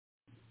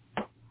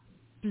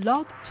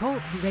Blog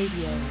Talk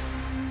Radio.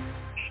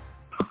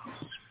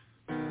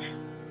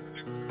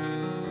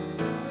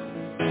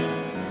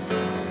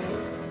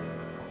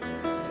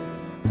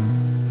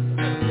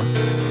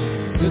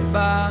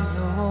 Goodbye,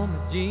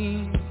 Norma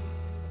Jean.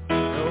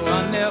 No,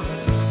 I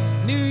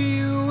never knew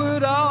you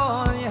at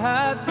all. You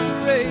had to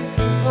raise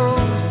the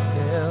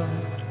hotel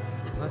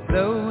like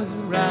those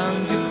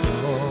around you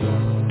crawl.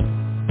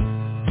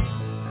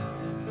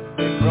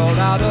 They crawled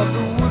out of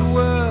the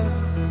woodwork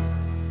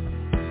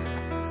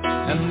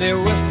and they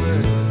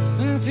whispered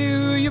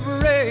into your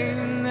brain,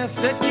 and they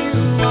set you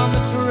on the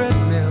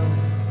treadmill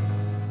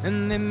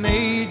and they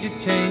made you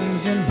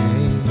change your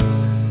name.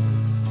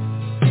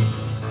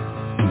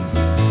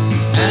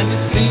 And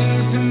it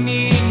seems to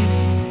me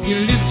you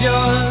lived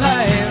your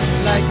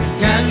life like a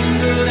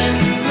candle in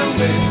the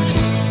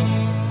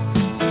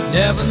wind,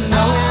 never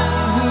knowing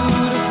who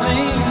to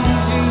cling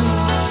to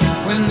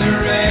when the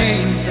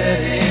rain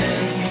set in.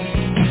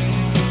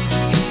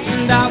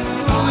 And I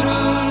would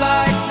have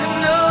liked to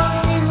know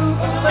you,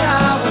 but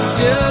I was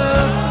just a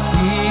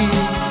kid.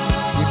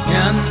 Your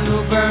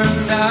candle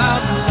burned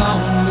out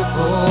long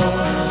before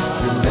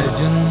your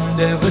legend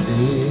ever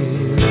did.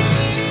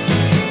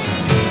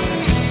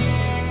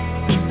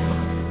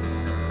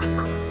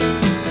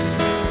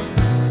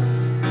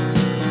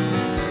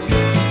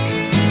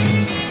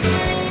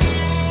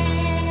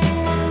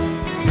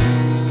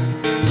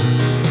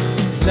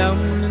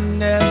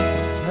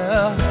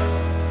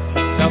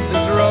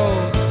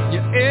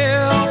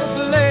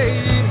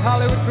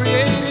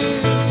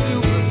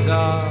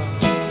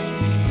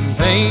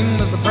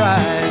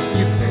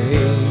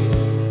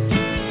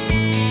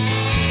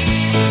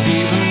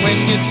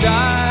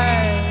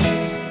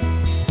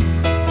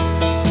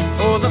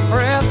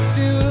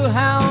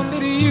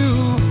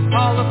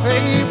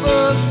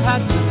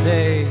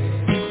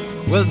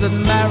 Was that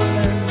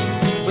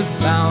Marilyn was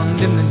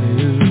found in the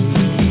news.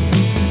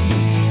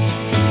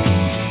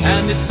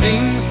 And it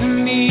seems to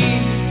me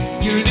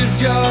you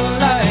lived your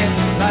life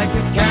like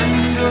a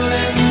candle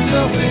in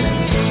the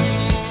wind,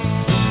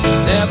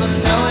 never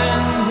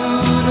knowing who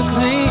to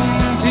cling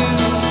to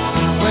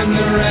when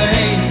the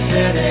rain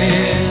set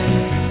in.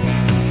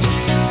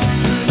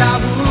 And I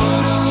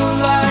would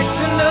have liked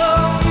to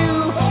know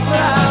you, but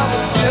I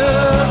was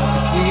just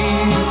a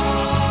kid.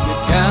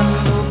 Your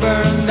candle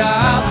burned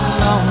out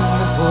long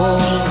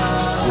before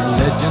your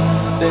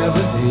legend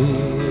ever did.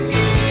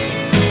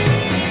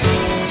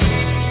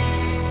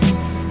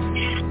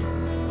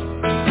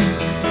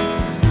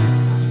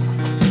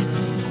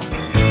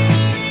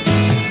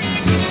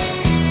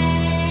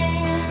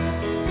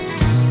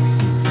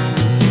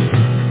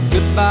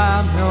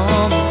 Goodbye,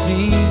 Norma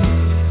Jean.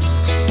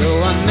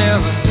 Though I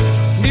never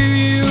knew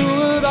you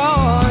at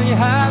all, you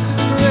had the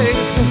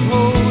grace to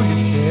hold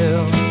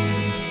yourself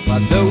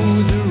while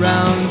those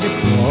around you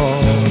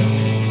crawl.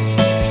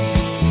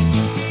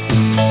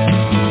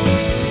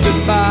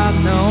 Goodbye,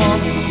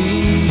 Norma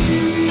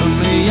Jean, from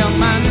a young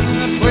man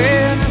that's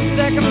wearing the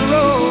second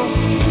row,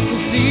 who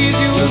sees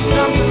you as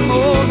something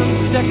more than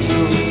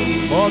sexual,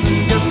 more than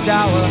just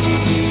our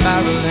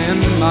Marilyn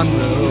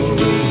Monroe.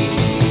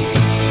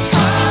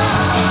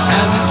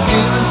 And it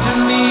seems to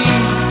me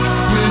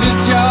you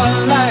lived your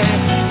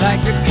life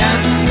like a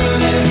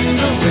candle in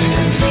the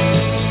wind,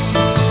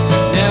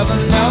 never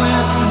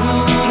knowing who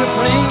to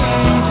cling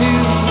to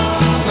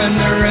when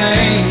the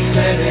rain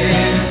set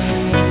in.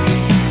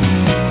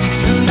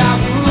 And I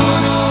would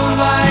have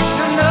liked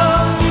to know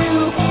you,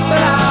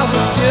 but I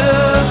was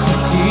just a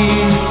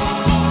kid.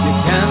 Your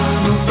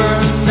candle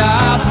burned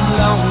out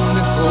long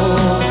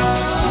before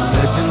the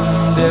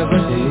legend ever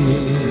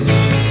did.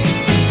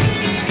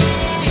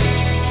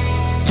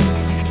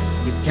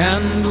 Your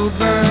candle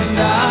burned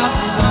out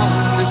long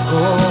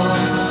before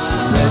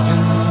the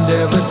legend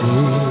ever did.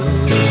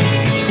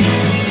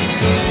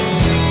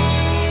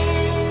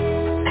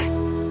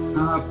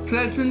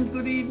 Pleasant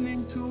good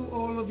evening to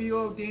all of you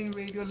out there in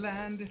Radio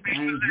Land,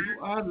 and you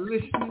are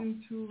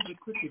listening to The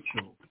Cricket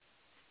Show,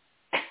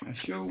 a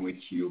show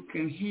which you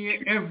can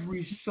hear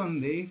every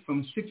Sunday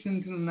from 6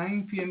 until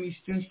 9 p.m.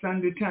 Eastern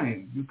Standard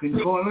Time. You can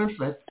call us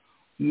at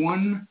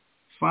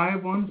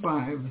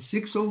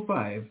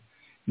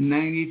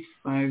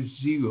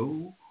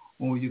 1-515-605-9850,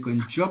 or you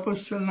can drop us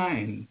a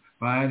line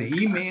via the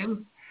email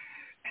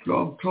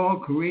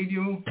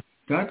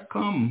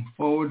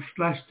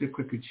blogtalkradio.com/The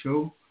Cricket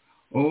Show,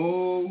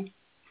 or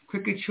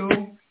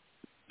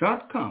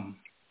cricketshow.com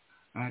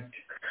at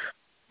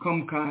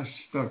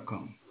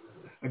comcast.com.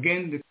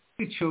 Again, the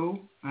Cricket Show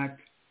at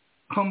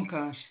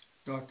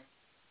comcast.net.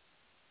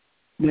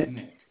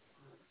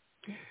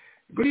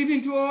 Good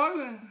evening to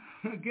all.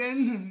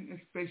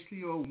 Again,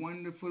 especially our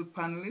wonderful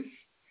panelists.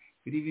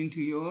 Good evening to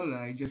you all.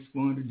 I just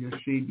want to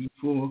say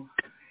before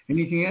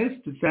anything else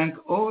to thank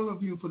all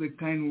of you for the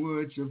kind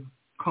words of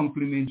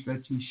compliments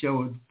that you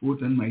showered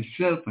both on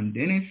myself and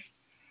Dennis,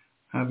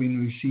 having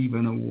received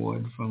an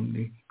award from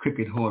the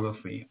Cricket Hall of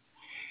Fame.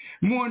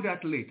 More on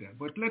that later,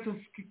 but let us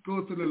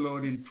go to the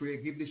Lord in prayer.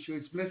 Give the show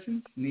its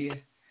blessings.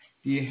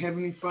 Dear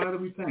Heavenly Father,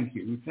 we thank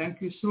you. We thank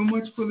you so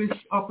much for this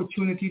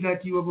opportunity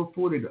that you have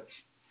afforded us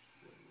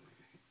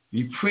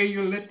We pray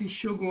you'll let this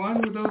show go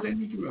on without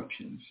any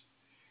interruptions.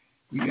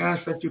 We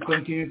ask that you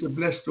continue to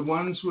bless the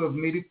ones who have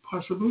made it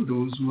possible,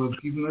 those who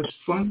have given us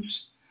funds,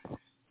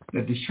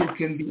 that the show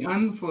can be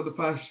on for the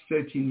past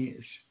 13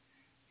 years.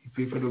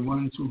 We pray for the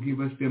ones who give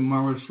us their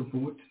moral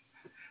support,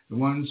 the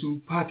ones who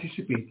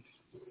participate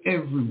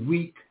every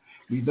week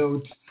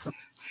without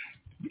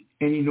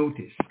any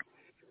notice.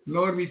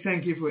 Lord, we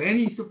thank you for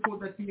any support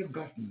that we have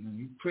gotten, and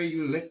we pray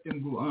you let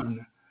them go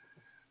on,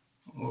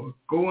 or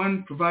go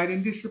on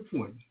providing this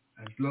support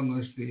as long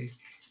as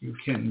you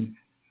can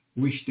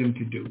wish them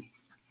to do.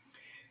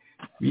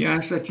 We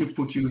ask that you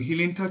put your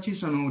healing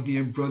touches on our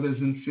dear brothers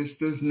and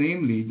sisters,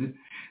 namely the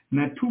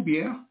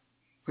Natubia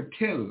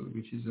Patel,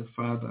 which is the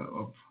father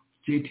of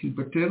Jatin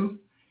Patel.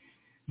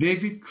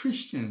 David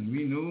Christian,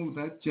 we know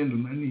that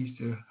gentleman,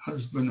 he's the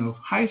husband of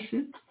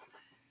Hyacinth.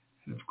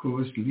 And of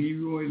course,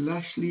 Leroy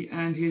Lashley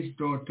and his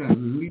daughter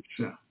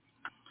Lisa.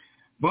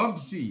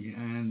 Bobsy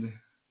and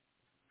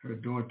her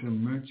daughter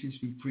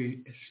Merchis, we pray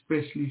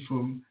especially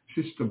for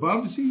Sister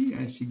Bobsy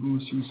as she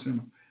goes through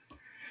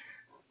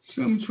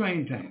some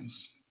trying times.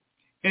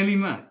 Ellie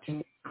Matt,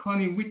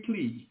 Connie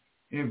Whitley,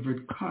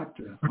 Everett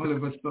Carter,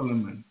 Oliver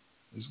Solomon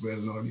as well,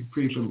 Lord. We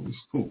pray for those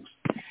folks.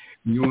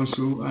 We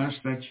also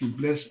ask that you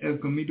bless El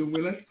Camino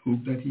Willett,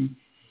 hope that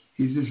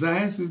his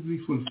desires will be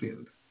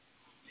fulfilled.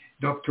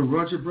 Dr.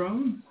 Roger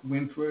Brown,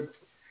 Wentworth,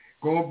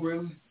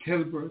 Gabriel,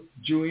 Telbert,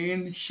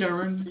 Joanne,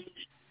 Sharon,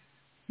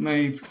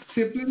 my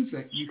siblings,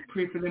 we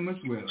pray for them as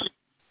well.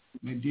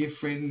 My dear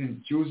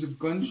friend Joseph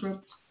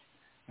Gunthrop,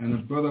 and a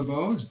brother of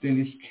ours,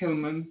 Dennis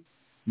Kellman,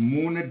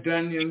 Mona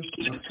Daniels,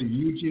 Dr.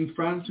 Eugene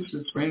Francis,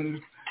 a friend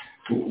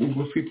for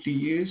over 50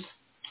 years,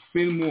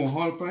 Fillmore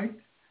Hallpike,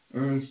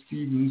 Earl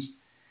Stevens,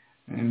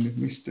 and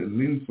Mr.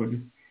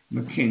 Linford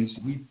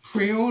Mackenzie. We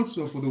pray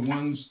also for the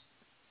ones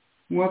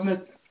who have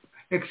not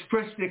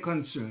expressed their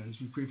concerns.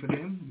 We pray for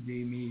them.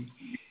 They may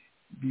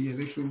be a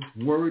little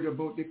worried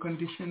about their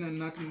condition and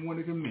not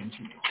wanting to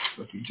mention it.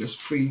 But we just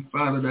pray,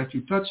 Father, that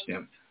you touch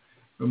them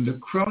from the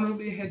crown of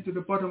their head to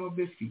the bottom of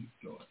their feet,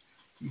 Lord.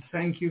 We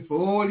thank you for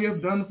all you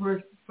have done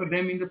for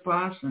them in the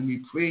past, and we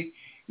pray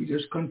you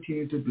just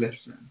continue to bless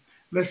them.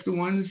 Bless the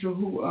ones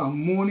who are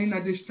mourning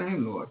at this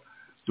time, Lord.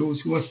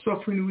 Those who are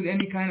suffering with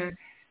any kind of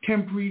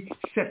temporary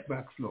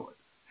setbacks, Lord.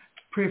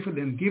 Pray for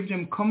them. Give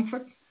them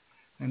comfort,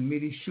 and may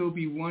this show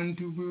be one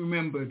to be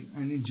remembered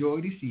and enjoy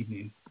this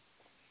evening.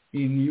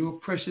 In your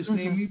precious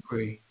name we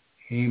pray.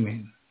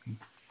 Amen.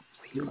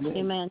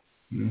 Amen.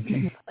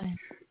 Okay.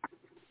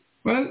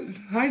 Well,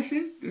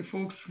 Hyacinth, the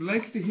folks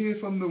like to hear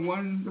from the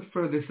one the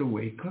furthest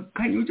away.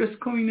 Can you just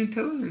come in and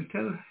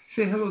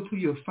say hello to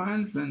your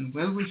fans and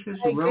well-wishers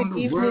around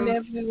the world? Good evening,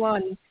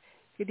 everyone.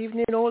 Good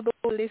evening, all those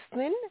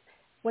listening.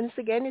 Once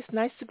again, it's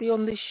nice to be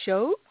on this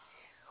show.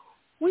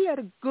 We had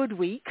a good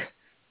week.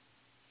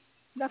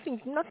 Not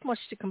much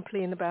to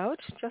complain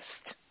about. Just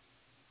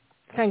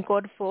thank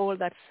God for all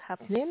that's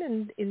happening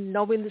and in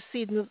knowing the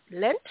season of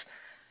Lent.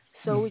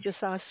 So we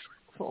just ask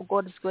for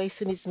God's grace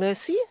and his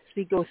mercy as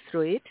we go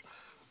through it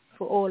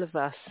for all of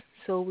us.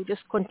 So we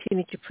just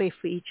continue to pray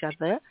for each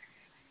other.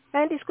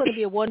 And it's going to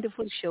be a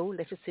wonderful show.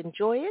 Let us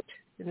enjoy it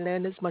and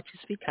learn as much as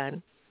we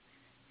can.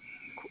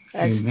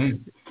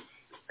 Amen.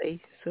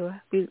 So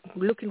we're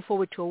looking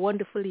forward to a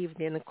wonderful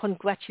evening, and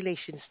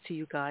congratulations to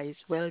you guys.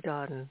 Well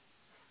done.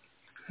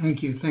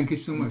 Thank you. Thank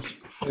you so much.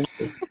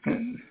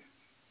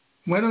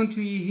 Why don't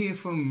we hear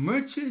from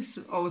Merchis,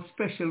 our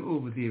special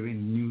over there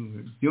in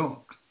New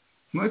York?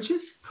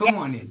 Merchis, come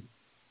on in.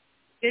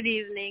 Good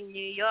evening,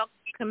 New York.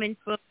 Coming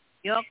from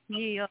New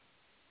York.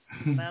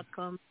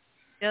 Welcome.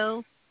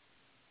 So,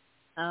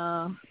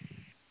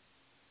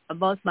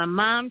 about my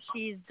mom,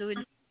 she's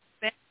doing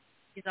better.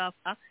 She's off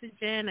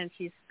oxygen and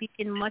she's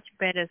speaking much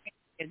better.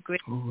 Great.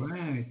 All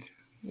right.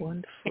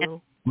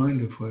 Wonderful.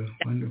 Wonderful.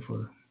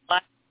 Wonderful.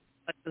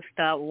 To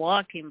start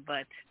walking,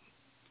 but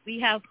we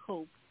have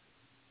hope.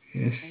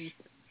 Yes. And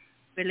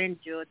we'll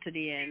endure to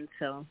the end.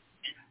 So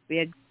we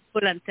are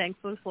grateful and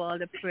thankful for all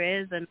the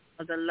prayers and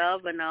all the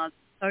love and all the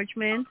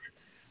encouragement.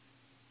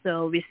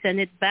 So we send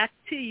it back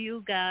to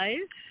you guys.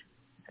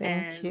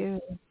 Thank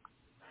you.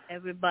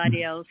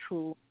 Everybody else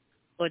who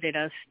supported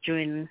us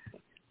during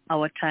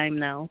our time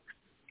now.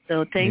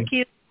 So thank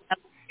you. I'll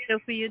show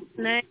for you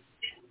tonight.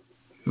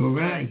 All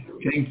right.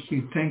 Thank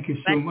you. Thank you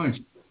so much.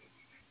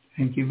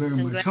 Thank you very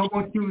much. How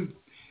about you,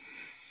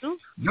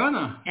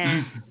 Donna?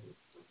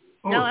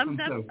 I'm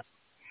sorry.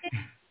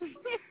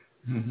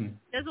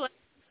 Just want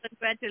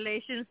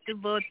congratulations to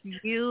both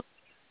you,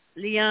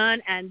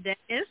 Leon, and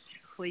Dennis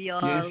for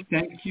your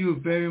thank you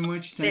very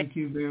much. Thank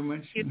you very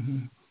much.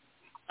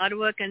 Hard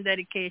work and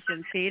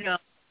dedication paid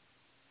off.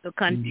 So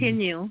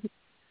continue.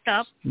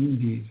 Stop.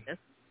 Indeed.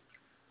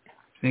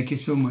 Thank you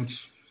so much.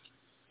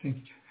 Thank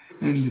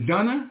you. And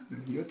Donna,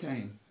 your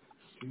time.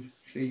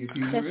 Say a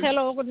few words.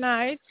 Hello, good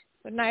night.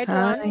 Good night,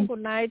 Hi. one.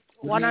 Good night,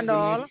 one and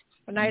all.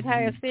 Good night,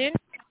 Hyacinth.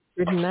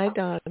 Good night,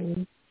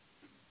 darling.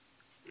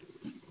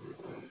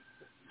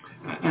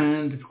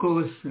 And of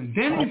course,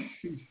 Dennis,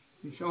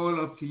 it's all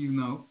up to you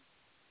now.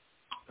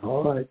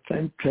 All right.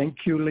 Thank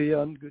you,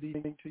 Leon. Good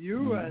evening to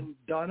you and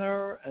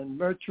Donna and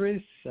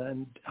Mertrice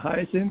and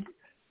Hyacinth.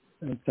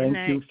 And thank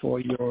you for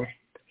your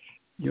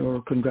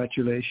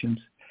congratulations.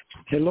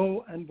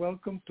 Hello and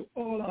welcome to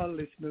all our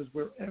listeners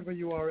wherever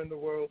you are in the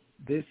world.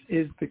 This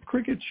is the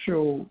Cricket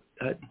Show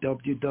at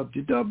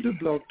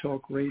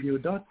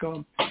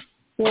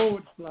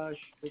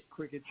www.blogtalkradio.com/The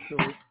Cricket Show.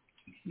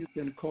 You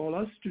can call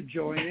us to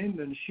join in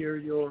and share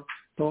your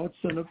thoughts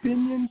and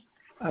opinions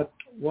at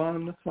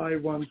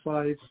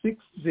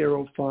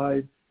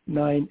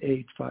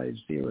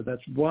 1-515-605-9850.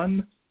 That's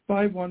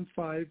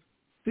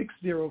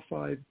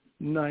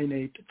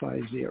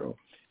 1-515-605-9850.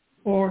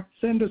 Or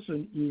send us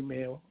an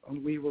email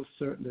and we will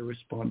certainly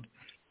respond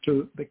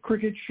to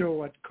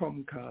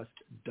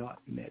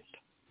thecricketshow@comcast.net.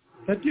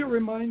 Set your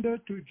reminder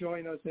to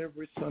join us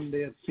every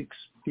Sunday at 6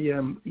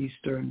 p.m.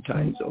 Eastern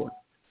Time Zone.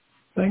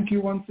 Thank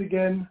you once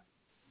again.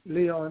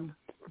 Leon,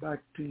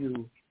 back to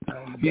you.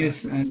 Yes,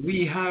 and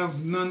we have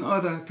none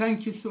other.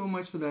 Thank you so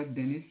much for that,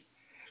 Dennis.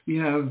 We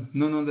have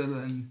none other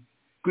than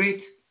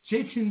great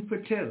Jatin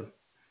Patel,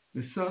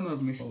 the son of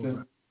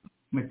Mr.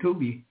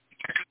 Matobi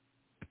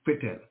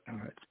Patel.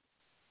 All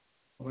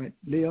right.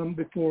 Leon,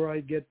 before I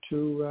get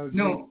to...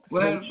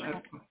 perhaps...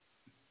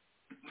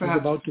 I was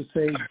about to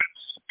say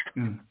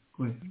go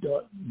ahead.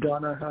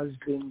 Donna has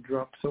been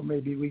dropped, so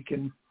maybe we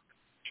can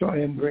try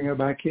and bring her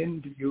back in.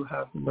 Do you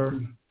have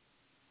her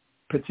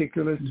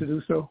particulars to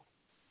do so?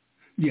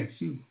 Yes,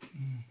 you.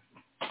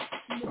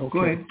 Okay. Go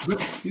ahead.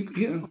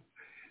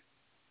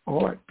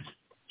 All right.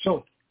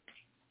 So,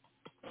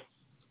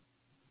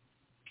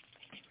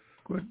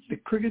 good. The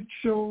Cricket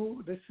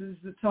Show, this is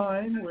the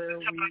time where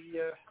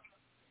we...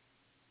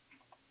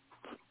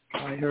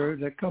 I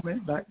heard a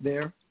comment back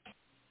there.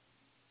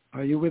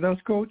 Are you with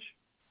us, Coach?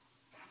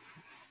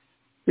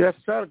 Yes,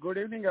 sir. Good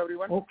evening,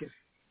 everyone. Okay.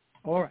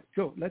 All right.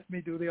 So let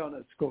me do the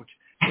honors, Coach.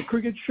 The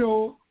Cricket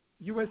Show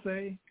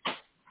USA,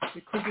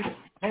 the Cricket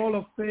Hall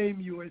of Fame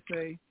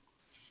USA,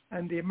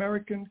 and the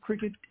American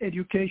Cricket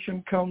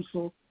Education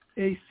Council,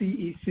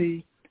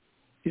 ACEC,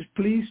 is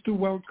pleased to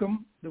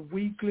welcome the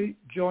weekly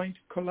joint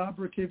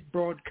collaborative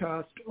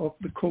broadcast of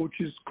the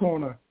Coach's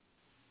Corner.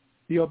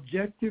 The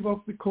objective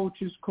of the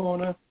Coach's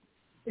Corner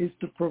is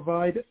to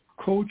provide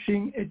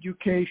coaching,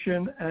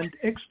 education, and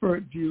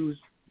expert views,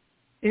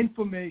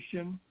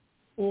 information,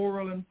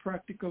 oral and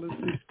practical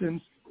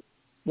assistance,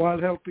 while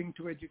helping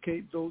to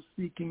educate those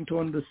seeking to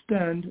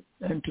understand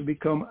and to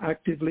become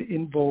actively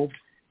involved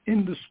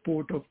in the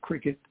sport of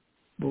cricket,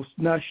 both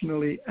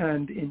nationally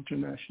and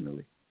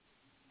internationally.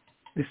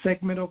 The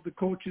segment of the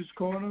Coach's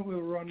Corner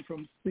will run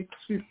from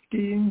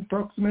 6:15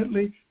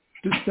 approximately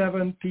to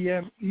 7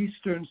 p.m.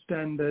 Eastern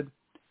Standard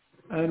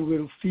and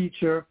will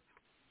feature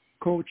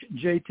Coach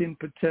Jatin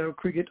Patel,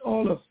 Cricket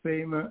Hall of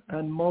Famer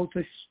and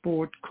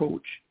multi-sport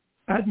coach,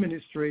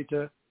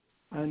 administrator,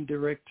 and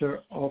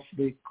director of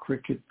the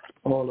Cricket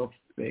Hall of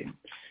Fame.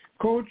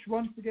 Coach,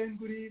 once again,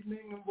 good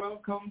evening and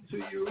welcome to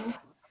you.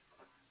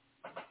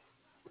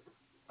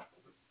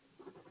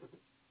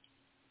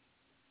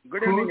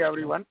 Good evening,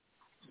 everyone.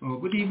 Oh,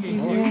 good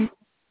evening.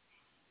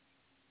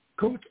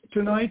 Coach,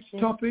 tonight's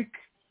topic,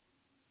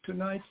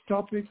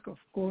 of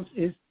course,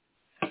 is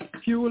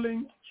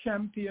fueling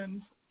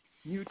champions,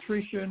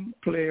 nutrition,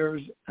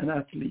 players, and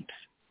athletes.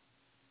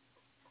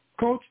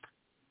 Coach,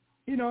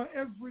 in our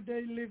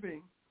everyday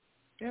living,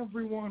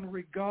 everyone,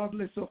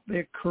 regardless of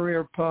their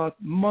career path,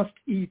 must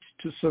eat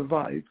to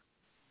survive.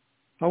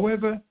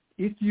 However,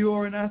 if you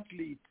are an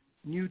athlete,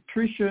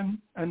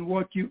 nutrition and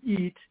what you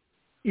eat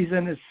is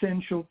an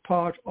essential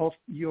part of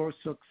your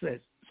success.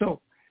 So,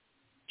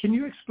 can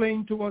you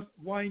explain to us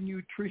why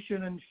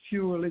nutrition and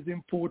fuel is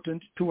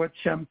important to a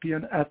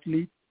champion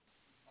athlete?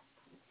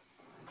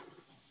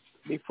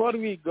 Before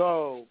we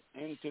go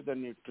into the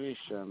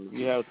nutrition,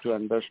 we have to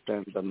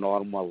understand the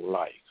normal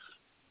life.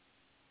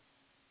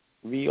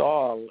 We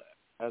all,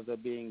 as a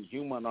being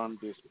human on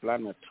this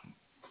planet,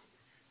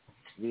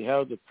 we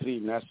have the three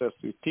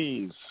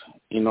necessities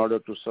in order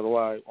to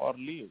survive or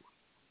live.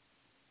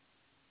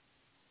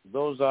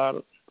 Those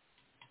are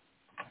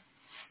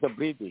the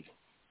breathing,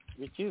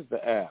 which is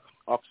the air,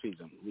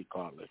 oxygen, we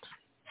call it.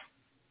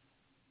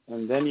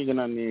 And then you're going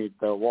to need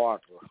the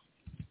water,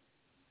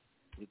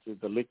 which is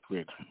the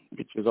liquid,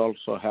 which is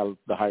also help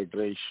the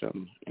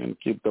hydration and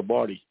keep the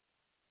body.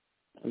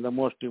 And the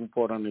most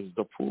important is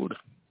the food.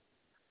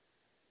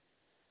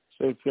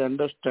 So if you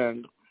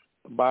understand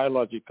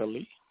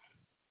biologically,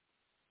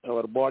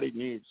 our body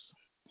needs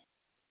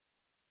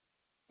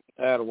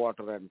air,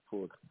 water, and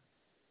food.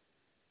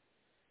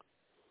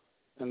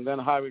 And then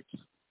how it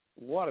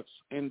works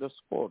in the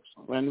sports.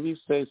 When we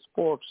say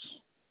sports,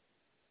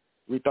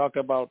 we talk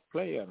about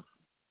player.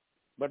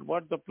 But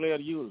what the player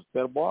use?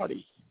 Their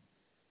body.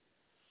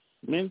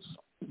 Means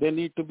they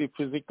need to be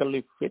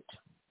physically fit.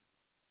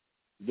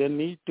 They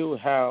need to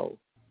have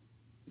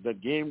the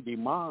game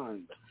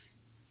demand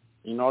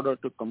in order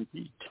to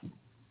compete.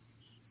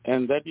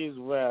 And that is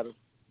where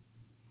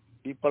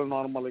people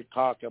normally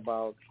talk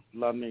about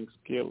learning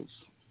skills,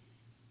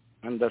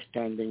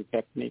 understanding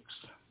techniques,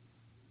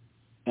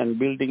 and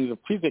building the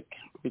physique,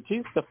 which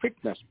is the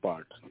fitness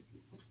part.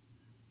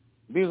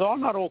 These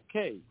all are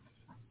okay.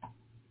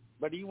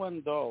 But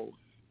even though,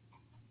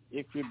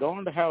 if you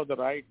don't have the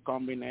right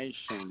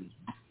combination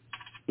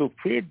to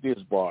feed this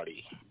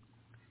body,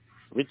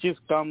 we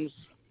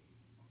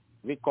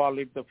call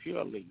it the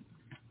fueling.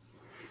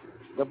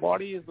 The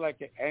body is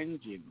like an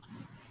engine.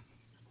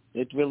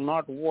 It will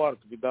not work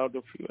without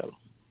the fuel.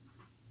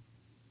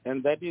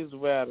 And that is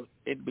where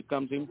it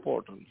becomes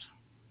important.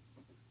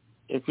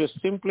 If you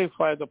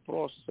simplify the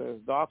process,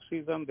 the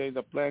oxygen, there is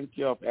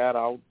plenty of air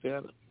out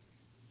there.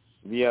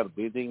 We are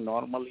breathing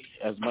normally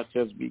as much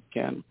as we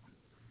can.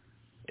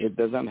 It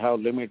doesn't have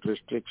limit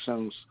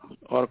restrictions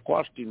or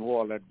cost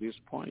involved at this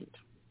point.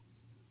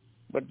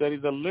 But there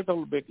is a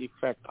little bit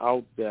effect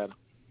out there.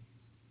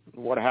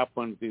 What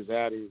happens, this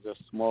air is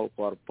smoke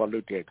or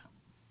polluted.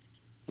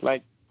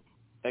 Like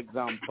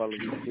example,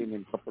 we've seen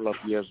in a couple of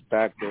years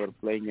back, they were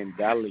playing in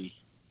Delhi,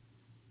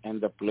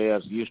 and the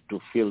players used to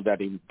feel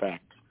that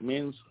impact.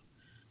 Means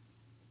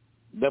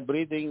the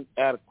breathing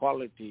air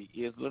quality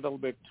is a little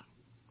bit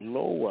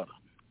lower,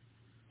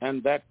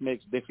 and that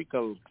makes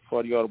difficult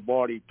for your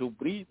body to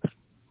breathe.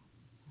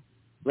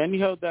 When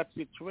you have that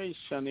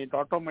situation, it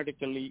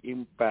automatically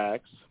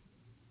impacts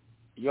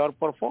your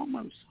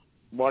performance.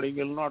 Body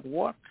will not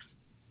work.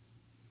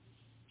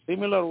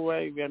 Similar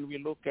way, when we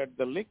look at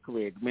the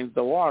liquid, means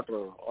the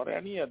water or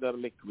any other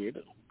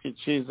liquid,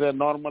 which is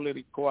normally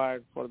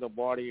required for the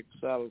body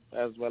itself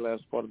as well as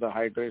for the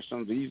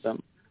hydration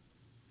reason.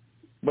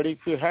 But if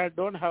you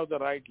don't have the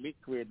right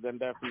liquid, then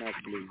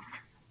definitely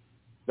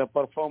the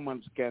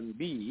performance can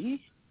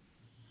be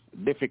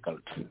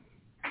difficult.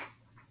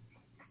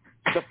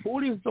 The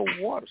food is the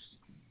worst.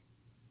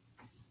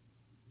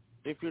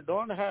 If you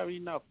don't have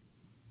enough,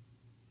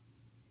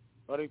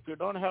 or if you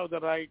don't have the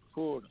right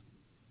food,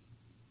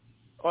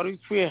 or if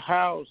you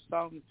have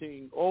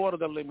something over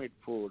the limit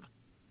food,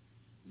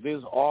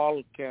 this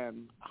all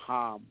can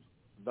harm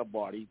the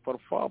body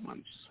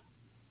performance.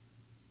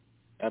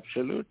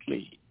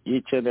 Absolutely.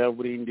 Each and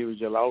every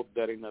individual out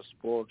there in the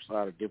sports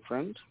are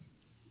different.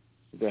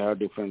 They have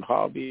different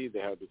hobbies, they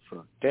have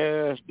different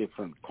tastes,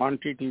 different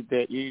quantity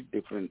they eat,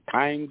 different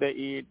time they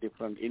eat,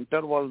 different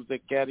intervals they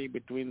carry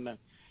between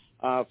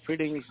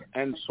feedings,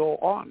 and so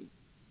on.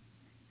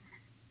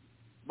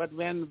 But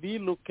when we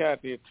look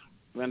at it,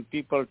 when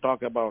people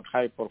talk about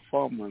high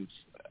performance,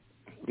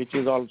 which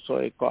is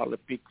also called a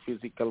peak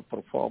physical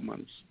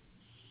performance,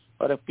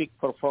 or a peak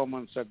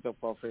performance at the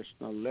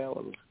professional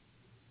level,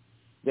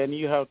 then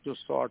you have to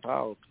sort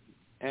out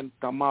and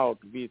come out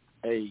with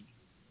a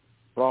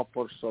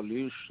proper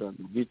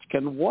solution which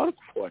can work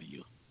for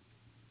you.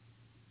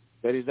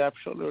 There is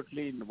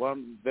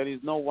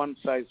no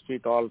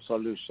one-size-fits-all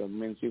solution.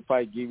 Means if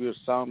I give you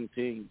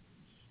something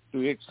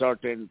to eat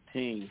certain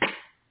thing,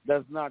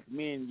 does not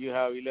mean you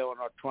have 11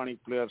 or 20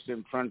 players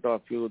in front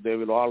of you, they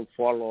will all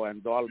follow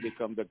and all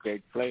become the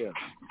great players.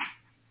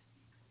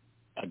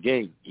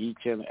 Again,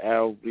 each and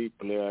every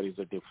player is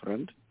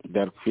different.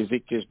 Their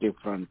physique is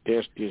different,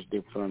 taste is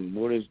different,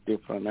 mood is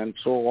different, and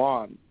so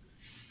on.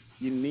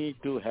 You need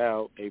to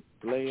have a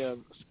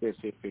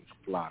player-specific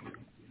plan.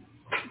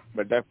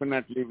 But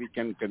definitely we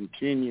can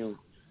continue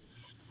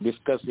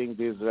discussing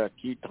this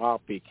key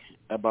topic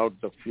about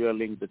the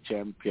fueling the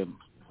champion.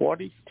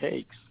 What it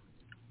takes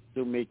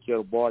to make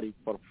your body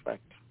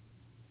perfect.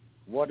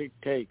 What it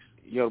takes,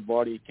 your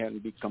body can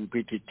be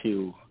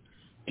competitive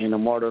in a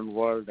modern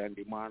world and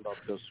demand of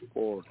the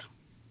sport.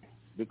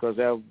 Because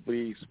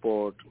every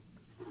sport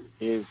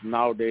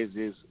nowadays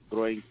is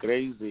growing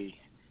crazy,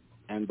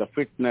 and the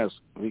fitness,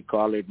 we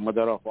call it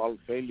mother of all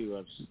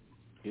failures,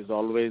 is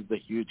always the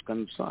huge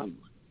concern.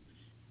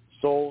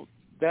 So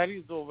that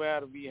is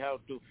where we have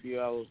to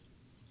fuel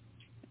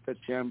the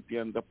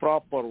champion the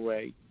proper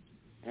way,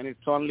 and it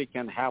only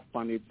can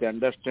happen if they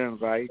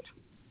understand right,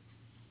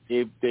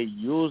 if they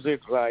use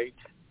it right,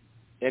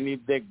 and if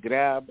they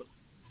grab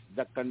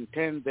the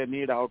content they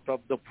need out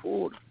of the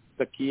food,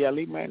 the key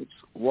elements,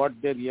 what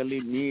they really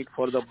need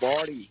for the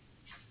body.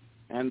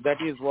 And that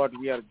is what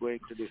we are going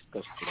to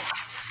discuss today.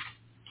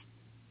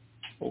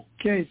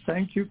 Okay,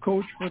 thank you,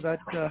 Coach, for that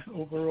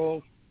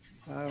overall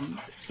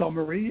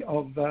summary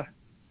of the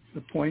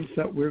points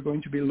that we're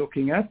going to be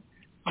looking at.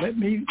 Let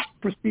me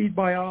proceed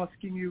by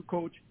asking you,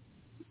 Coach,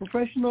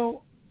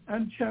 professional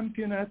and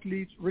champion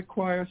athletes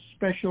require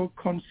special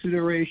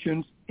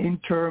considerations in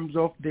terms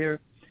of their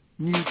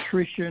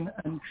nutrition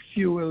and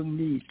fuel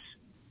needs.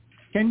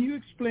 Can you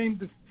explain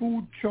the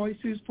food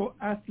choices for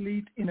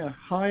athletes in a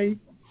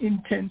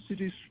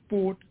high-intensity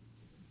sport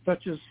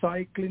such as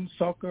cycling,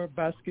 soccer,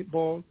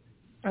 basketball,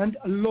 and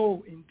a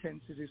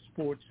low-intensity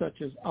sport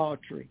such as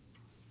archery?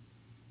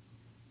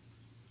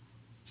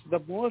 The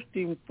most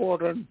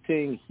important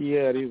thing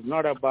here is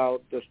not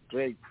about the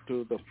straight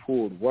to the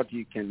food, what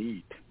you can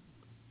eat,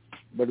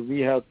 but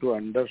we have to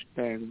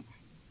understand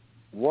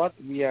what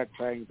we are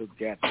trying to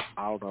get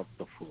out of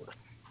the food.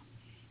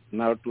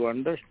 Now, to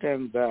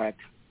understand that,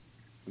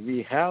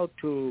 we have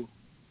to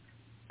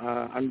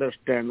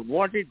understand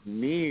what it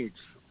needs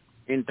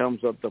in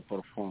terms of the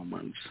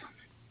performance.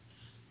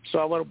 So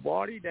our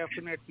body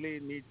definitely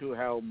need to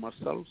have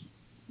muscles,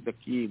 the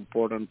key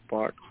important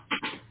part.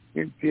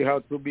 If you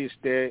have to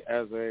stay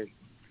as a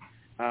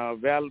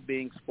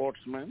well-being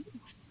sportsman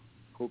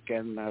who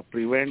can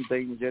prevent the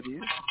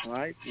injuries,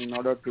 right? In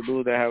order to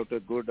do, they have a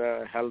good,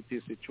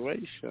 healthy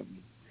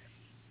situation.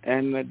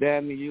 And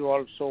then you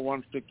also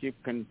want to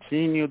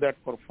continue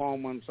that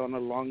performance on a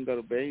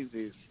longer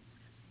basis.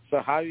 So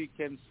how you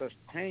can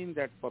sustain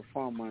that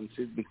performance,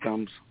 it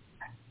becomes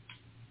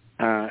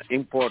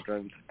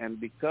important. And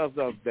because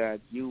of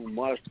that, you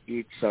must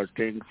eat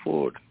certain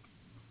food.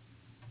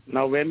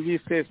 Now, when we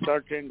say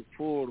certain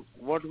food,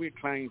 what are we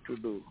trying to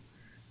do?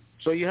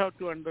 So you have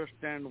to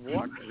understand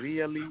what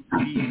really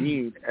we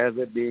need as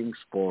a being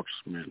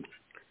sportsman.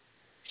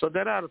 So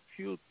there are a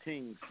few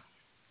things.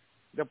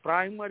 The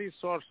primary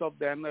source of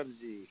the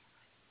energy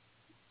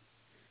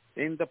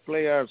in the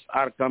players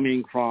are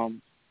coming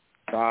from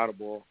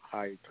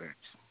carbohydrates,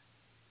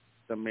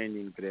 the main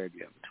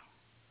ingredient.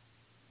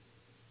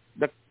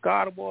 The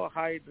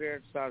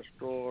carbohydrates are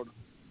stored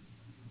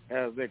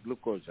as a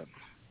glucogen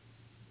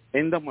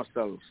in the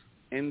muscles,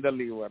 in the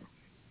liver,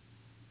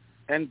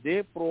 and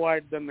they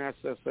provide the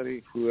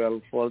necessary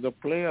fuel for the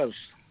players.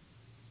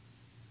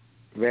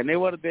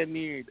 Whenever they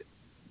need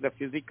the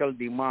physical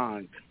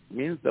demand,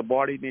 means the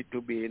body need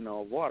to be in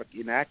work,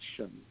 in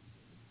action.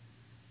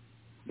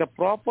 The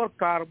proper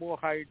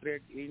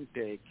carbohydrate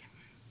intake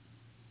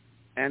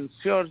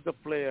ensures the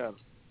players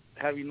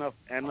have enough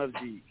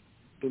energy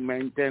to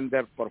maintain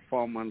their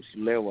performance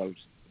levels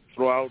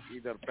throughout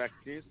either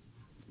practice,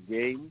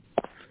 game,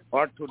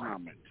 or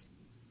tournament.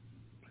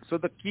 So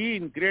the key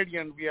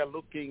ingredient we are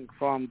looking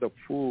from the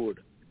food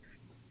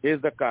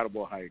is the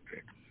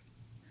carbohydrate.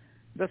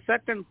 The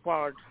second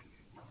part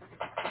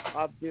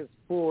of this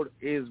food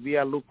is we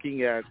are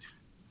looking at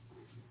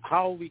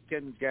how we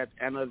can get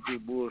energy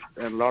boost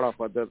and a lot of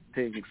other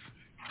things,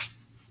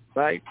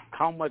 right?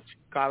 How much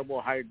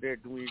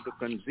carbohydrate we need to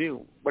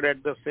consume. But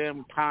at the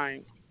same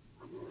time,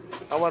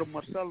 our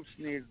muscles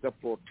need the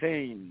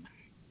protein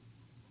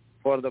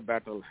for the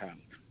battle health.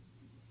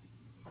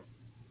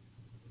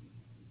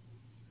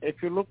 If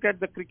you look at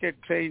the cricket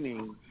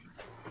training,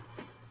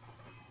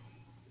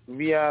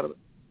 we are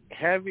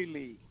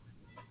heavily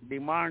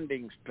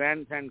demanding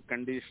strength and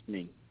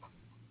conditioning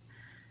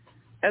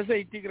as an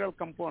integral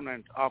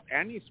component of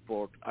any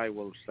sport, I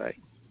will say.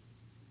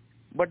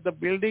 But the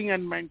building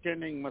and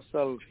maintaining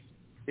muscles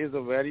is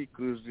a very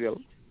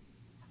crucial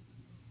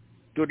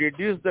to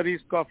reduce the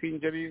risk of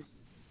injuries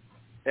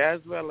as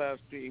well as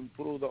to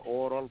improve the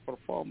overall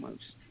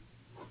performance.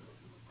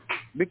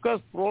 Because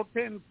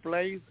protein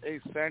plays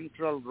a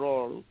central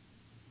role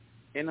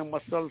in a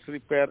muscles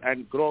repair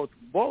and growth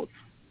both.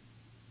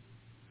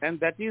 And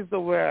that is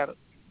where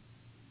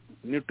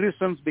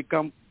nutrition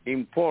become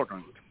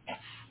important.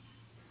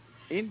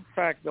 In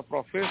fact, the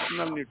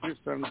professional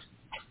nutritionists,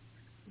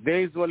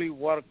 they usually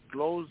work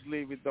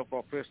closely with the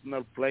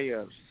professional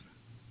players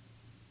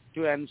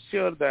to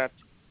ensure that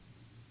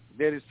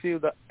they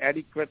receive the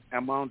adequate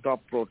amount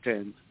of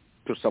protein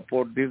to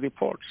support these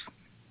efforts.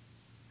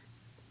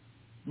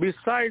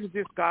 Besides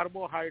this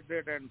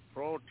carbohydrate and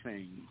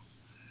protein,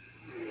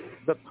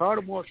 the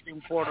third most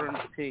important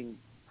thing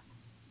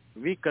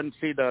we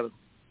consider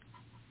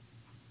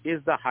is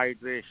the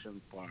hydration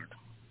part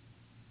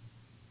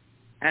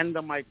and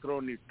the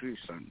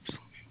micronutrients.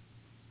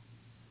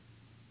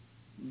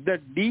 The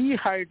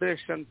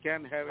dehydration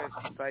can have a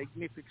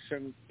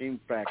significant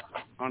impact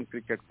on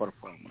cricket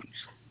performance.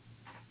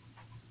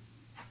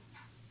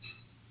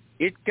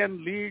 It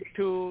can lead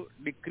to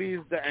decrease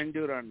the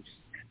endurance,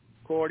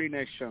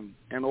 coordination,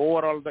 and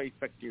overall the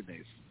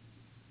effectiveness.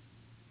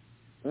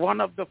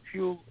 One of the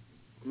few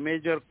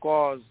major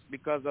cause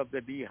because of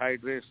the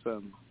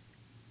dehydration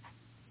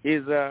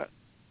is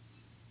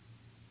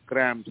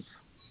cramps.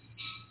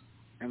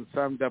 And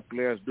some of the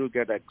players do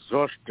get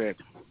exhausted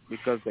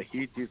because the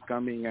heat is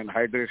coming and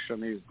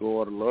hydration is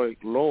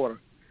lower.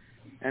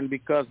 And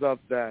because of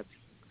that,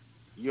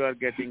 you are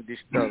getting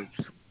disturbed.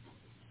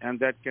 And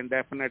that can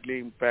definitely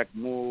impact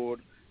mood,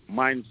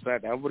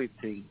 mindset,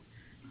 everything.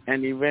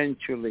 And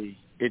eventually,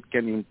 it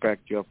can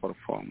impact your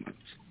performance.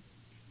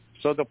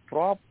 So the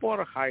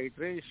proper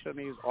hydration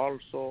is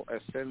also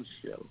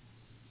essential.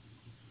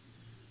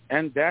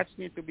 And that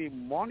needs to be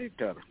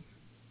monitored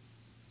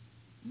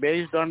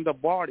based on the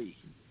body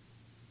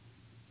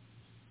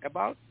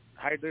about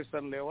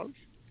hydration levels.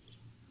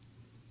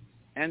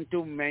 And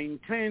to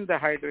maintain the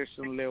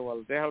hydration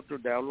level, they have to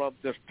develop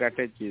the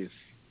strategies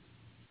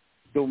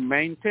to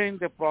maintain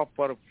the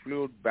proper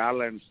fluid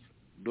balance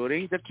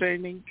during the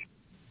training,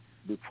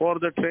 before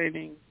the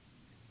training,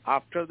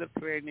 after the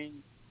training,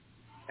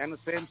 and the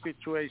same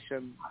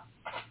situation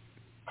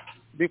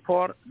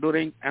before,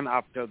 during, and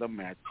after the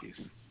matches.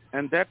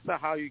 And that's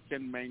how you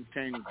can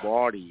maintain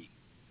body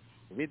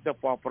with the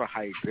proper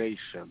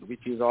hydration,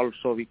 which is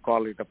also, we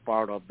call it a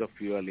part of the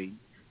fueling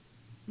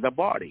the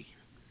body.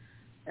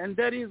 And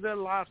there is a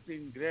last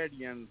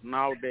ingredient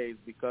nowadays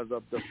because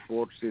of the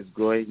sports is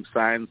growing,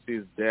 science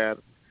is there.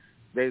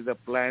 There is a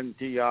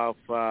plenty of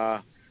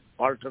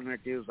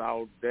alternatives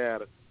out there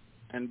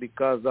and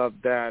because of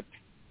that,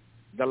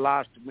 the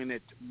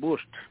last-minute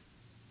boost,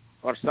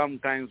 or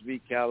sometimes we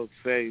can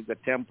say the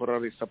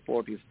temporary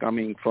support is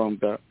coming from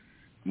the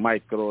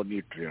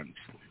micronutrients.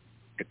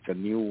 It's a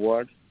new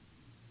word,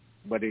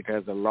 but it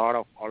has a lot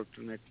of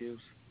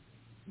alternatives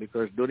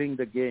because during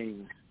the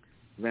game,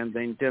 when the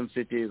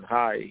intensity is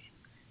high,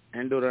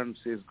 endurance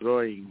is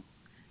growing,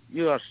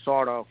 you are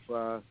sort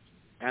of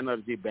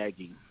energy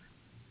bagging.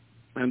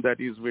 And that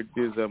is with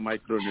these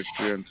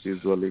micronutrients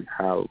usually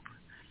help.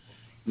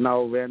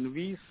 Now, when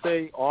we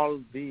say all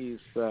these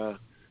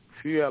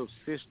fuel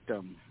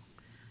system,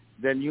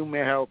 then you may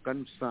have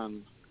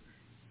concern.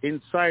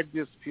 Inside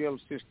this fuel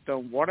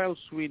system, what else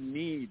we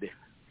need,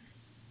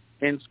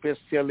 and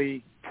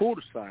especially food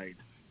side.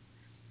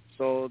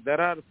 So there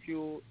are a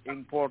few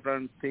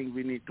important things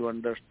we need to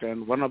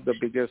understand. One of the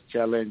biggest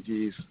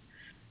challenges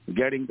is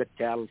getting the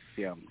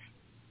calcium,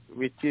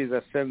 which is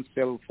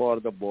essential for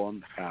the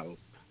bone health.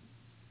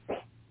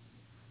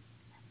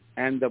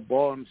 And the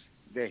bones,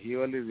 they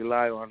heavily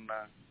rely on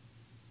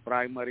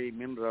primary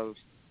minerals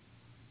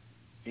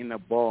in a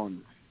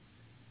bone,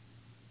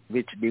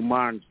 which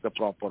demands the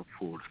proper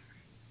food.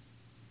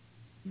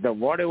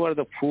 Whatever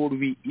the food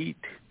we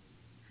eat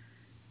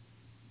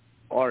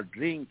or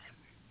drink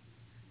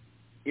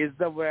is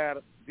where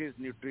this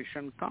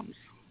nutrition comes.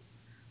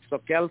 So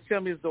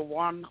calcium is the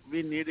one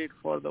we need it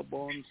for the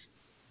bones.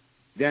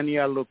 Then you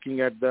are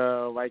looking at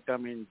the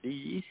vitamin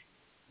D.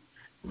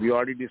 We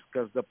already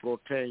discussed the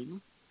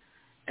protein.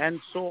 And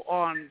so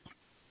on,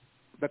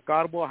 the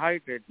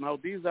carbohydrate. Now,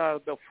 these are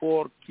the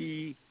 4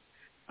 key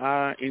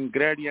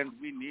ingredients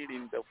we need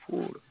in the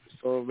food.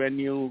 So when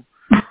you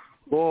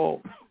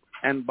go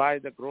and buy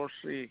the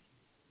grocery,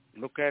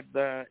 look at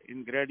the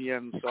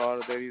ingredients,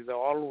 or there is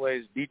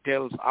always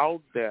details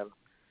out there,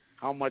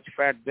 how much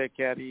fat they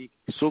carry,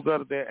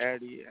 sugar they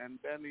add, and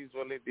then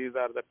usually these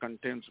are the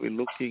contents we're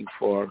looking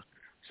for.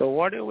 So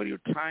whatever you're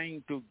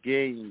trying to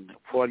gain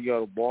for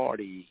your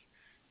body,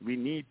 we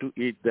need to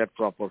eat that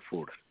proper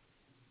food.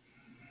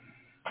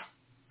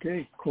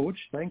 Okay, Coach,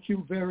 thank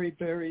you. Very,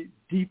 very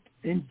deep,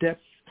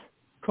 in-depth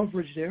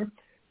coverage there.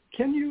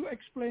 Can you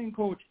explain,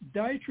 Coach,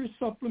 dietary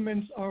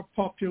supplements are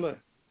popular,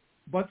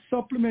 but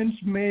supplements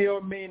may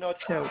or may not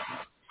help.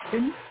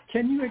 Can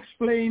you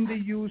explain the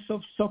use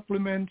of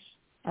supplements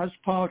as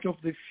part of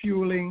the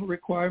fueling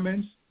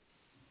requirements?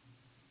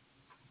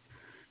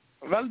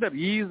 Well, the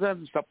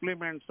reason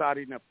supplements are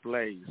in a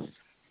place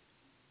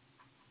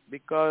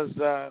because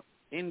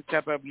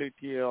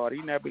incapability or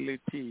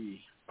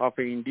inability of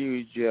an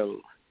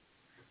individual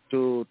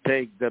to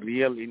take the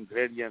real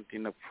ingredient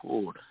in a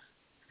food.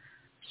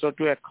 So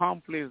to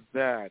accomplish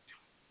that,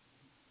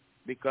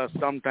 because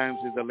sometimes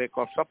it's a lack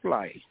of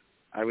supply,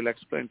 I will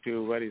explain to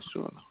you very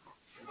soon.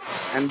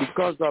 And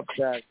because of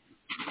that,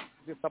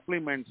 the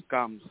supplements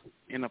comes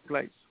in a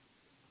place.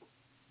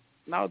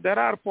 Now, there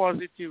are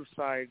positive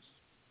sides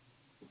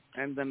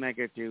and the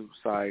negative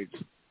sides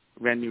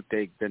when you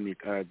take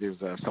these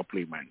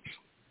supplements.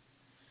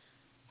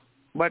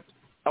 But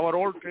our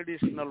old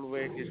traditional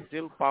way is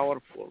still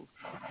powerful.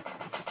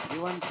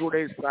 Even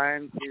today's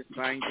science is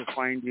trying to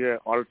find an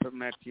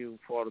alternative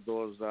for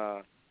those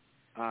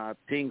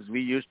things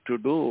we used to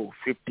do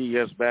 50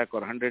 years back or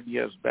 100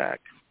 years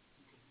back.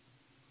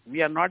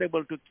 We are not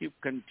able to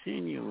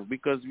continue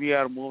because we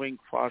are moving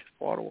fast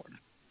forward.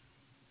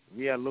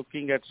 We are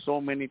looking at so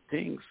many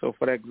things. So,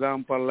 for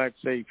example, let's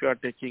say if you are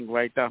taking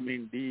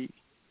vitamin D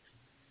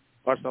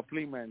or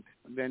supplement,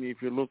 then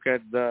if you look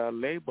at the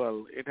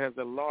label, it has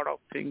a lot of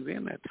things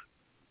in it.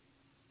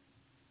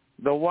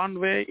 The one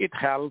way it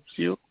helps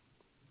you,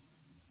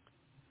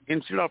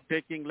 instead of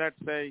taking, let's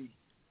say,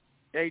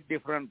 8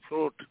 different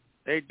fruit,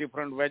 8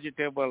 different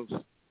vegetables,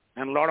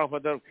 and a lot of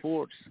other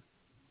foods,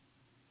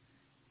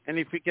 and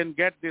if we can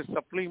get this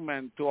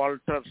supplement to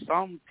alter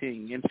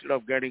something instead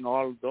of getting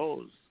all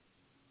those,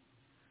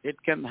 it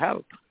can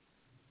help.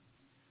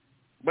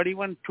 But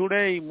even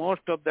today,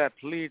 most of the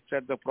athletes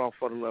at the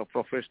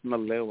professional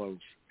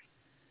levels,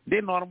 they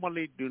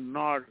normally do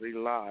not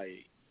rely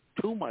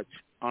too much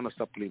on a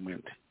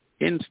supplement.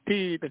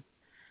 Instead,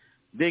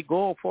 they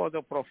go for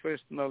the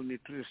professional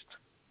nutritionist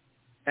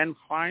and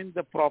find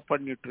the proper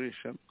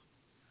nutrition,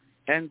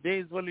 and they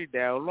usually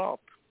develop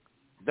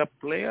the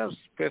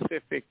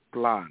player-specific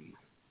plan.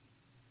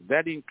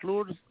 That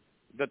includes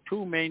the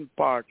 2 main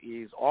part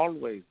is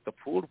always the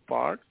food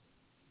part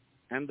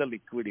and the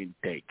liquid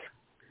intake.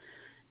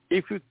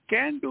 If you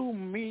can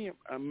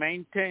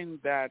maintain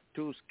that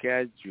 2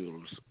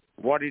 schedules,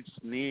 what it's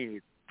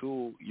need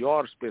to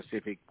your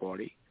specific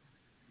body,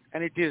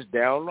 and it is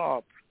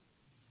developed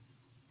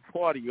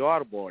for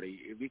your body,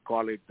 we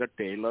call it the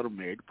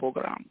tailor-made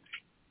program.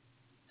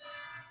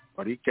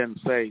 Or you can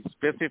say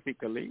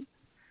specifically,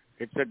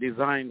 it's a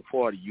design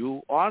for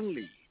you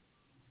only.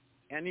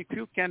 And if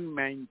you can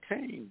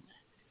maintain,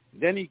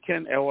 then you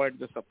can avoid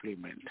the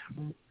supplement.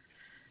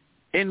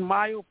 In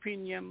my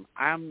opinion,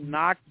 I'm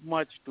not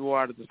much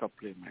toward the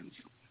supplements.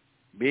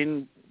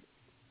 Being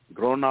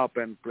grown up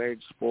and played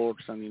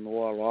sports and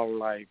involved all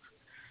life,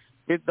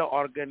 with the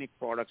organic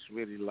products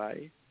we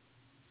rely.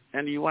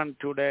 And even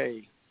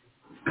today,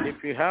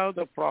 if you have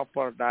the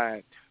proper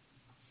diet,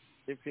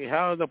 if you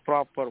have the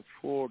proper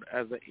food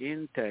as an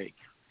intake,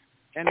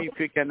 and if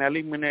you can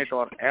eliminate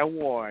or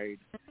avoid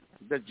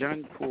the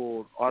junk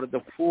food or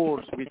the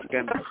foods which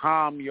can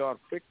harm your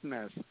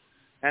fitness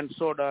and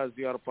so does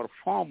your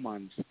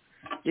performance,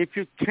 if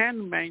you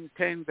can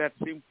maintain that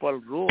simple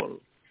rule,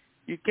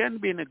 you can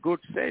be in a good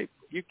shape.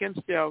 You can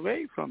stay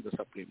away from the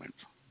supplements.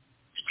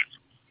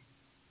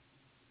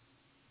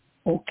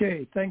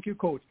 Okay, thank you,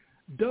 Coach.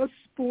 Does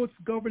sports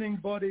governing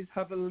bodies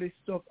have a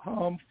list of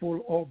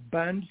harmful or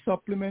banned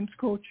supplements,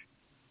 Coach?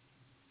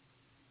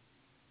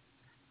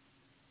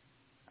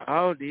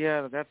 Oh,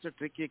 dear, that's a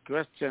tricky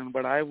question,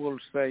 but I will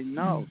say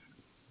no.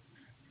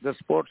 The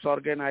sports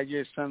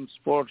organization,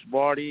 sports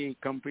body,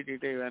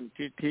 competitive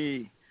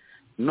entity,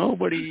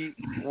 nobody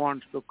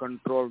wants to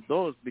control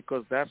those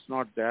because that's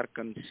not their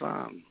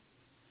concern.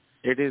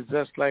 It is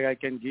just like I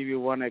can give you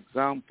one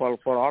example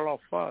for all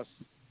of us.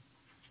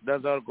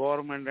 Does our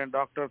government and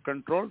doctor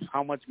controls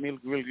how much milk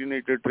will you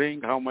need to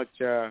drink, how much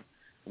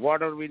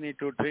water we need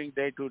to drink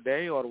day to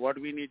day, or what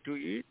we need to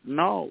eat?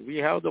 No, we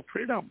have the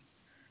freedom.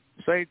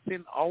 So it's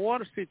in our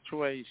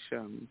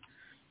situation,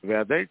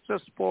 whether it's a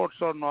sports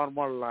or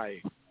normal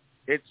life,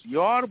 it's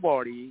your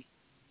body.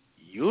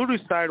 You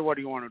decide what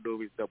you want to do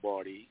with the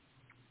body.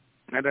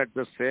 And at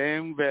the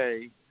same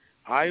way,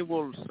 I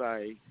will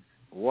say,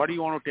 what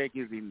you want to take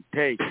is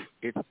intake.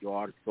 It's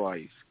your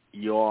choice,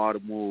 your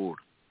mood.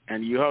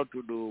 And you have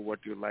to do what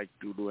you like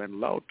to do and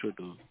love to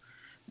do.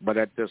 But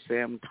at the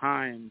same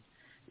time,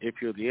 if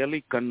you're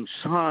really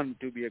concerned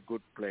to be a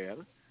good player,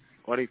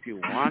 or if you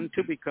want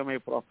to become a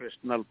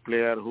professional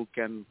player who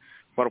can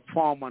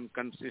perform on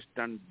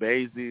consistent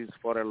basis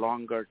for a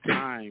longer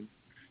time,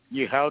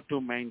 you have to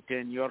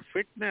maintain your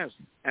fitness.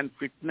 And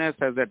fitness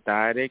has a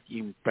direct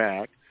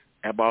impact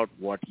about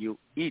what you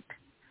eat.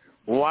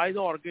 Why the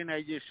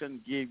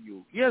organization give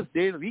you? Yes,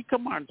 they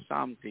recommend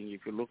something.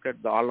 If you look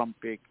at the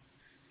Olympic,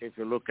 if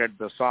you look at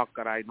the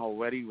soccer, I know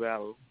very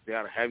well they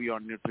are heavy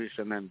on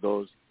nutrition and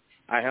those.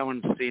 I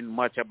haven't seen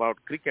much about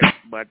cricket,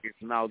 but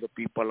it's now the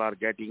people are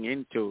getting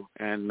into,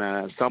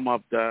 and some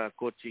of the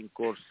coaching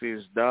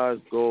courses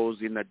goes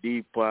in a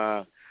deep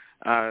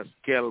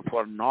scale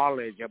for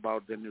knowledge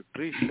about the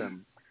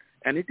nutrition,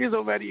 and it is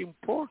a very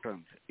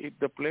important. If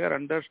the player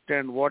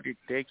understands what it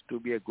takes to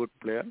be a good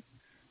player,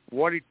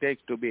 what it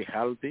takes to be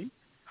healthy,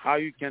 how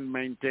you can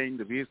maintain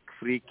the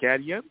risk-free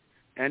career,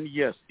 and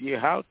yes, you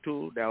have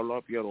to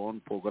develop your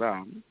own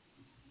program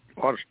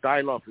or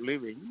style of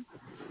living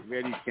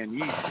where you can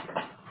eat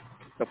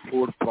the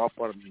food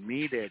properly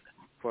needed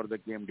for the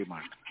game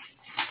demand.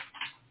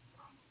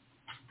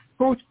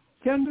 Coach,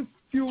 can the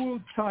fuel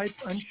type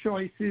and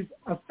choices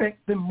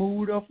affect the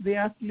mood of the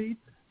athlete?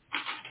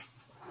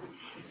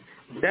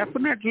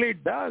 Definitely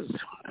it does.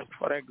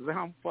 For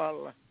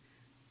example,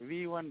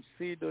 we even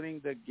see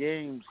during the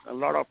games, a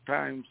lot of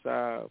times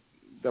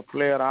the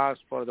player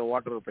asks for the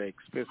water break,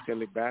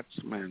 especially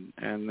batsmen,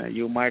 and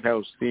you might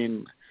have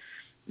seen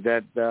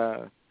that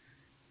the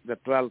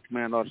 12th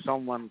man or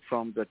someone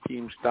from the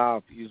team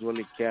staff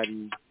usually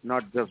carry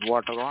not just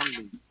water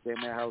only. They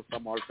may have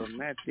some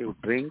alternative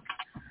drink.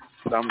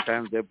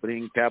 Sometimes they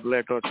bring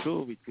tablet or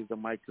two, which is the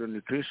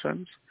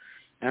micronutrition.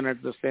 And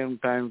at the same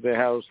time, they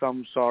have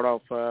some sort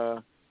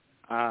of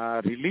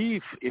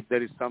relief if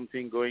there is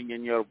something going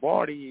in your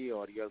body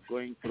or you're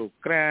going through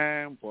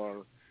cramp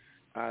or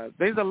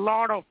there's a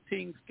lot of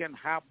things can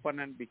happen.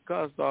 And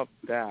because of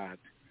that,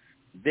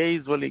 they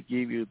usually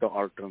give you the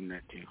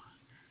alternative.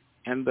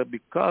 And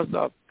because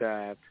of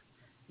that,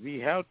 we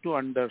have to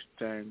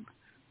understand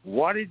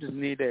what is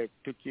needed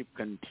to keep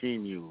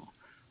continue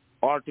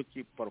or to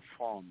keep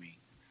performing.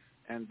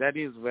 And that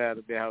is where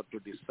they have to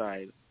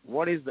decide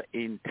what is the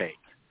intake.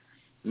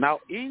 Now,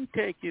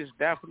 intake is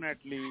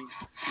definitely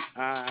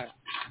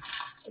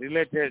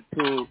related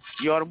to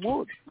your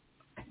mood.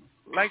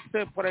 Like,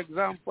 say, for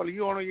example,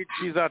 you want to eat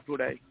pizza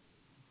today.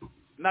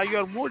 Now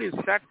your mood is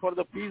set for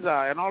the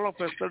pizza, and all of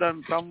a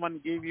sudden someone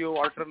give you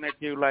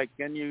alternative like,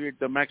 can you eat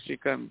the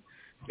Mexican,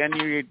 can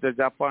you eat the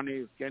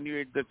Japanese, can you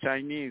eat the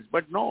Chinese?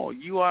 But no,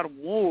 your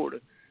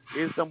mood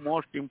is the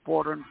most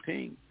important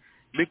thing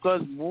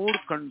because mood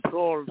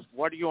controls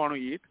what you want to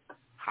eat,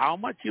 how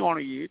much you want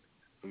to eat,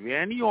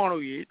 when you want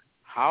to eat,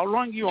 how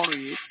long you want to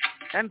eat,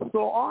 and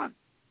so on.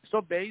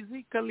 So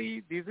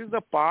basically, this is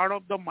a part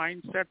of the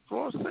mindset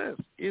process.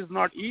 It's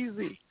not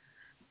easy.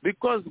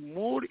 Because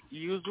mood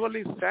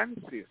usually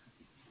senses.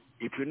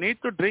 If you need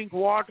to drink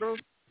water,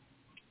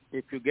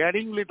 if you're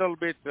getting little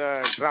bit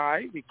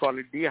dry, we call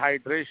it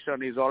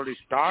dehydration is already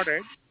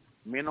started,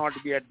 may not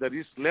be at the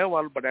risk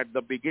level, but at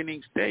the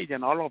beginning stage,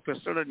 and all of a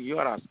sudden you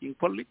are asking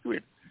for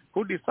liquid.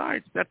 Who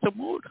decides? That's a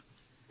mood.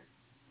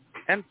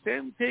 And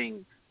same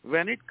thing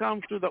when it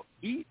comes to the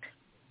eat.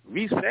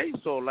 We say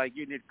so, like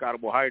you need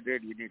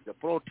carbohydrate, you need the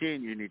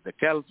protein, you need the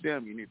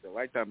calcium, you need the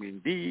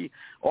vitamin D,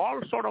 all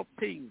sort of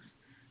things.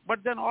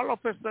 But then all of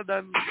a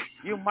sudden,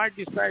 you might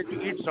decide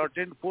to eat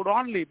certain food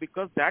only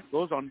because that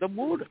goes on the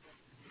mood.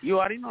 You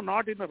are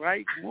not in the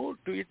right mood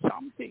to eat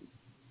something.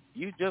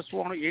 You just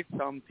want to eat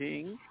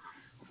something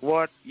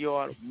what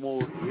your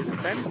mood is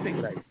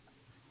sensing right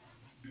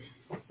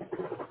now.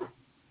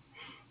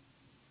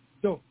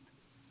 So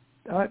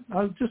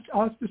I'll just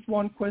ask this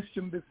one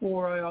question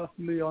before I ask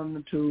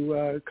Leon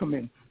to come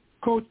in.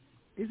 Coach,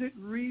 is it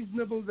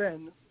reasonable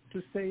then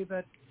to say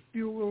that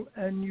fuel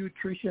and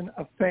nutrition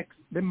affects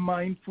the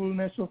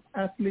mindfulness of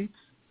athletes?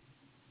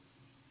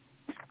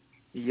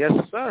 Yes,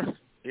 sir.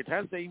 It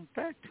has the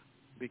impact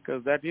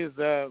because that is,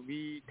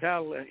 we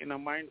tell in a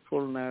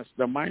mindfulness,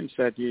 the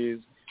mindset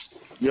is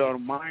your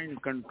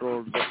mind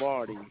controls the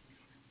body,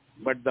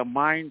 but the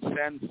mind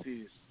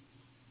senses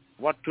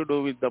what to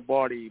do with the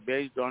body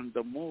based on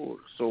the mood.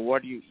 So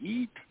what you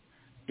eat,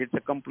 it's a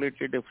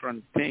completely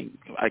different thing.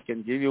 I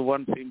can give you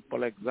one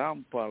simple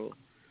example,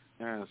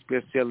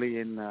 especially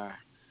in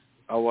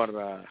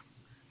our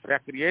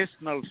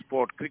recreational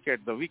sport, cricket,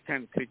 the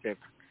weekend cricket.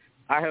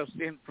 I have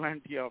seen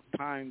plenty of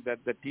time that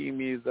the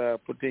team is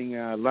putting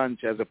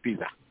lunch as a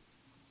pizza.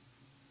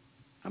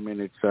 I mean,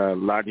 it's a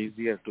lot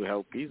easier to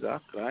have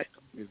pizza, right?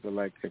 It's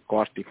like a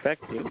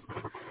cost-effective.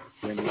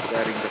 When you're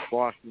sharing the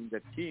cost in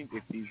the team,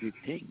 it's an easy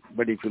thing.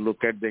 But if you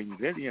look at the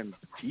ingredients,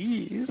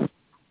 cheese,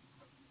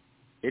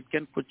 it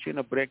can put you in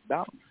a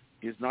breakdown.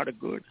 It's not a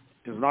good.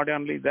 It's not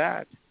only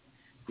that.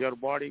 Your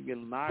body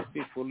will not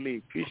be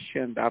fully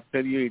efficient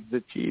after you eat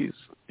the cheese.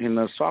 In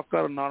a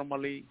soccer,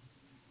 normally,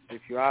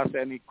 if you ask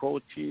any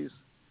coaches,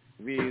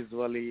 we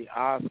usually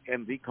ask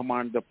and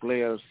recommend the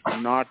players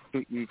not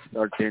to eat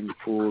certain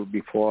food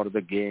before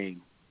the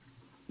game.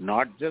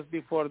 Not just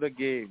before the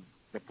game.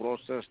 The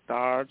process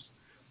starts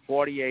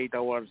 48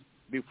 hours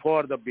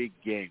before the big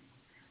game.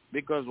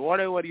 Because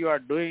whatever you are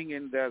doing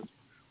in the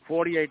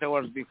 48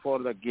 hours before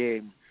the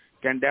game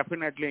can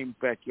definitely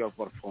impact your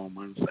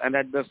performance. And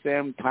at the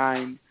same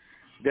time,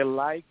 they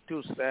like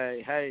to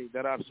say, hey,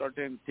 there are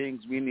certain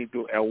things we need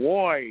to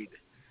avoid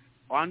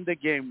on the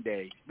game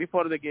day,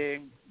 before the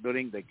game,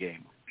 during the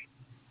game,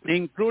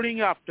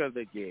 including after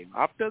the game.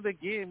 After the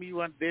game,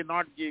 even they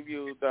not give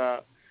you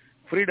the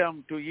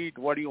freedom to eat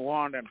what you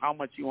want and how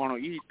much you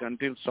want to eat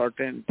until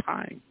certain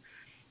time.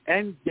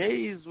 And they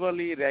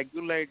usually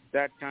regulate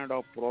that kind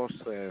of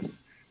process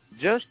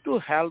just to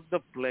help the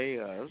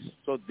players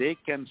so they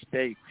can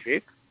stay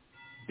fit,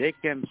 they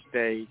can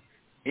stay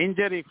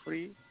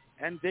injury-free,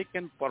 and they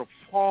can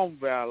perform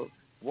well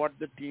what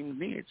the team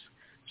needs.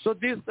 So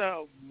this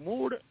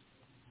mood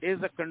is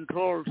a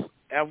controls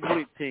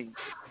everything.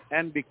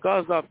 And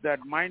because of that,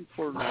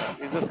 mindfulness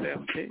is the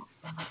same thing.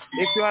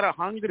 If you are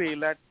hungry,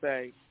 let's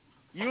say,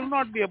 you will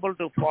not be able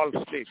to fall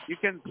asleep. You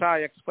can try,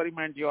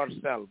 experiment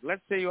yourself.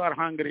 Let's say you are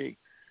hungry.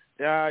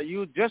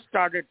 You just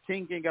started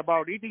thinking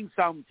about eating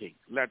something,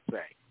 let's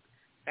say,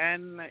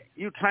 and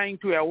you're trying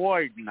to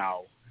avoid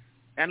now.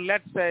 And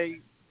let's say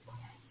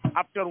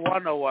after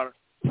 1 hour,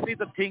 see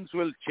the things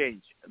will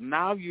change.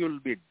 Now you'll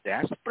be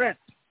desperate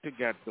to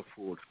get the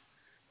food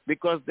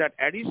because that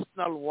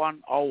additional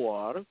 1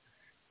 hour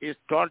is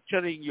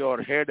torturing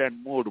your head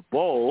and mood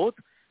both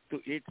to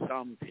eat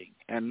something.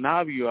 And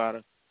now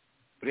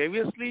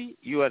previously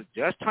you are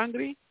just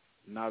hungry.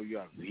 Now you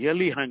are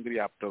really hungry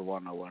after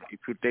 1 hour. If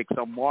you take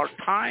some more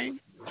time,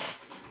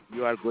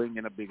 you are going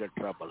in a bigger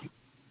trouble.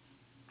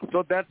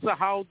 So that's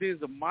how this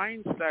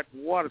mindset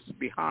works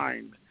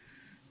behind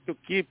to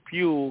keep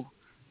you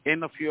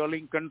in a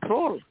fueling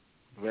control,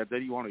 whether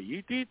you want to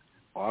eat it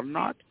or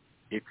not.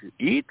 If you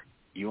eat,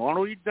 you want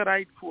to eat the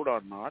right food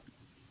or not.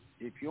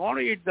 If you want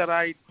to eat the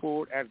right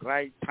food at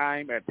right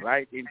time, at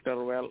right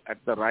interval, at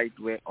the right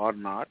way or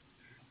not,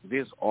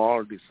 this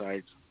all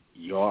decides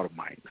your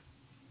mind.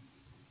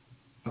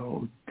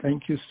 Oh,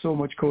 thank you so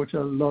much, Coach. A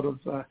lot of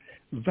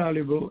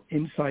valuable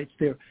insights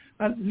there.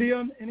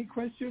 Leon, any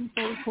questions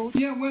for the Coach?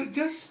 Yeah, well,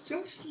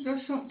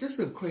 just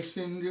a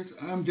question.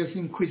 I'm just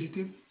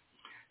inquisitive.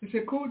 I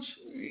say, Coach,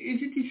 is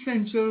it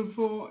essential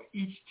for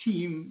each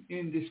team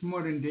in this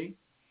modern day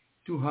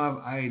to have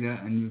either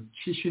a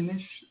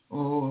nutritionist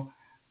or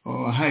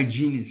a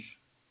hygienist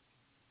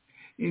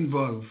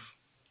involved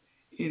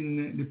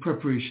in the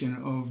preparation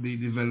of the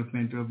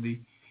development of the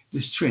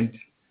strength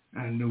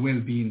and the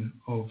well-being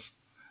of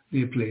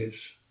their players?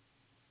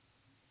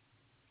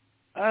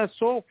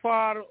 So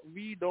far,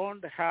 we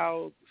don't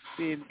have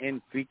seen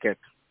in cricket,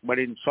 but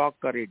in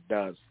soccer it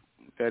does.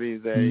 There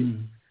is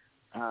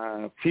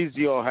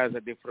physio has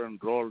a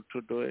different role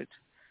to do it,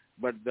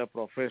 but the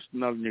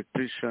professional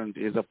nutrition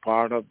is a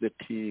part of the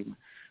team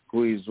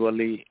who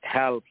usually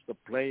helps the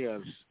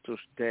players to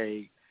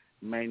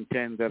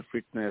maintain their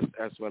fitness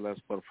as well as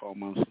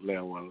performance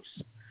levels.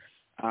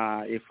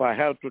 If I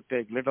have to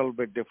take little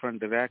bit different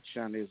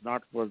direction, is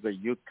not for the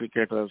youth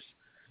cricketers,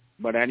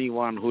 but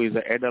anyone who is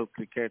an adult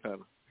cricketer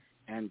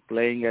and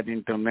playing at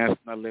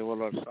international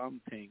level or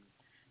something,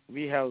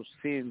 we have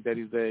seen there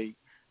is a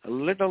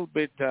little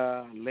bit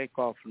lack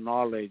of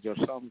knowledge or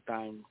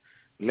sometimes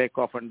lack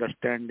of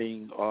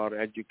understanding or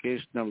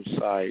educational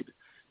side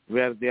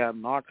where they are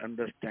not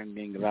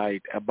understanding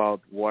right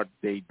about what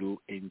they do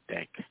in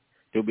tech.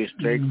 To be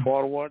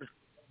straightforward,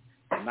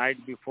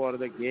 night before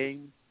the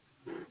game,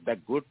 the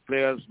good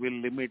players will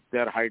limit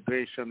their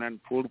hydration and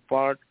food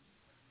part,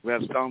 where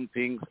some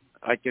things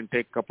I can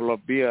take a couple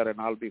of beer and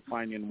I'll be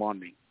fine in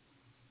morning.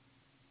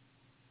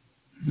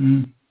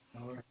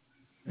 All right.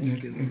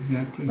 Thank you.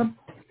 Exactly.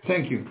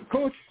 Thank you.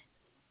 Coach,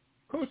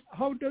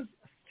 how does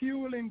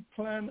fueling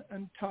plan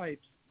and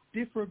types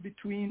differ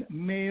between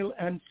male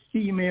and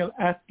female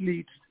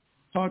athletes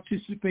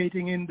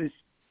participating in this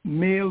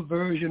male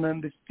version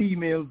and the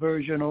female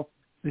version of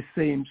the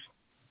same?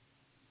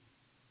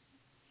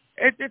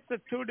 It's a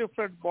two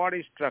different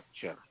body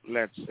structure,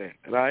 let's say,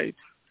 right?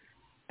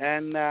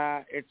 And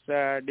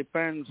it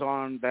depends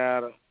on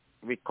their,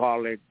 we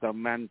call it the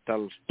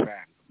mental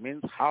strength.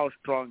 Means how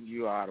strong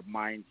you are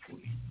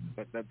mindfully.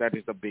 But that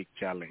is a big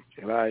challenge,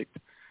 right?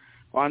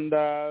 On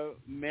the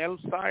male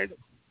side,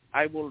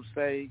 I will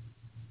say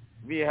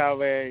we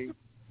have a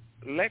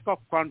lack of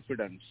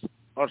confidence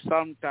or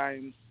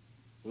sometimes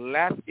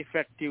less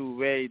effective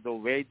way, the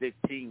way they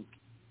think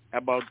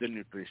about the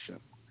nutrition.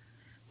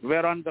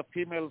 Where on the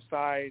female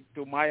side,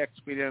 to my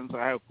experience,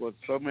 I have coached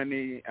so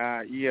many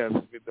years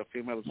with the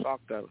female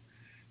soccer,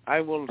 I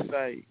will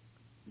say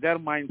their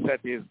mindset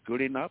is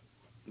good enough,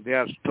 they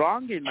are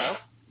strong enough,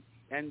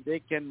 and they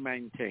can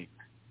maintain.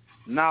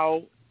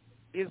 Now,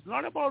 it's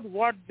not about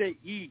what they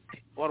eat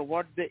or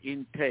what they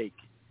intake,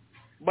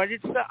 but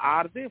it's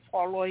are they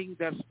following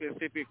their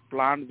specific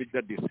plan with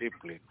the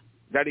discipline?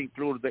 That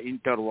includes the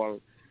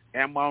interval,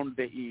 amount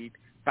they eat,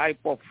 type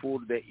of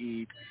food they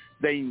eat,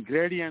 the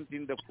ingredients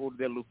in the food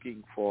they're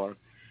looking for.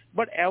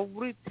 But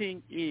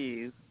everything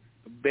is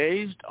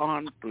based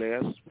on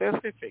player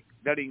specific.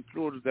 That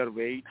includes their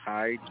weight,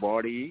 height,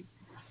 body,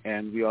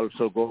 and we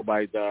also go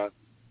by the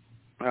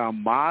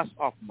mass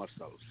of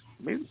muscles.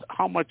 Means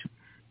how much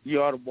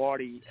your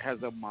body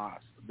has a mass.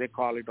 They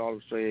call it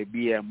also a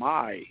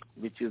BMI,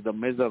 which is the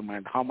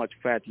measurement, how much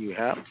fat you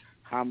have,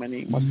 how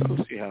many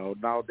muscles you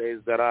have. Nowadays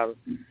there are,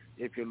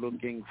 if you're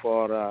looking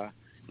for a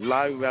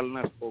live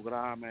wellness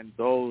program and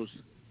those,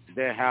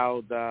 they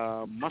have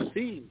the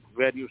machine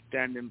where you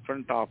stand in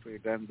front of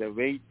it and they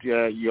weight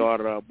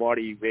your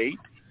body weight,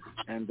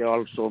 and they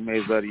also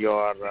measure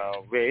your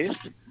waist.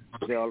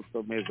 They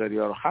also measure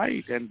your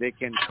height, and they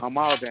can come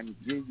out and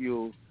give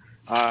you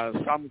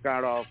some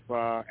kind of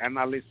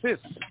analysis.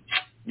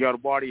 Your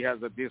body has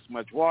this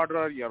much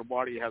water, your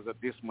body has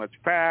this much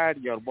fat,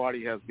 your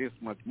body has this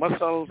much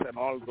muscles, and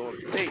all those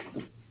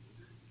things.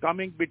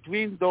 Coming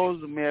between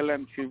those male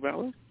and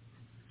female,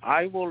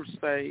 I will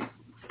say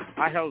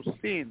I have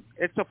seen,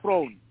 it's a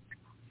prone.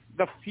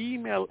 The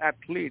female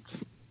athletes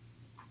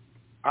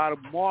are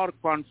more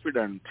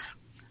confident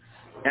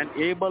and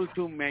able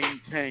to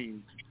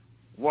maintain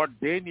what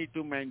they need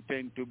to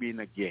maintain to be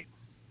in a game.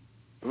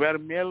 Where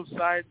male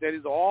side, there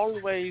is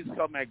always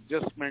some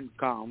adjustment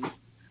comes,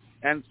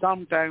 and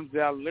sometimes they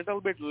are a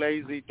little bit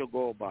lazy to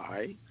go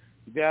by.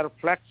 They are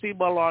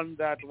flexible on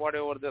that,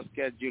 whatever the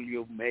schedule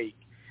you make.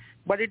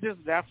 But it is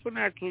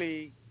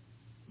definitely,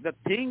 the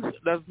things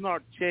does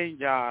not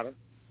change are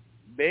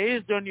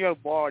based on your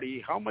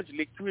body, how much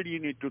liquid you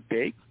need to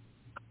take.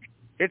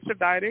 It's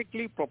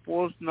directly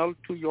proportional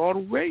to your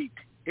weight.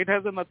 It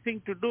has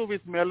nothing to do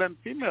with male and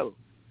female.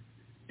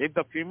 If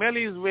the female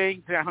is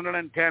weighing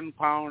 110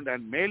 pounds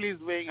and male is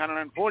weighing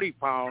 140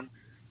 pounds,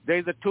 there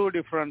is a two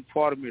different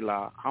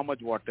formula, how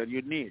much water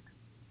you need,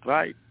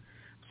 right?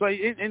 So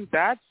in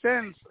that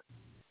sense,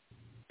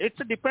 it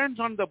depends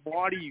on the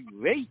body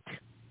weight,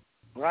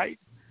 right?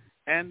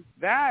 And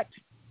that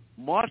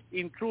must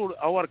include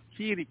our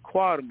key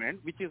requirement,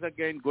 which is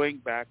again going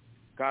back,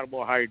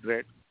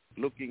 carbohydrate,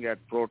 looking at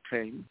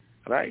protein,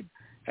 right?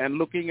 And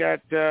looking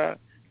at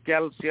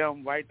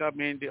calcium,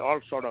 vitamin D, all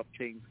sort of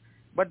things.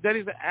 But there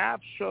is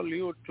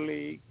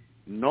absolutely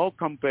no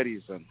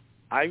comparison.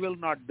 I will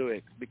not do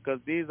it because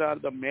these are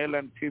the male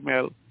and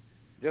female,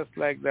 just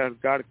like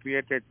that God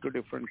created two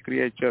different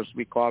creatures,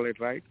 we call it,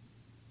 right?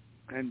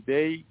 And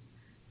they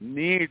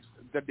need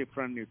the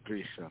different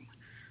nutrition.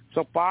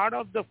 So part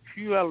of the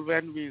fuel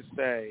when we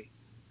say,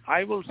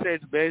 I will say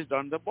it's based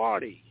on the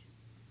body.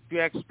 To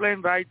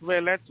explain right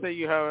way, let's say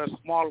you have a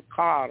small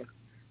car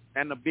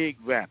and a big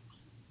van.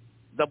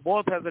 The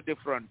both has a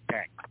different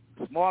tank.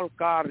 Small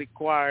car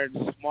requires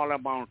small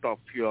amount of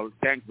fuel,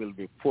 tank will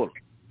be full.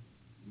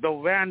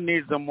 The van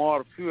needs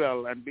more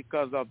fuel, and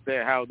because of they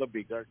have the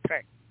bigger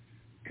tank.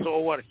 So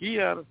over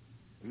here,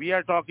 we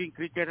are talking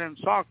cricket and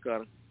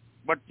soccer,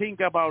 but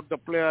think about the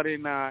player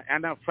in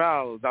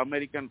NFL, the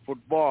American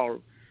football,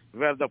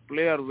 where the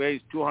player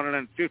weighs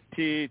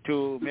 250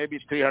 to maybe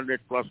 300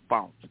 plus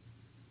pounds.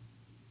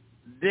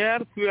 Their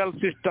fuel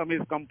system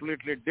is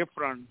completely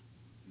different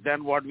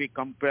than what we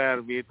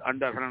compare with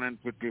under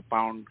 150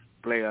 pound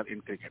player in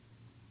cricket.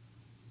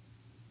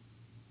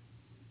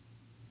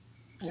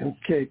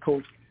 Okay,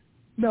 Coach.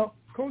 Now,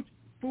 Coach,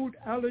 food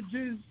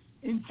allergies,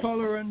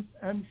 intolerance,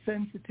 and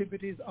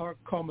sensitivities are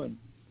common.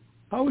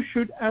 How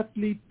should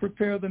athletes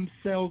prepare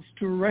themselves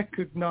to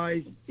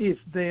recognize if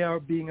they are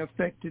being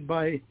affected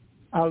by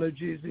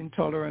allergies,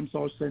 intolerance,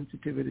 or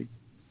sensitivity?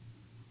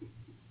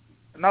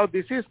 Now,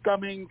 this is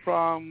coming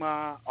from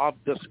off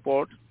the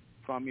sport,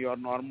 from your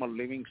normal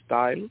living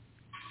style.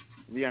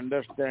 We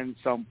understand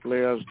some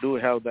players do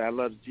have the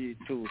allergy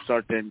to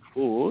certain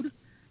food,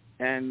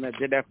 and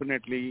they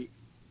definitely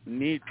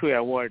need to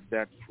avoid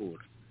that food.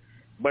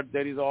 But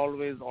there is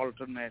always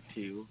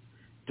alternative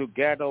to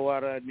get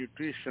our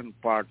nutrition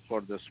part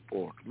for the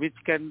sport, which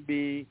can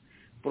be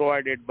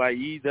provided by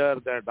either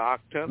the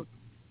doctor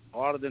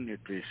or the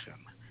nutrition.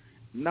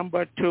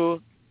 Number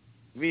two,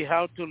 we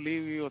have to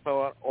live with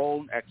our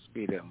own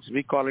experience.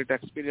 We call it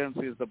experience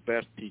is the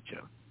best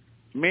teacher.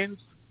 Means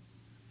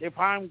if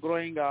I'm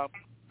growing up,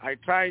 I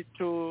try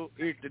to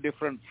eat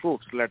different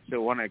fruits, let's say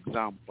one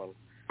example.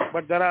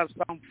 But there are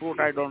some fruit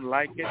I don't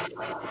like it.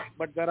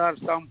 But there are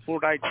some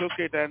fruit I took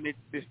it and it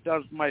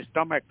disturbs my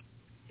stomach.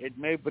 It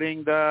may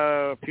bring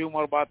the few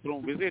more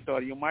bathroom visit,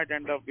 or you might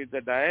end up with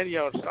the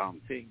diarrhea or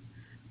something.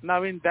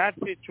 Now in that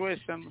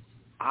situation,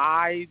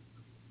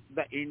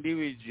 the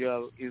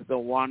individual is the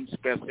one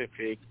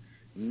specific,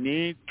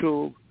 need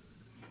to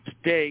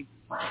stay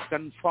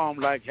confirmed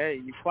like,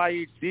 hey, if I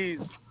eat this,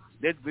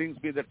 that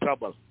brings me the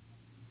trouble.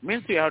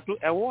 Means you have to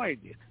avoid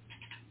it.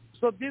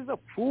 So the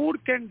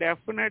food can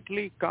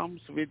definitely comes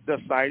with the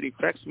side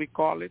effects, we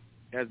call it,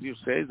 as you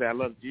say, the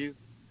allergies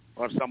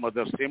or some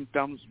other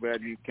symptoms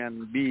where you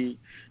can be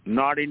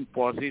not in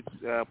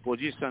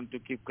position to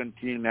keep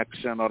continuing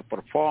action or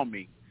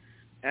performing.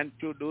 And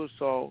to do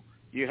so,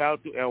 you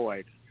have to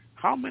avoid.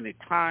 How many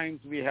times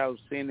we have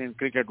seen in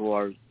cricket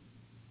world,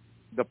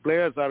 the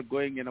players are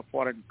going in a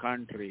foreign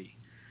country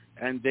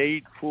and they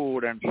eat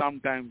food and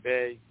sometimes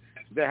they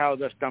have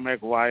the stomach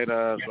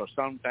virus, or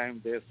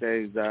sometimes they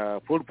say the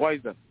food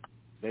poison.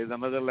 There is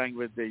another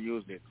language they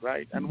use it,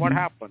 right? And what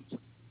happens?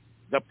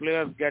 The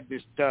players get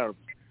disturbed.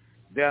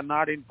 They are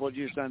not in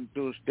position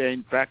to stay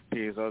in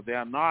practice, or they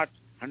are not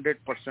 100%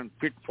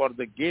 fit for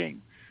the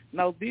game.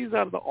 Now, these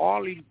are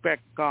all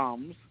impact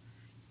comes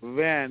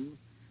when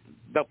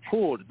the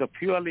food, the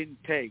fuel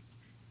intake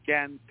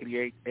can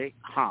create a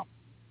harm.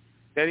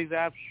 There is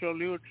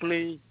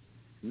absolutely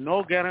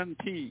no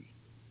guarantee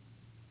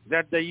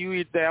that you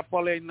eat the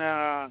apple in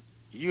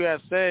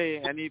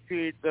USA and if you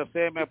eat the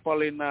same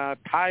apple in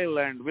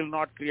Thailand will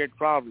not create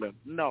problem.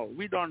 No,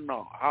 we don't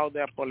know how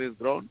the apple is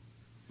grown.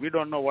 We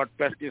don't know what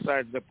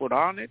pesticides they put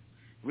on it.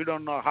 We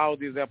don't know how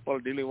this apple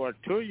delivered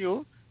to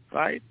you,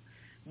 right?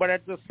 But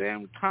at the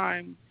same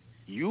time,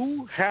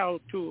 you have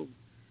to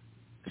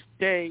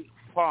stay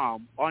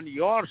firm on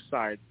your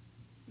side.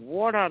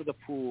 What are the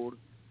food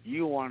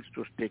you want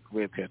to stick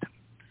with it?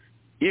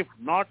 If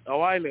not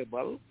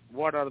available,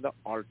 what are the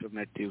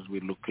alternatives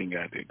we're looking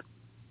at it?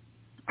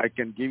 I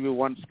can give you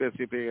one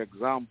specific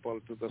example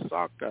to the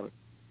soccer.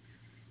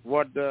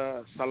 What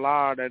the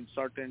salad and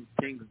certain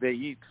things they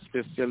eat,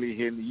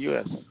 especially in the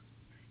U.S.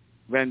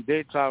 When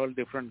they travel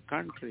different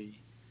country,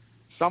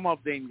 some of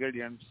the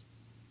ingredients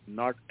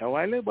not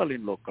available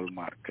in local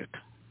market.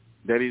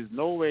 There is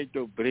no way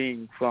to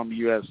bring from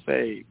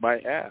USA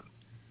by air.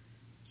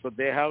 So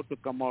they have to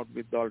come out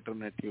with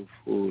alternative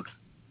food.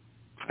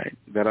 Right?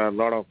 There are a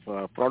lot of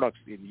products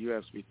in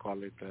U.S. We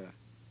call it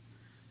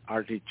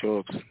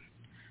artichokes,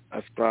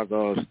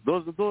 asparagus.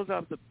 Those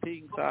are the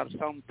things are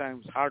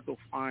sometimes hard to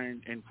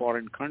find in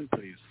foreign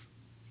countries.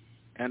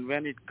 And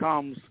when it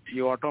comes,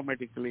 you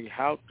automatically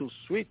have to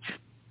switch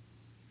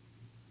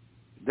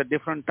the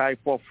different type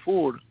of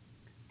food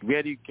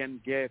where you can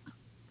get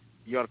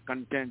your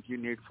content you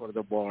need for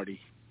the body.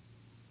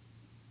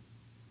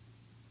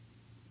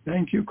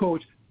 Thank you,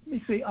 Coach. Let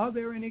me see, are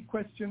there any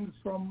questions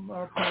from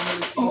our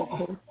panelists?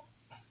 Coach?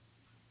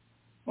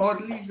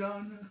 Audley,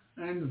 John,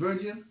 and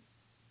Virgil?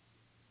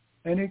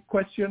 Any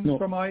questions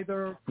from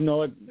either?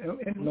 No,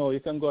 you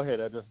can go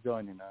ahead. I just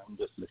joined in. I'm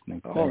just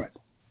listening. All right.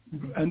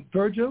 And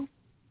Virgil?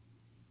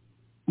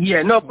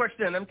 Yeah, no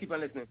question. I'm keeping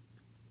listening.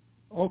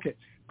 Okay.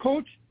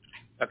 Coach,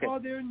 okay.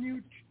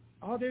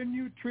 Are there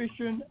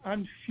nutrition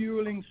and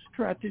fueling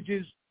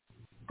strategies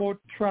for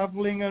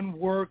traveling and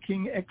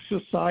working,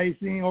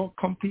 exercising, or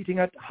competing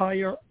at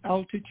higher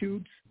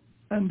altitudes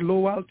and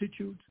low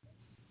altitudes?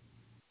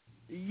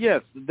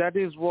 Yes, that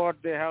is what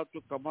they have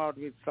to come out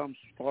with, some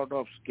sort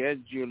of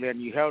schedule,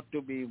 and you have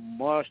to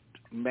must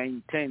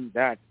maintain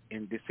that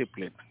in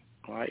discipline,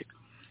 right?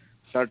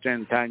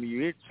 Certain time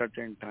you eat,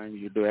 certain time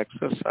you do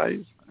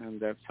exercise, and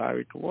that's how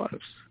it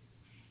works.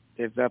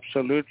 It's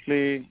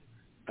absolutely,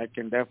 I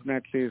can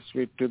definitely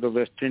switch to the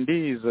West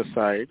Indies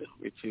side,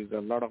 which is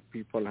a lot of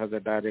people has a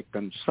direct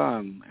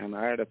concern, and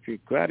I had a few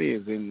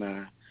queries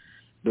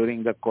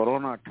during the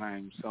Corona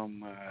time.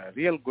 Some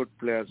real good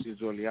players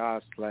usually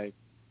ask, like,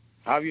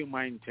 how you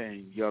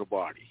maintain your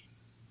body,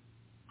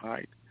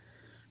 right?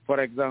 For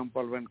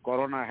example, when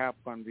Corona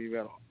happened,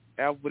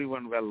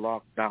 everyone were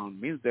locked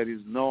down, means there is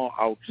no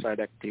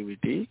outside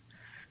activity.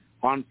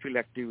 On-field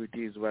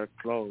activities were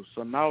closed.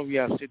 So now we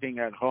are sitting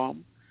at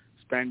home,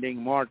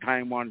 spending more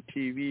time on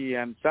TV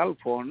and cell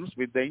phones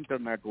with the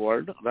internet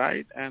world,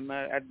 right? And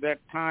at that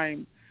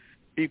time,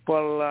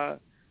 people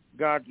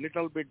got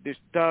little bit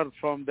disturbed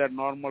from their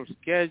normal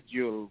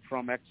schedule,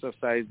 from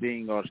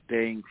exercising or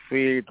staying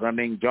fit,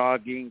 running,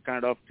 jogging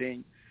kind of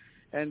thing.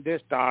 And they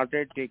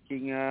started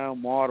taking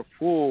more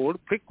food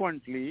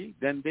frequently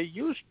than they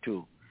used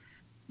to.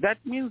 That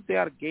means they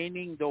are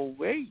gaining the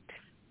weight.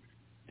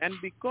 And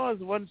because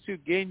once you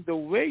gain the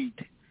weight,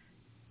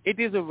 it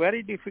is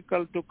very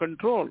difficult to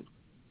control.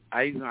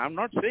 I'm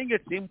not saying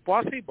it's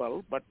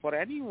impossible, but for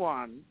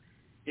anyone,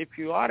 if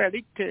you are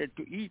addicted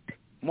to eat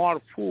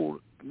more food,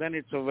 then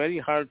it's very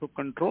hard to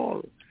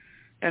control.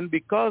 And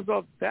because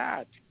of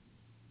that,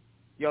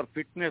 your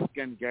fitness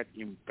can get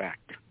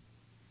impact.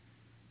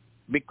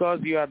 Because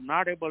you are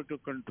not able to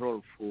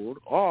control food,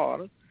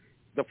 or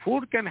the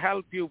food can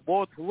help you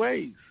both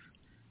ways.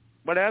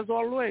 But as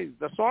always,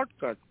 the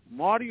shortcut,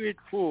 more you eat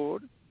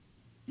food,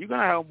 you're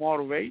going to have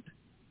more weight,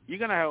 you're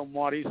going to have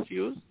more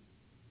issues,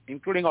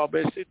 including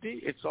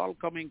obesity. It's all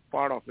coming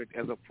part of it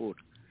as a food.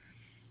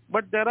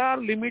 But there are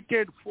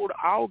limited food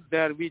out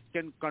there which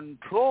can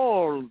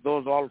control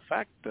those all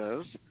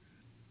factors.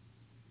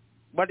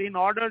 But in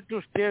order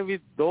to stay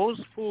with those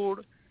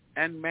food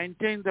and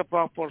maintain the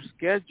proper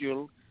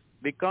schedule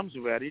becomes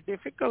very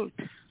difficult.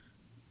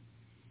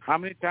 How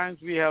many times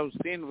we have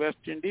seen West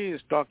Indies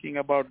talking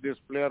about this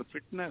player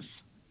fitness?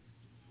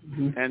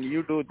 Mm-hmm. And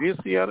you do this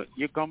year,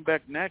 you come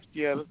back next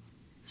year,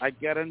 I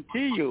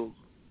guarantee you,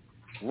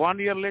 1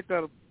 year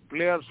later,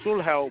 players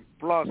should have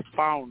plus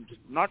pounds,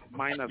 not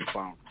minus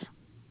pounds.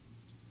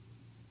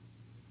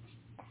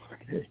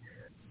 Okay.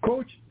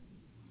 Coach,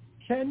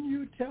 can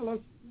you tell us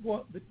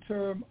what the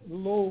term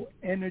low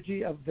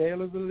energy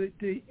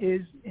availability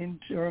is in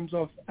terms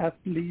of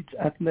athletes,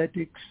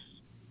 athletics,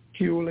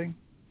 fueling?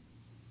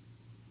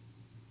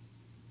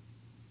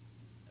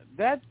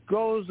 That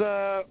goes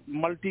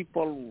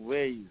multiple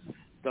ways.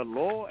 The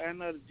low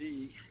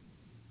energy,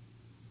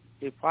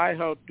 if I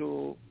have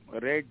to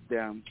rate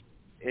them,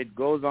 it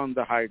goes on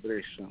the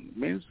hydration.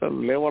 Means the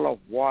level of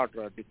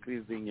water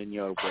decreasing in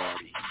your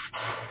body,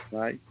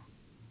 right?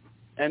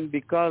 And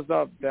because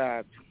of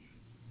that,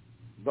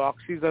 the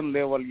oxygen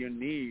level you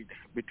need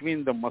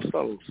between the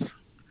muscles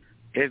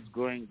is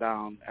going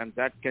down, and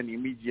that can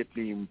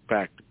immediately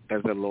impact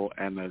as a low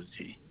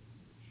energy.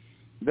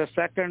 The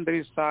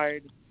secondary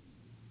side,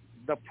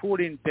 the food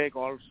intake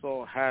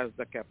also has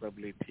the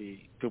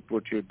capability to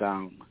put you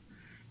down.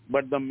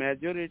 But the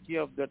majority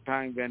of the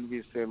time when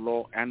we say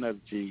low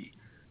energy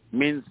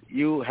means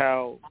you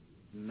have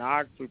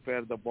not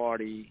prepared the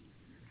body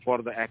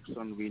for the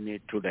action we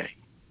need today.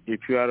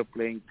 If you are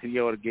playing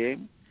 3-hour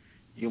game,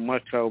 you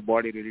must have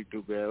body ready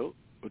to go.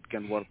 It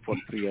can work for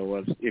 3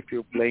 hours. If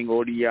you're playing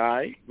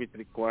ODI, which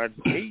requires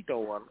 8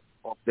 hours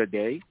of the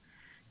day,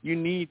 you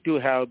need to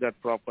have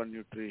that proper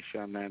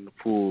nutrition and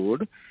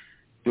food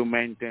to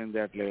maintain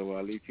that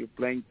level. If you're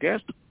playing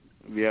test,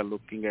 we are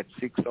looking at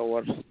 6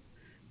 hours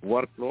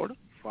workload,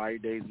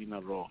 5 days in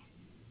a row.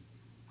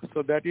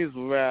 So that is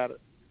where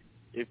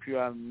if you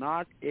are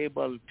not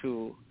able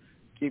to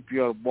keep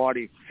your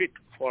body fit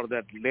for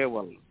that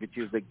level, which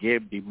is the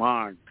game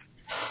demand,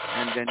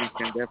 and then you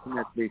can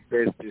definitely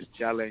face this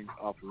challenge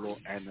of low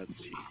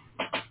energy.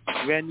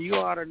 When you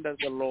are under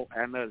the low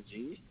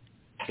energy,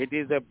 it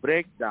is a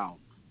breakdown.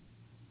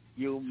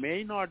 You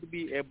may not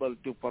be able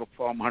to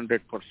perform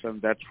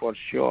 100%, that's for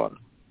sure.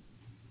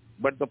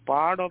 But the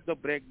part of the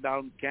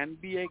breakdown can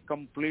be a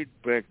complete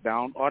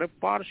breakdown or a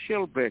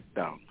partial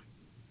breakdown.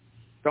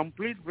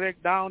 Complete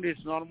breakdown is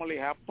normally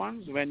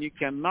happens when you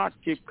cannot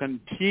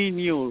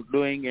continue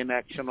doing an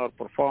action or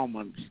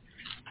performance.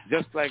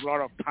 Just like a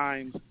lot of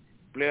times,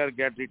 player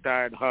get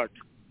retired hurt,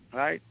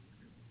 right?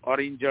 Or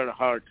injured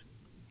hurt.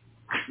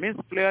 Means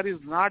player is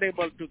not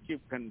able to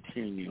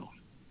continue.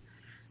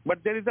 But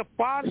there is a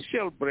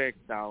partial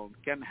breakdown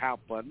can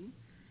happen,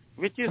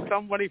 which is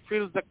somebody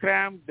feels the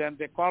cramp, then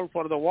they call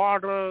for the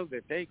water, they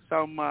take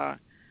some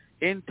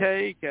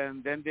intake,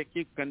 and then they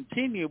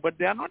continue, but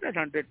they are not at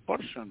 100%.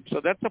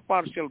 So that's a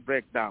partial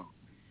breakdown.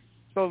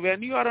 So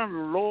when you are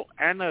on low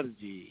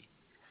energy,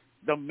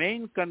 the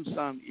main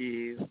concern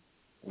is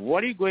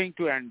what are you going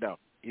to end up?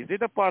 Is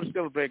it a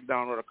partial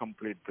breakdown or a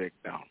complete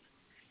breakdown?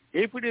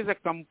 If it is a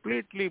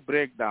completely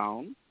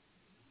breakdown,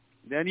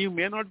 then you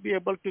may not be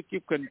able to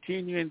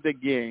continue in the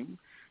game,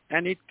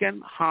 and it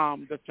can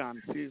harm the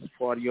chances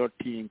for your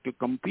team to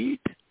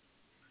compete.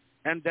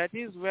 And that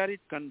is where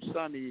its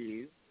concern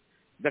is,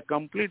 the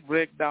complete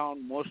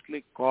breakdown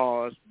mostly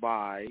caused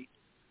by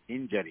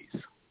injuries.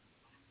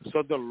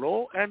 So the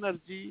low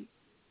energy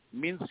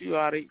means you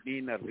are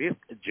in a risk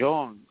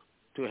zone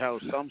to have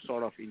some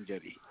sort of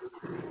injury.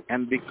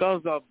 And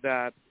because of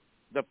that,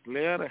 the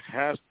player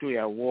has to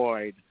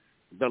avoid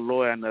the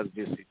low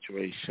energy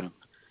situation.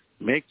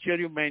 Make sure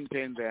you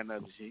maintain the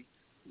energy.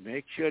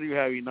 Make sure you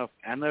have enough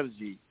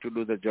energy to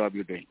do the job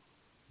you're doing.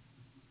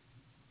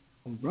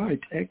 All right.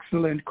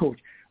 Excellent, Coach.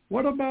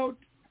 What about,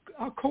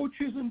 are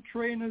coaches and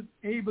trainers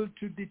able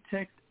to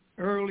detect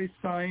early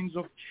signs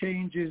of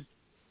changes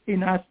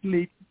in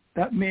athletes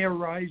that may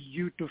arise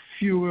due to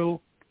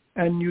fuel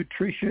and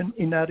nutrition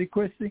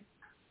inadequacy?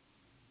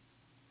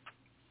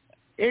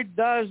 It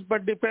does,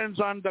 but depends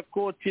on the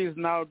coaches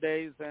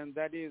nowadays, and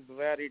that is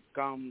where it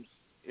comes.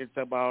 It's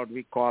about,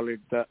 we call it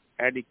the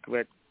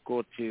adequate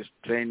coaches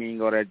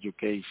training or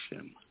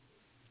education.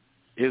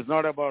 It's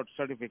not about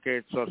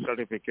certificates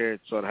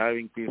or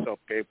having piece of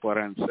paper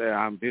and say,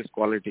 I'm this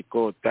quality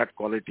coach, that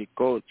quality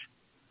coach,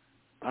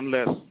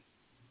 unless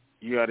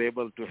you are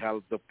able to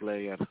help the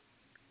player.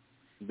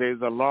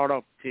 There's a lot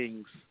of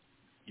things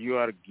you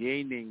are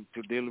gaining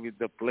to deal with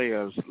the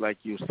players, like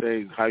you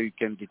say, how you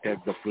can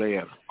detect the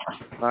player,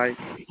 right?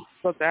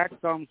 So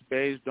that comes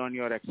based on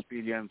your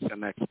experience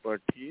and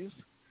expertise,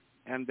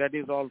 and that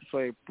is also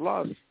a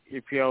plus.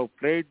 If you have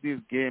played this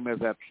game as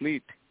an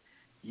athlete,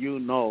 you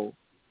know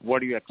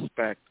what you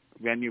expect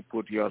when you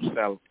put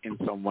yourself in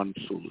someone's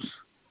shoes.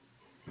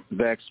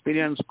 The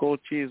experienced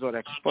coaches or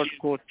expert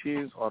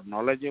coaches or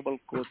knowledgeable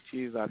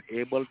coaches are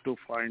able to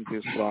find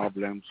these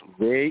problems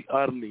way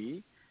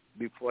early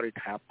before it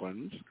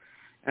happens,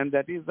 and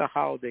that is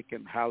how they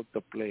can help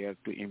the player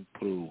to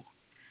improve,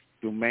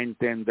 to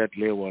maintain that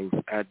level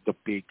at the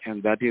peak,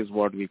 and that is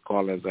what we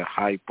call as a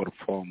high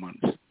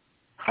performance.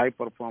 High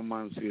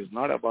performance is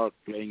not about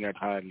playing at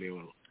higher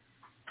level.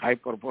 High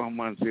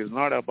performance is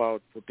not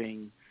about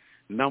putting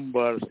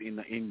numbers in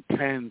an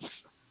intense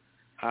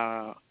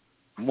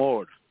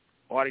mode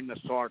or in a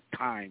short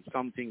time,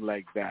 something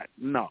like that.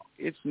 No,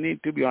 it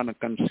needs to be on a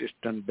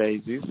consistent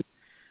basis,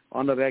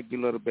 on a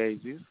regular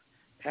basis.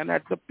 And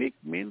at the peak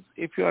means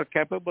if you are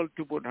capable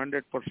to put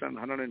 100%,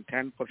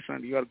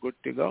 110%, you are good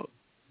to go.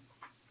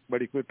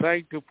 But if you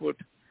try to put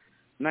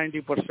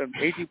 90%,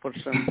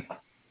 80%,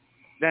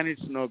 then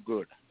it's no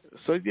good.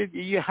 So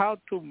you have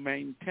to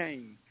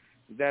maintain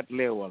that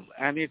level.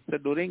 And it's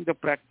during the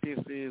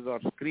practices or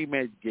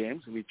scrimmage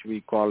games, which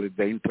we call it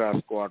the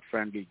intra-squad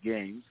friendly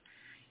games,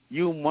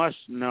 you must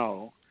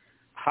know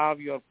how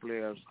your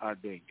players are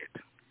doing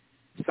it.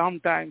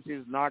 Sometimes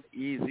it's not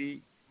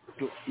easy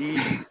to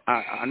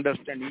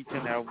understand each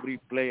and every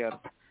player,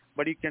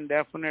 but you can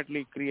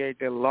definitely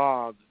create a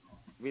log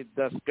with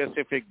the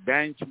specific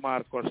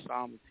benchmark or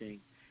something.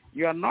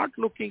 You are not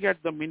looking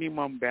at the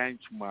minimum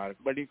benchmark,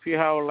 but if you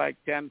have like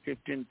 10,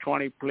 15,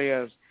 20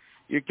 players,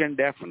 you can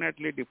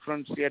definitely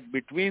differentiate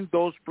between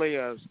those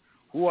players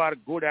who are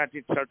good at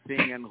it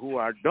certain and who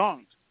are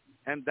don't.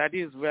 And that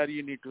is where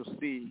you need to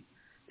see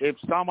if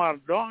some are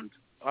don't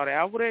or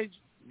average,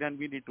 then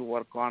we need to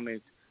work on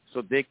it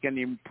so they can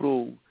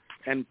improve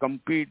and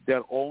compete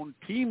their own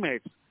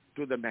teammates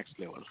to the next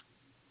level.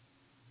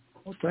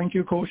 Well, thank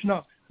you, Coach.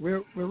 Now,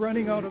 we're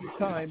running out of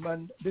time,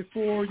 and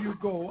before you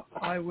go,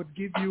 I would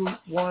give you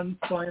one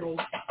final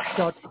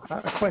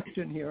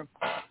question here.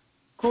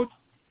 Coach,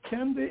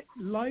 can the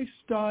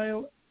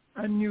lifestyle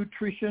and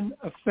nutrition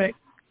affect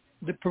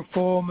the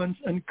performance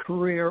and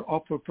career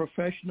of a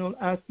professional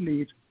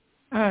athlete?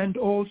 And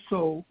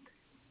also,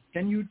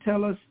 can you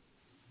tell us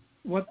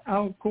what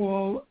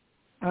alcohol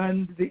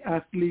and the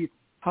athlete,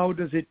 how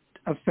does it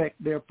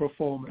affect their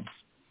performance?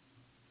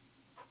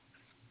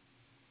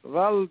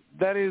 Well,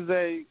 there is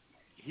a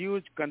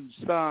huge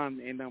concern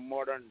in the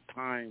modern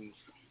times.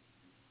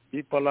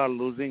 People are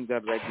losing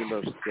their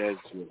regular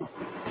schedule.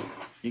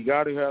 You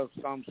got to have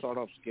some sort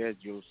of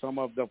schedule. Some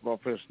of the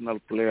professional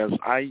players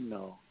I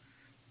know,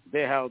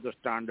 they have the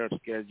standard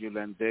schedule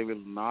and they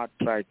will not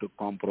try to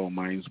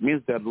compromise.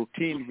 Means their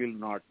routine will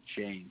not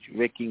change.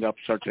 Waking up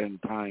certain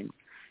time,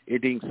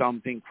 eating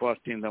something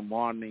first in the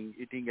morning,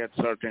 eating at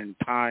certain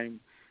time,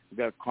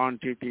 their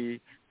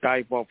quantity,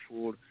 type of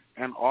food,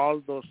 and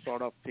all those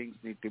sort of things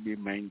need to be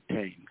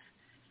maintained.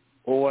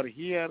 Over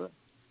here,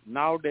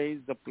 nowadays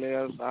the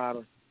players are,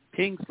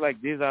 things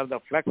like these are the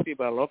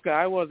flexible. Okay,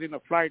 I was in a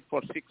flight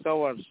for 6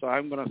 hours, so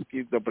I'm going to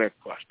skip the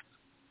breakfast.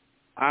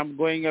 I'm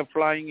going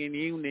flying in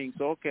evenings,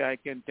 so okay, I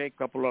can take a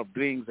couple of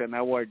drinks and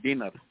avoid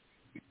dinner.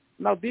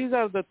 Now, these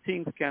are the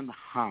things can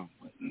harm.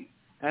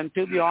 And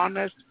to be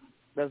honest,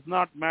 does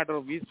not matter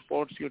which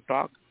sports you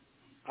talk.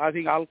 I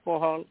think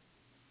alcohol,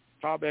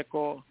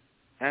 tobacco,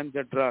 and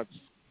the drugs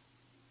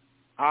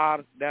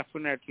are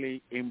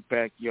definitely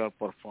impact your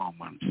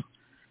performance.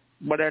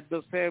 But at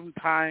the same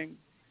time,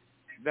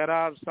 there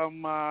are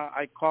some,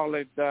 I call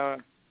it the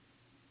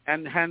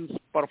enhanced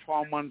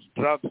performance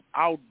drugs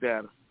out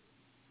there,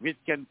 which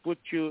can put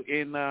you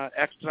in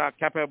extra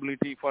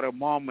capability for a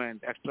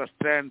moment, extra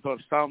strength or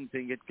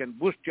something. It can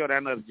boost your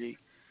energy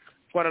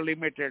for a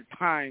limited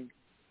time.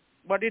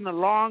 But in the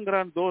long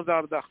run, those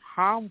are the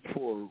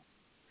harmful.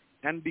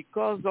 And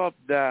because of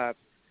that,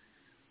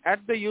 at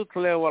the youth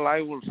level,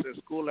 I will say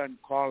school and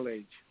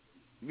college,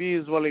 we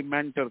usually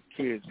mentor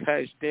kids,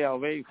 hey, stay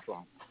away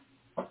from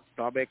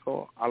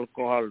tobacco,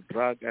 alcohol,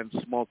 drug, and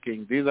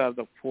smoking. These are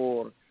the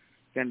four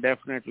can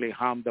definitely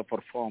harm the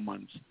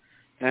performance.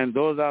 And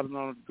those are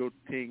not good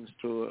things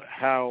to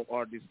have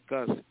or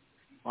discuss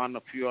on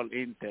a fuel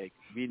intake.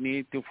 We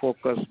need to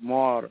focus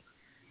more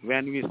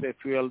when we say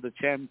fuel the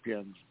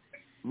champions.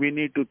 We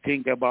need to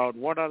think about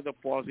what are the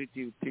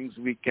positive things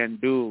we can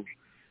do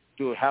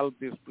to help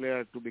this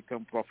player to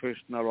become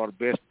professional or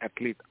best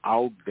athlete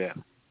out there.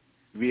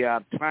 We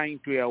are trying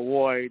to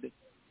avoid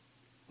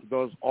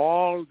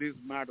all these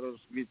matters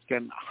which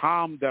can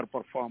harm their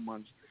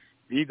performance.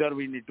 Either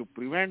we need to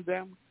prevent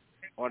them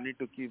or need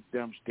to keep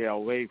them stay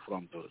away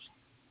from those.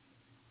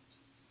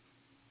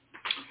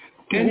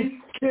 Dennis,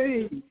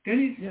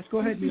 yes, go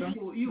ahead, Leon.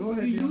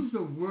 You used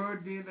a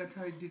word there that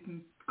I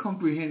didn't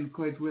comprehend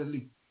quite well.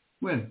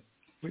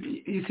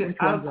 You said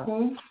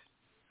alcohol.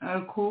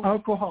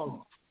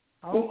 Alcohol.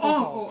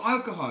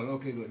 Alcohol.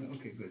 Okay,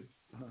 good.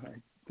 All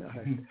right.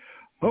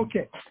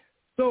 Okay.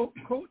 So,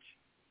 Coach,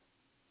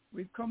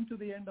 we've come to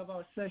the end of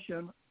our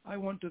session. I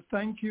want to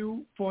thank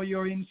you for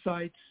your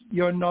insights,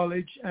 your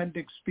knowledge, and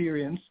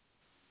experience.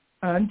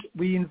 And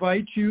we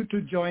invite you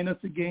to join us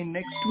again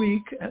next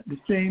week at the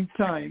same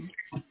time,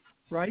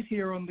 right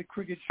here on the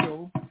Cricket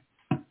Show.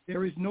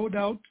 There is no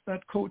doubt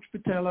that Coach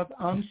Patel has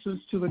answers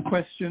to the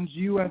questions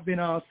you have been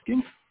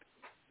asking.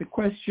 The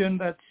question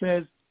that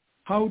says,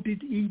 how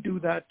did he do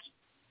that?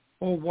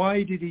 Or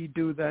why did he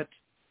do that?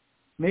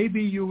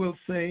 Maybe you will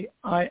say,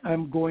 I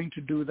am going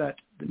to do that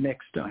the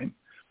next time.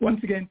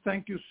 Once again,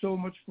 thank you so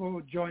much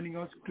for joining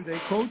us today,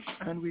 Coach,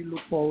 and we look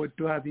forward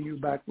to having you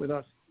back with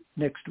us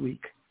next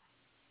week.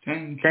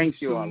 Thank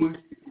you so much.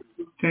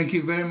 Thank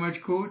you very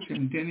much, Coach,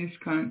 and Dennis,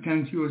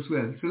 thank you as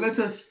well. So let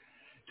us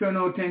turn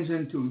our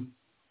attention to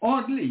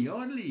Audley.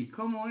 Audley,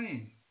 come on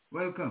in.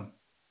 Welcome.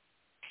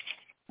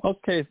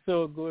 Okay,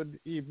 so good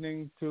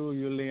evening to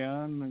you,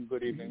 Leon, and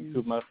good evening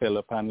to my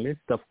fellow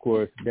panelists. Of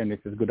course, Dennis,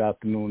 is good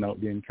afternoon out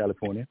there in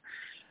California.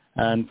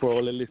 And for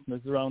all the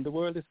listeners around the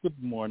world, it's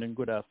good morning,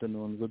 good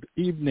afternoon, good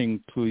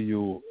evening to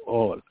you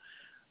all.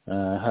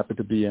 Happy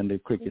to be on the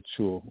Cricket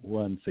Show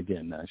once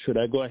again. Should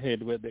I go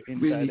ahead with the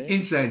Inside Edge?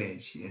 Inside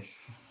Edge, yes.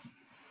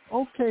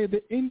 Okay,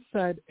 the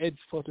Inside Edge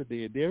for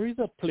today. There is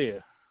a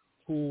player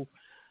who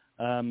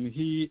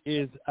he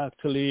is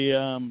actually,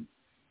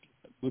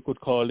 we could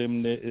call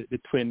him the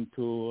twin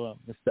to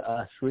Mr.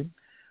 Ashwin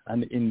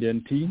and the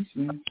Indian team.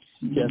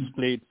 He has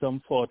played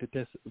some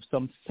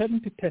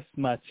 70 test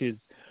matches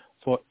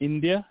for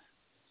India,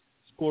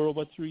 score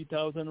over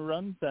 3,000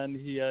 runs, and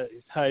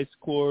his high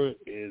score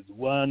is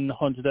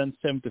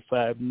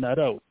 175 not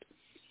out.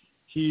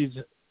 He's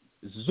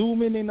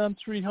zooming in on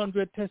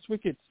 300 test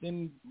wickets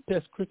in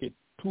test cricket,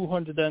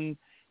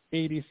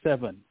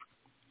 287.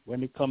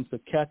 When it comes to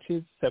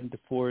catches,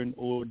 74 in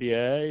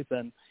ODIs,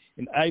 and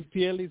in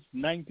IPL is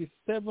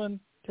 97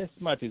 test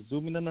matches,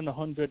 zooming in on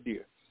 100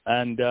 there.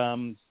 And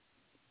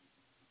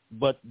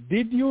but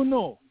did you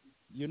know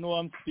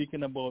I'm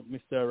speaking about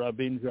Mr.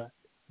 Ravindra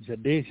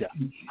Jadeja.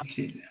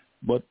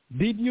 But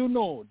did you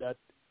know that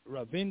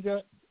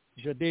Ravindra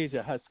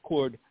Jadeja has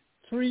scored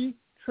 3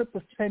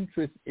 triple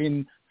centuries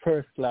in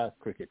first-class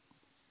cricket?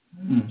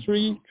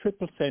 3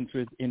 triple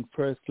centuries in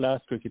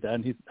first-class cricket,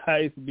 and his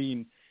highest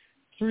been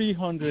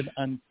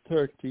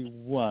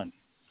 331.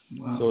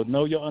 Wow. So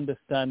now you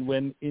understand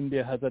when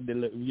India has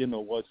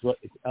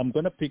I'm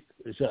going to pick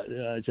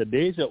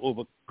Jadeja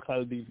over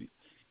Kuldeep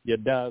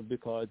Yadav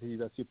because he's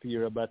a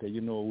superior batter.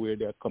 You know where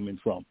they're coming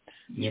from.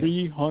 Yeah.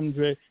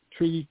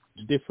 303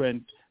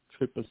 different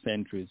triple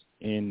centuries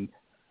in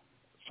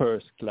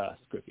first-class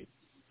cricket.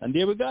 And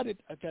there we got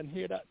it. I can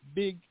hear that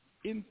big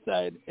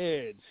inside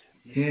edge.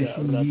 Yes,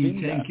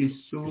 indeed. Thank you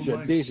so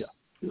Jadeja.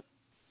 much.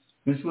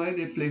 That's why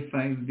they play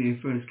 5-day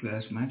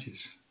first-class matches.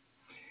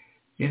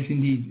 Yes,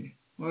 indeed.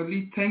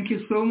 Audley, thank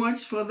you so much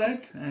for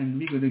that. And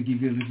we're going to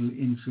give you a little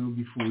intro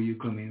before you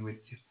come in with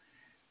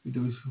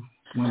those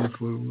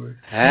wonderful words.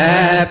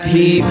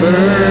 Happy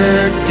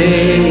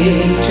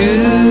birthday to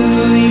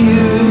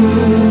you.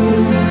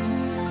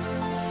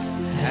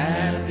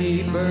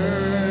 Happy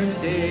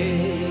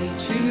birthday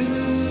to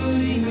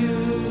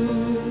you.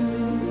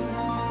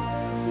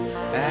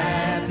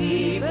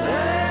 Happy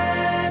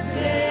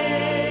birthday.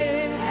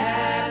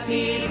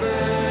 Happy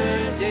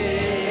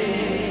birthday.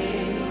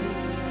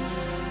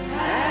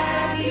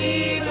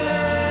 Happy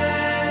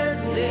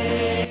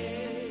birthday.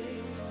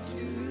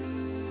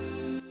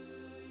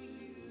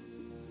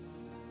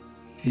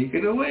 Take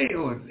it away,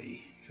 Audley.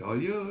 It's all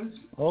yours.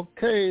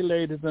 Okay,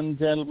 ladies and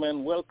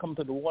gentlemen, welcome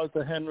to the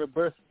Walter Henry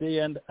Birthday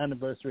and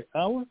Anniversary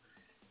Hour.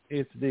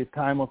 It's the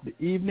time of the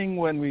evening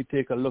when we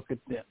take a look at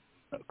the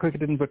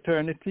cricketing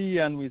fraternity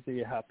and we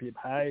say happy,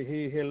 hi,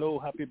 hey, hello,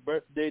 happy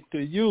birthday to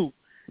you.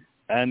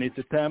 And it's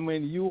a time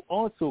when you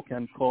also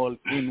can call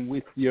in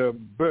with your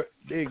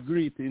birthday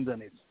greetings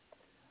on it.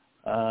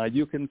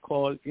 You can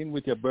call in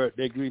with your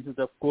birthday greetings,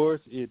 of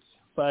course. It's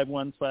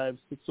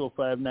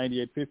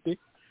 515-605-9850.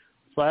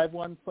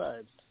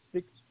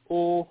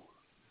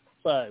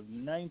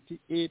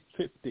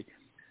 515-605-9850.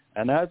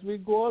 And as we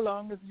go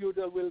along, as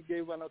usual, we'll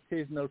give an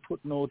occasional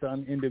footnote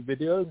on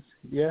individuals,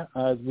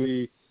 as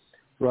we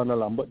run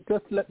along. But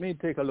just let me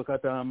take a look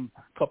at a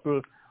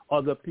couple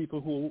other people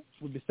who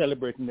will be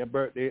celebrating their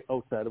birthday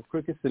outside of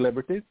cricket,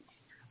 celebrities.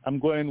 I'm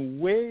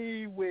going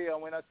way,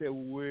 and when I say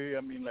way,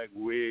 I mean like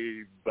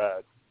way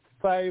back,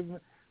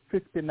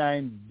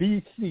 559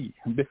 BC,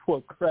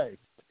 before Christ.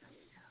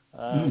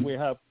 We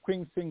have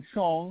Qing Shi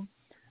Huang,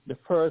 the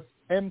first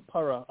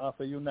emperor of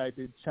a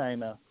united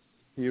China.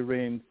 He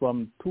reigned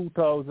from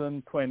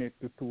 2020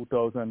 to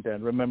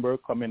 2010. Remember,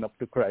 coming up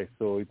to Christ,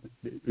 so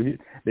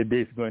the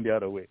day's going the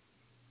other way.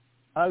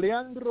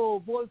 Alessandro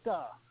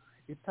Volta,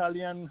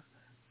 Italian,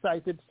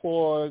 cited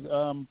for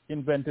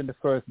inventing the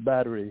first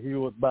battery. He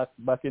was back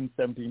in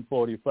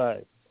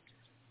 1745.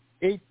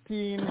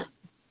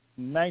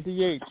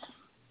 1898,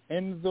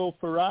 Enzo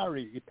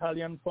Ferrari,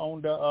 Italian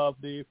founder of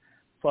the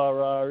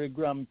Ferrari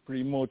Grand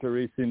Prix motor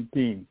racing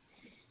team.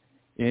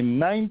 In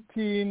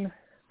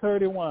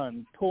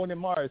 1931, Toni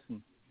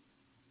Morrison,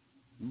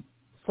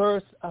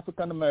 first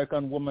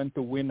African-American woman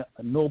to win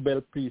a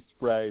Nobel Peace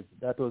Prize.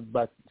 That was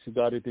back, she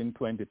got it in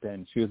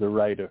 2010. She was a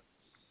writer.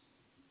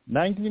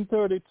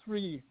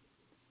 1933,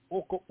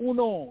 Yoko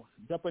Ono,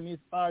 Japanese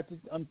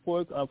artist and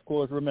poet, of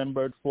course,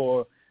 remembered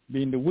for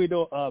being the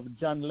widow of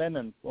John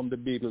Lennon from the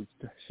Beatles.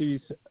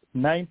 She's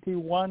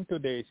 91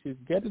 today. She's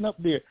getting up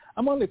there.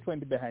 I'm only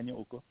 20 behind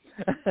you, Yoko.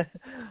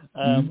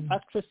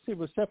 Actress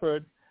Sybil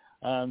Shepherd,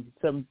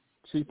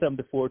 she's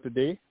 74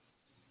 today.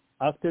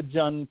 Actor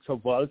John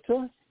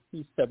Travolta,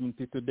 he's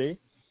 70 today.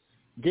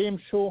 Game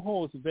show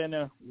host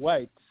Vanna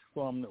White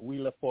from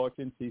Wheel of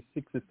Fortune, she's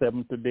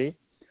 67 today.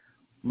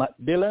 Matt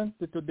Dillon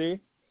today.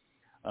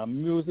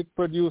 Music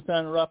producer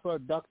and rapper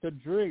Dr.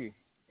 Dre,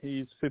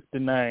 he's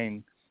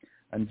 59.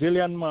 And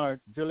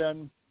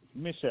Jillian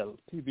Michelle,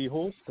 TV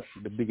host,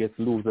 The Biggest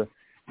Loser,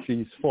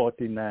 she's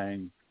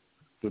 49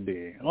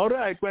 today. All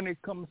right, when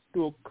it comes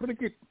to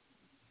cricket,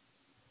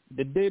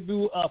 the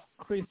debut of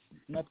Colin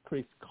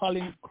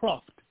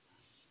Croft,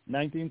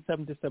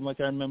 1977, which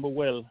I remember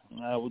well.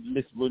 I would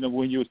listen when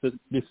we used this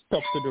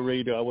stuff to the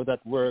radio. I was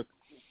at work,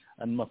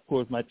 and of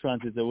course my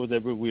transistor was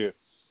everywhere.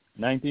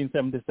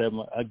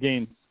 1977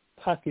 against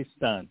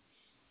Pakistan.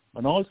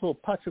 And also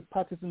Patrick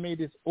Patterson made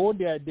his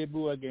ODI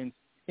debut against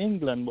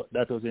England, but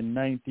that was in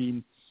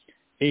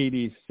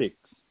 1986.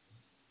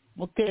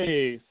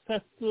 Okay,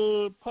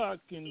 Cecil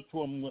Parkin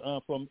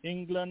from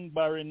England,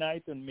 Barry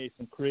Knight and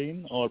Mason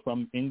Crane, all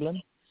from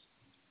England.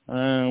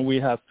 We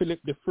have Philip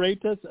De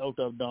Freitas out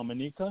of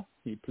Dominica.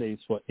 He plays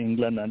for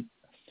England. And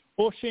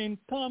O'Shane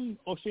Thomas,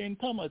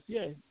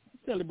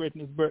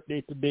 celebrating his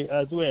birthday today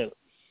as well.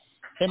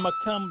 Emma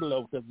Campbell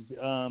out of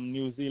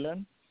New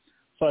Zealand.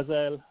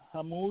 Fazail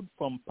Hamoud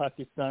from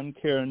Pakistan.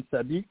 Karen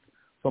Sadiq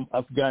from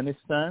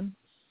Afghanistan.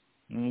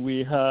 And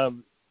we have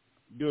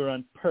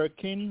Durant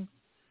Perkins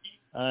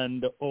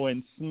and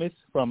Owen Smith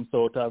from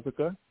South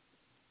Africa.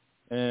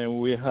 And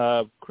we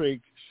have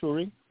Craig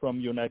Shurey from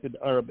United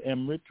Arab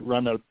Emirates,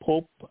 Ronald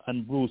Pope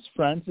and Bruce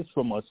Francis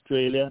from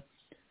Australia.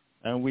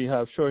 And we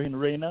have Shohin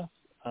Raina,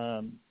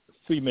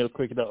 female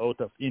cricketer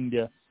out of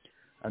India,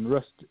 and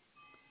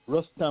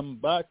Rustam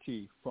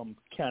Bharti from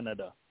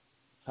Canada,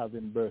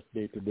 having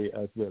birthday today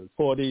as well.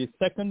 For the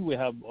second, we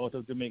have out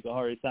of Jamaica,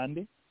 Horace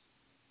Andy.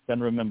 Can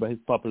remember his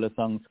popular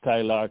song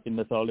Skylark, and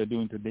that's all they're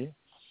doing today.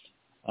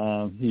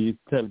 He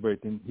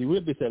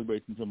will be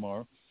celebrating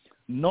tomorrow.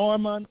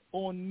 Norman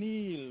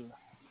O'Neill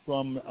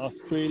from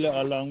Australia,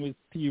 along with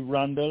Steve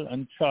Randall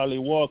and Charlie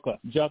Walker.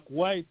 Jack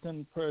White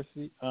and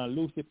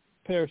Lucy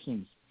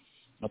Parsons,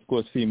 of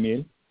course,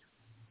 female.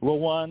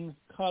 Rowan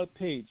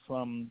Kalpage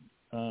from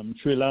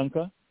Sri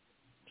Lanka.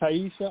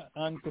 Taisha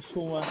and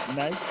Kusuma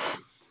Knight,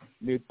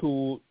 the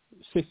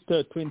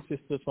twin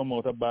sisters from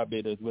out of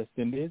Barbados, West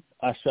Indies.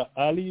 Asha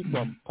Ali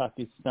from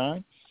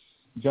Pakistan.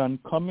 John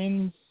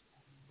Cummins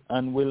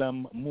and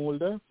William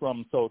Mulder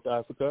from South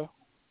Africa.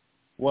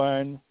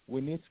 Warren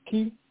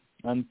Winitsky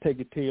and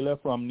Peggy Taylor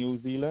from New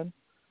Zealand.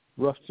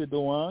 Rashid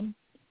Dewan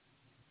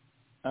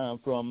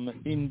from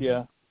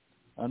India,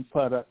 and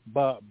Fahad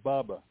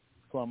Baba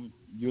from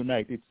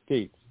United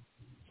States.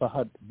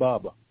 Fahad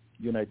Baba,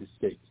 United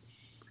States.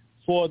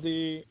 For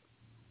the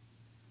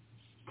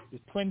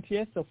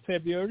 20th of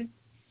February,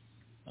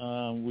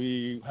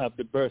 we have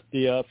the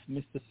birthday of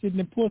Mr.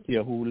 Sidney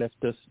Poitier, who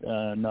left us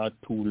not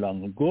too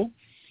long ago,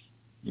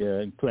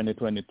 in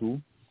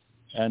 2022.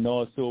 And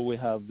also we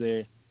have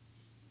the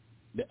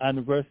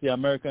anniversary of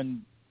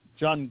American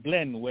John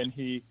Glenn, when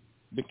he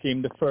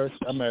became the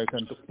first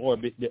American to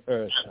orbit the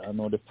Earth. I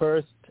know the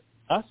first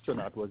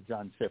astronaut was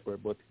John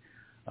Shepard, but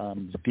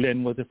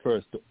Glenn was the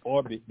first to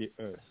orbit the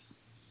Earth.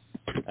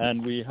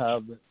 And we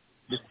have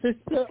the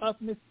sister of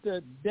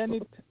Mr.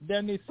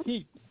 Dennis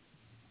Heath,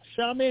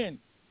 Charmaine.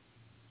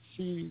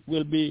 She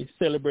will be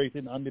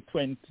celebrating on the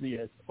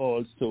 20th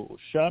also.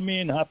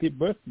 Charmaine, happy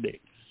birthday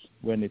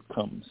when it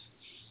comes.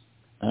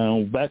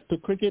 Back to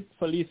cricket,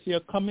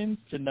 Felicia Cummins,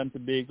 Trinidad and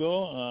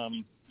Tobago,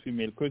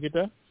 female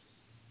cricketer.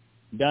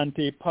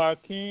 Dante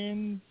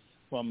Parkins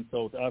from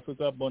South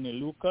Africa, Bonnie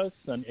Lucas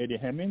and Eddie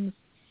Hemmings.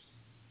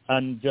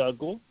 And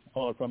Jago,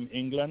 all from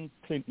England.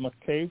 Clint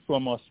McKay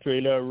from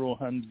Australia,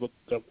 Rohan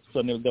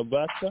Sunil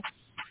Gavaskar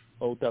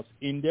out of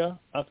India.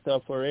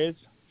 Akhtar Faraz,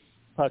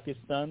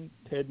 Pakistan.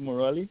 Ted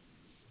Murali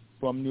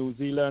from New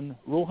Zealand.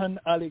 Rohan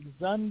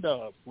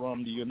Alexander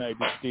from the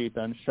United States,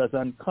 and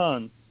Shazan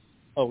Khan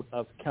out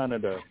of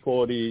Canada.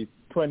 For the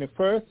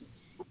 21st,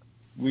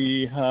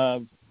 we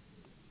have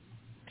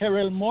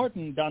Terrell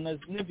Morton, Donna's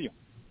nephew.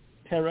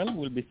 Terrell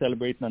will be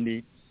celebrating on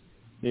the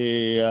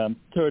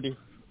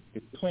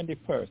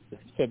 21st,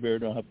 February,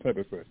 don't have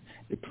 31st,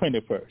 the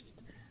 21st.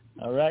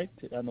 All right?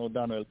 I know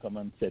Donna will come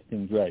and set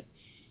things right.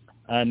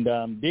 And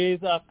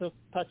days after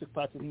Patrick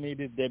Patterson made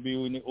his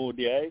debut in the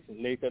ODIs,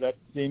 later that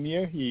same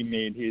year, he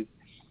made his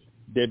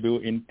debut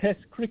in Test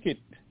cricket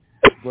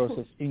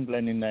versus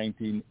England in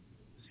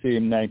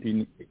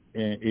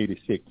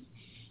 1986.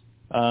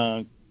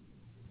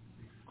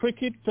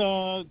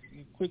 Cricketer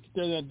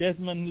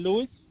Desmond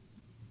Lewis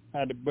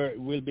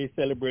will be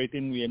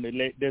celebrating. We in the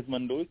late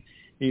Desmond Lewis.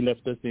 He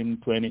left us in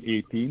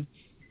 2018,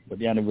 but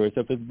the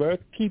anniversary of his birth.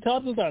 Keith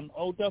Huddleston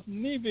out of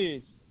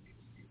Nevis.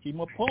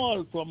 Kimo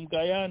Paul from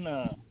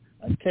Guyana.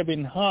 And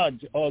Kevin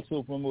Hodge,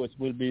 also from us,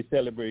 will be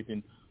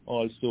celebrating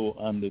also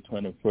on the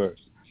 21st.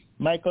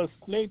 Michael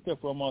Slater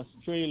from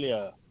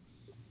Australia.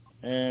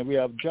 We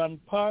have John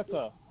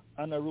Parker,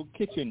 Anaru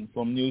Kitchen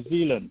from New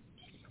Zealand.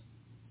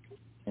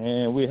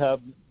 And we have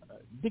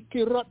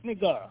Dickie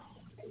Rotnigar.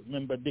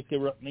 Remember Dickie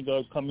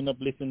Rotnigar coming up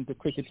listening to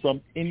cricket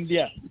from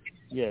India.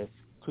 Yes,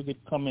 cricket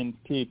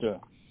commentator.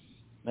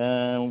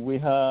 We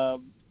have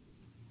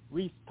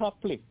Reece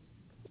Topley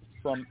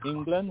from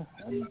England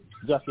and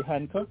Jackie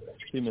Hancock,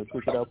 female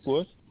cricketer of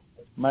course.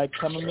 Mike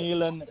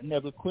Chamomile and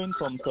Neville Quinn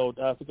from South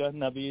Africa.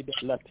 Naveed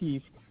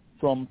Latif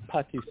from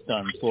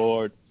Pakistan.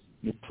 For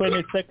the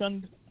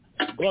 22nd,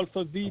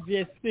 golfer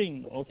Vijay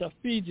Singh out of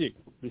Fiji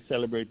will be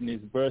celebrating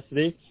his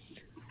birthday.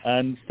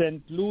 And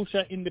St.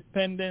 Lucia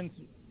Independence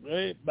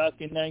back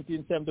in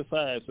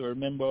 1975. So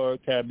remember our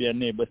Caribbean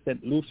neighbor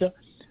St. Lucia.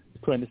 The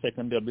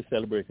 22nd, they'll be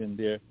celebrating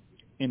their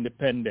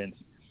independence.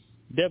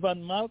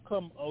 Devon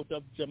Malcolm out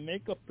of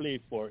Jamaica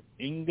played for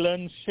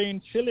England.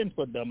 Shane Chilling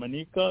for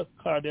Dominica.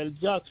 Cardell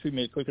Jacks,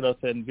 female cricketer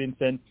St.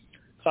 Vincent.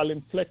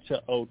 Colin Fletcher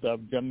out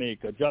of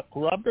Jamaica. Jack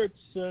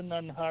Robertson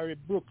and Harry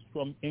Brooks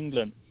from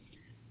England.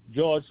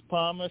 George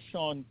Palmer,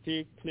 Sean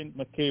Tate, Clint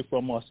McKay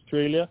from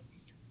Australia.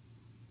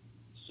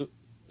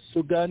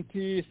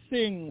 Suganti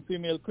Singh,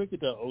 female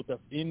cricketer out of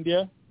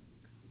India.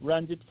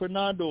 Ranjit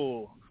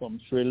Fernando from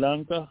Sri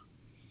Lanka.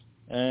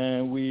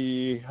 And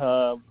we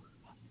have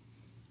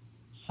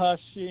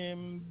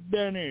Hashim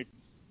Bennett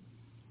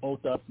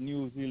out of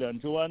New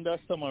Zealand. Joanda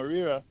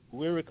Samarira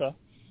Wirika,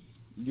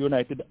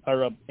 United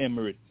Arab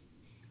Emirates.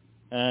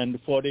 And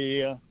for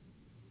the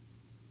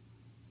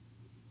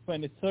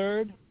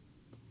 23rd,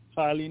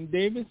 Carlene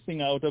Davis,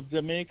 singer out of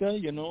Jamaica.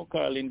 You know,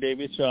 Carlene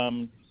Davis,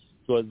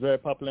 she was very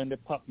popular in the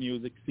pop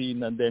music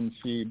scene, and then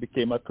she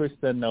became a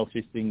Christian. Now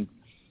she sings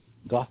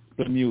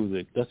gospel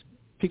music. Just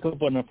pick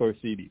up one of her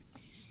CDs.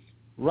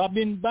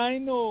 Robin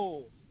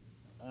Bino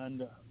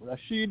and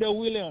Rashida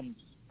Williams.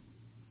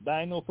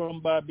 Bino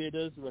from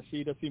Barbados,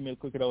 Rashida, female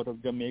cricketer out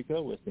of Jamaica,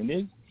 West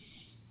Indies.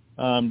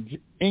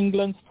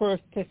 England's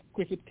first Test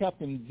cricket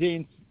captain,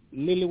 James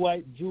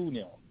Lillywhite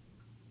Jr.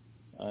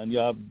 And you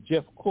have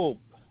Jeff Cope,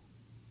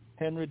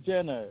 Henry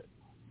Jenner,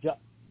 Jack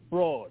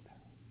Broad,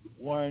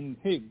 Warren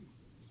Higgs,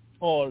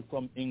 all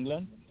from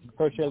England.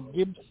 Herschel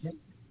Gibbs,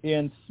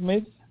 Ian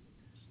Smith,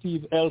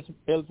 Steve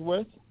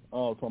Ellsworth,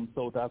 all from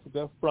South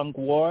Africa. Frank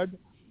Ward,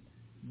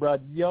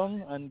 Brad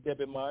Young and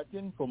Debbie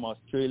Martin from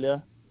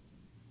Australia.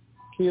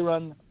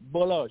 Kieran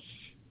Bolosh.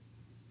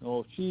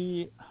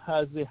 She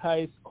has the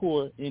highest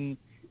score in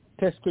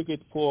Test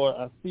cricket for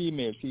a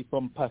female. She's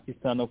from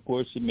Pakistan, of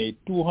course. She made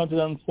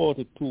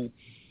 242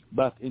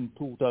 back in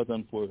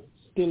 2004.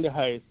 Still the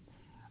highest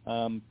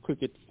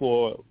cricket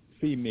for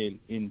female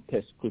in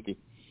Test cricket.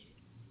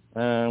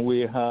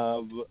 We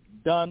have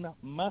Don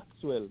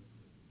Maxwell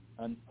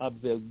and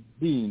Abdel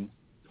Dean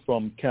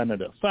from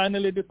Canada.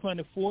 Finally, the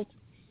 24th.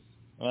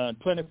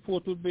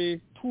 24th will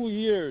be 2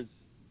 years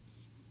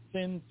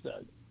since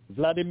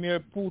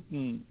Vladimir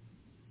Putin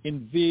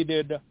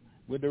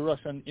the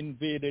Russian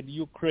invaded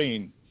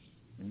Ukraine.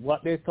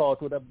 What they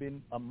thought would have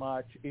been a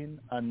march in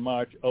and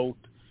march out,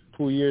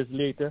 2 years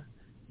later,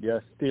 they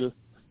are still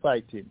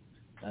fighting.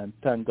 And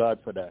thank God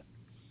for that.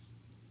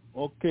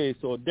 Okay,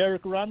 so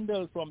Derek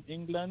Randall from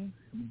England,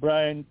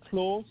 Brian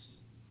Close,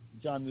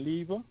 John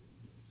Lever,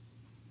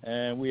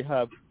 and we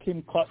have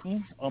Kim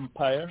Cotton,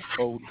 umpire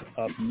out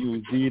of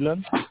New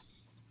Zealand,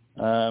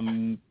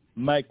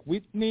 Mike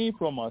Whitney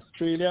from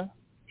Australia,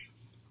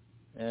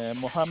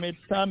 Mohammed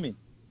Sami,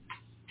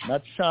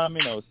 not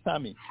Shami now,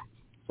 Sami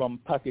from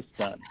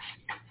Pakistan,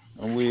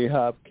 and we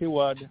have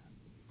Kiwad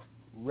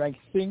Rank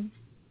Singh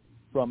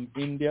from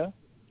India,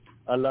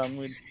 along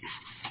with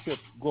Chip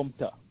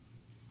Gumta.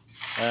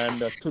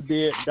 And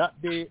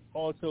that day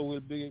also will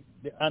be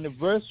the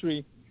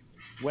anniversary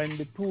when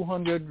the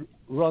 200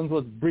 runs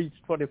was breached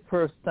for the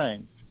first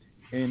time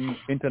in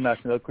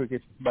international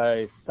cricket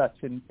by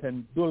Sachin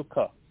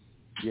Tendulkar.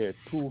 Yeah,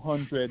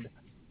 200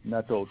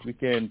 not out. We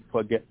can't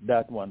forget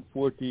that one.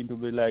 14 to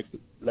be like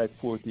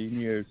 14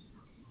 years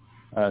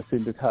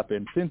since it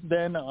happened. Since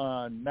then,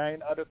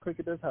 9 other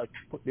cricketers have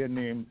put their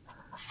names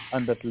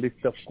on that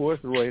list, of course.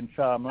 Rohit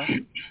Sharma,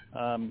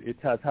 it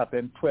has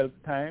happened 12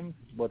 times,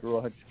 but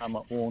Rohit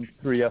Sharma owns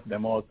 3 of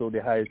them, also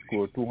the highest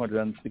score,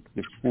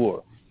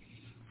 264.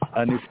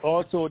 And it's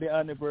also the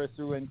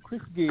anniversary when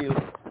Chris Gayle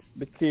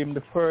became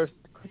the first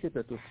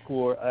cricketer to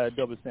score a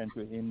double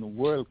century in the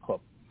World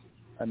Cup.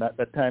 And at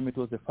that time, it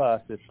was the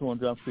fastest,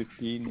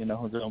 215 in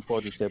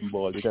 147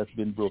 balls. It has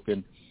been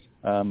broken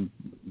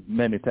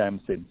many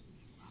times since.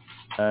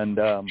 And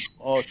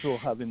also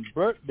having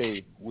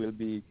birthday will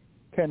be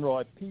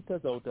Kenroy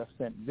Peters out of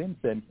St.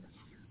 Vincent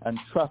and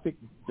Travis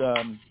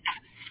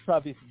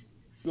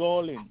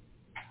Darling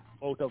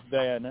out of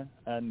Guyana.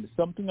 And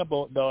something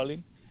about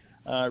Darling.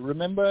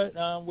 Remember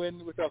when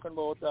we were talking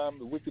about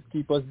the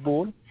Wicketkeepers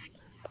Bowl?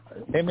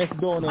 MS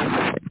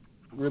Dhoni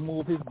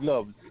removed his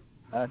gloves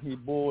and he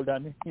bowled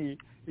and he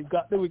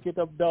got the wicket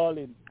of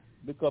Darling,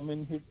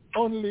 becoming his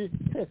only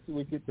test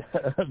wicket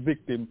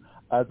victim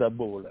as a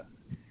bowler.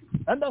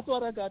 And that's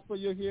what I got for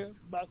you here.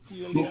 Back to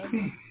you, Leon.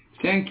 Okay.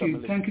 Thank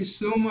you. Thank you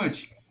so much.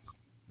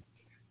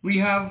 We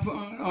have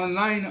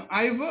online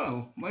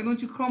Ivor. Why don't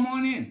you come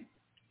on in?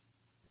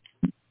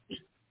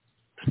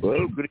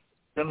 Well, good evening,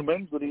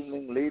 gentlemen. Good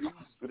evening, ladies.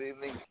 Good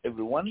evening,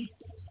 everyone.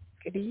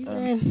 Good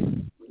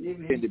evening.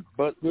 In the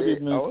birthday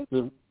hour.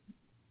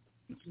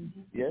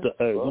 Yes.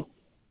 Well,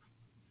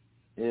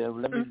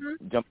 let me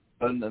jump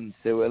on and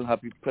say, well,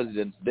 happy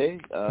President's Day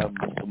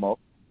tomorrow.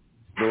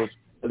 Those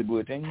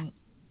celebrating.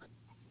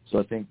 So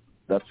I think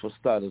that's for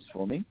starters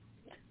for me.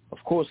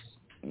 Of course,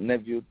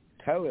 nephew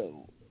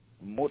Tyrell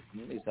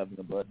Morton is having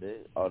a birthday.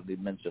 I already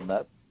mentioned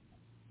that.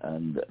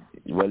 And,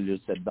 well, you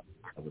said that.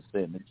 I was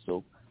saying it,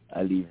 so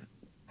I leave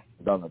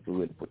Donna to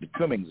really put the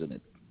trimmings in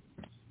it.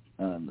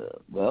 And,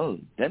 well,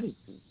 Dennis,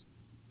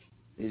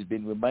 he's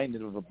been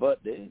reminded of a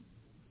birthday.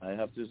 I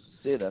have to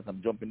say that.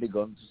 I'm jumping the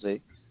gun to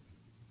say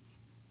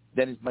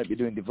Dennis might be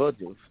doing the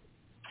Virgil,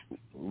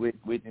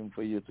 waiting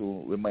for you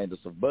to remind us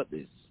of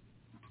birthdays.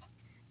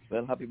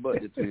 Well, happy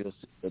birthday to your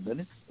sister,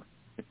 Dennis.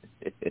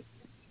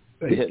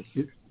 Yes.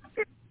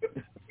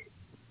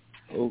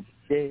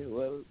 Okay,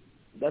 well,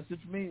 that's it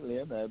for me,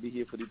 Leon. I'll be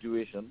here for the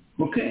duration.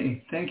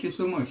 Okay, thank you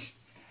so much.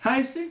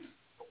 Hi, Sid.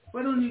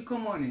 Why don't you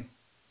come on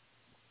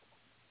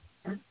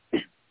in?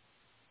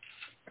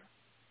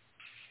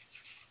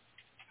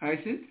 Hi,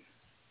 Sid.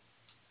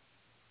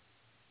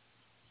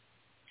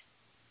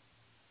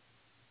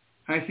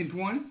 Hi, Sid,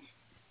 once,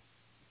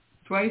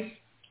 twice,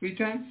 3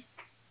 times.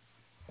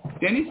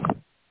 Dennis?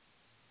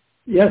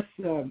 Yes,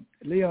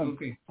 Leon.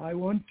 Okay. I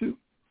want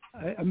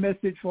a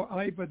message for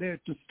Ivor there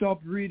to stop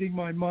reading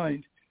my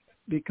mind,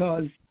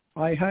 because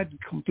I had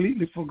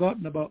completely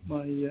forgotten about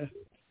my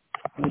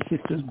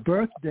sister's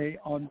birthday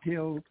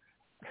until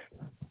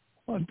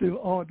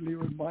Audley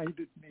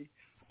reminded me.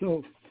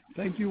 So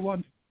thank you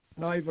once,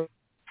 Ivor.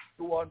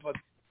 Okay.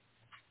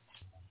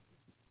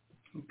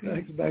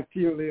 Thanks. Back to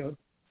you, Leon.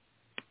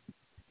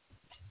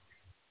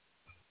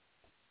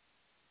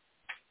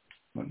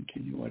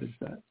 Continue. What is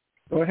that?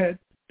 Go ahead.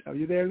 Are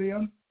you there,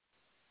 Leon?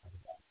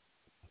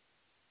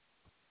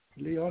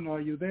 Leon, are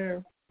you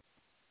there?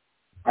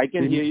 I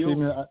can hear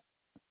you.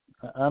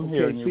 I'm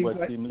hearing you,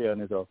 but Team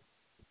Leon is off.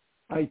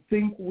 I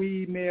think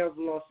we may have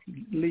lost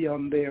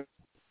Leon there.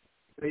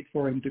 Wait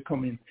for him to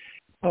come in.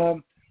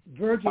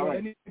 Virgil, right.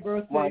 Any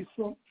birthdays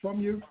from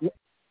you?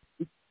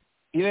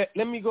 Yeah,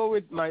 let me go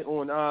with my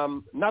own.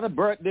 Not a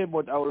birthday,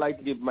 but I would like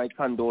to give my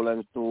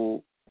condolence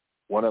to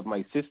one of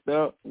my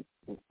sister,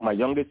 my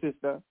youngest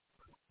sister,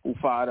 whose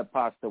father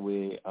passed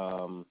away,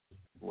 a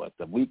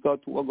week or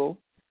 2 ago.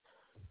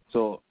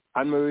 So,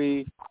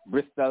 Anne-Marie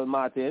Bristol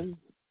Martin,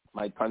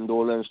 my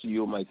condolence to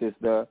you, my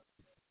sister,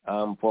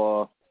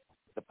 for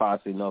the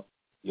passing of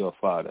your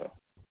father.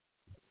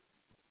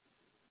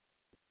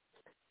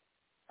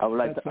 I would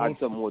like to add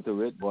some more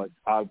to it, but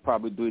I'll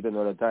probably do it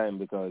another time,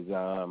 because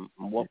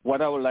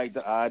what I would like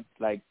to add,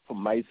 like for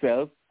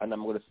myself, and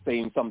I'm going to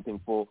say something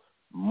for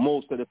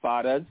most of the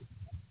fathers,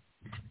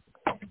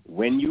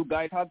 when you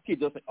guys have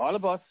kids, just like all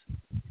of us,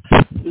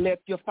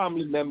 let your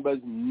family members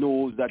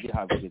know that you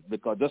have kids.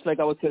 Because just like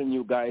I was telling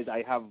you guys,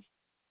 I have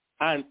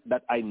aunts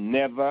that I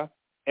never,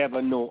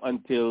 ever know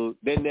until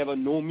they never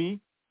know me.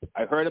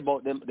 I heard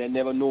about them. They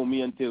never know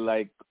me until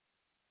like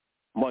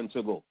months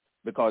ago.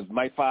 Because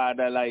my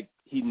father, like,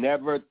 he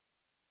never told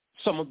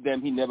some of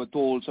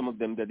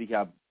them that he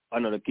have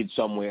another kid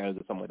somewhere else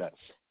or something like that.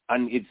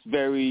 And it's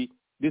very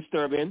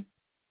disturbing.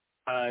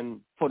 And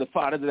for the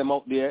fathers of them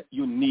out there,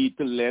 you need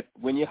to let,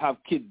 when you have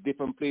kids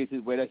different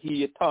places, whether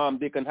he, Tom,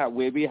 they can have,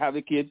 wherever you have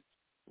a kid,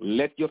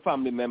 let your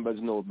family members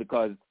know,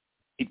 because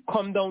it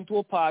comes down to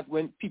a part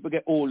when people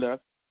get older,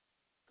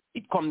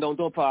 it comes down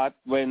to a part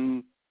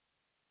when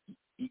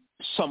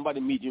somebody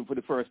meets you for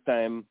the first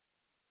time,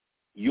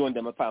 you and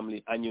them are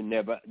family, and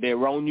they're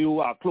around you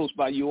or close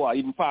by you or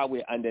even far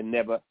away, and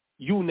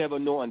you never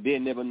know and they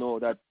never know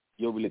that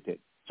you're related.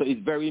 So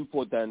it's very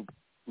important,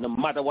 no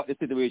matter what the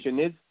situation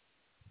is,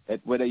 that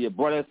whether your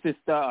brother,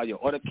 sister, or your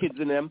other kids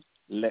in them,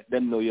 let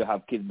them know you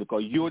have kids,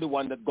 because you're the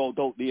one that goes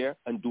out there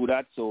and do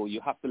that, so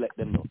you have to let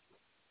them know.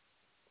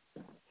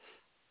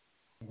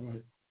 All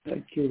right.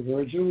 Thank you,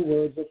 Virgil.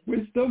 Words of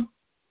wisdom.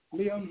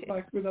 Leon,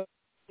 back with us.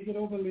 Take it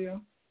over,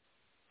 Leon.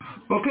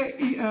 Okay.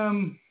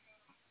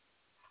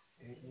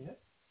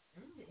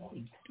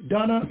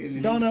 Donna,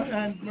 and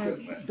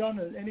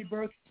Donna, any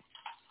birth?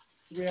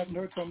 We haven't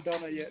heard from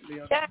Donna yet,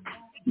 Leon.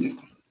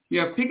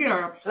 Yeah, pick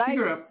her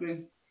up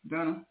then,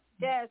 Donna.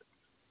 Yes,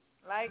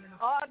 like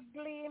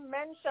Audley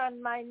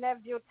mentioned, my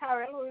nephew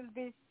Tyrell, who will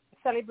be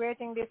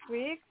celebrating this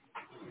week.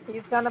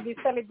 He's going to be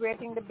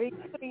celebrating the big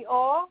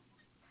 3-0.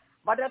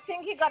 But I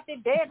think he got the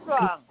date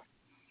wrong.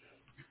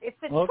 It's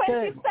the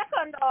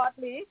 22nd,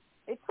 Audley.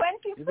 The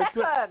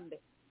 22nd.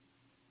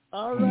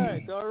 All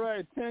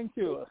right. Thank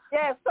you.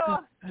 Yes, so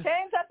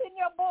change that in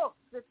your book.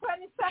 The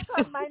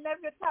 22nd, my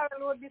nephew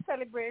Carroll would be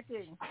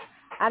celebrating.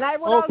 And I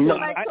would also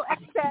like to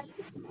extend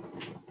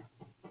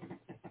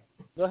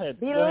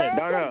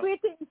belated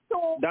greetings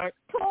to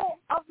two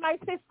of my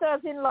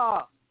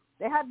sisters-in-law.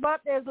 They had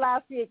birthdays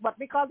last week, but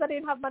because I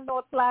didn't have my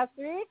notes last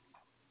week,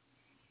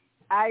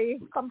 I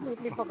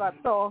completely forgot.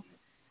 So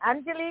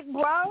Angelique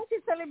Brown, she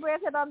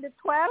celebrated on the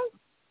 12th,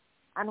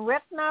 and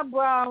Retna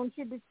Brown,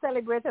 she did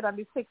celebrated on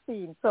the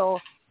 16th. So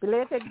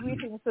belated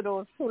greetings to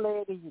those two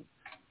ladies.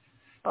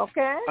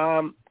 Okay?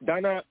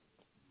 Donna,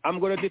 I'm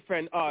going to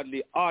defend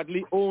Audley.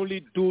 Audley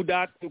only do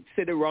that to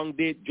say the wrong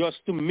date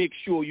just to make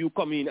sure you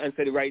come in and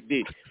say the right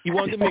date. He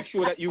wants to make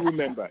sure that you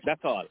remember.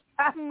 That's all.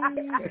 I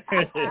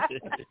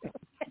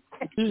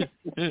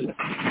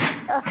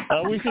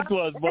wish it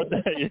was,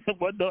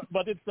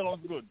 but it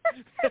sounds good.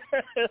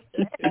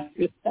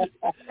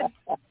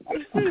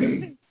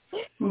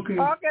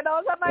 Okay,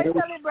 those are my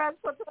celebrants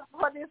for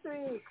this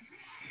week.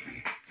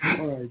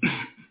 All right.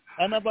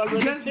 And I've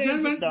already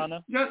changed it,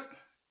 Donna.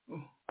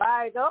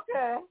 Right,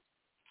 okay.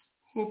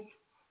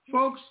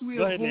 Folks, we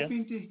are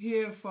hoping to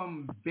hear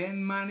from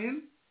Ben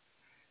Manning.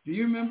 Do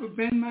you remember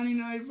Ben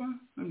Manning, Ivor?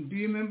 Do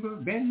you remember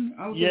Ben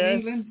out in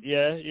England?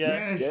 Yes.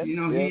 You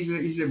know,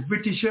 he's a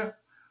Britisher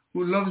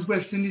who loves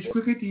West Indies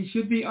cricket. He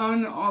should be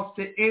on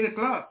after 8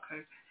 o'clock.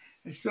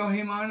 I saw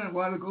him on a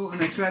while ago,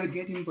 and I tried to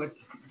get him, but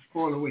he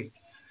fall away.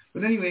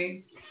 But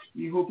anyway,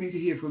 we're hoping to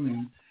hear from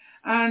him.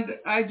 And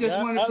I just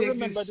want to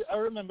I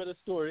remember the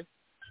story.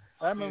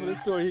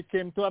 He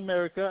came to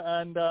America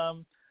and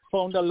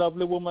found a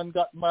lovely woman,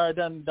 got married,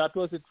 and that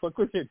was it for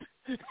cricket.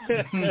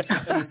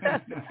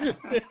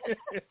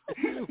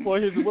 For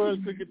his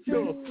World Cricket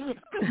Show.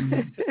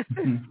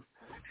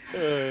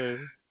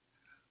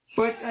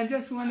 But I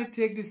just want to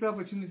take this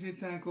opportunity to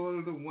thank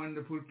all the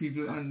wonderful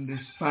people on this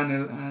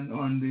panel and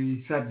on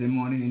the Saturday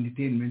morning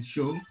entertainment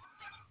show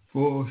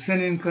for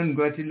sending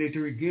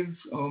congratulatory gifts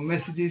or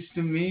messages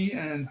to me,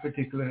 and in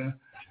particular,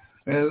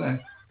 I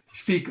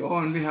speak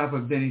on behalf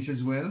of Dennis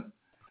as well.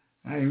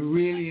 I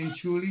really and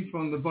truly,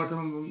 from the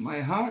bottom of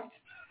my heart,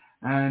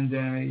 and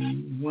I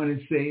want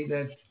to say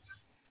that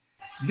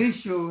this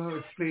show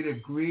has played a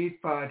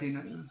great part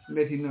in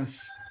letting us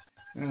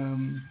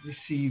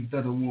receive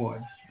that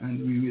award, and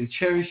we will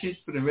cherish it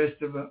for the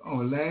rest of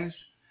our lives,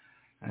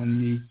 and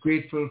be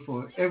grateful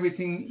for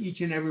everything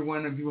each and every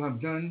one of you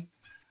have done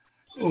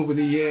over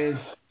the years.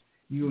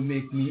 You will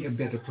make me a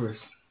better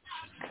person.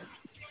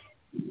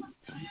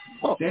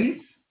 Dennis?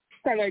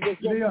 Can I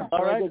just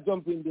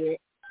jump in there?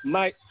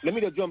 Let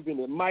me just jump in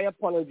there. My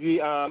apology.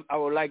 I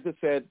would like to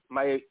say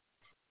my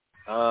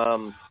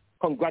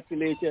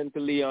congratulations to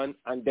Leon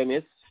and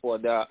Dennis for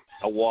the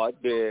award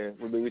they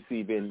will be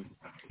receiving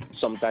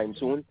sometime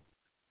soon.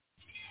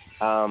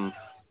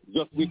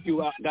 Just wish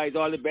you guys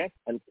all the best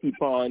and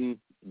keep on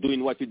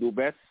doing what you do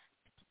best.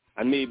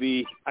 And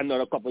maybe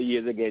another couple of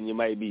years again, you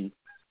might be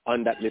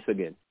on that list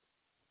again.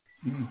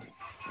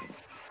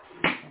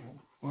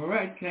 All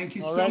right. Thank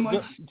you so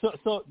much.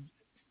 So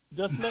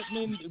just let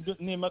me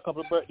name a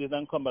couple of birthdays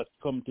and come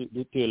to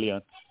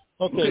Leon.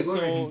 Okay,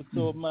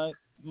 so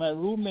my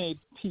roommate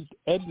Pete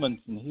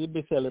Edmondson, he'll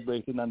be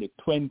celebrating on the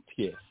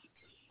 20th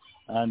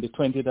and the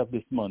 20th of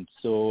this month.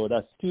 So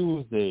that's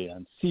Tuesday.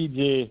 And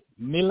CJ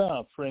Miller,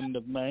 a friend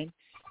of mine,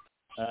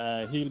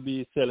 he'll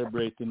be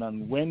celebrating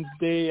on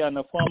Wednesday. And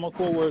a former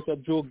co-worker,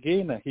 Joe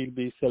Gaynor, he'll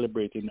be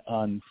celebrating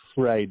on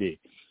Friday.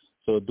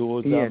 So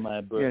those are my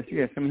birthdays.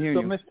 Yes, I'm hearing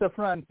you. So, Mr.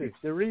 Francis,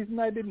 the reason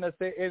I did not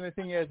say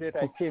anything is that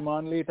I came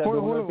on late. I don't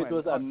know if it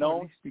was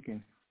announced.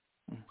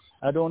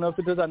 I don't know if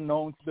it was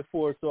announced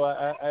before, so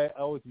I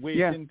was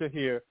waiting to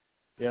hear.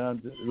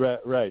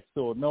 Right.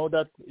 So now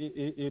that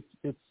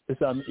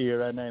it's on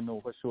air, and I know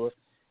for sure.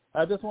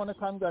 I just want to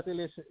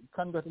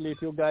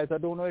congratulate you guys. I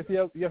don't know if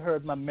you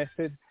heard my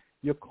message.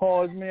 You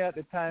called me at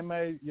the time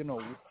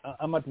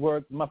I'm at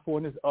work. My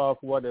phone is off.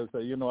 Whatever.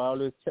 I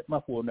always check my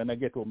phone when I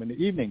get home in the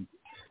evening.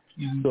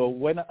 Mm-hmm.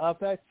 So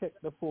after I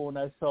checked the phone,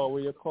 I saw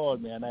where you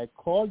called me, and I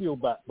called you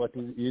back, but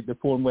the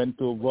phone went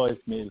to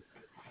voicemail.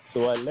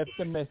 So I left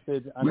the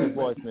message and the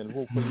voicemail.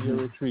 Hopefully you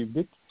retrieved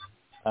it,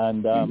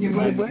 and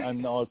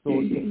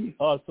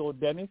also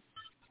Dennis,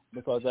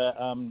 because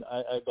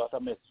I got a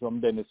message from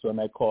Dennis when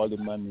I called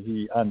him and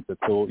he answered.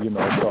 So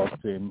I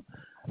talked to him,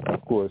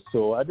 of course.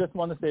 So I just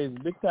want to say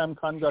big time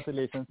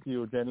congratulations to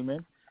you,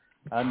 gentlemen.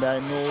 And I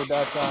know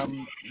that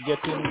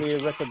getting the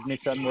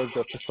recognition was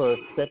just the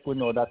first step. We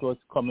know that was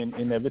coming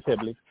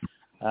inevitably.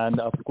 And,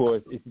 of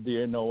course, it's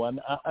there now. And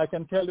I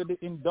can tell you the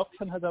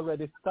induction has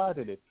already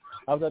started.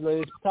 I've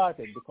already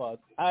started because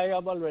I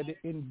have already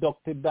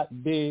inducted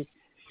that day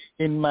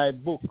in my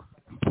book,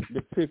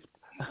 the 5th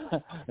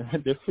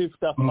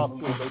of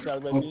October. It's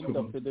already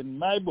inducted in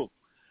my book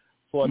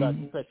for that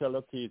special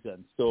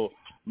occasion. So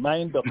my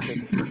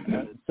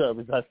induction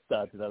service has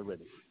started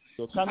already.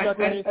 So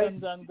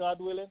congratulations, and God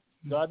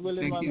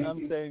willing,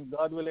 I'm saying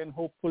God willing,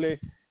 hopefully,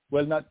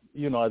 well, not,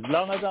 as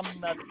long as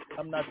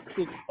I'm not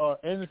sick or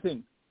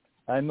anything,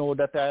 I know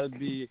that I'll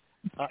be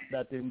at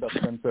that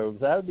induction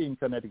service. I'll be in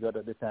Connecticut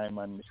at the time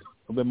and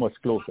it'll be much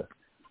closer.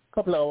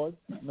 Couple hours,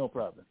 no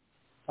problem.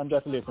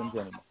 Congratulations,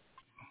 gentlemen.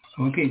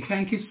 Okay,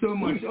 thank you so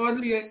much.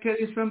 Audley, I tell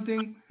you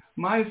something.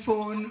 My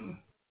phone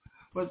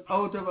was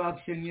out of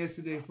action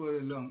yesterday for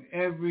long.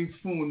 Every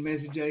phone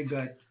message I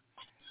got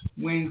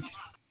went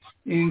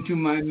into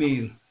my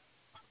mail.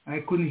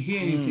 I couldn't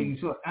hear anything,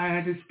 so I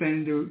had to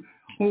spend the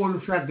whole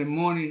Saturday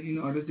morning in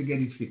order to get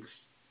it fixed.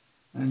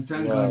 And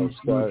thank God it's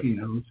working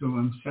now, so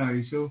I'm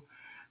sorry. So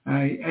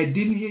I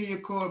didn't hear your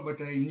call,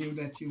 but I knew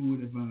that you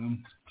would have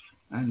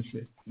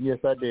answered. Yes,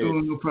 I did. So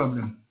no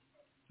problem.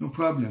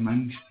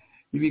 And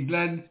we'll be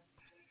glad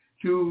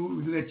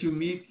to let you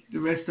meet the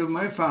rest of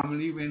my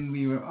family when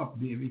we were up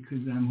there, because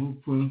I'm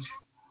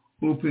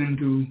hoping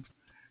to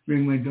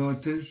bring my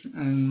daughters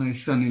and my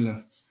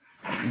son-in-law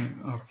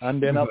up.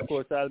 And then, of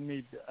course, I'll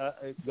meet,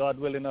 God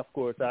willing, of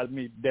course, I'll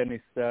meet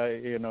Dennis, at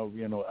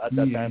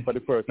that time for the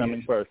first time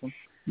in person.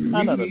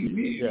 I'm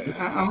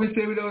going to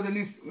say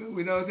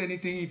without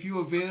anything, if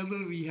you're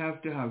available, we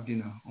have to have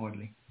dinner,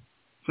 Audley.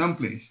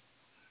 Someplace.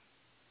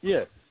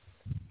 Yes.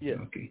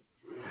 Okay.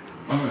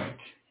 All right.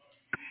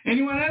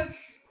 Anyone else?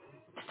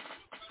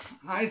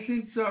 I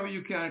think sorry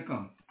you can't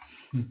come.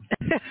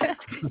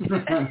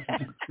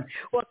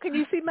 Well, can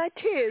you see my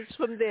tears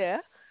from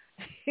there?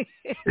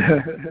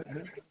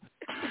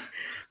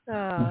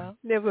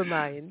 Never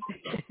mind.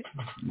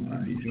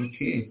 Right,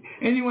 okay.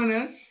 Anyone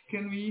else?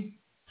 Can we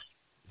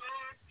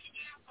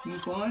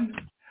move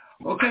on?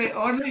 Okay,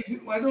 Audley,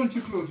 why don't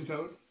you close it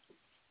out?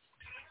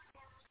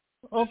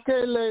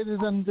 Okay, ladies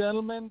and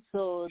gentlemen,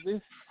 so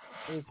this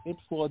is it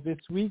for this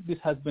week. This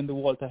has been the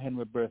Walter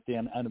Henry Birthday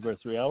and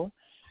Anniversary Hour.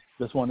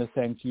 Just want to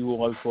thank you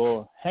all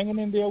for hanging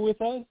in there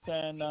with us,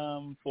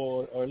 and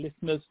for our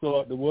listeners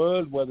throughout the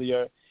world, whether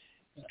you're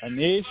in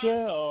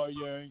Asia or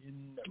you're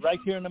right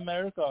here in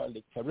America or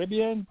the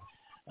Caribbean.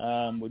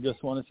 We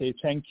just want to say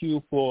thank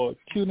you for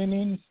tuning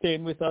in,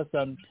 staying with us,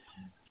 and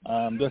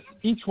just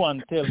each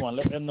one tell one,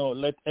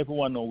 let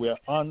everyone know we're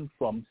on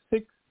from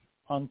 6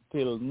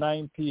 until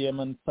 9 p.m.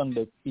 on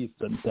Sunday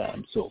Eastern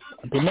Time. So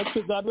until next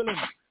week, God willing,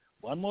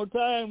 one more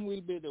time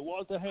will be the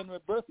Walter Henry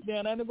Birthday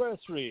and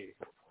Anniversary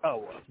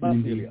Hour.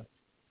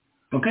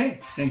 Okay,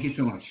 thank you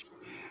so much.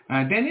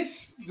 Dennis,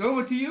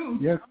 over to you.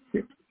 Yes,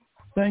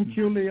 thank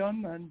you,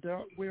 Leon. And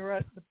we're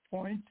at the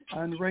point,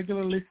 and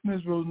regular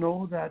listeners will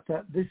know that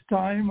at this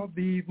time of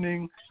the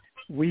evening,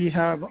 we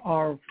have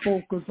our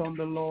focus on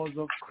the laws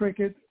of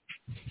cricket.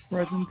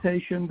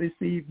 Presentation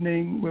this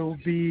evening will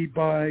be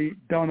by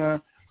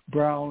Donna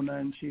Brown,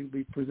 and she'll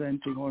be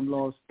presenting on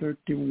laws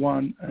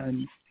 31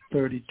 and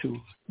 32.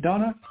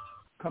 Donna,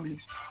 come in.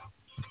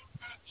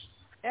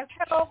 Yes,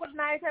 hello, good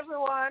night,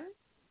 everyone.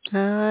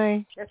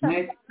 Hi. Yes,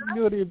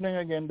 good evening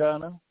again,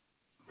 Donna.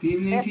 Good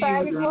evening yes, to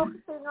I'll you, be Donna.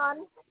 focusing on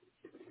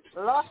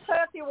Law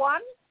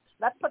 31,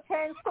 that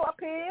pertains to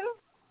appeal,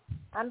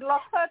 and Law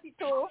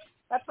 32,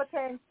 that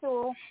pertains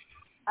to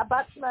a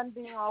batsman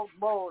being out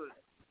bowled.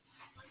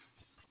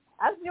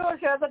 As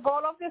usual, the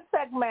goal of this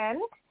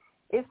segment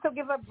is to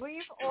give a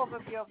brief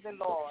overview of the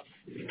laws.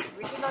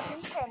 We do not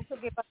intend to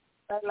give a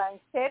guideline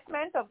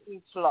statement of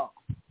each law.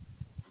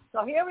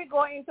 So here we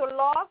go into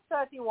Law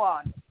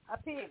 31,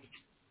 appeal.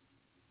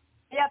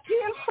 The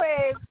appeal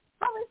phrase,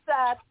 how is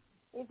that,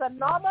 is a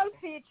normal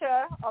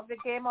feature of the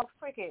game of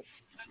cricket.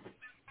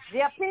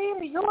 The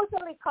appeal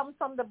usually comes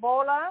from the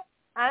bowler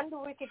and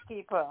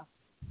wicketkeeper,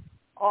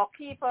 or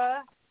keeper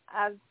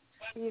as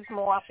he is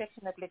more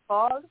affectionately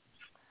called.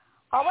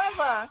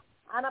 However,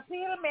 an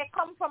appeal may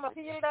come from a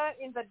fielder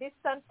in the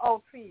distant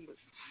outfield.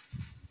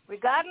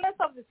 Regardless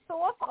of the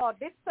source or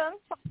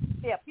distance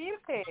the appeal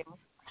came,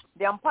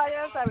 the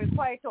umpires are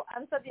required to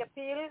answer the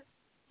appeal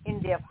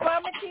in the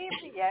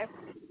affirmative, yes,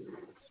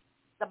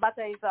 the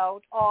batter is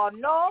out, or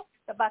no,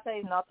 the batter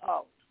is not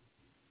out.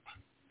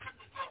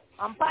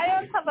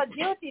 Umpires have a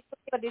duty to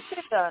make a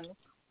decision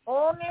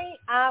only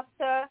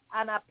after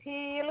an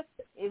appeal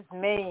is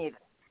made.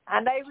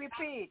 And I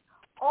repeat,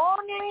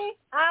 only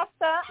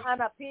after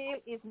an appeal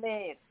is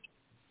made.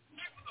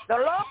 The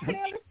law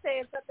clearly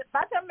says that the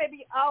batter may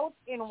be out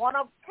in one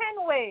of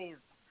 10 ways,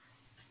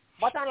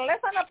 but unless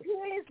an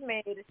appeal is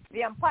made,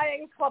 the umpire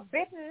is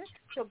forbidden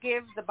to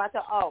give the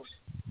batter out.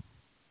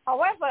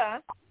 However,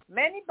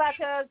 many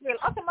batters will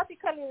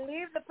automatically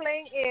leave the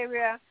playing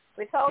area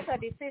without a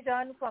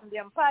decision from the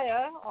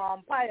umpire or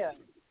umpires.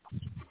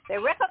 They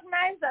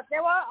recognize that they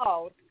were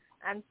out,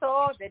 and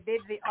so they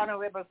did the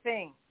honorable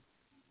thing.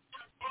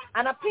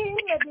 An appeal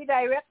may be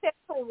directed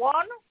to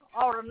one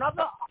or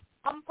another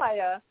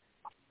umpire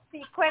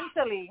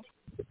sequentially,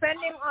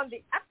 depending on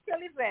the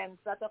actual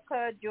events that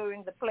occurred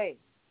during the play.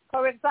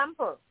 For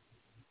example,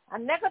 a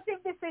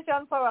negative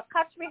decision for a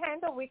catch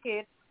behind the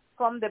wicket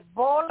from the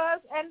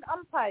bowler's end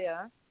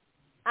umpire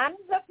and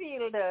the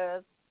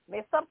fielders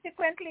may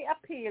subsequently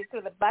appeal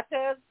to the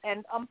batter's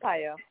end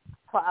umpire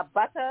for a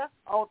batter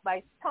out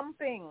by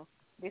stumping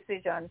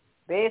decision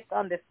based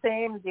on the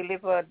same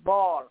delivered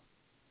ball.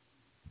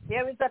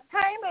 There is a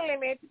time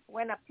limit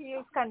when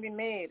appeals can be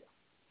made.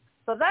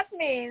 So that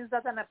means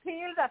that an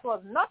appeal that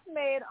was not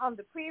made on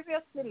the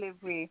previous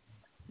delivery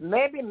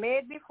may be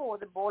made before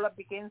the bowler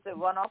begins the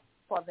run-up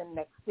for the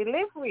next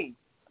delivery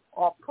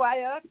or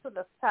prior to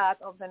the start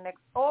of the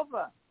next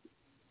over.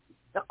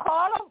 The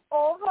call of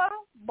over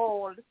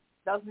bold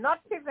does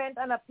not prevent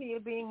an appeal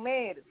being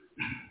made,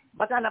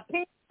 but an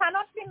appeal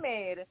cannot be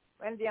made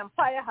when the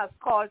umpire has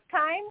called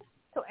time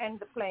to end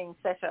the playing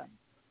session.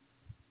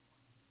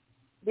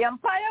 The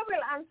umpire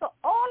will answer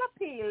all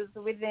appeals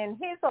within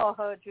his or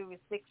her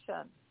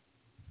jurisdiction,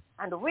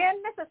 and where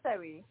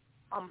necessary,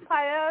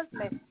 umpires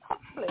may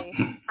stop play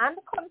and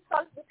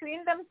consult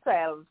between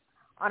themselves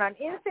on an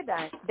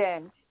incident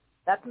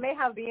that may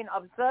have been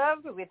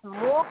observed with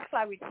more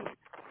clarity.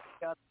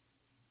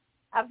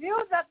 A view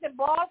that the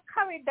ball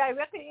carried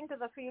directly into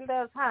the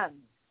fielder's hands.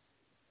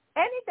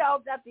 Any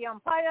doubt that the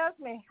umpires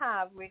may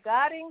have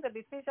regarding the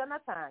decision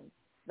at hand,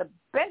 the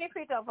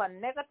benefit of a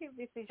negative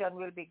decision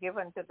will be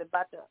given to the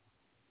batter,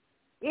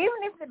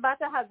 even if the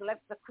batter has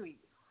left the crease.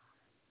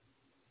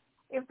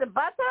 If the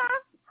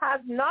batter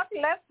has not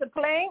left the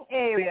playing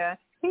area,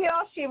 he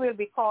or she will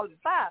be called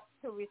back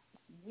to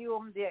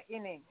resume their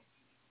innings.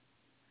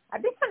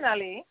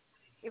 Additionally,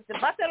 if the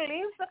batter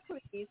leaves the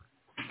crease,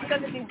 the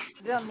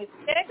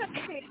mistake of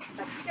the crease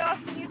that he or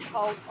she is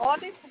out or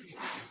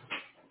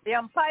the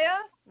umpire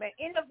may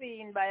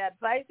intervene by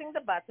advising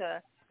the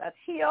batter that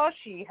he or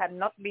she had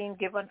not been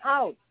given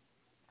out.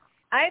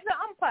 Either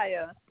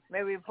umpire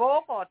may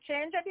revoke or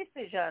change a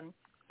decision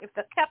if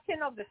the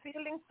captain of the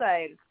fielding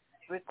side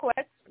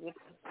requests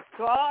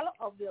withdrawal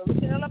of the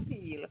original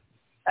appeal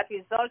that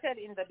resulted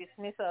in the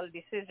dismissal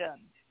decision.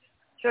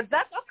 Should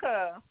that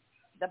occur,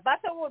 the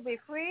batter will be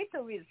free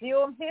to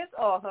resume his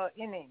or her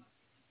innings.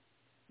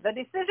 The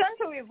decision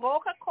to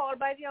revoke a call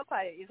by the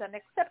umpire is an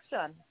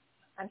exception,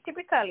 and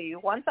typically,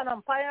 once an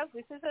umpire's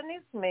decision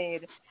is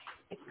made,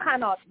 it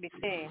cannot be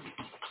changed.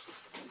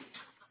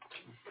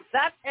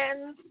 That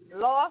ends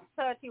Law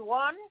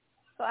 31,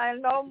 so I'll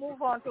now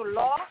move on to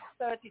Law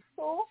 32,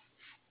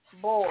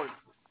 bold.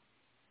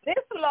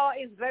 This law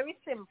is very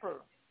simple.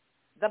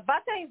 The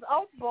batter is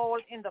out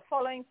bowled in the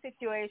following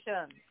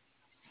situations.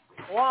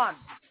 1.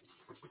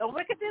 The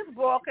wicket is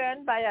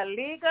broken by a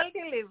legal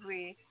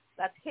delivery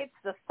that hits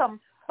the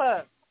stump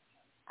first.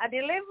 A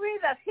delivery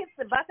that hits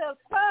the batter's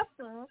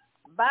person,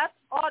 bat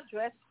or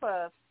dress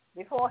first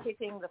before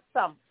hitting the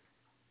stump.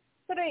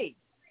 3.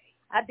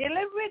 A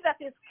delivery that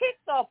is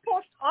kicked or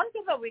pushed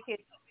onto the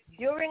wicket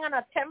during an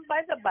attempt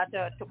by the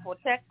batter to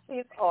protect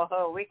his or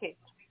her wicket.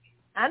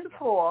 And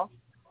 4.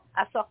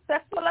 A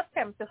successful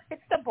attempt to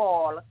hit the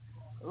ball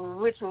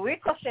which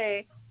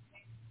ricochets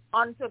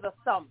onto the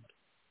stump.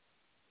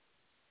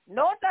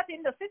 Note that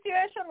in the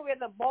situation where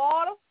the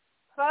ball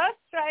first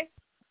strikes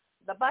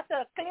the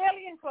batter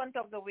clearly in front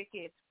of the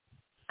wicket,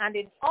 and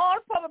in all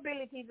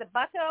probability the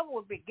batter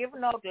would be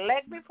given out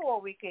leg before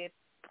wicket,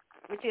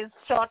 which is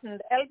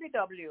shortened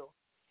LBW,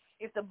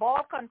 if the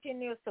ball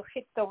continues to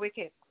hit the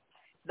wicket.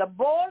 The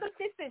bold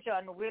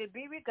decision will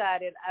be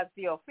regarded as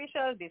the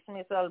official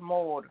dismissal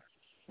mode,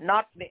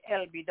 not the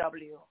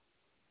LBW.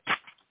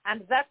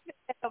 And that's the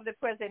end of the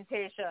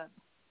presentation.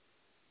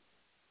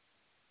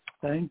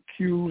 Thank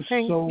you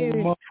so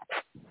much.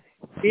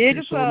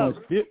 Beautiful.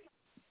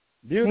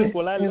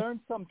 Beautiful. I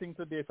learned something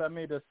today, if I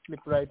may just slip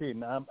right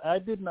in. I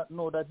did not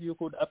know that you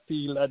could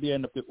appeal at the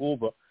end of the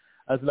over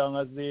as long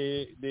as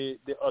the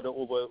other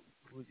over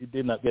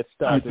did not get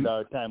started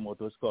or timeout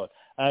was called.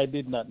 I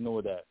did not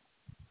know that.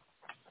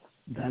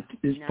 That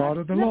is part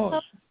of the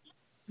laws.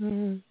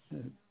 And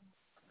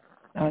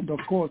of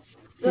course,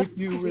 if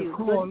you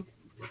recall,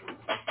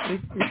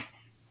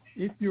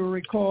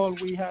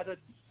 we had a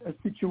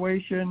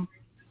situation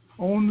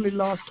only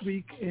last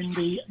week in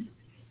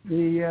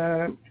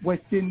the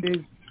West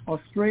Indies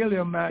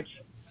Australia match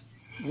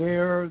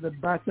where the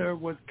batter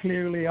was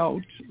clearly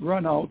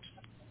run out,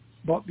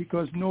 but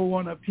because no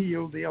one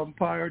appealed, the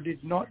umpire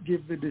did not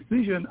give the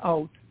decision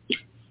out,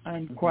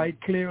 and quite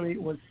clearly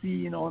it was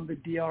seen on the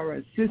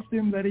DRS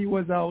system that he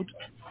was out,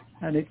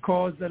 and it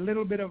caused a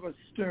little bit of a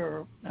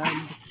stir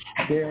and,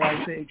 dare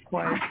I say,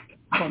 quite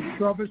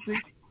controversy.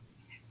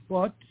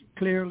 But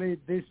clearly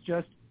this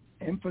just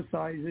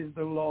emphasizes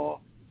the law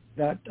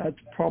that that's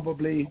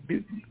probably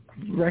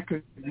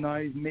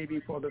recognized maybe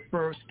for the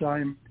first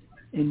time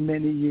in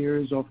many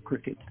years of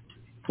cricket.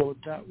 So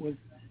that was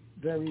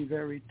very,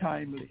 very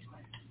timely.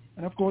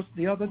 And of course,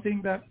 the other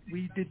thing that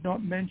we did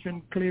not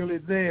mention clearly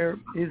there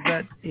is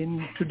that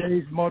in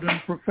today's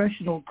modern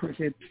professional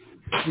cricket,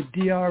 the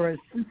DRS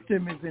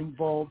system is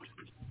involved,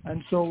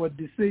 and so a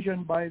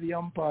decision by the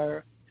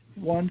umpire,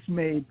 once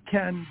made,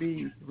 can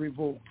be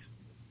revoked,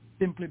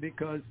 simply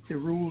because the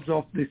rules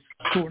of this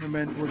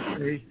tournament would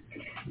say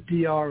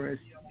DRS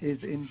is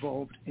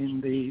involved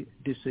in the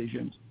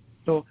decisions.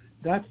 So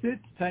that's it.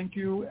 Thank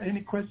you.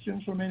 Any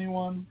questions from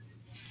anyone?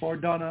 For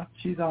Donna,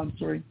 she's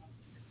answering.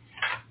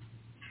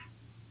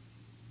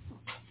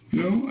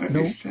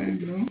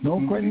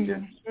 No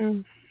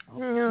questions.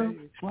 Okay,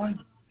 fine.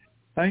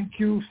 Thank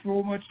you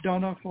so much,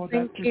 Donna, for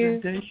that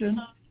presentation.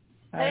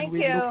 And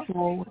we look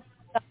forward.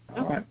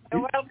 All right.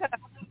 You're welcome.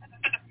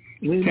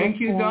 Thank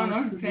you,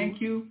 Donna.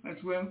 Thank you as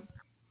well.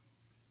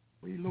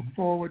 We look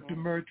forward to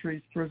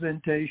Murtry's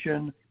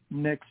presentation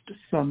next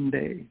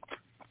Sunday.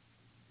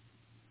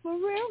 For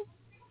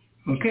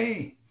real?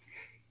 Okay.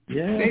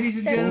 Yeah. Ladies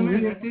and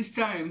gentlemen, at this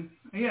time,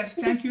 yes,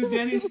 thank you,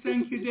 Dennis.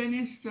 Thank you,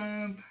 Dennis.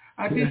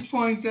 At this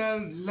point,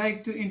 I'd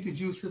like to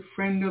introduce a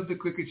friend of the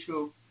Cricket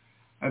Show,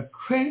 a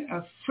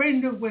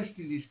friend of West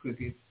Indies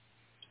cricket,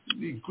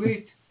 the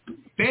great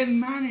Ben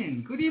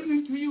Manning. Good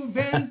evening to you,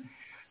 Ben.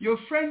 Your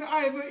friend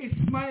Ivor is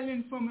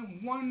smiling from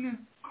one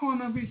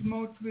corner of his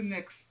mouth to the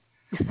next.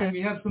 And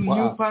we have some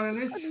new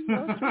panelists.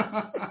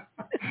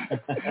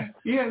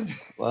 Yes.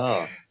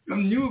 Wow.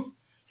 Some new.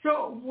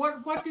 So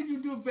what did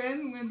you do,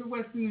 Ben, when the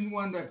West Indies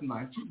won that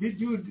match? Did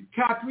you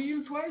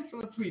cartwheel twice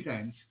or 3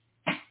 times?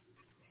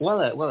 Well,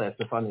 that's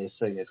the funniest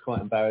thing. It's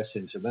quite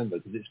embarrassing to remember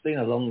because it's been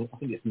I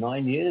think it's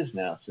 9 years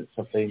now since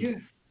I've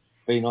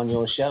been on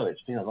your show.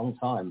 It's been a long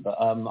time, but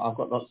I've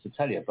got lots to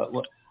tell you. But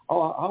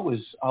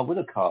I would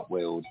have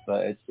cartwheeled,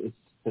 but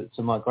it's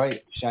to my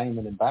great shame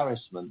and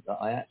embarrassment that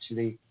I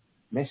actually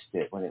missed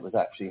it when it was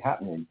actually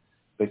happening.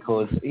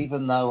 Because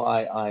even though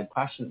I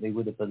passionately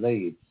would have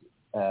believed,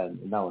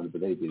 no one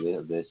believed me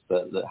of this,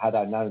 but that had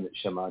I known that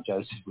Shamar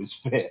Joseph was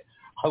fit,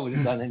 I would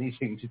have done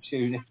anything to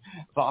tune in.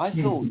 But I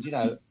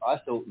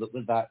thought, that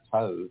with that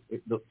toe,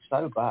 it looked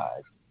so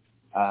bad.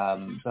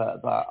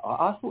 But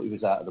I thought he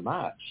was out of the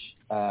match.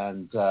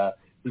 And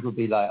people would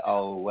be like,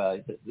 oh, well,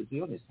 to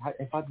be honest,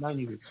 if I'd known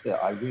he was fit,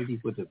 I really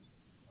would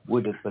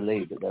have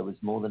believed that there was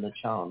more than a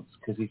chance.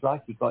 Because he's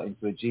like he got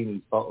into a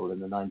genie's bottle in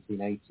the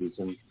 1980s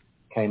and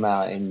came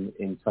out in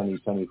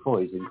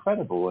 2024. He's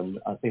incredible. And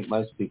I think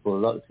a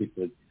lot of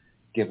people have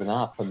given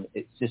up. And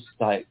it's just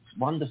like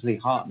wonderfully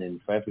heartening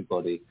for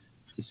everybody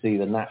to see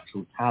the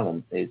natural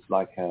talent. It's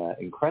like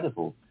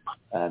incredible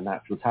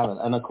natural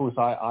talent. And of course,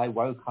 I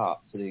woke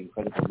up to the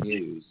incredible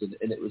news,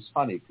 and it was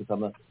funny because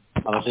I'm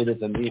a bit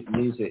of a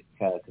music,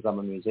 because I'm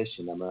a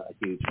musician. I'm a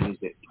huge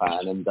music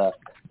fan, and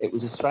it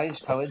was a strange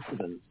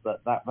coincidence.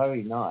 But that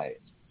very night,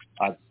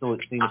 I'd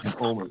seen a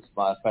performance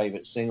by a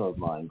favourite singer of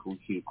mine called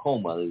Hugh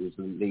Cornwell, who was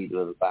the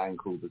leader of a band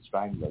called the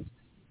Stranglers,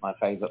 my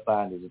favourite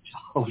band as a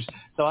child.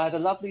 So I had a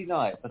lovely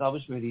night, but I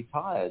was really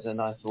tired, and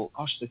I thought,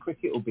 gosh, the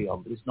cricket will be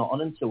on, but it's not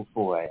on until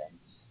 4 a.m.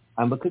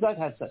 And because I'd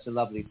had such a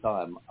lovely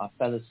time, I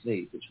fell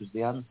asleep, which was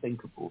the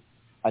unthinkable.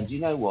 And do you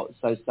know what's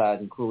so sad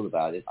and cruel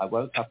about it? I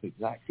woke up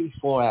exactly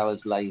 4 hours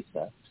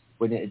later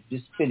when it had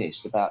just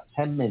finished, about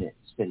 10 minutes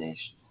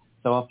finished.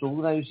 So after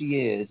all those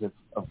years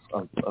of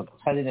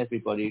telling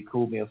everybody who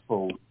called me a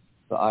fool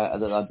that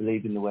I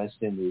believed in the West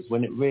Indies,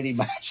 when it really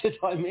mattered,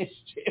 I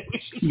missed it,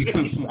 which is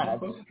really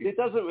sad. It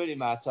doesn't really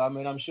matter. I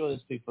mean, I'm sure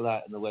there's people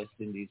out in the West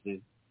Indies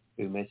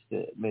who missed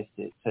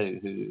it too,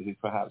 who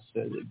perhaps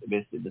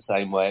missed it the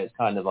same way. It's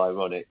kind of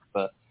ironic,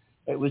 but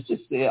it was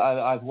just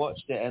I've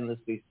watched it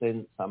endlessly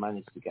since. I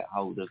managed to get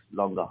hold of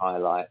longer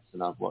highlights,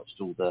 and I've watched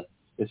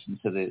listened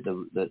to the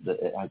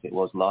as it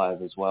was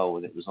live as well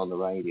when it was on the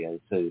radio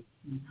too,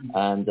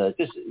 and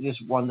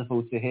just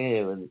wonderful to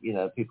hear. And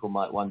people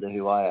might wonder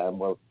who I am.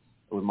 Well,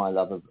 with my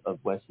love of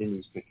West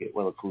Indies cricket,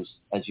 well, of course,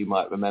 as you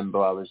might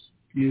remember, I was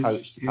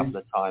coached a couple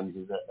of times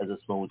as a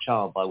small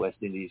child by West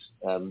Indies,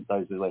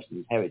 those with West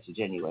Indies heritage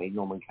anyway,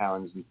 Norman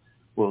Carrons and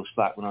Will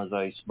Slack when I was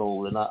very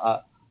small, and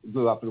I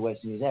grew up in the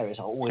West Indies area,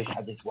 so I always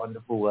had this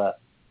wonderful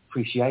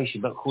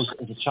appreciation. But of course,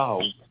 as a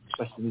child,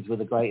 West Indies were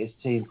the greatest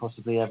team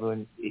possibly ever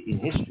in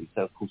history,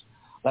 so of course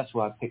that's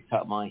why I picked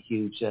up my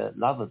huge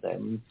love of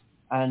them.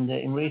 And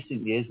in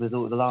recent years, with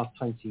all the last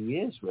 20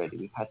 years really,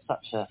 we've had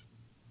such a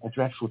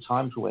dreadful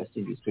time for West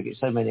Indies cricket.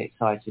 So many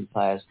exciting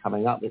players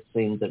coming up that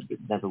seemed that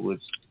never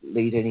would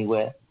lead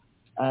anywhere.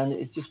 And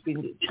it's just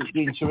been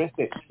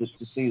terrific just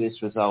to see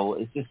this result.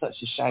 It's just such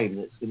a shame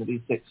that it's going to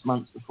be 6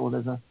 months before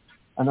there's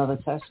another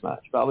test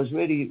match. But I was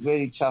really,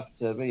 really chuffed,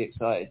 really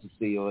excited to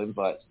see your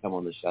invite to come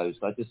on the show.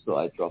 So I just thought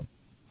I'd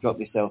drop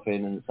myself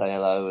in and say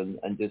hello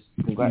and just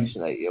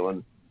congratulate you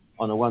on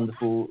a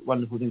wonderful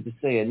thing to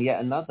see. And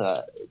yet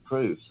another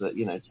proof that,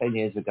 10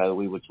 years ago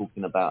we were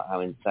talking about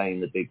how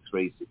insane the Big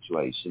Three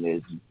situation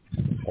is.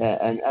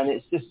 And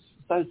it's just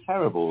so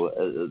terrible,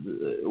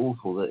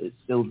 awful that it's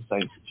still the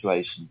same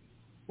situation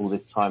all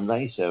this time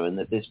later, and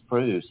that this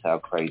proves how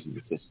crazy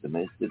the system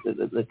is,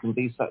 that there can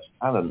be such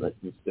talent that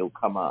can still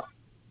come up.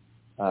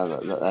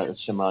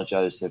 Shamar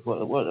Joseph,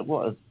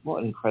 what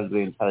an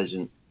incredibly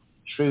intelligent,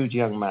 shrewd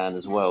young man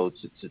as well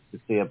to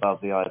see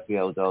above the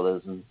IPL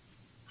dollars and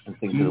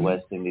think of the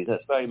West Indies.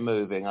 That's very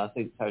moving. I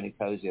think Tony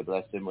Cozier,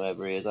 bless him,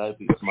 wherever he is, I hope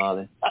he's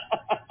smiling.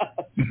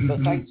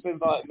 But thanks for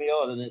inviting me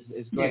on, and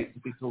it's great to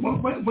be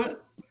talking. Well,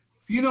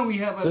 we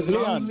have a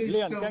long list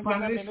of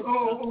panelists.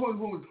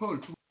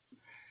 Hold.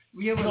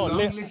 We have a long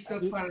list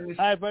of panelists.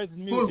 Ivor's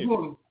muted.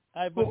 Hold.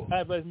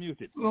 Ivor's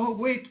muted. Oh,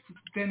 wait,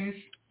 Dennis,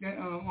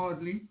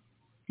 Audley.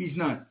 He's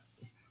not.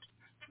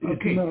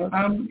 Okay.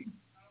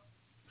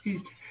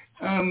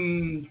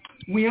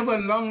 We have a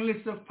long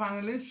list of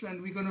panelists,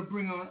 and we're going to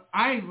bring on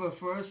Ivor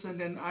first, and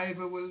then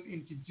Ivor will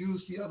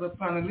introduce the other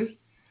panelists.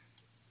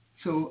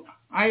 So,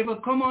 Ivor,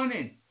 come on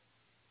in.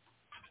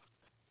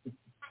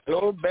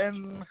 Hello,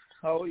 Ben.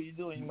 How are you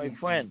doing, my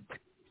friend?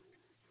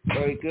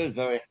 Very good.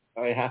 Very,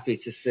 very happy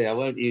to see. I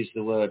won't use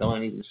the word. I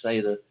won't even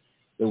say the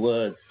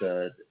words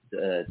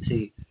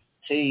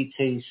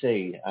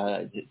TTC.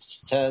 It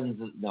turns.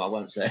 No, I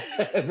won't say.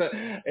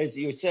 But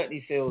you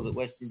certainly feel that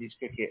West Indies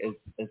cricket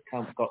has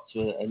got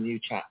to a new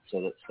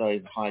chapter that's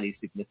very highly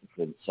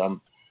significant. So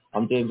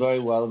I'm doing very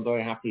well. I'm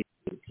very happy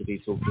to be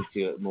talking to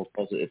you at a more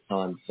positive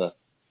time for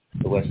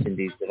the West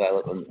Indies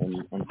development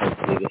and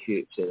hopefully the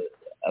future.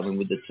 I mean,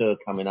 with the tour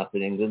coming up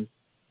in England,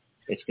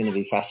 it's going to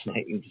be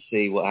fascinating to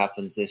see what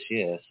happens this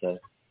year. So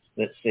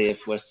let's see if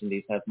West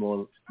Indies have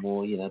more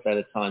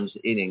better times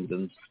in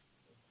England.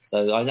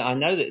 So I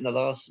know that in the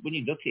last, when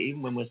you look at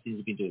even when West Indies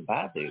have been doing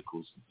badly, of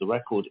course, the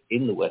record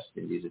in the West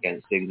Indies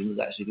against England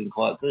has actually been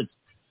quite good.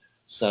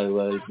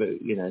 So,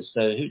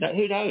 so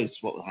who knows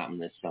what will happen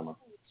this summer?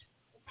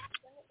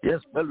 Yes,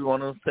 well, we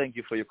want to thank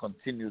you for your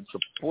continued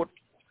support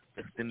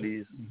West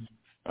Indies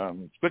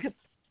cricket.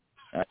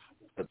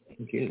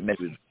 Thank you. Maybe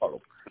we'll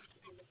follow.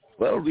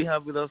 Well, we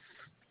have with us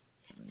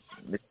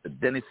Mr.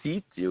 Dennis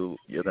Heath. You're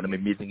going to be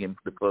meeting him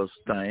for the first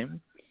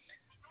time.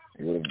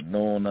 You've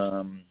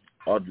known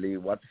Audley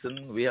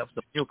Watson. We have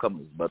some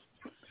newcomers, but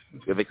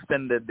we've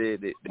extended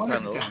the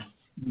panel.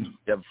 We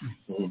have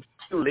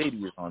two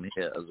ladies on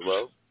here as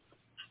well.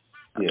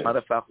 As a matter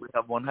of fact, we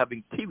have one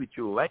having tea with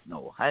you right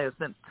now,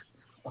 Hyacinth,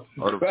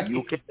 out of the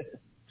UK.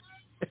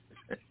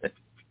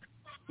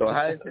 So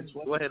Hyacinth,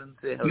 go ahead and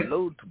say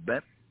hello to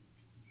Ben.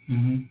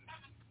 Mm-hmm.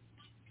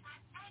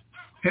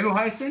 Hello,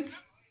 Hyacinth.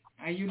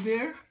 Are you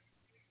there?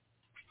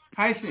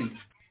 Hyacinth.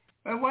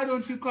 Why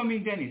don't you come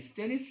in, Dennis?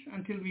 Dennis,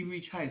 until we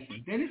reach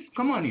Hyacinth. Dennis,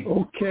 come on in.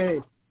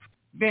 Okay.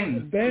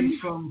 Ben,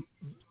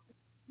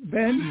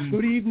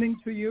 good evening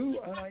to you.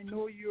 And I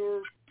know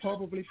you're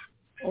probably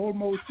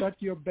almost at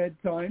your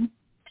bedtime.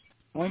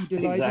 I'm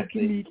delighted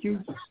to meet you.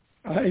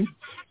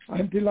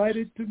 I'm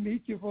delighted to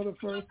meet you for the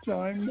first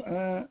time.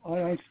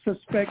 I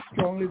suspect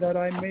strongly that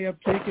I may have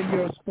taken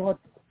your spot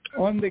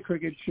on the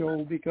cricket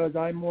show because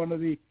I'm one of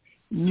the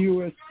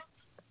newest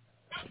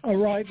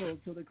arrival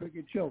to the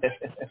cricket show.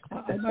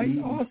 I might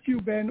ask you,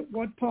 Ben,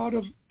 what part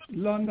of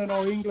London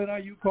or England are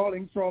you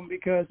calling from?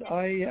 Because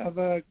I have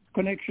a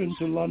connection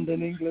to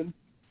London, England,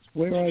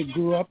 where I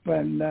grew up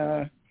and,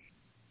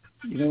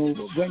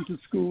 went to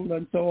school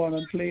and so on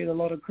and played a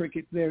lot of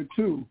cricket there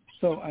too.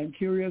 So I'm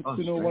curious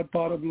to know what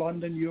part of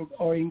London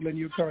or England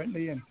you're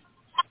currently in.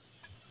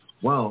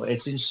 Well,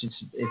 it's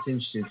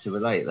interesting to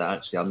relate that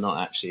actually I'm not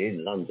actually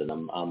in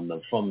London. I'm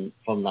from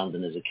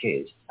London as a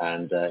kid,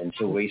 and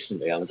until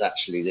recently I was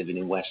actually living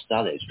in West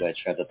Dulwich, where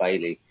Trevor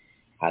Bailey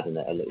had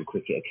a little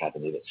cricket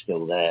academy that's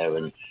still there,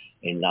 and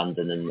in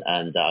London,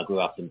 and I grew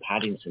up in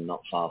Paddington,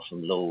 not far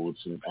from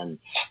Lords, and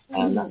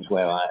that's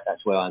where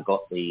I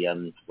got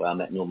the where I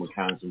met Norman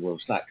Carrington and Will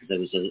Slack, because there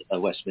was a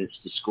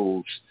Westminster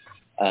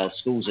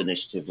schools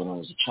initiative when I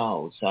was a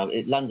child. So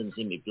London's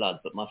in my blood,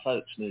 but my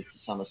folks moved to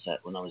Somerset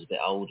when I was a bit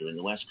older in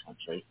the West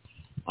Country,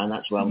 and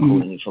that's where I'm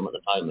calling you from at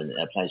the moment,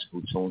 a place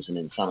called Taunton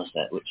in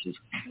Somerset, which is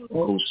of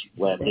course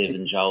where Viv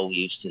and Joel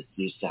used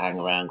to hang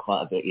around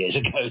quite a bit years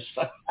ago.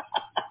 So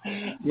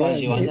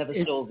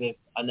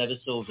I never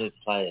saw Viv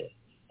play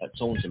at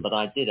Taunton, but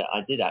I did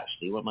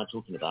actually. What am I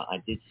talking about?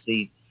 I did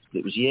see.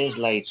 It was years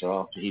later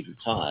after he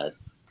retired.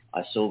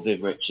 I saw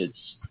Viv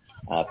Richards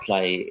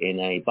play in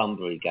a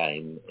Bunbury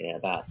game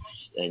about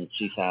in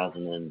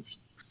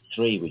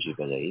 2003, would you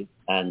believe?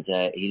 And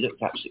he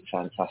looked absolutely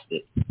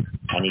fantastic.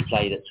 And he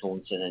played at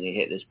Taunton and he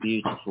hit this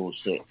beautiful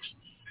six.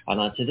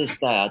 And to this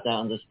day, I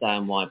don't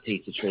understand why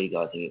Peter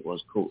Treager, I think it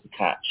was, caught the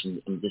catch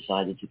and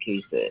decided to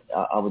keep it.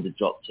 I would have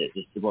dropped it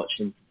just to watch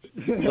him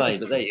play,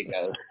 but there you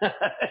go.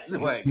 That's the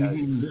way it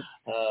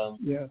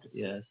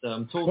goes.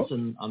 So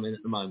Taunton I'm in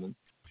at the moment.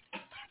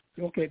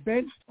 Okay,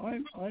 Ben,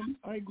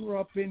 I grew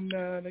up in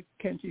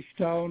Kentish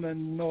Town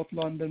and North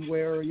London,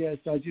 where, yes,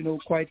 as you know,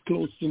 quite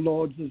close to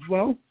Lords as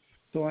well.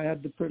 So I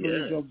had the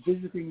privilege of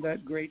visiting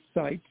that great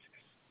site.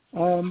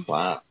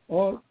 Wow.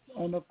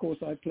 And of course,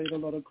 I played a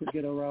lot of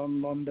cricket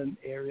around London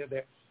area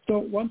there. So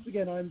once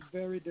again, I'm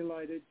very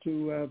delighted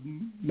to have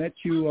met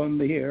you on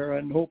the here,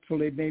 and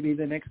hopefully maybe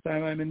the next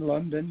time I'm in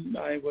London,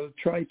 I will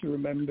try to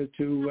remember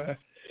to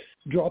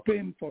drop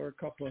in for a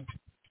cuppa.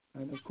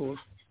 And of course,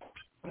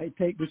 I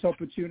take this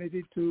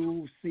opportunity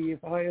to see if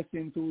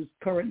Hyacinth, who's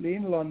currently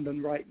in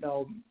London right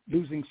now,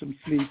 losing some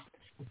sleep,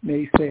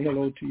 may say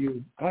hello to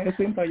you.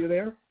 Hyacinth, are you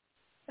there?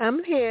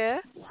 I'm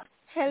here.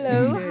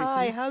 Hello,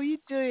 hi, how are you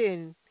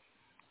doing?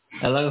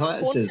 Hello,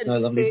 Hyacinth. No,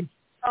 lovely.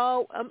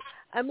 Oh,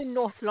 I'm in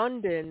North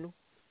London,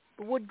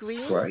 Wood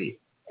Green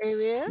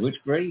area. Wood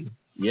Green?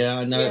 Yeah,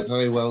 I know it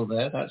very well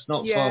there. That's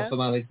not far from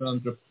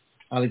Alexandra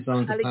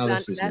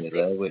Palace, isn't it,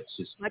 there, which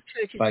is my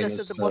church is famous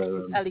just at the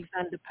bottom of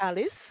Alexandra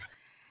Palace.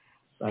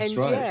 That's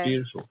right, it's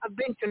beautiful. I've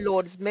been to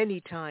Lords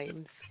many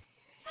times.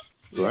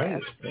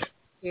 Great.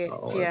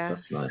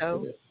 That's nice,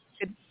 so,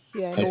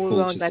 and all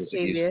around that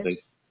area.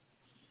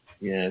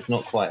 Yeah, it's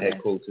not quite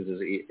headquarters as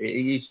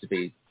it used to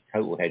be.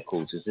 Total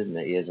headquarters, didn't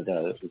it, years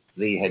ago? It was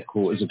the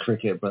headquarters of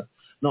cricket, but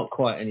not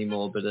quite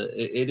anymore. But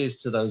it is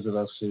to those of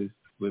us who,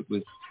 with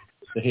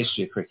the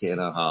history of cricket in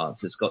our hearts,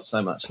 it's got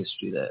so much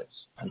history there.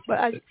 It's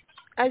fantastic.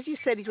 But as you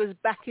said, it was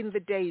back in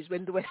the days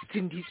when the West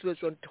Indies was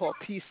on top.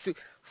 He used to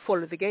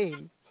follow the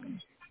game.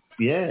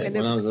 Yeah,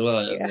 when I was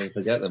I'll never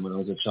forget them. When I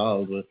was a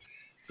child,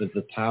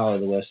 the power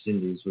of the West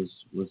Indies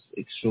was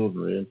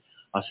extraordinary, and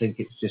I think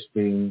it's just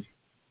been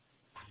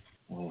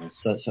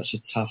such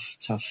a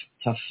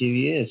tough few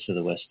years for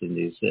the West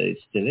Indies. It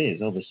still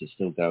is, obviously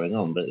still going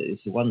on, but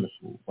it's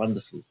wonderful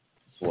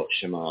to watch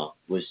Shamar.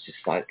 Was just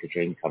like a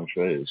dream come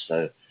true.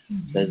 So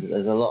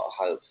there's a lot of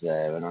hope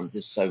there, and I'm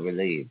just so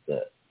relieved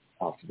that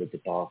after the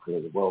debacle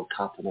of the World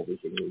Cup and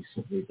everything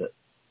recently, that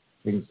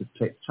things have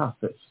picked up.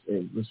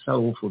 It was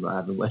so awful not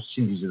having West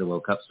Indies in the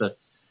World Cup. So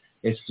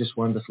it's just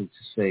wonderful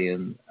to see.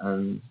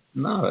 And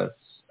no,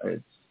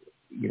 it's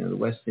the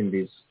West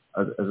Indies,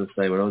 as I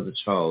say, when I was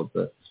a child,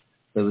 but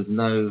there was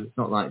it's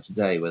not like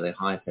today where they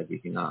hype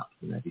everything up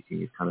and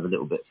everything is kind of a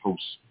little bit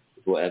false,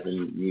 whatever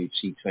new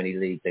T20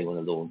 league they want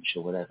to launch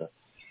or whatever.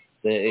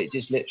 It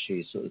just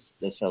literally sort of,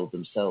 they sold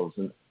themselves,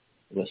 and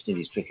the West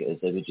Indies cricketers,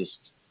 they were just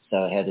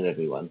so ahead of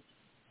everyone.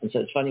 And so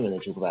it's funny when they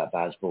talk about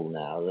Bazball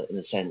now, that in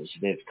a sense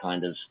Viv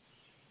kind of,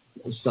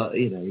 he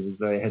was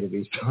very ahead of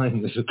his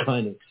time. There's a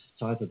kind of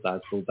type of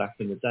Bazball back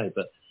in the day,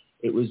 but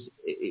it was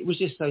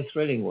just so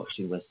thrilling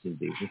watching West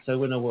Indies. And so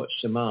when I watched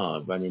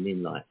Shamar running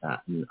in like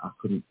that, and I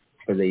couldn't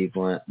believe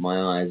my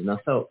eyes, and I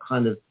felt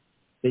kind of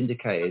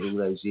vindicated all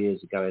those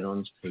years of going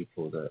on to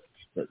people that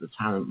the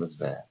talent was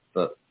there.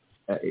 But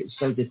it's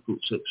so difficult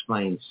to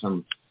explain to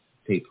some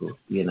people,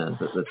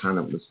 that the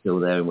talent was still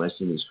there in West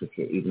Indies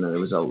cricket, even though the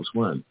results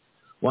weren't.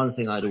 One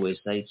thing I'd always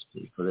say to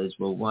people is,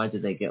 well, why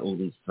did they get all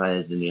these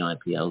players in the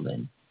IPL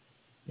then,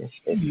 if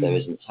there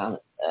isn't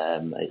talent?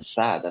 It's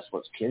sad. That's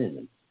what's killing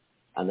them.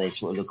 And they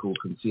sort of look all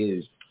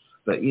confused.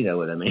 But you know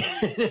what I mean.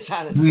 The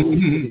talent's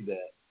always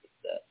there.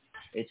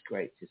 It's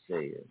great to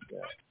see, and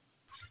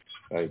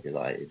very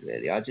delighted,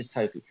 really. I just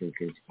hope it can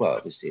continue. Well,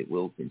 obviously it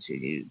will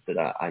continue, but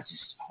I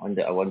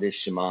wonder if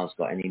Shamar's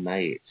got any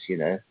mates,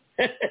 Someone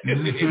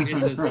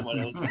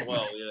else as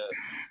well,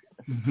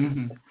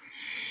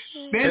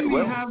 Ben, we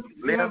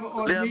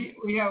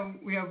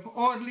have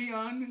Audley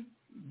on,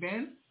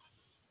 Ben.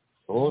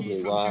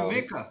 Audley, wow.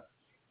 Jamaica.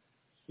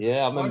 Yeah,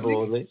 I remember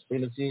Audley. It's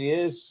been a few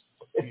years.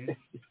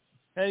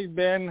 Hey,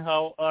 Ben,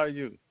 how are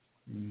you?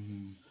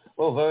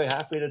 Well, very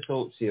happy to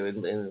talk to you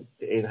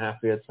in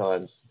happier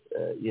times.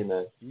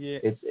 Yeah.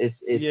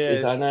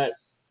 It's I know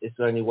it's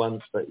only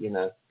once, but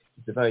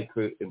it's a very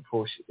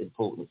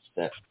important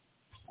step.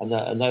 I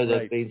know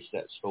there've been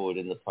steps forward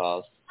in the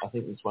past. I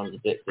think this one's a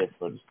bit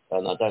different,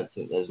 and I don't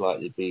think there's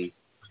likely to be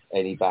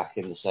any back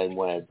in the same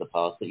way as the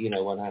past. But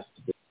one has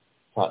to be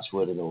touch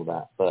wood and all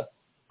that. But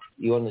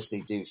you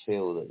honestly do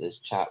feel that this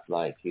chap,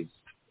 like, is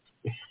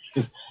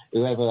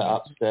whoever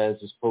upstairs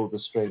has pulled the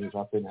strings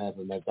up in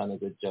heaven. They've done a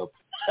good job.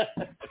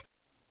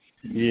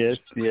 Yes.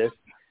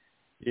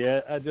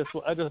 Yeah, I just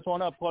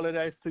want to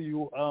apologize to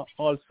you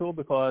also,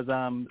 because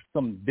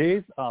some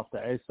days after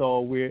I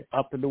saw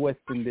after the West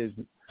Indies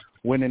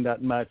winning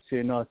that match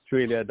in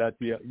Australia that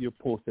you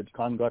posted,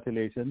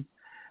 congratulations.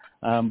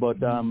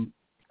 But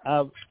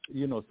I've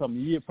some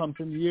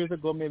years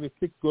ago, maybe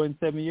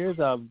 7 years,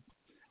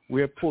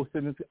 we're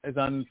posting it as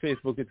on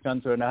Facebook is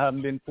concerned. I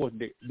haven't been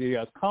posting. The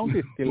account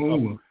is still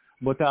up,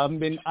 but I haven't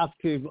been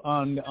active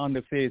on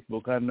the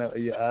Facebook, and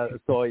I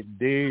saw it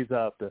days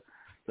after.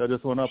 So I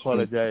just want to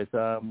apologize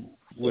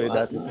where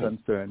that is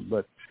concerned.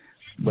 But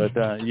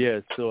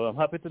yes, so I'm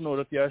happy to know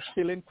that you are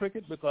still in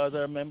cricket, because I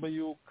remember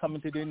you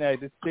coming to the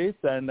United States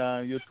and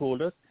you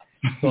told us,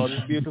 saw this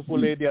beautiful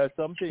lady or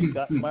something,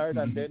 got married,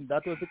 and then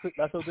that was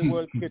the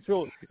World Cricket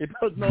Show. It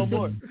was no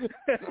more.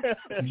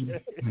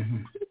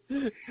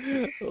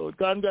 So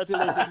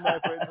congratulations, my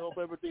friend. Hope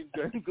everything's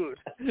going good.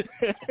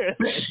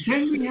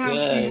 Then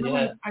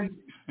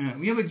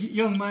we have a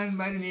young man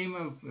by the name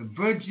of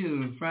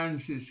Virgil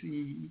Francis.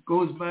 He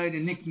goes by the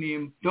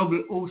nickname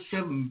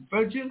 007.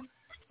 Virgil,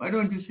 why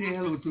don't you say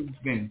hello to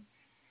Ben?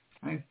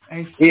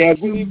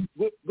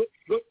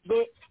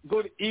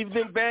 Good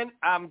evening, Ben.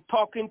 I'm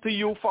talking to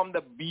you from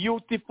the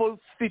beautiful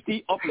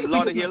city of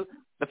Lauderhill,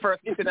 the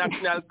first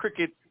international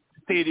cricket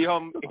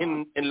stadium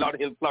in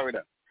Lauderhill,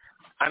 Florida.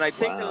 And I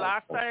think the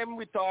last time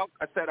we talked,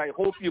 I said, I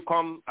hope you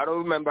come. I don't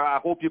remember. I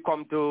hope you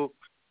come to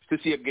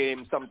see a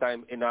game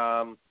sometime in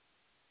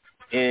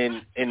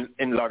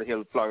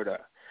Lauderhill, Florida.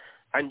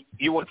 And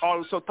you were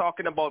also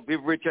talking about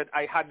Viv Richards.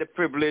 I had the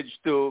privilege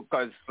to,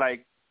 because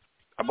like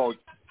about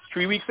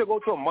 3 weeks ago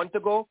to a month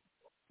ago,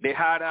 they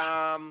had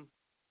a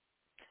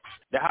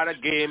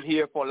game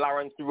here for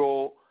Lawrence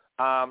Rowe.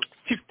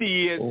 50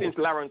 years since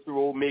Lawrence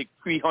Rowe made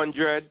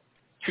 300,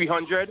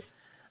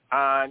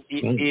 and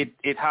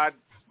it had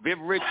Viv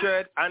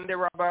Richards, Andy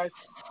Roberts,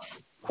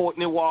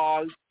 Courtney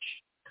Walsh,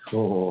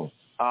 Jurel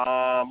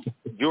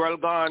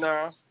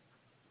Garner,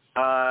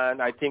 and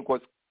I think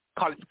was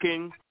Collis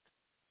King.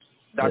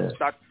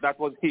 That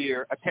was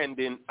here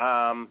attending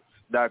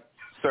that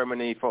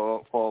ceremony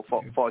for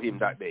him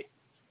that day.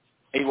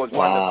 It was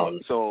wonderful.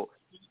 So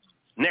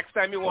next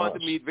time you want to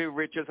meet Viv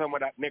Richards, some of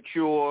that, make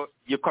sure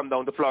you come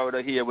down to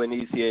Florida here when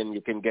he's here, and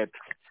you can get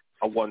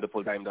a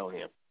wonderful time down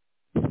here.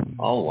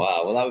 Oh,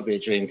 wow. Well, that would be a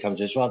dream come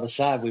true. It's rather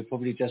sad. We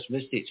probably just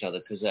missed each other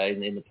because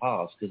in the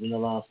past, because in the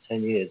last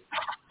 10 years,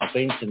 I've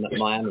been to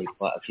Miami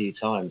quite a few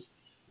times,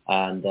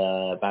 and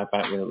we're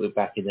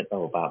back in it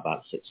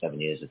about 6-7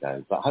 years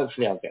ago. But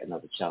hopefully I'll get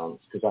another chance,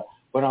 because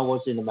when I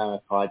was in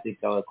America, I did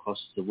go across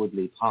to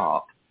Woodley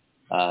Park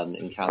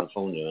in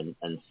California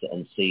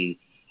and see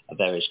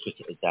various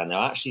cricketers down there.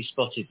 I actually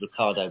spotted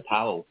Ricardo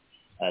Powell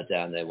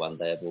down there one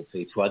day, of all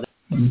people. I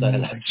don't say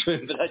hello to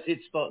him, but I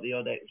did spot the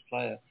odd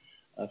ex-player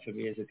from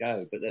years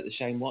ago. But there was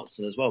Shane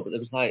Watson as well. But it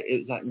was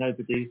like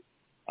nobody.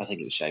 I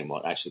think it was Shane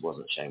Watson. Actually, it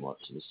wasn't Shane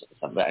Watson. It was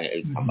something.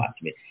 It'd come back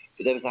to me.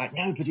 But there was like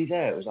nobody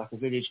there. It was like a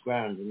village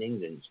ground in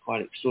England. It's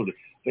quite extraordinary.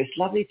 But it's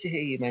lovely to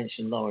hear you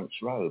mention Lawrence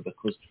Rowe,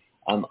 because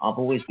I've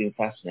always been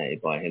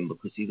fascinated by him,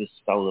 because he was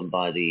stolen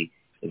by the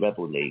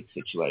Rebel League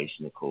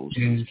situation, of course.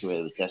 His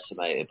career was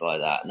decimated by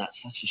that, and that's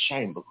such a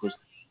shame, because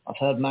I've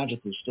heard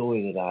magical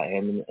stories about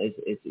him, and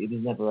he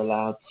was never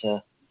allowed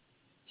to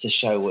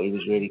show what he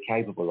was really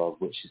capable of,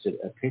 which is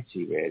a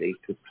pity, really,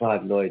 because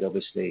Clive Lloyd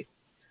obviously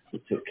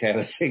took care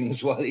of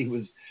things while he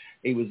was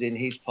in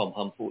his pomp,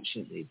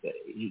 unfortunately, but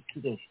he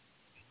could have.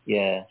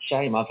 Yeah,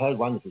 shame. I've heard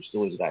wonderful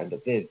stories about him,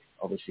 but Viv,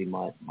 obviously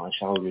my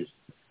childhood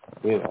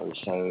hero,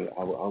 so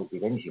I would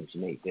give anything to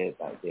meet Viv.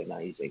 That would be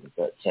amazing.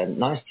 But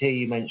nice to hear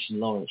you mention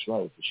Lawrence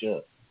Rowe, for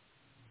sure.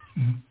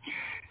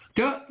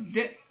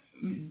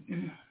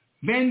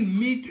 Ben,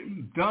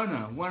 meet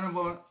Donna, one of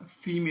our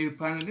female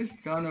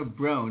panelists, Donna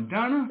Brown.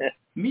 Donna,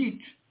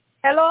 meet.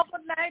 Hello,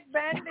 good night,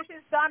 Ben. This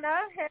is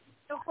Donna,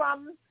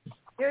 from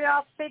New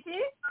York City.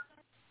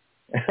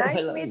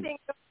 Nice meeting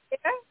you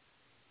here.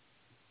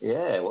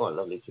 Yeah, well,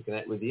 lovely to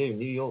connect with you.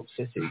 New York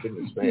City,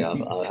 goodness me.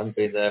 I haven't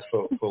been there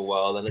for a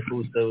while. And, of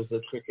course, there was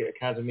the Cricket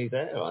Academy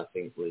there, I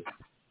think, was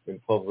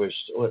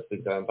impoverished. It's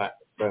been going back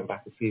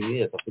a few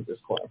years. I think there's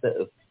quite a bit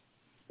of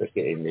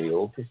cricket in New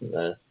York, isn't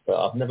there? But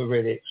I've never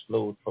really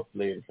explored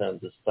properly in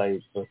terms of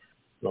stays for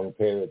long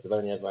periods. I've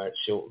only ever had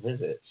short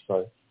visits.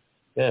 So,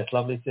 yeah, it's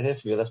lovely to hear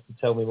from you. You'll have to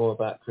tell me more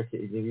about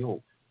cricket in New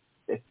York.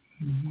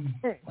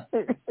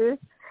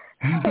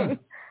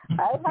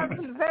 I have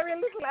very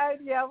little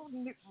idea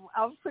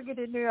of cricket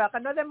in New York. I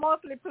know they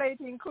mostly play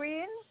it in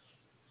Queens.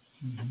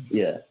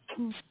 Yeah.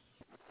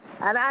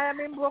 And I am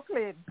in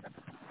Brooklyn.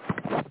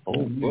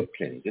 Oh,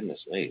 Brooklyn, goodness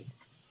me.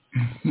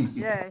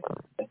 Yes.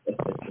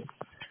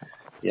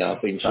 Yeah,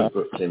 I've been to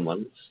Brooklyn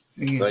once.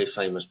 Very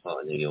famous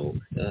part of New York.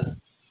 Yeah.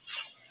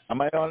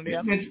 Am I only?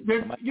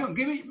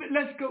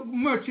 Let's go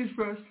Merchants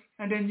first,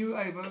 and then you,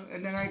 Ivor,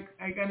 and then I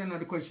got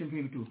another question for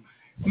you too.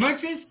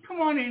 Merchants,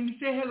 come on in,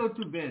 say hello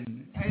to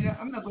Ben.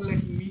 I'm not going to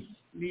let me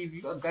leave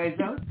you guys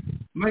out.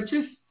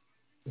 Merchants,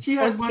 she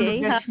has one of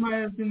the best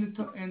smiles in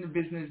the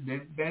business,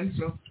 Ben.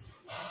 So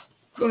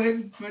go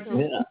ahead,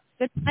 Merchants.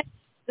 Yeah.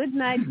 Good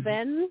night,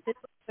 Ben. This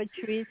is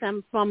Patrice.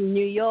 I'm from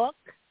New York,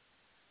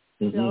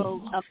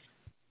 so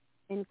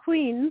in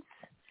Queens,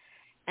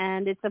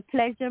 and it's a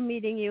pleasure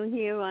meeting you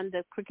here on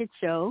the Cricket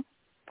Show.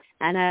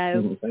 And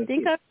I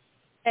think I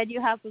said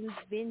you haven't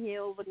been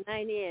here over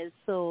 9 years,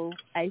 so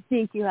I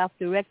think you have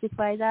to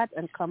rectify that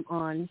and come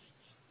on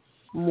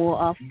more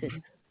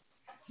often.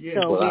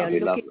 Yeah, so we are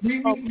looking.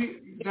 We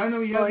have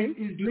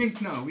his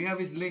link now. We have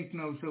his link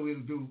now, so we'll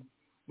do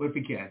what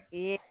we can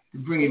to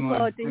bring him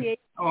on as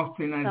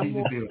often as he's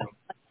available.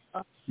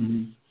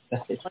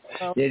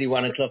 Nearly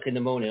 1 o'clock in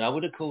the morning. I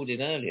would have called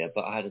in earlier,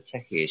 but I had a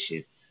techie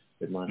issue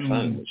with my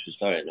phone, which was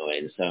very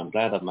annoying. So I'm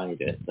glad I've made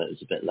it, but it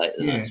was a bit later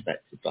than I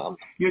expected. But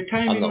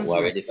I'm not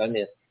worried. If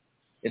only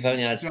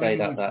I'd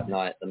stayed up that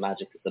night, the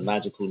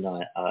magical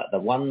night, the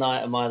one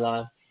night of my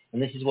life.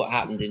 And this is what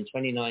happened in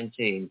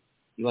 2019.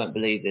 You won't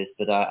believe this,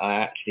 but I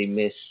actually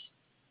missed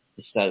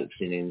the Stokes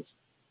innings.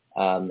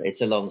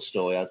 It's a long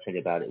story. I'll tell you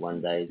about it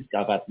one day.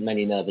 I've had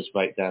many nervous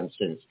breakdowns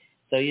since.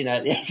 So, at the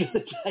end of the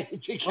day,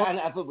 if we can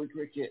happen with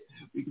cricket,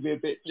 we can be a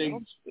bit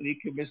jinxed, but you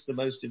can miss the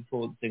most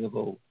important thing of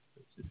all.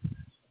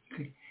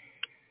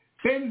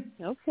 Ben,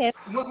 okay.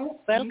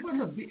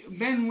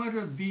 Ben, what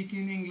a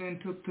beating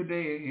England took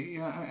today.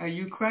 Are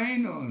you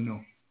crying or no?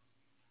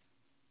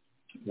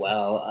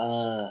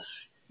 Well,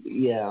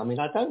 yeah. I mean,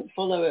 I don't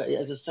follow it.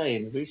 As I say,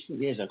 in recent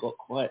years, I got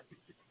quite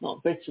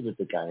not bitter with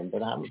the game,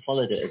 but I haven't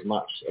followed it as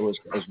much or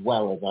as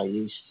well as I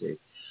used to.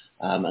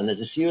 And there's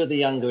a few of the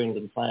younger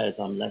England players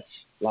I'm less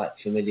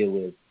familiar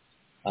with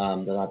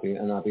that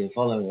I've been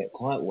following it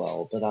quite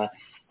well. But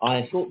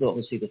I thought that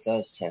obviously the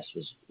first test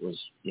was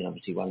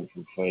obviously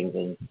wonderful for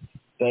England.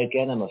 But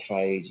again, I'm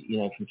afraid,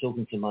 from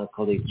talking to my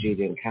colleague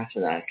Julian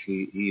Katanak,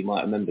 who you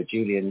might remember,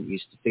 Julian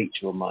used to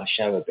feature on my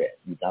show a bit,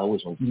 and I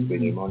always wanted to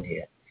bring him on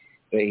here.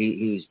 But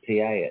he was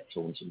PA at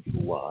Taunton for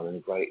a while and a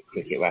great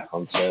cricket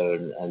raconteur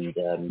and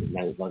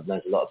knows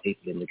a lot of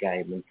people in the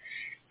game. And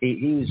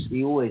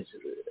he always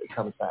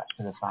comes back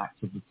to the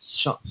fact of the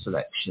shot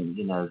selection,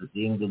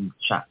 the England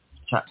chaps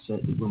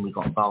when we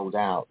got bowled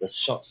out, the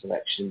shot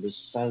selection was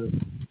so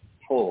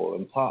poor,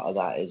 and part of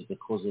that is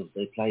because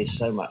they play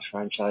so much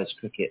franchise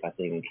cricket, I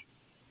think,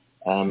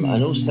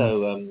 and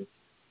also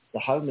the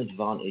home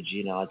advantage.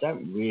 I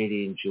don't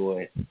really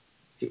enjoy it.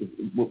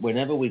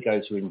 Whenever we go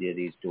to India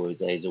these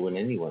days, or when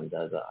anyone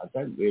does, I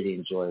don't really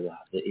enjoy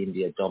the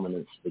India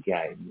dominance of the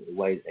game, the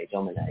way they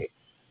dominate.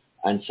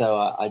 And so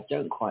I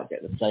don't quite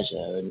get the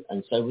pleasure.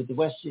 And so with the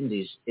West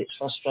Indies, it's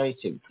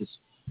frustrating because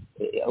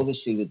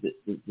obviously with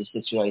the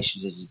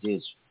situation as it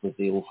is with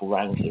the awful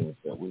rankings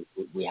that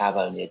we have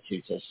only a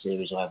 2-test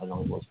series or however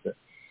long it was, but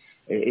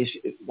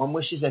one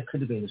wishes there could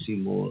have been a few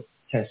more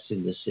tests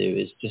in the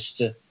series just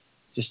to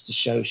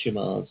show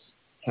Shamar's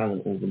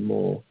talent all the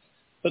more.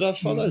 But I've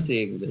followed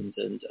the England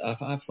and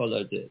I've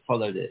followed it.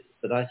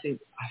 But I think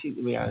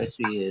the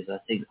reality is I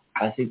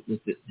think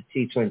with the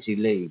T20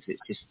 leagues,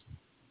 it's just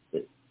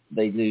that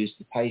they lose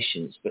the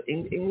patience. But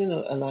England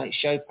are like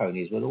show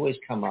ponies. Will always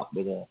come up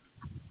with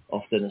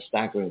often a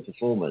staggering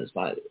performance.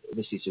 Like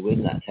obviously to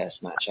win that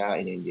Test match out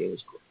in India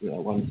was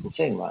a wonderful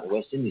thing, like the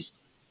West Indies.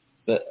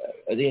 But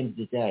at the end of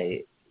the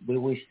day, we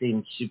always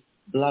seem to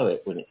blow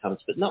it when it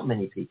comes. But not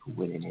many people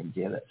win in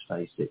India. Let's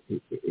face it.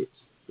 It's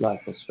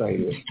like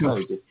Australia. It's a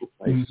very difficult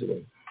place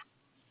to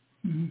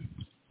win.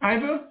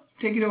 Ivor,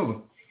 take it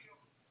over.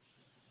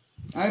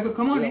 Ivor,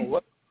 come on in.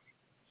 Well,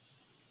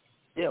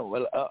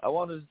 I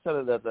wanted to tell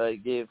her that I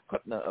gave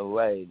Kuttner a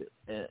ride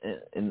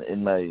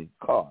in my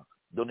car.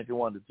 Don't know if you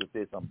wanted to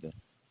say something.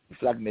 He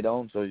flagged me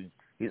down, so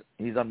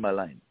he's on my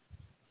line.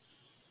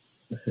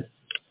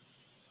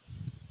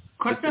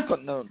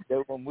 Kuttner?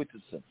 They're from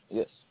Richardson,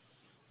 yes.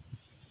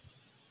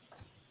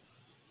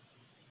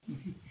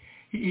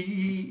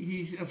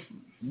 He's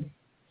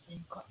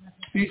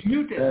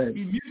muted.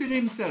 He muted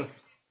himself.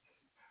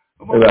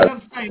 Well, we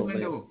have Simon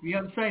though. We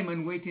have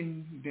Simon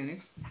waiting,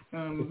 Dennis.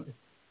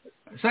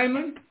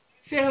 Simon,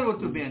 say hello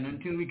to Ben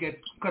until we get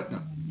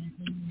Kuttner.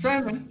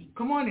 Simon,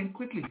 come on in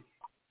quickly.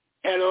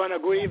 Hello and a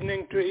good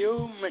evening to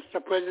you,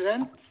 Mr.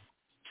 President,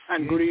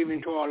 and good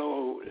evening to all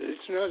our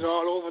listeners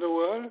all over the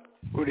world.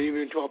 Good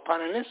evening to our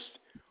panelists.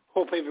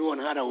 Hope everyone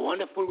had a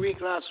wonderful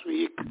week last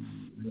week,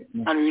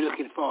 and we're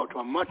looking forward to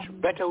a much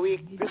better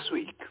week this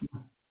week.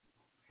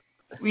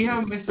 We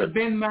have Mr.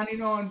 Ben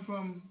Manning on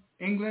from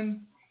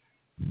England.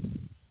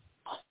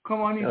 Come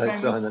on in,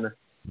 Simon.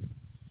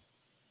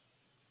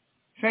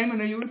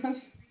 Simon, are you with us?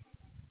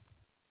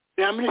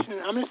 Yeah, I'm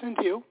listening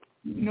to you.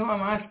 No,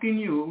 I'm asking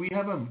you. We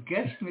have a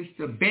guest,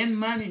 Mr. Ben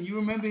Manning. You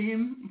remember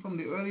him from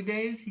the early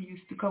days? He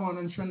used to come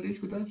on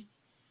Sundays with us.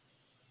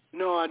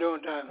 No, I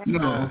don't.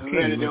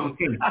 Really don't.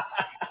 Okay.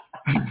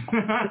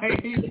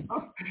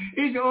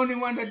 He's the only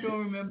one that don't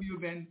remember you,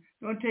 Ben.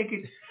 Don't take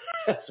it.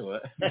 That's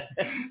what.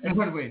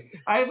 Anyway,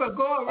 Ivor,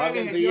 go right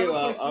ahead. I remember you.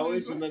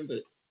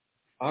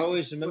 I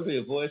always remember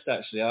your voice.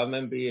 Actually, I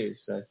remember you.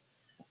 So.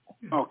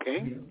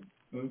 Okay.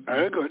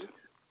 Very good.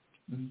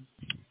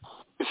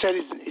 You said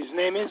his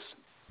name is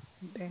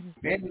Ben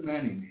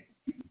Manning.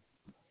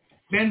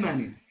 Ben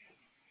Manning.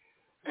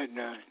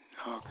 Okay.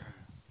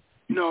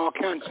 No, I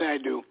can't say I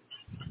do.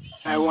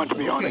 I want to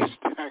be honest.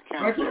 I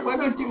can't say. Why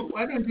don't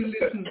you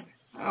listen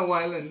a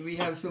while and we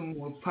have some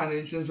more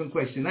panels and some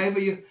questions. Ivor,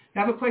 you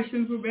have a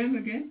question for Ben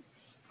again?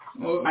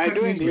 I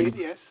do indeed,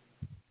 yes.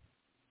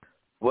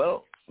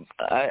 Well,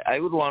 I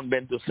would want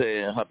Ben to say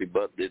happy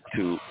birthday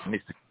to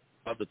Mr.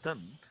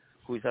 Atherton,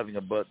 who is having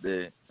a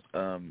birthday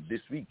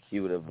this week.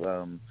 He would have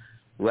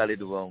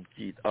rallied around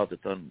Keith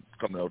Atherton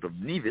coming out of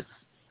Nevis.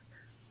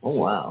 Oh,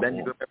 wow.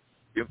 Ben,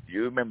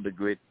 you remember the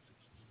great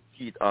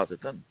Keith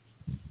Atherton?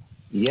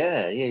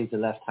 Yeah, he's a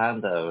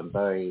left-hander and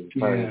very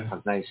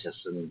pugnacious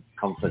and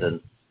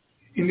confident.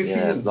 In the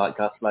field. Like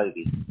Gus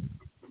Logie.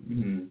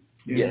 Mm-hmm.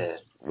 Yeah.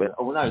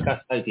 Well, no,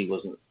 Gus Logie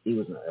wasn't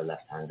a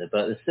left-hander,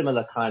 but a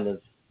similar kind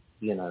of,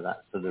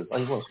 that sort of. Oh,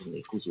 he wasn't.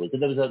 Of course he was. But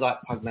there was a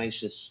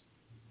pugnacious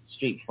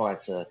street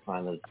fighter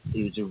kind of.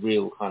 He was a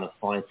real kind of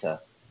fighter.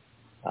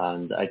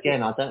 And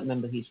again, I don't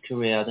remember his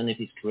career. I don't know if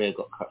his career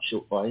got cut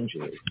short by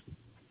injury.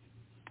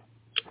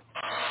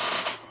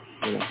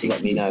 You have to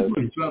let me know.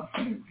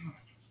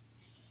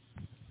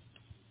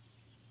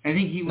 I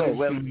think he was.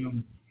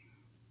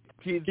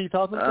 Keith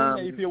Atherton,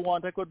 if you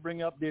want, I could bring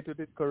update to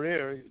his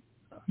career.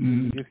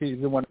 If he's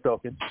the one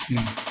talking.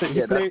 So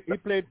he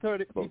played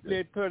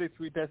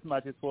 33 Test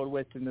matches for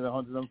West Indies and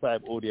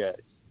 105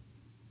 ODIs.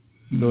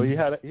 So he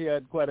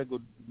had quite a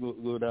good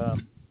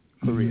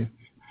career.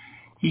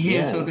 He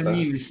has the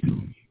Nevis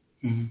too.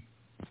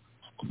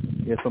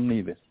 Yeah, from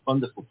Nevis.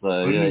 Wonderful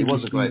player. Yeah, he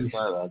was a great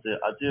player. I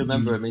do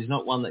remember him. He's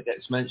not one that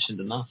gets mentioned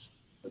enough.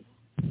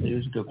 He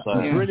was a good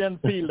player. Yeah.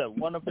 Brilliant fielder.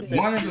 One of the best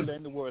fielders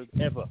in the world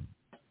ever.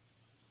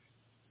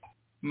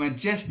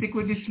 Majestic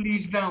with his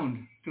sleeves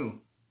down too,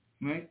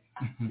 right?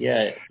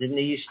 Yeah. Didn't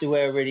he used to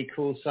wear a really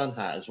cool sun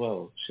hat as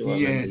well? Sure,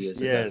 yes.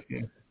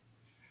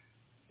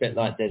 Bit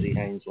like Desi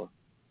Haynes one.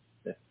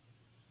 Yeah.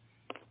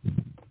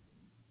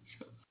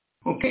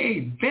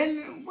 Okay,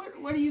 Ben,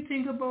 what do you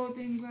think about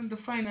England, the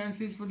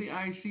finances for the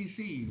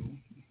ICC?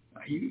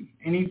 Are you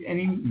any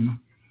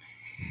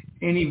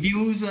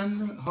views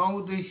on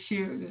how they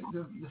share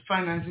the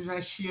finances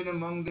are shared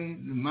among the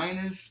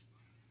minors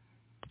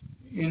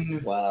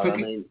in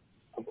cricket?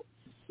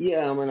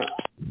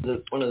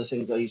 One of the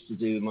things I used to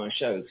do in my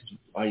show, because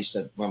I used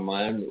to run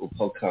my own little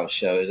podcast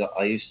show, is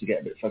I used to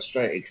get a bit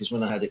frustrated because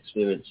when I had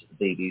experience at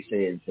the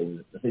BBC and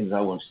things, the things I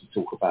wanted to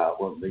talk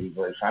about weren't really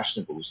very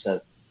fashionable, so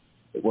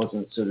it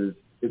wasn't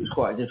it was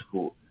quite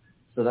difficult.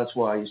 So that's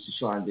why I used to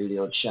try and do the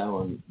odd show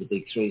on the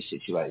Big Three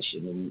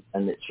situation,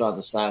 and it's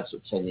rather sad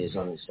sort of 10 years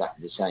on, it's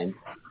exactly the same.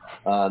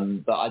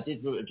 But I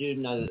do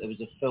know that there was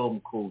a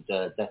film called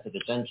Death of a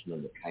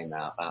Gentleman that came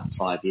out about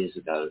 5 years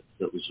ago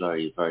that was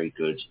very, very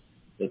good.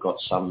 It got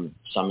some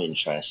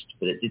interest,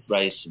 but it did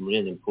raise some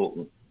really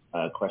important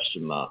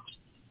question marks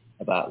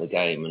about the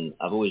game, and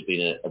I've always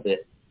been a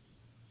bit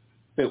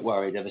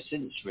worried ever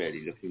since,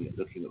 really,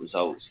 looking at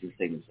results and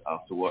things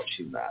after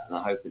watching that, and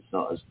I hope it's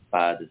not as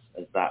bad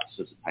as that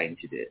sort of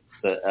painted it.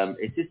 But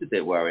it is a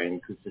bit worrying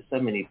because there's so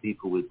many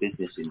people with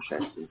business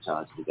interests in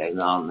charge of the game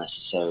that aren't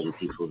necessarily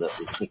people that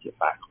with cricket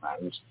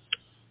backgrounds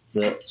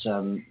that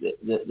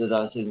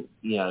I think,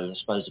 I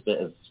suppose a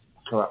bit of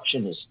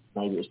corruption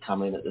has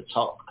come in at the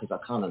top, because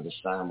I can't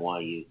understand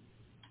why you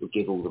would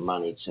give all the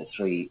money to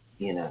three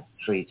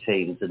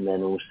teams and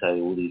then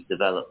also all these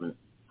development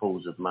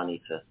pools of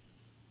money for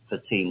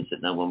teams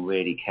that no one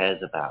really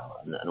cares about,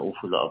 and an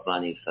awful lot of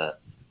money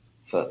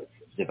for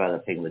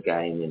developing the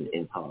game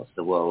in parts of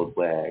the world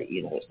where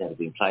it's never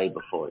been played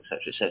before, etc.,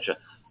 etc.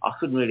 I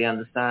couldn't really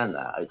understand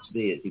that. To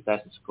me, it'd be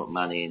better to put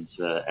money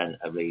into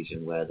a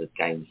region where the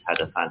game's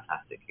had a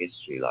fantastic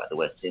history, like the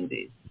West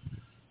Indies.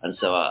 And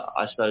so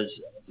I suppose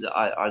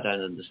I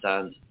don't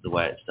understand the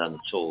way it's done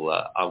at all.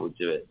 I would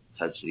do it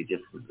totally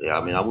differently. I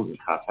mean, I wouldn't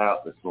cut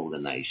out the smaller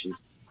nations,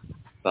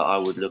 but I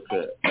would look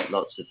at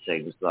lots of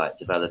things like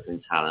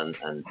developing talent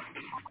and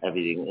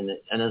everything.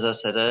 And as I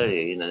said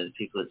earlier,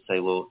 people that say,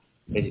 well,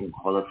 they didn't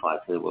qualify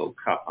for the World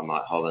Cup,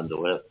 unlike Holland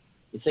or whatever.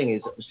 The thing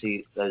is,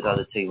 obviously, those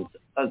other teams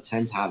don't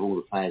tend to have all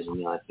the players in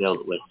the IPL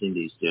that West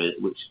Indies do,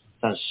 which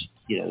does,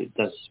 it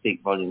does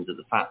speak volumes of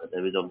the fact that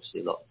there is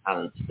obviously a lot of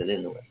talent still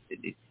in the West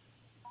Indies.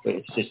 But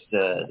it's just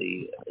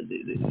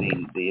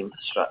the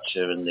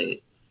infrastructure and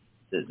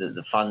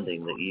the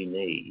funding that you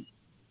need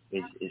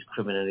is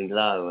criminally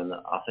low, and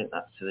I think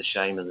that's to the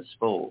shame of the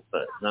sport,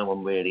 but no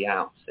one really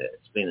outs it.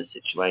 It's been a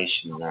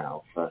situation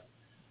now for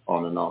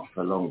on and off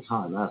for a long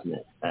time, hasn't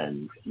it?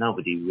 And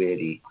nobody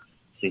really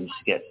seems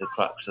to get to the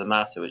crux of the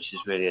matter, which is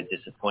really a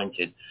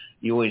disappointed.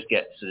 You always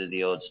get sort of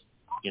the odds,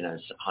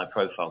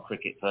 high-profile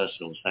cricket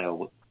person will say,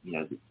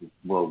 the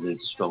world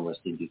needs a strong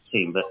West Indies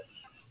team, but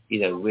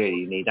really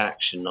you need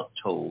action, not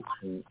talk.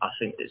 And I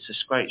think it's a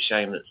great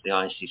shame that the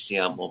ICC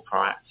aren't more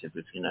proactive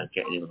with,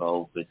 getting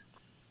involved with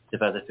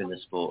developing the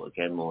sport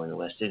again more in the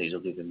West Indies, or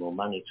giving more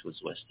money towards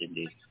the West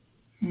Indies.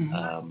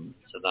 Mm-hmm.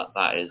 So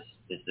that is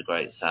the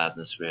great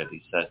sadness,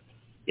 really. So,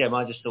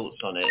 my just thoughts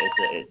on it is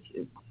that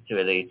it's too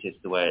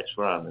elitist the way it's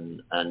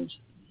run. And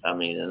I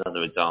mean,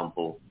 another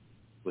example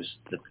was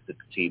the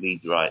TV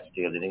rights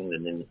deal in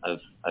England in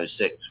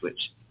 2006,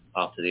 which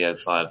after the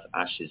 2005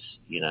 Ashes,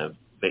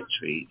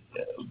 victory,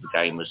 the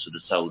game was sort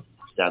of sold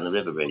down the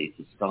river, really,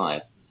 to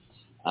Sky.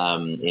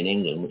 In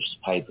England, which is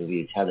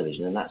pay-per-view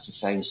television, and that's the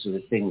same sort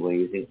of thing where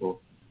you think,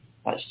 well,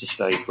 that's just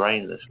very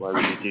brainless. Why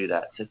would you do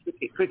that? So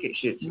cricket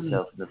shoots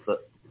itself in the foot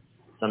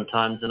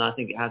sometimes, and I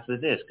think it has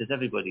with this, because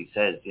everybody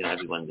says,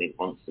 everyone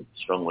wants a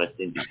strong West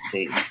Indies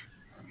team,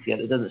 yet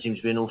there doesn't seem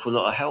to be an awful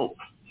lot of help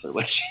for the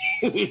West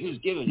Indies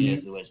given here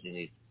to the West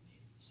Indies.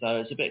 So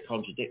it's a bit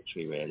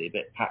contradictory, really, a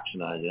bit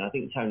patronising. I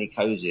think Tony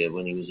Cozier,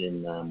 when he was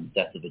in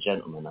Death of a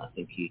Gentleman, I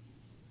think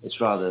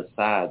it's rather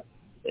sad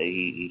that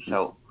he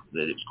felt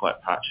that it was quite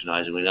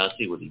patronising. I mean, I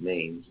see what he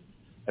means.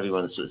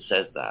 Everyone sort of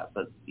says that,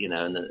 but,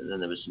 and then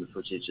there was some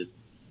footage of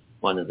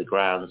one of the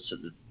grounds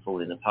sort of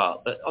falling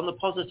apart. But on the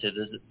positive,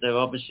 they're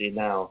obviously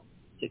now,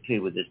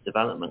 particularly with this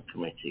development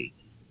committee,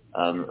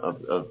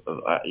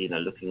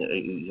 looking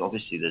at,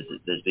 obviously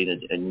there's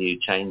been a new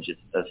change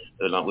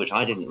of which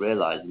I didn't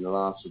realise in the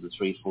last sort of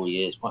 3-4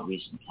 years, quite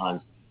recent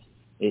times.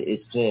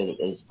 It's clear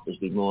that there's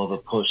been more of a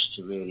push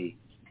to really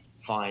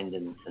find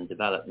and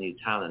develop new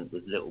talent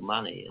with little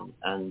money,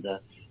 and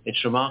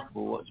it's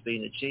remarkable what's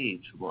been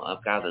achieved from what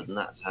I've gathered, and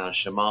that's how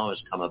Shamar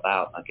has come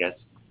about, I guess,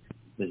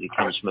 because he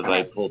comes from a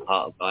very poor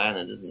part of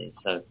Guyana, doesn't he?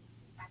 So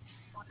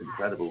it's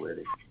incredible,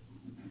 really.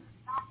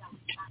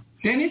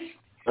 Dennis?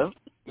 Well,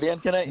 Leon,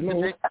 can I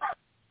interject?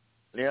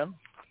 Leon?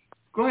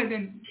 Go ahead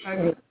then.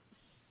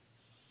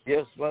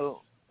 Yes,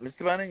 well,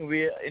 Mr. Manning,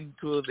 we are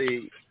into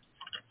the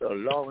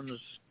Lawrence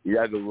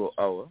Yagaro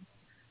hour,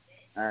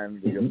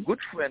 and your good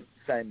friend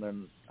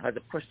Simon has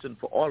a question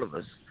for all of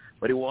us,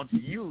 but he wants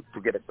you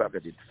to get a crack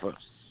at it first.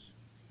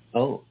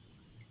 Oh.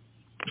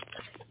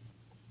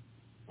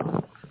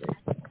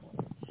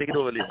 Take it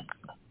over, Leon.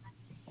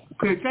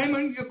 Okay,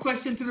 Simon, your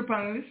question to the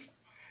panelists.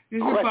 The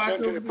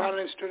question to the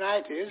panelists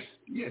tonight is,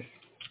 yes,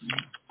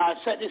 I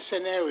set this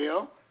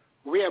scenario.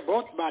 We are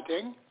both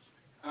batting,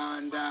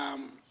 and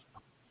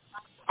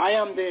I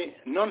am the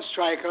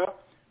non-striker,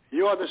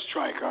 you are the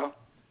striker,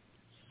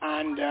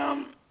 and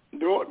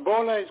the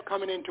bowler is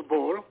coming in to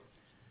bowl,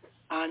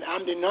 and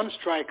I'm the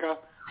non-striker,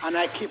 and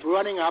I keep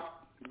running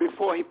up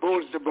before he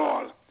bowls the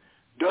ball.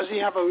 Does he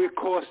have a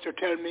recourse to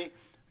tell me,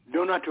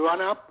 do not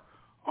run up?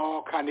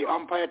 Or can the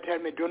umpire tell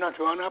me, do not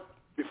run up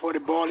before the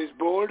ball is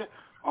bowled?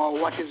 Or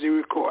what is the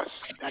recourse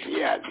that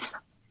he has?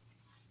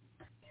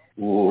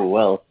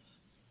 Well,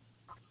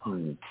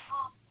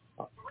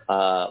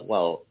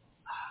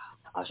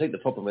 I think the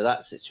problem with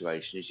that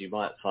situation is you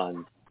might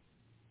find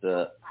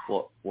that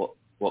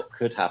what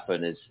could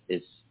happen is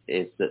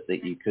that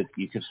you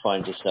could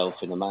find yourself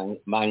in a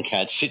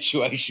mankad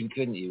situation,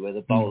 couldn't you, where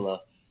the bowler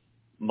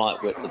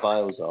might whip the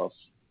bails off.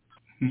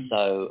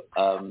 So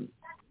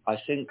I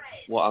think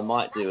what I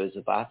might do as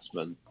a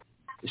batsman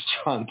is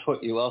try and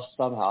put you off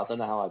somehow. I don't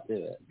know how I do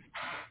it.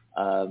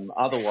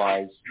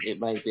 Otherwise, it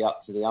may be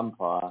up to the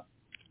umpire,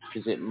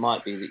 because it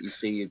might be that you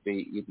see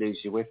you'd lose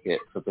your wicket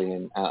for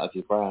being out of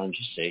your ground,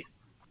 you see.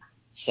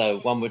 So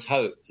one would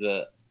hope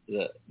that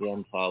the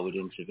umpire would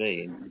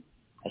intervene.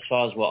 As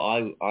far as what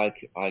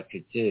I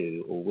could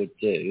do or would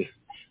do,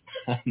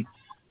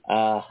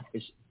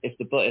 is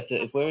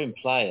if we're in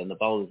play and the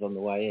bowler's on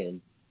the way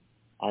in,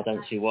 I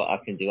don't see what I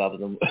can do other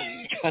than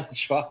kind of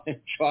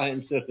try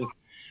and sort of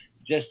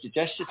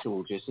gesture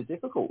towards you. It's a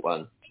difficult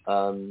one.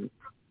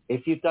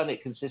 If you've done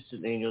it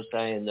consistently and you're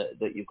saying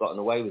that you've gotten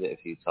away with it a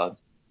few times,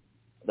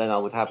 then I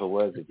would have a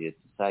word with you to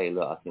say,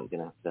 look, I think we're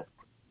going to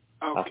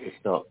have to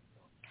stop.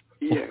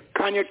 Yeah.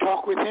 Can you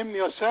talk with him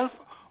yourself,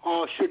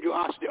 or should you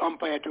ask the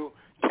umpire to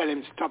tell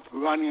him stop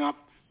running up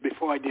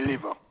before I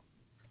deliver?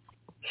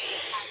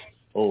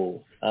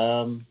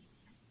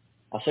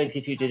 I think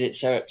if you did it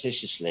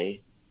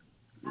surreptitiously,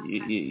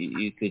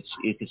 you could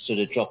sort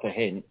of drop a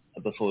hint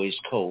before he's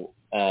caught.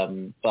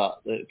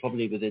 But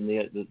probably within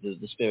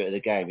the spirit of the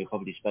game, you're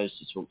probably supposed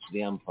to talk to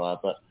the umpire.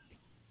 But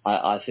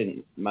I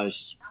think most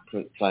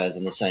players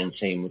on the same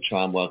team would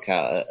try and work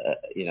out a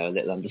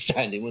little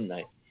understanding, wouldn't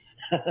they?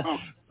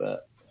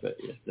 but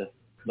yeah,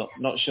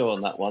 not sure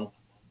on that one.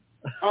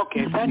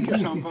 Okay, thank you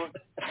so much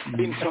for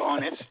being so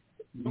honest.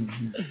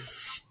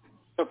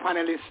 The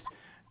panelists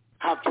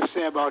have to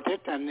say about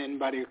it, and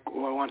anybody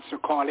who wants to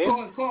call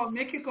in. Call,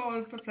 make a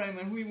call for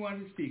Simon. Who you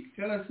want to speak?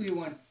 Tell us who you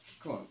want to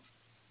call.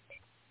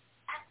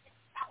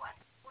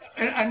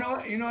 And I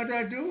know, you know what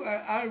I do?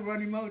 I'll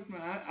run him out,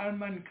 man. I'll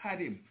man-cut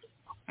him,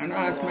 and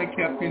ask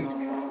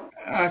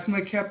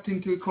my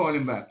captain to call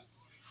him back.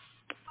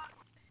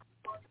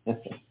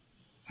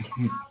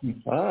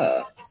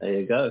 There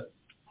you go.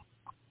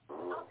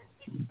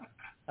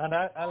 And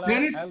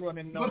I'll run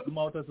him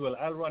out as well.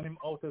 I'll run him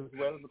out as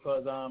well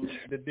because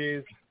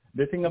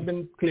the thing have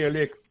been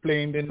clearly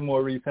explained in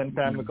more recent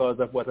time because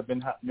of what have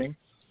been happening,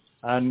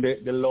 and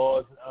the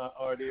laws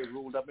or the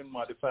rules have been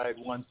modified.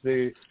 Once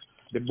the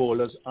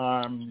bowler's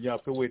arm, you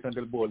have to wait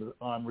until the bowler's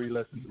arm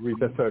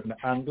reach a certain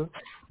angle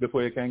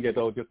before you can get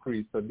out your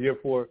crease. So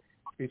therefore,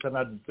 it's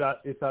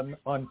an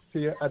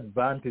unfair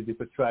advantage if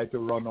you try to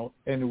run out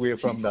anywhere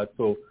from that.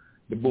 So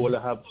the bowler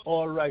have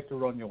all right to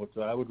run you out.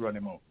 So I would run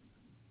him out.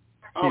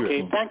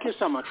 Okay, thank you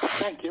so much.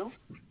 Thank you.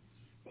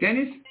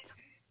 Dennis?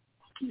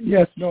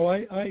 Yes, no,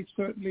 I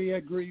certainly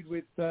agreed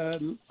with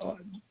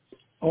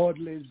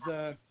Audley's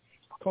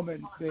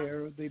comments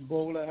there. The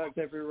bowler has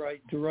every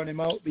right to run him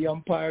out. The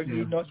umpire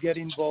need not get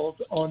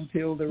involved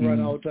until the run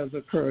out has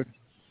occurred.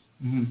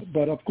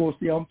 But of course,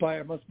 the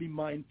umpire must be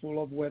mindful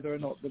of whether or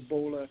not the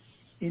bowler,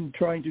 in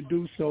trying to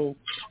do so,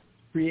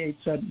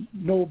 creates a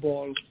no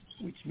ball,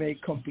 which may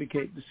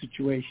complicate the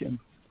situation.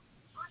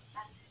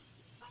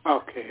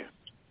 Okay.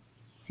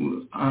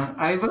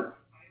 Ivor?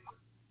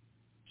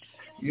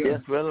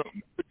 Yes, well, it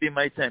would be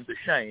my time to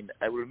shine.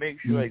 I will make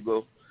sure I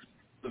go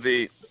to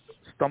the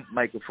stump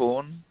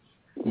microphone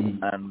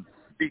and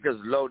speak as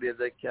loud as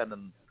I can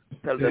and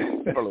tell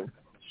them, fellow,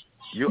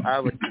 you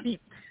are a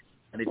cheat.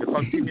 And if you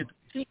continue to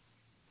cheat,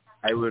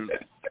 I will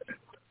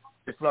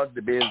dislodge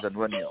the bales and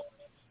run you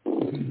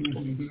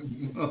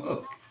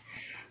out.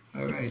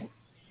 All right.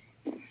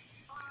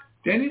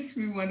 Dennis,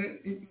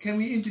 can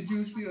we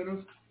introduce the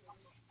other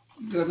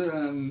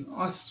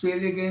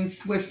Australia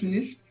against West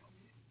Indies?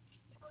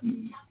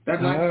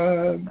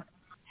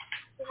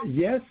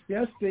 Yes,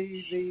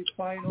 the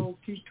final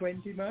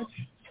T20 match.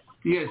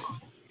 Yes.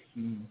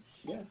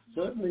 Yes,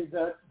 certainly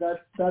that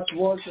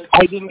was.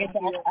 I didn't get the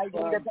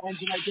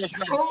answer I just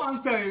now. Oh,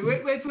 I'm sorry.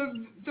 Wait for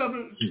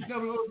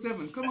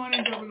 007. Come on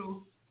in,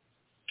 00.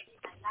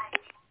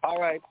 All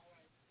right.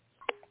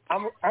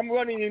 I'm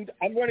running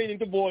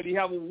into ball. You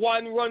have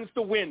 1 run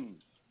to win,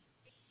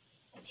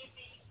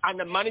 and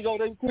the man is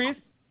out of crease.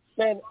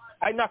 Then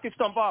I knock his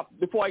stump off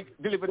before I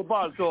deliver the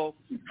ball. So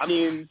I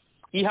mean,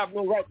 he have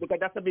no right because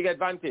that's a big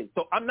advantage.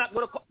 So I'm not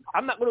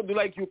gonna do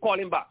like you call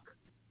him back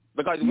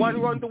because 1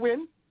 run to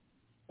win.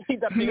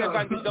 He's a big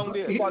advantage down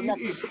there. So knock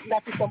his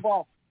stump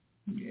off.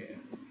 Yeah.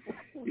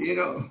 You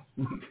know.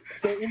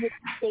 Stay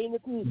in the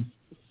crease.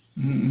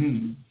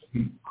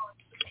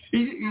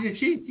 He's a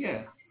cheat,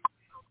 yeah.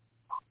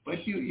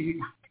 But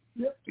you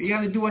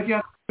have to do what you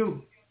have to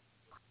do.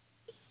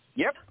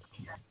 Yep.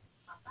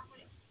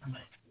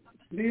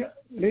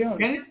 Leon,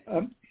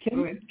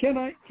 can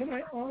I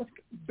ask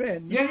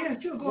Ben? Yeah,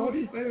 sure. Go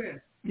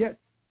ahead. Yeah.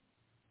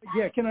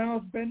 Can I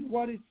ask Ben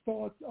what his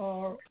thoughts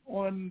are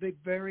on the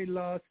very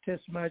last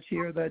Test match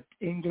here that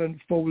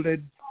England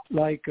folded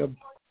like a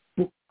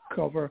book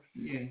cover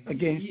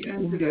against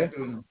India?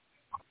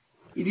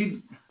 He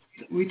did.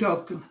 We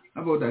talked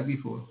about that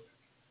before.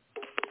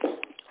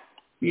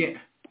 Yeah.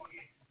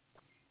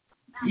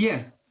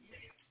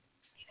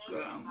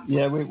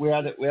 Yeah, we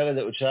had a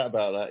little chat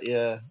about that.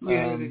 Yeah.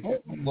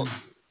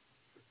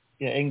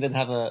 England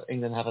have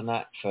a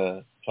knack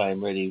for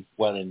playing really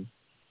well and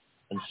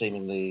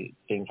seemingly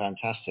being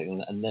fantastic,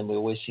 and then we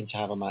always seem to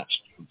have a match.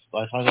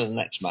 If either the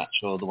next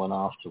match or the one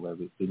after, where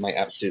we make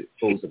absolute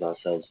fools of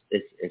ourselves.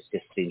 It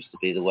just seems to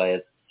be the way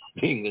of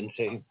the England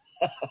team.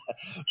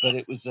 But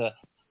it was a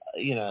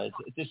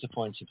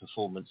disappointing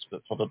performance,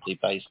 but probably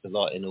based a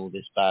lot in all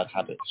this bad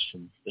habits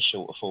from the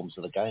shorter forms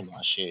of the game, I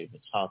assume.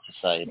 It's hard to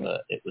say,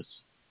 but it was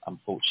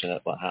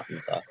unfortunate what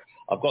happened.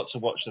 I've got to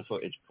watch the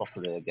footage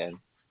properly again.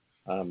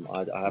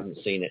 I haven't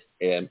seen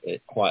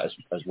it quite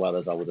as well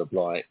as I would have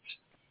liked,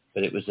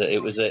 but it was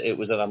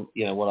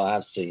what I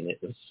have seen.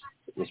 It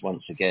was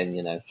once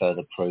again,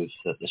 further proof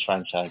that this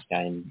franchise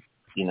game,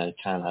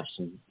 can have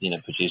some,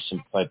 produce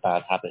some very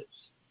bad habits.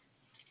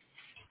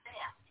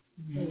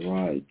 All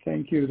right,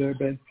 thank you there,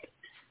 Ben.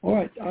 All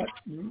right,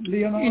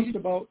 Leon asked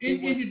about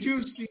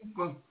introduce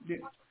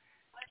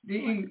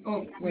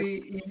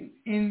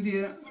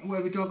India,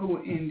 where we talk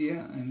about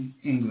India and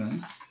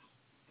England.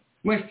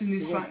 West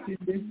Indies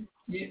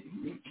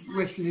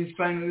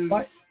final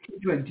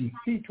T20.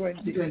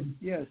 T20.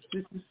 Yes,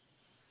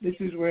 this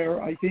is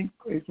where I think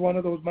it's one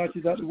of those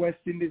matches that the West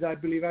Indies, I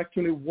believe,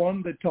 actually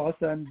won the toss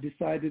and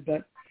decided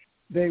that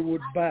they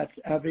would bat,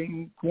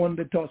 having won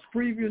the toss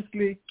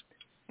previously,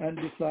 and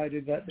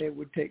decided that they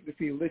would take the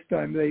field. This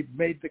time they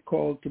made the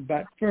call to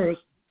bat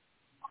first,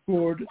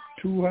 scored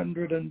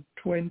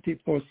 220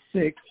 for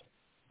 6,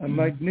 a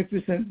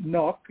magnificent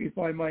knock, if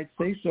I might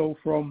say so,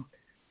 from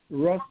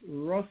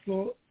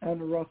Russell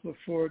and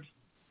Rutherford,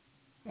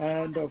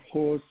 and of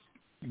course,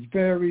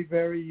 very,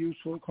 very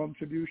useful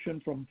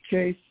contribution from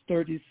Chase,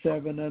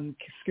 37, and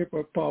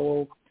Skipper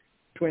Powell,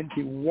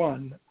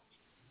 21.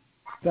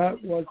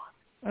 That was,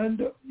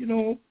 and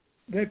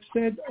they've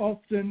said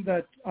often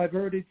that, I've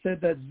heard it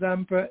said that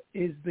Zampa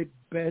is the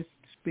best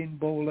spin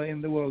bowler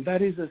in the world.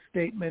 That is a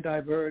statement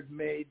I've heard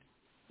made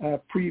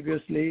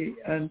previously,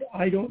 and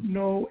I don't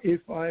know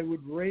if I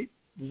would rate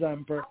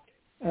Zampa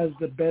as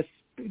the best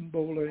spin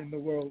bowler in the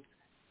world,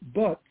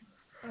 but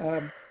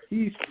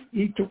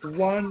he took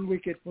 1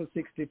 wicket for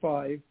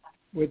 65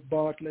 with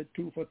Bartlett,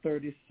 2 for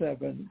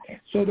 37.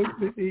 So the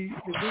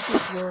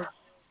wickets were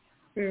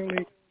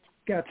fairly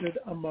scattered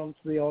amongst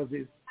the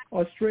Aussies.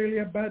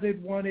 Australia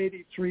batted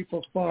 183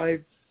 for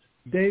 5.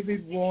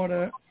 David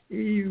Warner,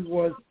 he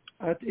was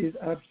at his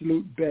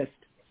absolute best,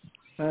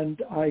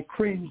 and I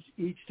cringed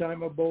each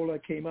time a bowler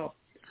came up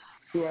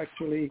to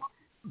actually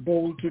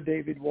bowl to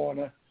David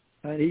Warner,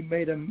 and he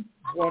made a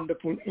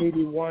wonderful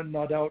 81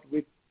 not out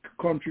with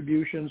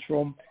contributions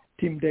from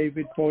Tim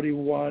David,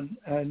 41,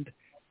 and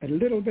a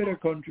little bit of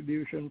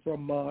contribution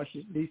from Marsh.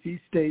 At least he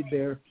stayed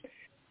there.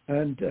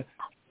 And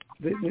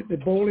the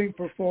bowling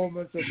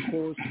performance, of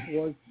course,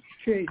 was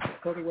Chase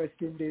for the West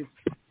Indies,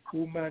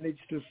 who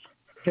managed to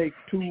take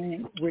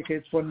 2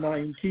 wickets for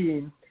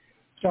 19,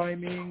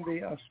 timing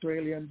the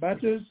Australian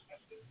batters,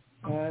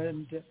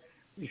 and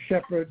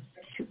Shepherd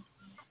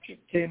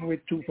came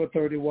with 2 for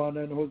 31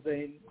 and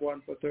Hossain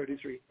 1 for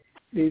 33.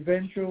 The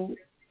eventual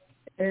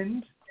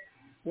end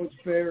was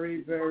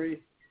very,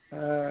 very,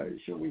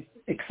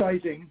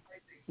 exciting,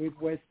 with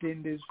West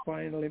Indies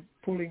finally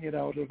pulling it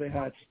out of the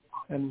hat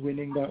and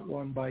winning that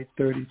one by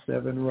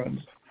 37 runs.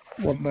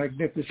 What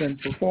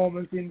magnificent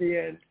performance in the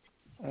end,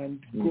 and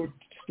good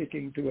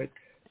sticking to it.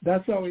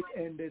 That's how it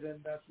ended,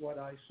 and that's what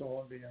I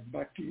saw there.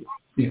 Back to you.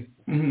 Yeah.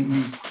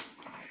 Mm-hmm.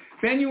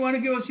 Ben, you want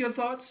to give us your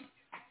thoughts?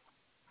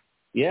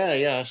 Yeah,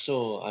 I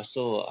saw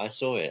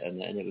it,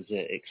 and it was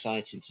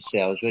exciting to see.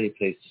 I was really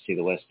pleased to see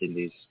the West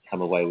Indies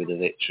come away with a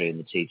victory in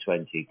the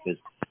T20, because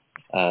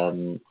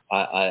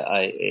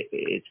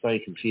it's very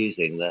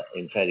confusing that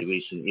in fairly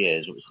recent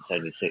years, it was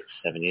only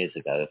 6-7 years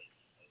ago,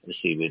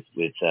 obviously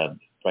with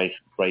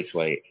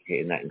Braithwaite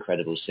hitting that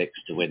incredible 6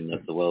 to win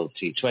the World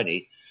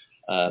T20.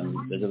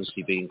 There's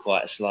obviously been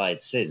quite a slide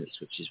since,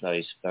 which is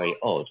very, very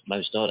odd.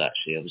 Most odd,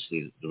 actually.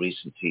 Obviously, the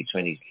recent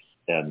T20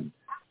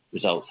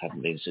 results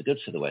haven't been so good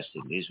for the West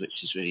Indies, which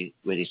is really,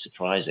 really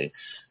surprising.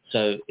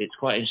 So it's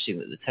quite interesting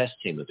that the Test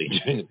team have been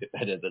doing a bit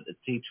better, but the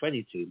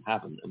T20 team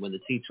haven't. And when the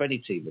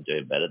T20 team are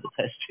doing better, the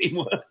Test team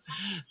were.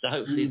 So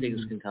hopefully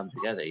things can come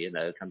together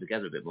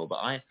a bit more. But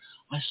I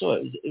saw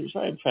it. It was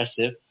very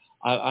impressive.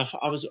 I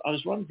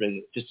was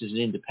wondering, just as an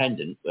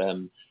independent,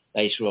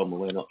 later on when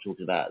we're not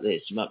talking about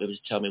this, you might be able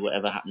to tell me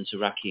whatever happened to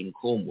Rakeem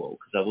Cornwall,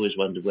 because I've always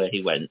wondered where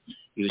he went.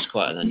 He was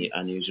quite an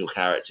unusual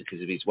character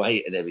because of his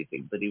weight and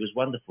everything, but he was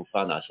wonderful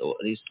fun, I thought,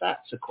 and his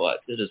stats are quite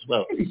good as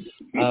well.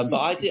 But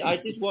I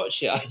did watch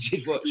it. I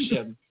did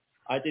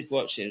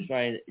watch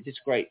it. It's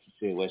great to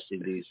see a West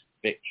Indies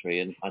victory,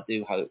 and I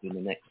do hope in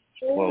the next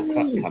World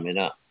Cup coming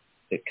up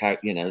that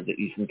that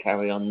you can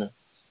carry on the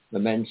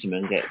momentum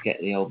and get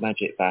the old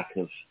magic back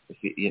of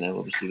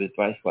obviously with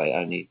Braithwaite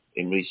only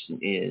in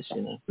recent years.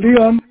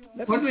 Leon,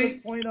 let me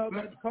just point out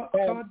that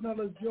Cardinal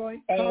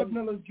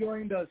has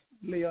joined us,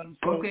 Leon.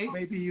 So okay.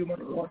 Maybe you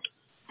might want.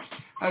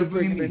 I'll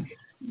bring him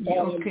in.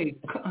 Okay,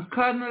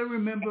 Cardinal,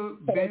 remember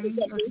Ben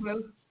as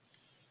well.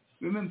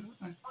 Remember.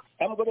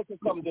 I'm going to say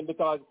something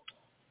because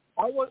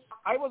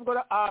I was going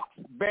to ask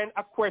Ben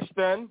a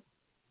question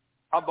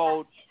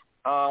about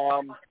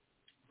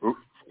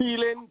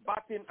stealing,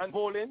 batting, and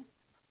bowling,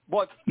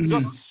 but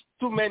just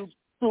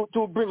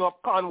to bring up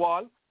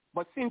Cornwall.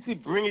 But since he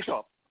bring it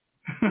up,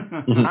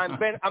 and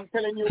Ben, I'm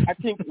telling you, I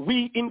think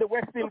we in the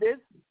West Indies,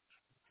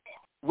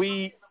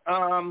 we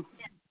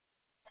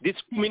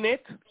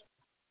discriminate,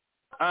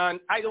 and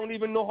I don't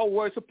even know how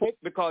words to put,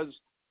 because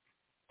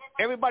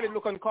everybody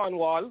look on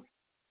Cornwall.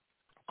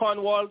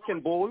 Cornwall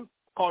can bowl,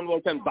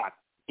 Cornwall can bat.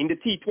 In the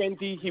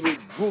T20, he will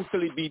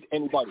brutally beat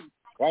anybody,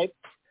 right?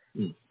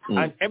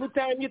 And every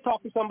time you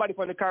talk to somebody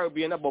from the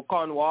Caribbean about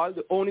Cornwall,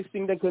 the only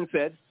thing they can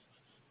say,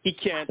 he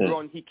can't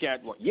run, he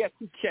can't run. Yes,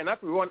 he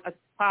cannot run as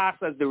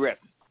fast as the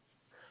rest.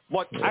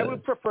 But I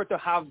would prefer to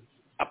have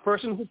a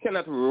person who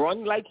cannot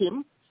run like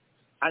him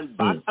and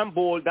bat and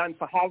bowl than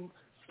to have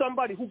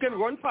somebody who can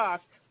run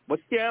fast but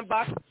can't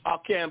bat or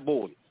can't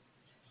bowl.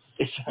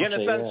 Exactly, you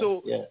understand?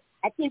 So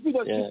I think we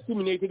just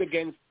discriminated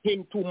against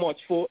him too much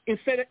for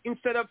instead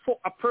of for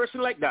a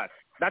person like that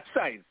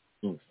size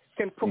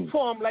can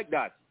perform like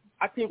that.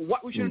 I think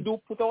what we should do,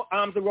 put our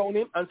arms around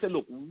him and say,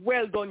 look,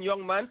 well done,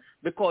 young man,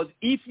 because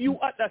if you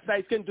at that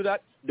size can do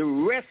that, the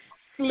rest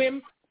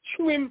slim,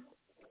 trim,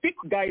 fit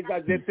guys,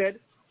 as they said,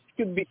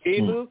 should be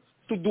able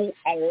to do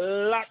a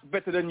lot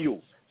better than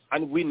you.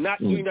 And we're not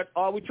doing that.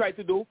 All we try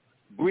to do,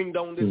 bring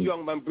down this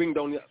young man,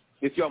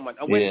 this young man.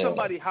 And when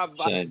somebody have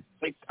like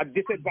a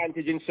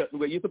disadvantage in certain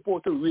way, you're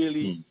supposed to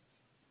really,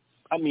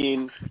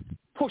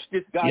 push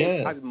this guy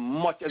as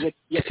much as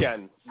you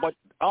can. But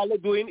all they're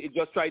doing is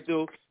just try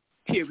to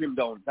tear him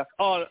down. That's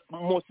all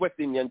most West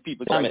Indian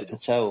people try to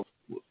do.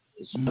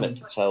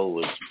 Samit Patel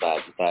was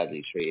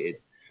badly treated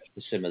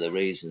for similar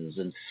reasons,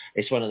 and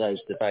it's one of those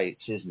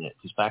debates, isn't it?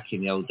 Because back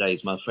in the old days,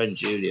 my friend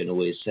Julian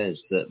always says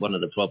that one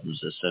of the problems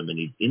there's so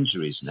many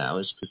injuries now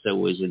is because they're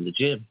always in the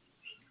gym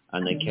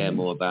and they care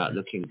more about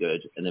looking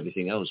good and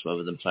everything else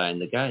rather than playing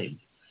the game.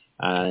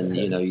 And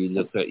you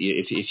look at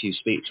if you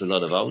speak to a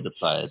lot of older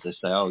players, they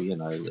say,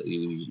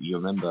 you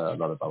remember a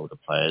lot of older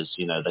players,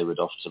 they would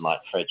often, like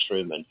Fred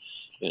Truman,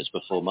 it was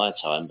before my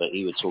time, but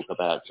he would talk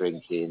about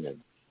drinking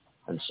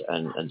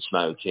and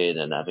smoking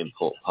and having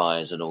pork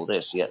pies and all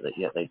this, yet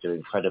they do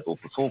incredible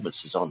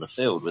performances on the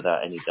field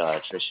without any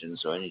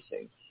dietitians or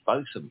anything.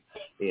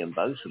 Ian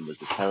Botham was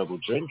a terrible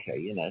drinker,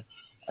 he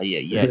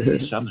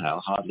somehow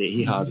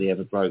he hardly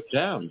ever broke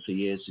down for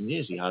years and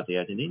years. He hardly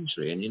had an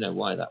injury, and you know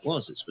why that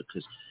was? It's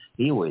because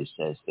he always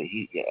says that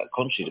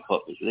contrary to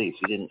popular belief,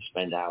 he didn't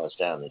spend hours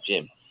down the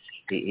gym.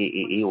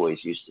 He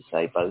always used to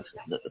say both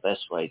that the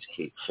best way to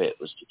keep fit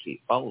was to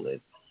keep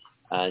bowling.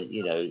 And,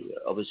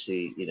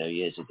 obviously,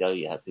 years ago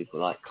you had people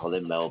like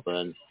Colin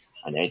Melbourne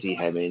and Eddie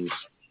Hemmings,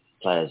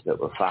 players that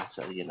were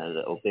fatter,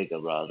 that were bigger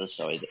rather,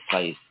 that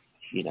played,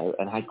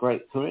 and had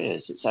great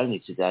careers. It's only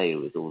today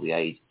with all the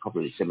age,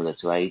 probably similar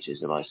to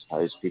ageism, I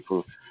suppose,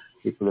 people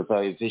are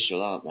very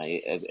visual, aren't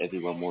they?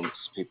 Everyone wants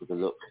people to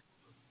look,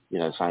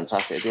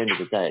 fantastic. At the end of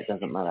the day, it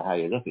doesn't matter how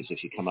you look, it's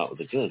if you come up with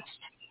the goods.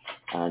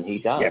 And he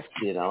does,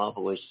 I've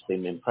always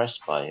been impressed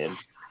by him.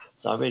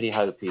 So I really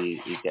hope he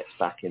gets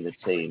back in the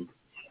team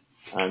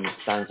and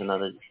stands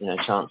another,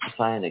 chance of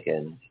playing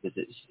again.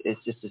 Because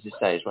it's just, as you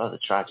say, it's rather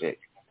tragic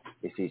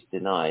if he's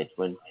denied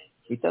when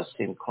he does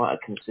seem quite a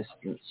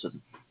consistent sort of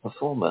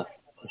performer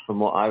from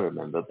what I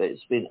remember. But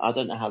I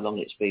don't know how long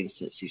it's been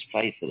since he's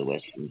played for the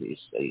West Indies.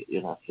 So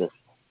you'll have to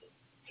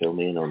fill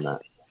me in on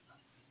that.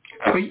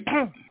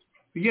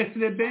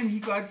 Yesterday, Ben, he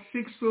got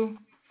 6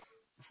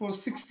 for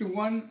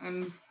 61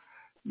 and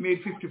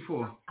made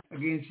 54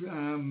 against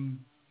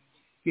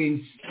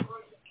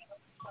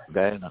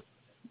Guyana.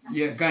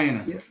 Yeah,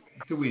 Guyana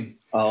to win.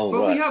 Oh, but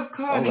right. we have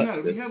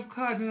Cardinal. We have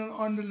Cardinal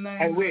on the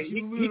line. And wait,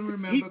 he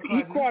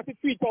crossed the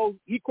 3,000.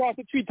 He crossed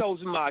the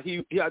 3,000 mark.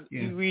 He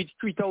reached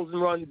 3,000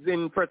 runs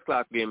in first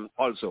class game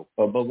also.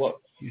 Oh, but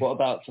what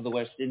about for the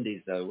West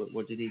Indies though?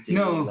 What did he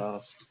do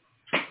last?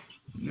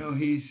 No,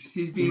 he's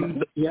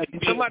been.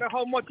 No matter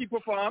how much he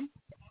performed,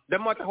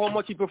 let me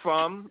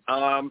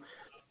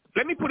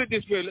put it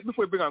this way.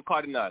 Before we bring on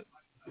Cardinal,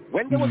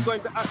 when they was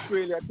going to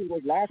Australia, I think it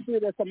was last year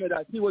or something like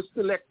that, he was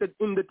selected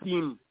in the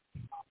team.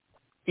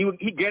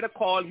 He get a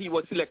call, he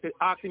was selected,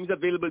 asked him if he's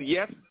available,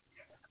 yes.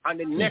 And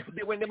the next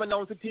day when they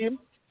announced the team,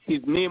 his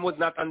name was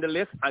not on the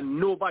list, and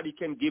nobody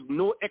can give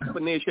no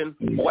explanation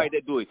why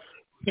they do it.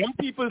 Some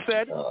people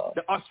said,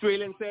 the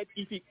Australians said,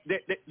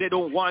 they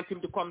don't want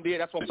him to come there.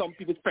 That's what some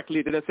people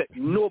speculated and said.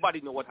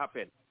 Nobody know what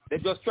happened. They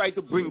just try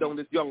to bring down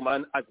this young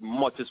man as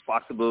much as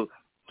possible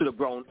to the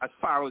ground, as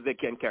far as they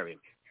can carry him.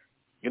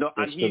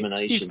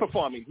 And he's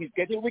performing. He's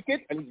getting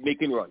wickets and he's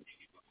making runs.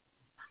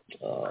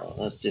 Oh,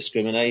 that's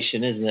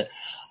discrimination, isn't it?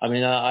 I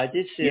mean, I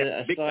did see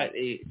a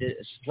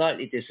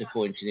slightly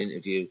disappointing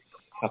interview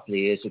a couple of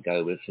years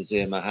ago with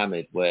Fazir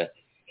Mohammed where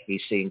he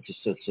seemed to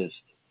sort of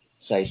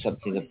say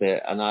something a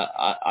bit, and I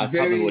can't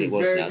remember what it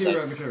was now. Very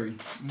derogatory.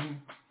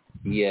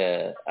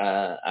 Yeah,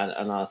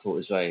 and I thought it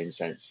was very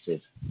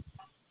insensitive.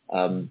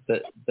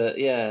 But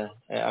yeah,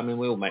 I mean,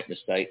 we all make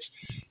mistakes,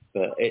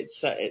 but it's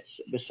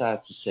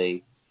sad to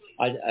see.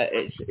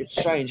 it's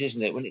strange,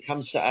 isn't it? When it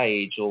comes to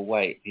age or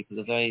weight, people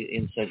are very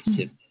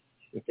insensitive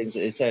with things that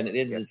they say. And at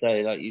the end of the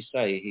day, like you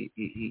say,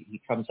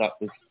 he comes up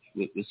with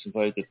some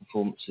very good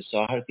performances. So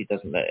I hope he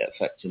doesn't let it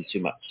affect him too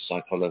much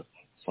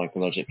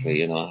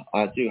psychologically. And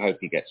I do hope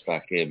he gets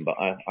back in, but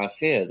I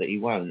fear that he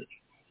won't,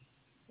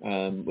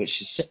 which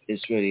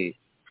is really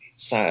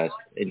sad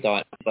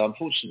indictment. But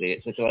unfortunately,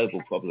 it's a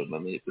global problem. I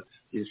mean, it would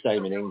be the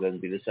same in England,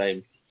 be the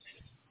same.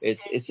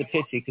 It's a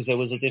pity because there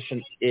was a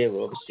different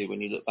era, obviously,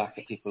 when you look back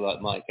at people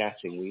like Mike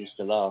Gatting. We used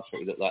to laugh that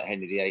he looked like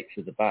Henry VIII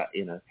with the bat,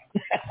 you know.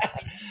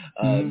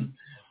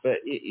 But,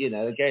 you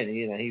know, again,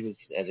 you know, he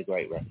had a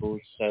great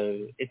record.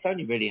 So it's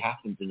only really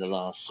happened in the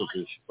last sort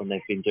of, when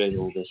they've been doing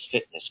all this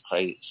fitness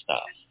crazy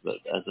stuff that,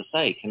 as I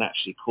say, can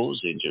actually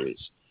cause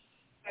injuries.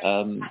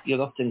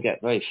 You'll often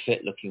get very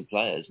fit-looking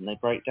players and they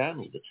break down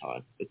all the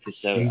time because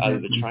they're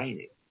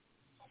overtraining.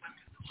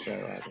 So,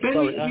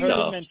 sorry, I heard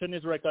you mention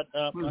his record.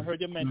 I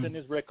heard you mention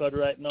his record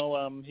right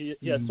now. He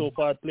has so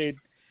far played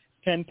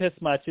 10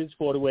 Test matches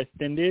for the West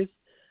Indies.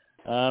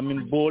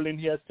 In bowling,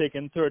 he has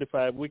taken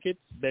 35 wickets,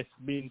 best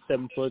being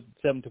 7 for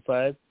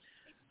 75.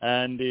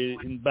 And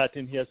in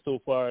batting, he has so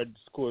far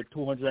scored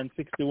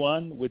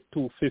 261 with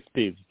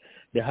 250s,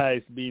 the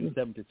highest being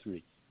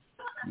 73.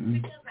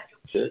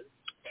 Good.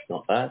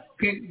 Not bad.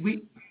 Okay,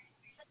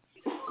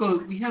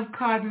 we have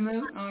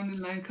Cardinal on the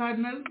line.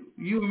 Cardinal,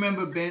 you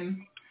remember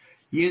Ben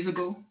years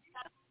ago?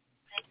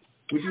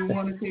 Would you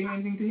want to say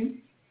anything to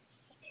him?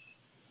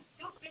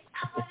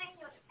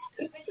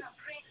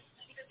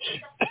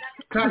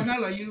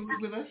 Cardinal, are you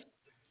with us?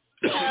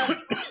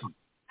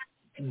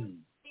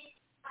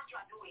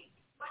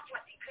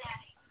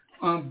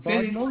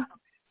 Cardinal?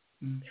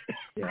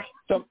 Yeah.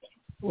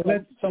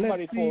 Somebody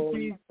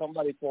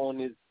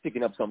phone is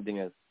picking up something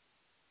else.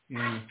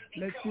 Yeah.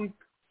 Let's see.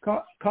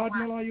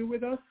 Cardinal, are you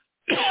with us?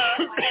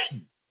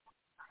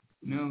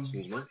 No,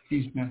 he's not.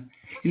 He's not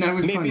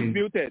responding. Maybe he's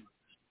muted.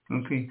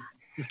 Okay.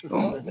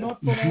 Oh, not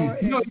from our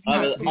end. No,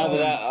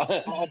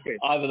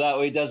 either that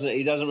or he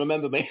doesn't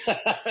remember me.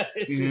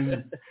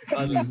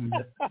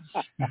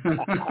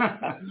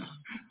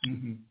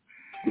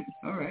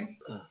 All right.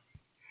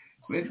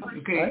 Well,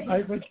 okay.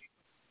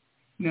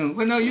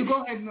 No, you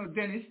go ahead. No,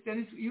 Dennis,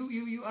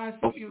 you ask,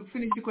 you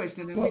finish the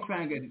question, and we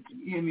try and get it.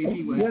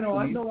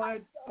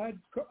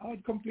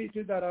 I'd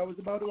completed that. I was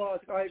about to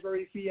ask Ivor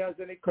if he has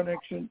any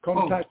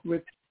contact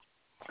with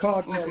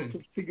Cardinal to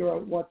figure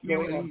out what's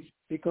going on.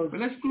 Because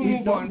let's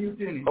move on.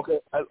 Dennis. Okay,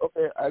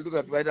 I'll do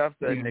that right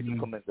after the next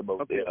comment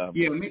about the.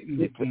 In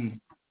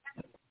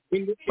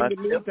the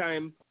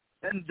meantime,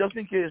 and just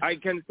in case, I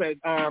can say,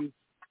 and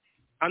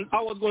I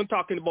was going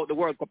talking about the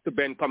World Cup to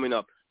Ben coming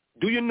up.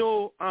 Do you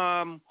know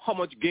how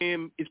much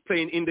game is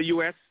playing in the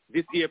U.S.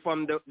 this year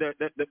from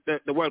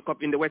the World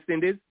Cup in the West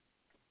Indies?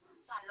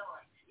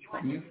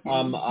 I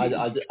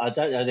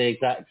don't know the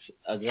exact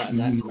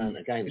amount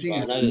of games, but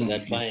I know that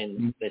they're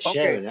playing. They're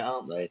sharing it,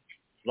 aren't they?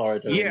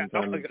 Florida. Yeah,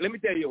 let me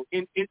tell you.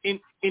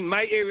 In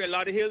my area,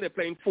 Lauderhill, they're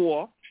playing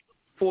four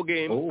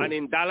games, and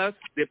in Dallas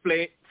they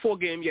play 4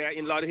 games. Yeah,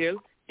 in Lauderhill.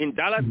 In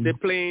Dallas they're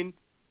playing.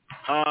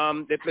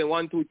 They play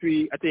 1, 2,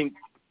 3. I think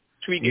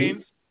 3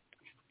 games.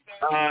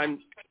 And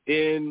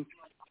in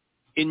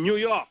New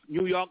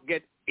York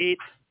get 8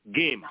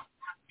 games.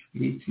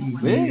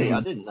 Really?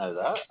 I didn't know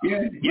that.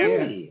 Yeah.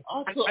 Really?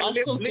 I thought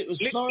it was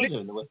Florida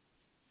in the West.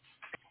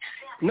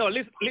 No,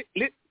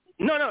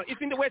 no,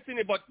 it's in the West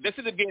Indies, but this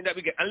is the game that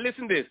we get. And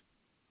listen to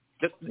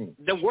this.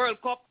 The World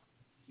Cup,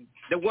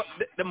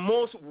 the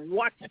most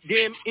watched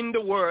game in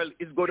the world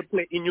is going to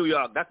play in New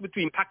York. That's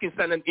between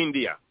Pakistan and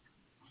India.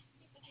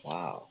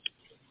 Wow.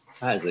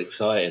 That is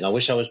exciting. I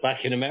wish I was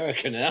back in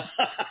America now.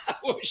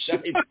 What a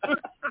shame.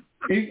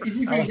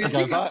 I'll have to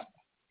go back.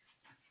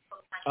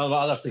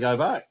 I'll have to go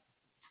back.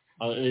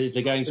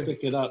 The game's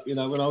picking up. You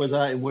know, when I was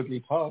out in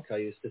Woodley Park, I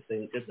used to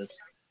think, goodness,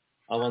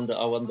 I wonder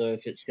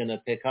if it's going to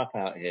pick up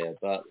out here,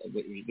 but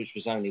which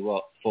was only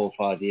 4 or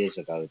 5 years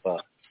ago.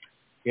 But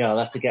yeah, I'll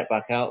have to get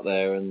back out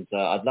there, and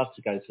I'd love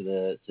to go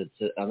to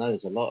I know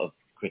there's a lot of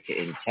cricket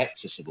in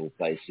Texas of all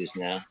places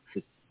now.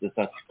 There's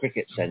a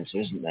cricket centre,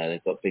 isn't there?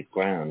 They've got big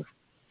ground.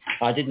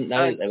 I didn't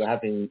know that they were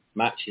having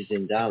matches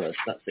in Dallas.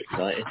 That's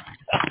exciting.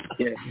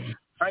 Yeah.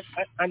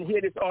 And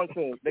here is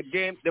also the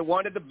game. They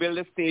wanted to build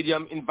a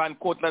stadium in Van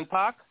Cortlandt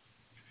Park,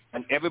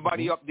 and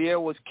everybody up there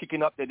was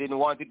kicking up. They didn't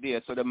want it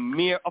there. So the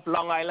mayor of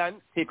Long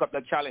Island take up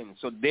the challenge.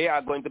 So they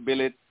are going to build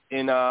it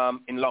in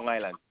Long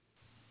Island.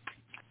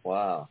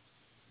 Wow.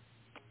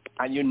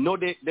 And you know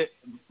the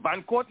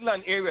Van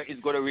Cortlandt area is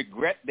going to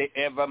regret they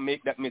ever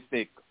make that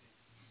mistake.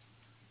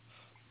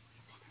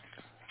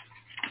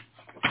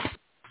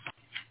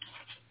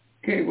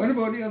 Okay, what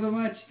about the other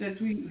match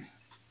that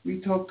we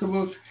talked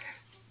about?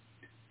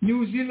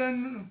 New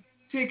Zealand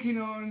taking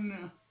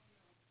on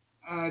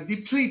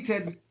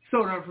depleted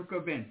South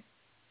Africa, Ben.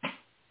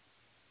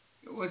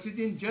 Was it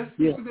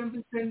injustice for them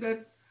to send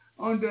that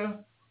on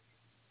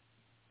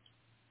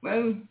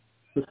a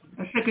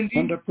second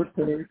team?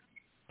 Underprepared.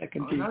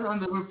 Second team. Not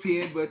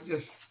underprepared, but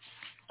just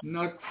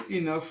not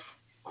enough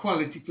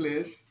quality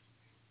players.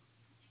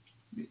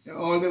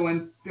 All they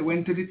went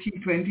to the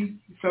T20,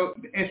 so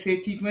the SA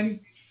T20.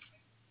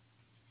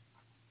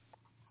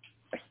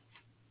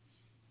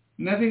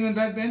 Nothing on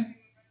that, Ben?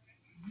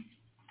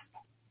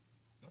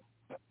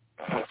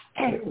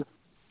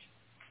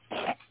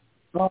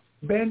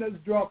 Ben has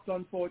dropped,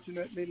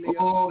 unfortunately, Leon.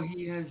 Oh,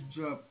 he has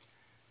dropped.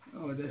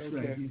 Oh, that's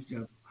right, he's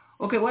dropped.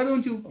 Okay, why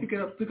don't you pick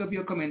up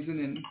your comments and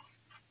then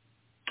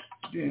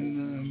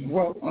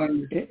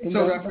on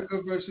South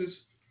Africa versus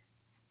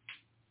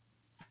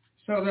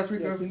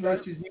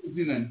New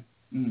Zealand.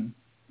 Mm.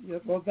 Yeah,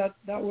 well, that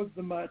was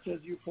the match, as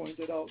you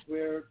pointed out,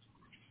 where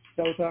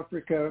South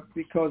Africa,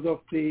 because of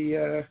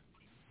the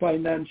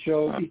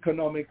financial,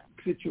 economic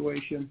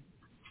situation,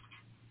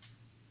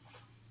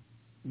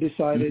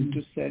 decided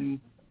to send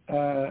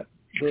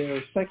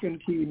their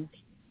second team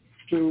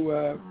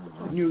to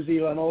New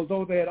Zealand.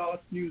 Although they had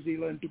asked New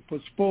Zealand to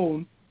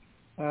postpone,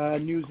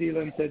 New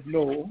Zealand said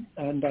no,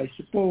 and I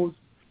suppose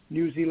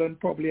New Zealand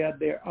probably had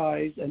their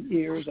eyes and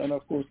ears and,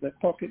 of course, their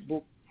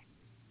pocketbook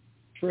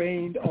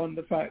trained on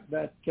the fact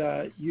that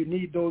you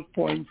need those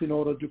points in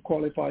order to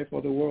qualify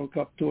for the World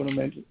Cup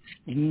tournament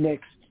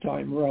next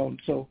time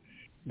around. So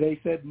they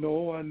said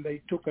no, and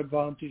they took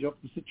advantage of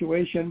the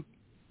situation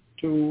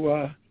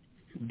to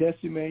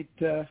decimate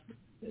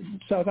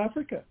South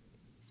Africa.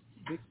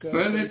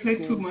 Well, they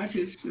played two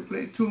matches. They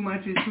played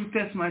two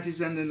test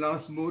matches, and they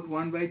lost both,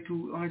 one by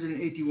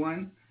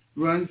 281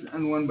 runs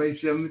and one by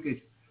 7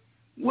 wickets.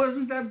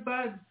 Wasn't that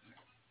bad,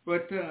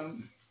 but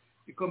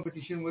the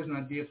competition was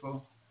not there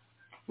for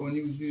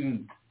New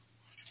Zealand.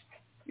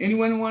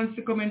 Anyone wants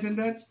to comment on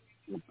that?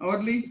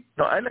 Audley?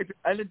 No, I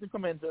like to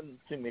comment on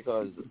thing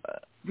because.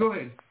 Go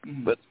ahead.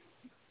 Mm-hmm. But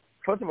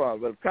first of all,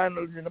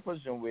 Cardinal is in a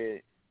position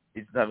where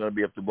it's not going to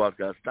be up to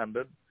broadcast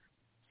standard,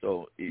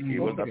 so he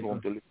was not home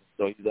to listen.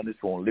 So he's on his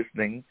phone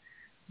listening.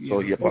 So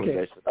he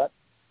apologized for that.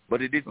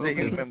 But he did say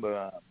he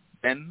remember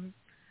Ben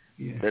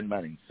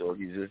Manning, so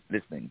he's just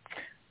listening.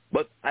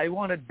 But I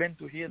wanted Ben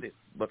to hear this,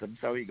 but I'm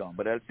sorry he's gone.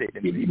 But I'll say it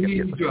anyway.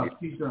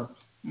 He's dropped.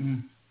 Mm-hmm.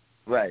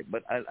 Right,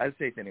 but I'll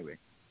say it anyway.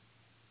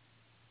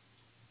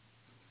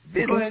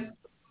 This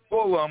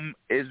forum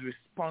is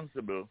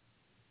responsible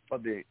for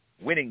the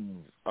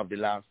winnings of the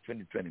last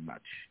 2020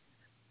 match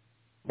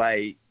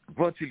by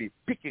virtually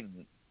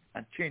picking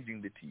and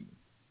changing the team.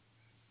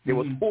 There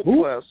was hope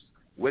for us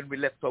when we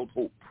left out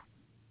hope.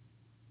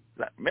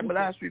 Remember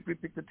last week we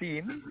picked the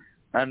team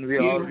and we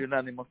all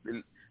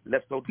unanimously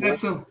left out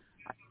hope.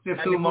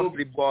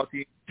 Unanimously brought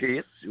in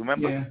Chase,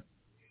 remember? Yeah.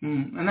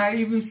 And I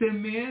even said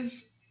Mayers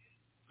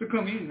to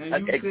come in.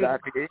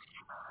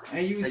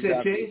 And you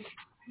said Chase.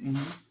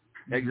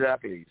 Mm-hmm.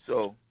 Exactly.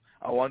 So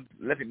I want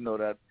to let him know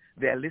that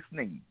they are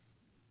listening.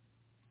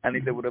 And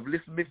if they would have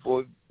listened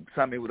before,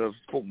 Sammy would have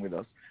spoken with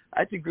us.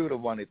 I think we would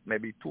have won it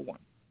maybe 2-1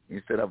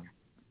 instead of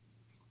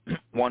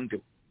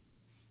 1-2.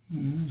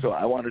 Mm-hmm. So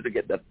I wanted to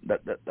get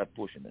that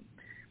portion in.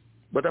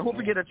 But I hope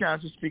we get a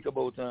chance to speak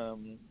about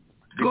the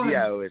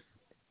DRS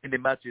in the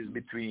matches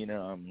between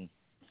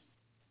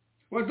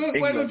why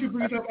don't you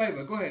bring it up,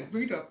 Ivor? Go ahead,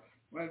 bring it up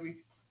while we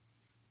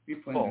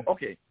find out.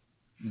 Okay.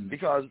 Mm-hmm.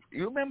 Because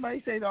you remember I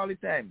say it all the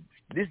time,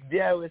 this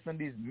DRS and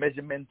these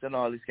measurements and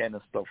all this kind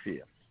of stuff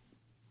here,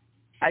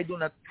 I do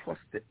not trust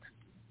it.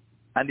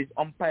 And this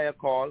umpire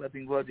call, I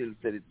think Virgil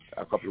said it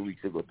a couple of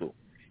weeks ago too,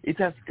 it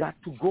has got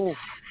to go.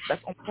 That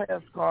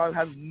umpire's call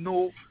has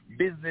no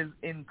business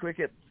in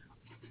cricket.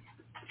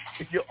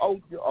 If you're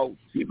out, you're out.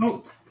 You're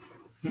out.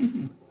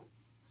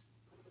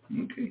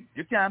 Okay.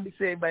 You can't be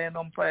saved by an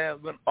umpire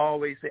who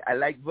always say, I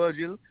like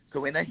Virgil,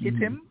 so when I hit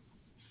him,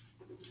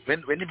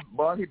 when the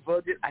ball hit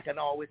Virgil, I can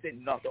always say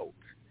not out.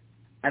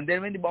 And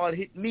then when the ball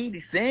hit me,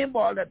 the same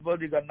ball that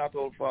Virgil got not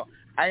out for,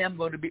 I am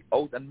going to be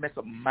out and mess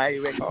up my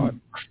record.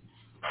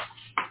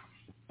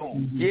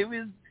 So here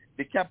is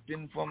the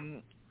captain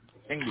from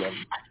England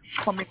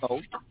coming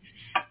out.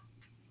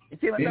 He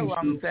came at the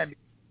wrong time,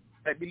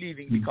 I believe,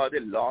 because they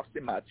lost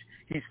the match.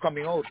 He's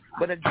coming out.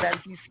 But I'm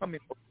glad he's coming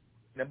out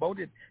about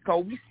it.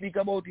 Because we speak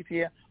about it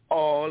here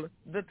all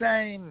the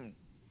time.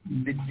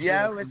 The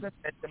DRS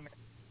assessment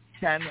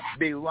can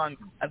be wrong.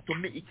 And to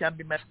me, it can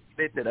be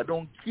manipulated. I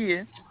don't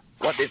care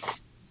what it is.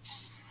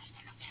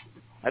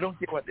 I don't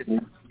care what it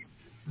is.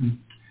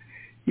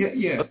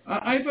 Yeah.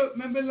 I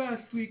remember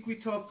last week we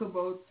talked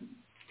about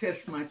test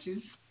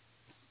matches.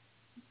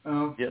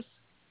 Yes.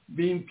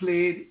 Being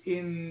played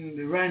in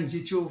the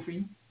Ranji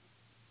Trophy.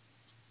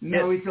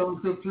 Now it's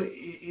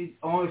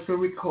also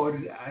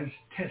recorded as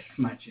test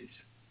matches.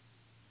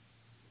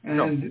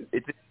 And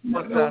it is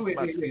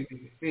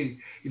wait.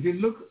 If you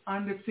look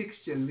on the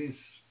fixture list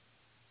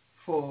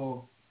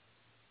for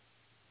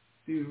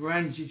the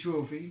Ranji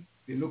Trophy,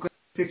 if you look at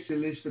the fixture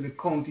list for the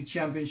county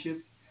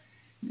championship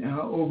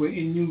over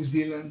in New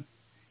Zealand,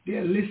 they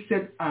are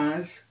listed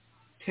as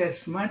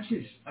test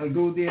matches,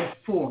 although they are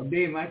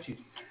 4-day matches.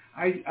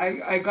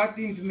 I got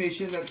the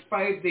information that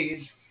 5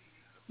 days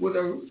would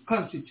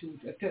constitute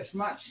a test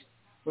match,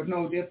 but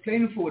now they're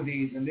playing 4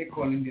 days and they're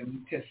calling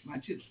them test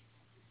matches.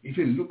 If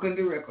you look on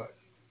the record,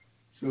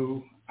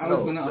 so I was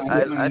going to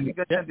ask. I think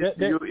I sent it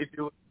to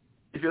you.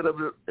 if you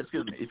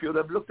would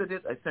have looked at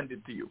it, I sent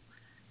it to you.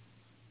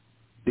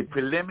 The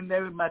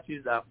preliminary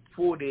matches are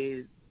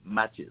 4-day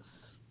matches.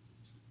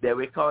 They're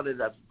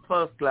recorded as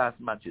first-class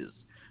matches.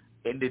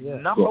 In the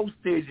knockout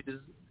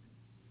stages,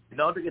 in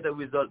order to get a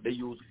result, they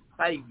use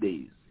 5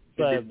 days.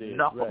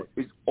 Knockout,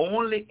 it's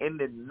only in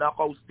the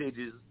knockout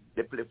stages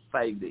they play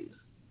 5 days.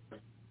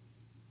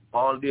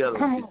 All the other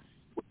 4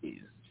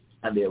 days.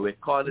 And they're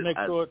recorded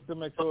to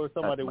make sure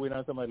somebody win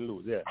and somebody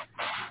lose,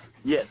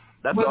 Yes,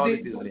 that's all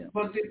it is.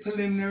 But the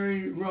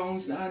preliminary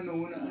rounds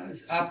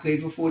are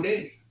played for 4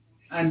 days.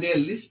 And they're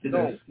listed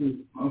as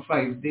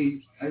 5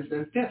 days as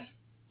a test.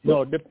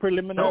 No, the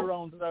preliminary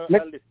rounds are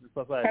listed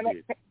for 5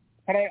 days.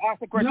 Can I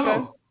ask a question?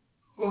 No.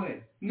 Go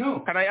ahead.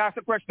 No. Can I ask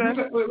a question?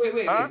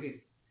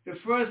 Wait. The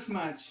first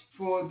match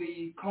for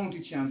the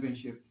county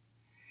championship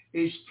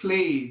is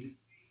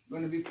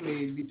going to be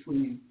played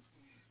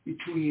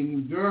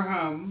between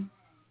Durham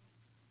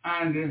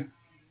and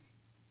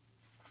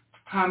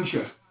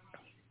Hampshire.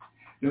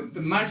 The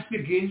match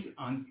begins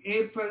on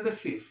April the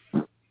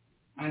 5th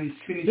and it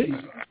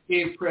finishes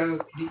April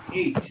the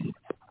 8th.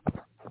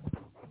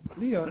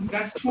 Leon.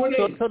 That's 4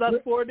 days. So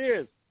that's 4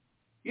 days.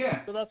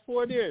 Yeah. So that's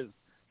 4 days.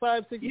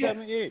 5, 6,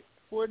 7, 8.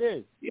 4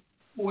 days. Yeah.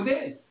 4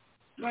 days.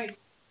 Right.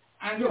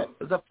 And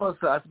the first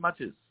class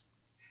matches.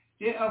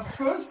 They are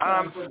first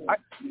class.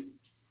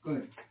 Go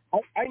ahead.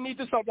 I need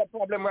to solve that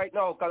problem right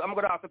now because I'm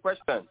going to ask a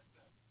question.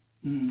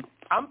 Mm-hmm.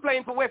 I'm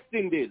playing for West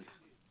Indies.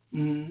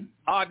 Mm-hmm.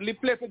 Hardly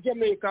play for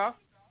Jamaica.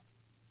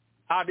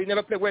 Hardly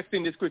never play West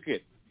Indies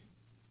cricket.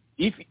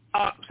 If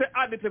say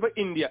hardly play for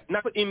India,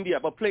 not for India,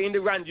 but play in the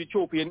Ranji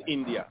Trophy in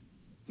India.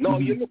 Now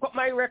you look up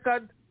my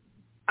record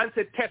and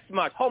say test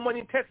match. How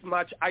many test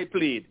match I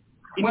played?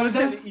 It will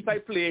tell you if I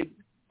played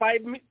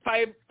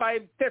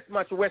five test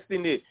match for West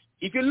Indies.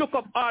 If you look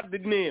up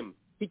Hardly's name,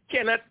 he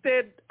cannot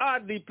say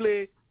Hardly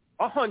play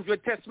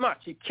 100 test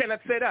match. He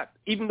cannot say that,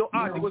 even though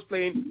Hardly was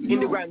playing in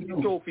the Ranji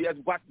Trophy as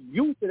what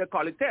you say they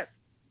call it test.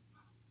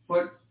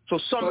 So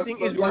something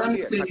is wrong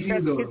there.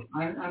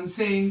 I'm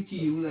saying to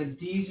you that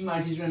these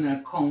matches are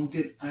not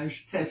counted as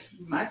test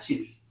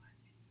matches.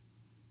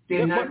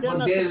 They're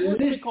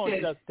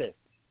listed.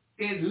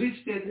 They're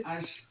listed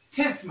as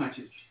test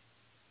matches.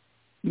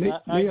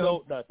 I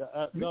know that.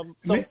 Some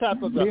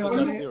type of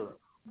zero.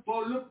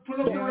 Well,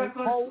 pull up the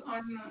records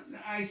on the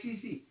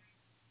ICC.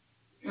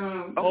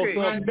 So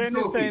Ben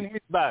is saying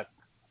he's back.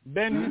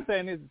 Ben is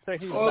saying he's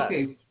back.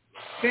 Okay.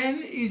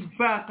 Ben is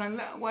back, and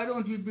why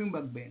don't you bring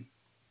back Ben?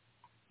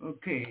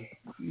 Okay.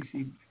 Let me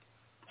see.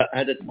 I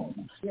had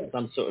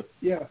some sort of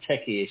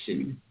techie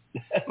issue.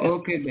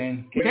 Okay,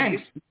 Ben.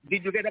 Thanks.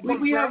 Did you get a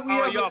bouncer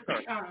or a Yorker?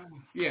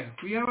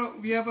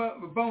 We have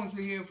a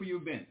bouncer here for you,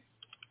 Ben.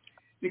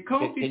 The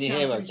county can you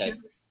hear okay?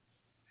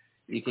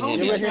 You can hear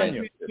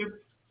me.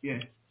 Yeah.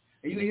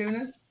 Are you hearing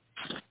us?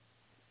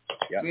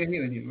 Yeah. We're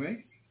hearing him,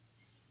 right?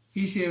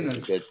 He's hearing us.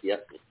 Good.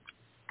 Yep.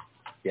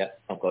 Yeah,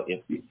 I've got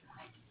you.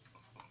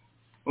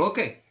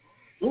 Okay.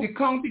 The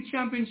county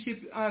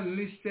championships are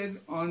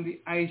listed on the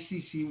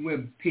ICC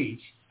web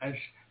page as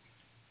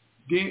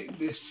the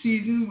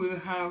season will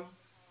have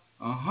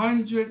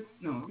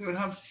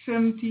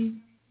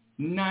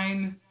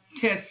 79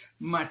 test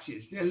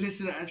matches. They're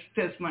listed as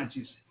test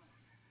matches.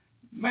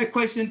 My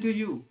question to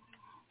you,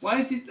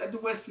 why is it that the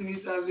West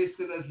Indies are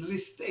listed as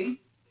list A,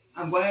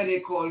 and why are they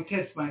called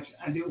test match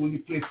and they only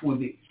play 4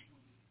 days?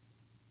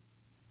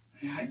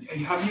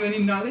 Have you any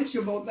knowledge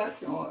about that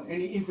or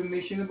any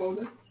information about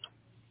it?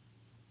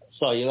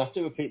 Sorry, you'll have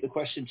to repeat the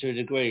question to a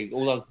degree.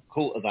 All I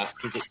caught of that,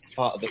 because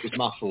part of it was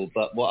muffled,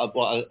 but what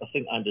I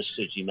think I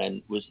understood you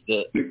meant was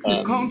that... The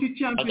county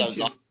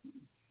championship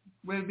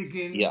will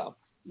begin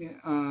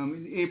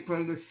in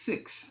April the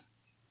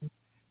 6th.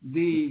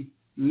 The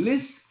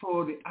list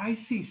for the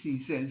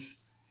ICC says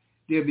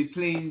they'll be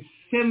playing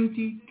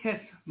 70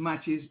 test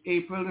matches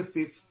April the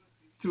 5th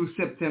through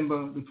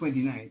September the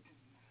 29th.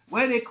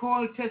 Where they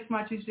call test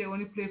matches, they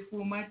only play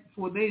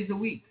 4 days a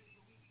week.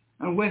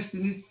 And West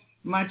Indies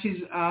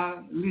matches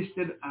are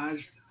listed as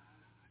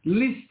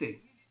listed.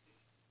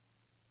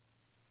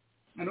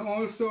 And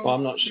also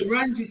I'm not sure. the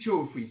Ranji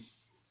Trophy.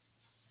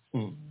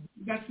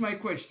 That's my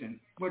question.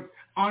 But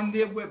on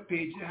their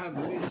webpage, they have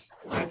a list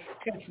as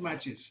test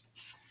matches.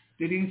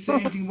 They didn't say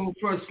anything about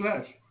first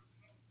class.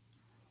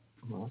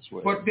 Well, that's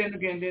weird. But then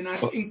again, they're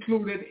not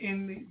included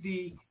in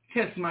the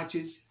test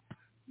matches,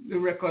 the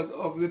record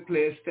of the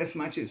players' test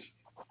matches.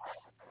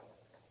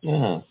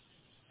 Yeah.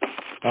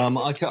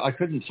 I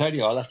couldn't tell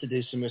you. I'll have to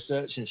do some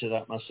research into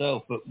that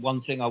myself. But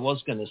one thing I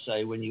was going to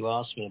say when you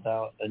asked me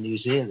about New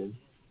Zealand,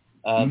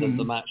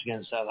 the match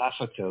against South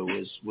Africa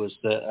was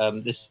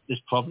that this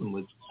problem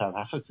with South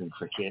African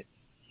cricket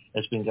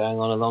has been going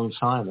on a long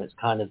time. It's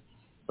kind of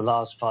the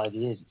last 5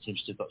 years it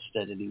seems to have got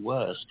steadily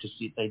worse because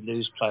they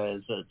lose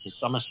players to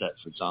Somerset,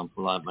 for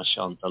example, like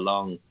Mashant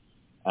Delang,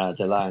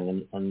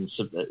 and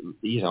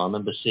I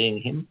remember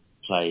seeing him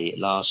play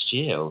last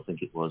year, I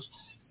think it was,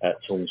 at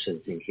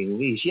Taunton, thinking,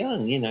 he's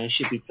young,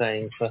 should be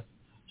playing for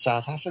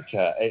South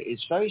Africa.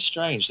 It's very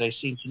strange. They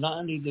seem to not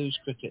only lose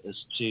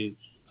cricketers to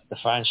the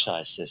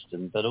franchise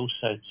system, but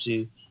also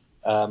to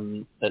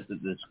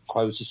the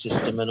quota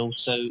system and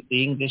also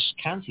the English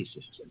county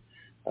system,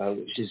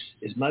 which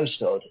is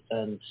most odd.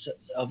 And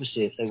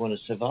obviously, if they want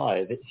to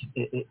survive,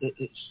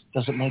 it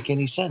doesn't make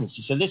any sense.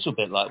 It's a little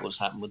bit like what's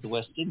happened with the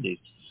West Indies.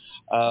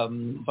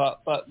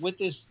 But with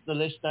the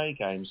List A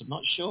games, I'm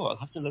not sure. I'll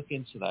have to look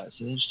into that. It's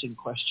an interesting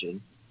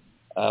question.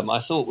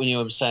 I thought when you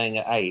were saying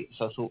at 8,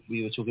 so I thought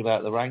we were talking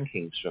about the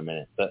rankings for a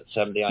minute, but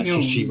the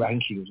ICC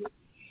rankings,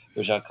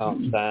 which I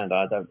can't stand.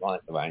 I don't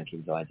like the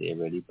rankings idea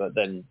really, but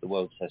then the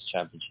World Test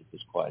Championship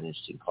is quite an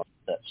interesting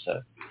concept,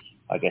 so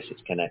I guess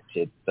it's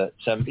connected. But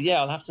yeah,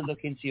 I'll have to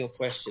look into your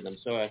question. I'm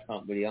sorry I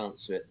can't really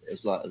answer it.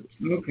 It's like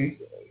okay.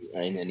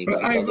 In any way,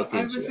 I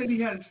said he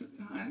had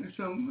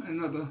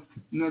another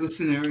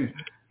scenario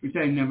which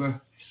I never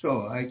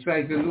saw. I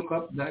tried to look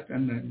up that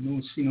and I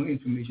don't see no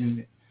information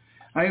there.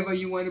 However,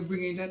 you want to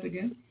bring in that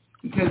again?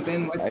 Tell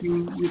Ben what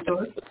you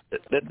thought.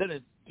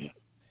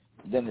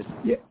 Dennis.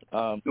 Yeah.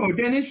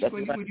 Dennis,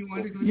 what do you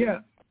want to do? Yeah.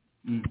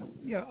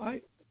 Yeah.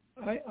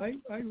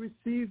 I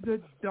received a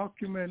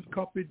document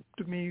copied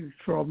to me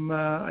from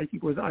I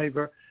think it was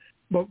Ivor,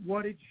 but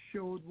what it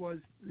showed was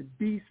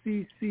the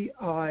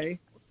BCCI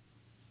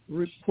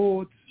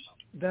reports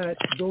that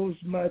those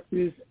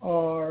matches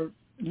are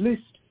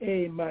List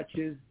A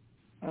matches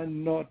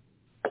and not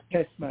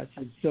Test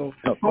matches. So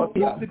first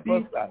class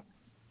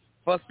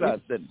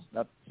then.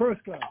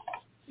 First class.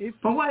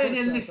 But why are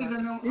they listed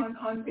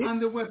on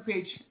the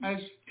webpage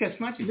as Test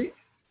matches?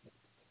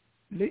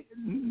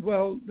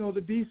 Well, no,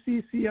 the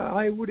BCCI,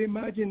 I would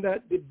imagine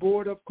that the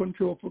Board of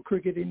Control for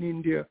Cricket in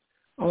India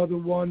are the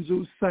ones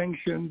who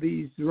sanction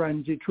these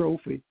Ranji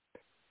Trophy.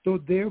 So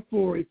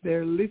therefore, if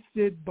they're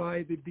listed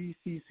by the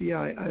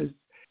BCCI as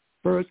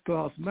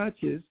first-class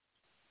matches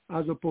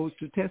as opposed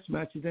to Test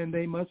matches, then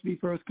they must be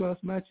first-class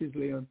matches,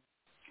 Leon.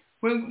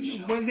 Well,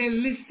 when they're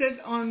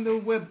listed on the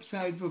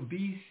website for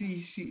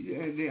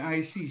BCC, the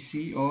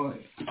ICC or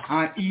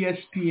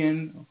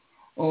ESPN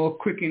or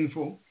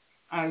Cricinfo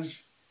as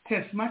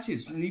Test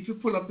matches, and if you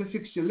pull up the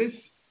fixture list,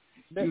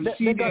 they got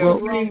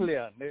it wrong,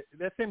 Leon.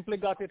 They simply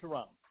got it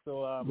wrong.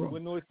 So we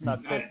know it's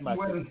not Test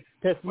matches.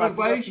 Test matches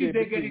why should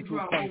they get it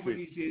wrong over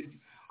these days?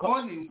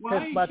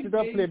 Test matches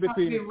are played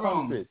between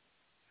countries.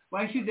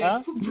 Why should they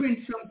print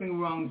something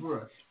wrong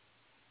for us?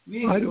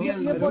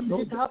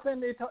 It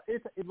happened.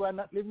 It was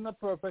not living a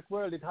perfect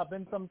world. It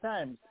happened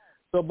sometimes.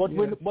 So, but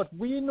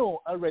we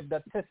know already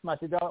that Test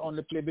matches are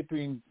only played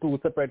between two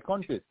separate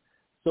countries.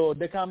 So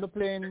they can be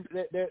playing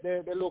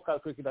the local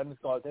cricket and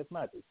it's called Test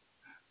matches.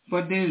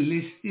 But they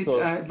listed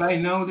by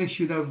now. They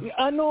should have.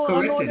 I know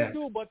they that.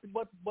 do, but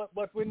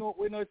we know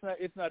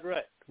it's not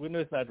right. We know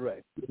it's not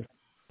right.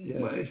 Yeah.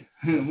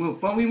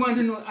 But we want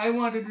to know. I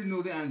wanted to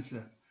know the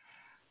answer.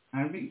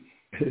 I mean,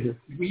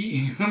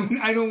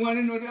 I don't want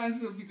to know the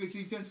answer because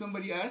if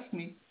somebody asks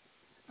me,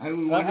 I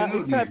will want to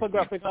know.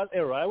 Typographical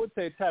error. I would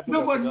say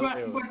typographical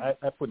error.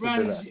 I put it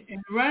there.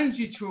 In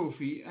Ranji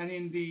Trophy and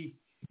in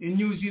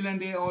New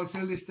Zealand, they also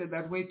listed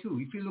that way too.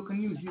 If you look at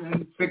New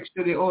Zealand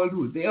fixture, they all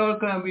do. They all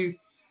can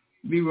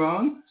be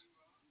wrong.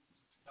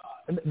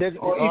 Of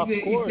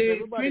course,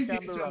 everybody can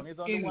be wrong. It's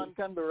only one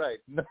can be right.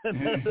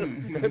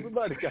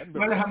 Everybody can be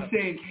wrong. What I'm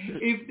saying,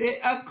 if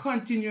they are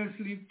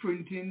continuously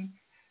printing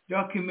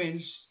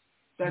documents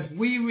that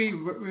we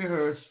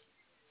rehearse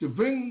to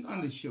bring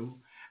on the show,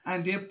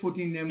 and they're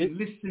putting them,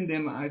 listing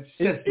them as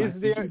is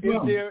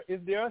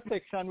there a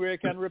section where you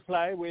can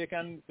reply, where you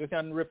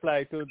can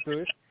reply to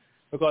it?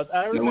 Because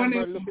I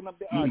remember looking up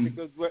the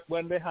articles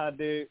when they had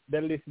they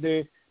list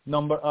the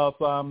number of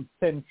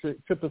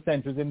triple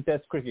centuries in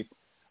Test cricket,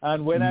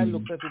 and when I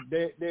looked at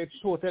it, they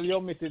totally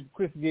omitted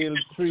Chris Gayle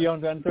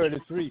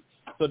 333.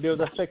 So there was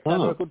a section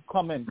where I could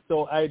comment.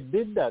 So I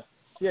did that.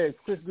 Yes,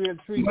 Chris Gayle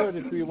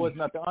 333 was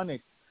not on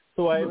it.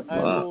 So I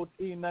wrote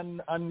in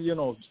and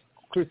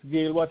Chris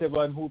Gayle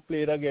whatever and who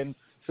played against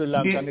Sri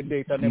Lanka and the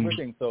date and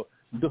everything. So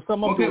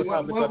some of those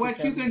have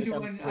what you can do,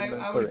 and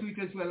I will do it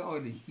as well,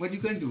 Audie. What you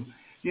can do,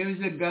 there is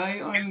a guy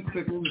on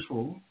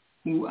Cricinfo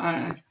who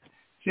asked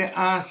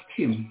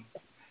him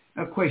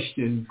a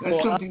question.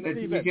 That's something that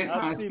we get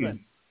asked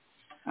him.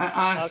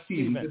 Ask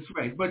him, that's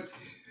right. But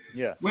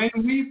when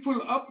we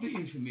pull up the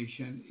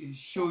information, it's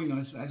showing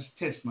us as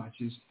Test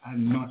matches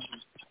and not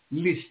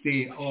List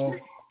A or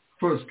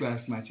first-class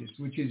matches,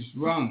 which is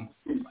wrong.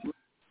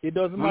 It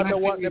doesn't matter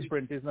what the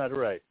print is not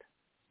right.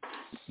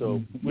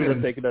 So we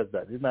will take it as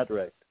that. It's not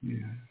right.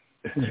 Yeah.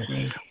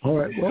 All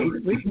right. Well,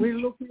 we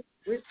look.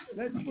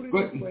 Let's put it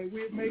this way.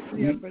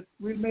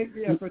 We'll make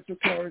the effort to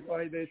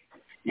clarify this.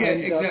 Yeah,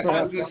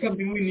 exactly. There's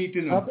something we need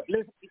to know.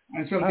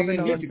 And something we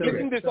need to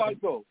correct.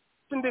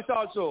 This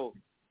also.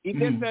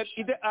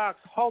 If they ask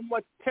how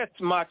much Test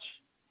match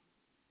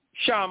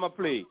Sharma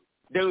play,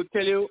 they will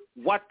tell you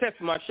what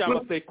Test match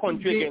Sharma play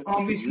country against,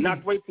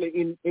 not what play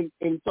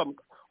in some.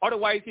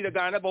 Otherwise, he's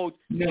going about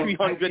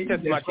 300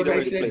 Test matches he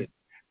already played.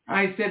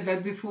 I said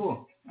that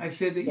before. I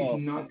said that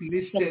it's not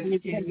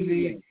listed in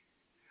the...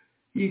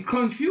 It's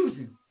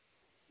confusing.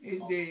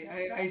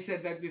 I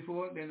said that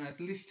before, they're not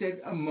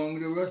listed among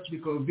the runs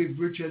because Viv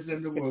Richards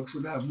and the works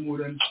would have more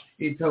than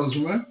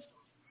 8,000 runs.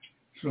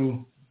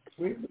 So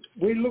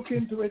we look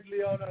into it,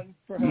 Leon, and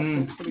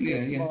perhaps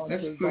hopefully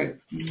that's great.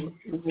 In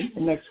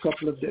the next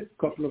couple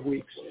of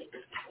weeks.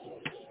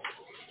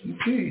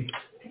 Okay.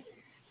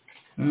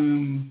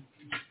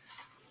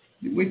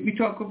 We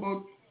talk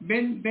about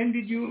Ben.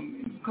 Did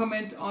you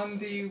comment on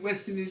the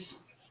West Indies,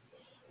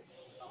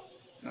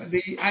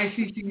 the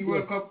ICC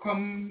World Cup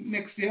come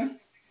next year?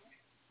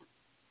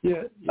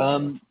 Yeah.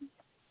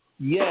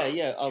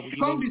 Yeah. Oh,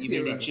 you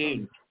mean in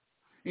June?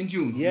 In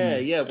June.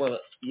 Yeah. Well,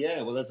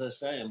 as I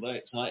say, I'm very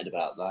excited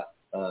about that.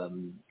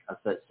 As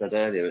I said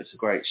earlier, it's a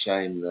great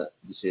shame that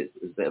there's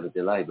a bit of a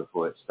delay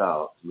before it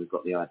starts, and we've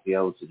got the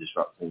IPL to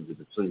disrupt things in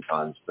between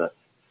times. But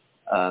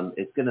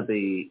it's going to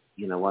be,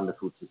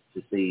 wonderful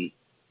to see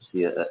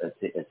a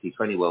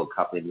T20 World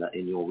Cup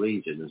in your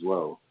region as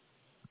well.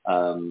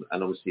 And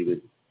obviously with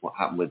what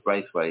happened with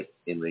Braithwaite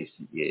in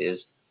recent years,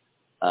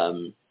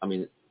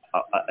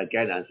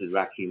 again, as with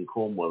Rakeem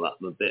Cornwall,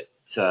 I'm a bit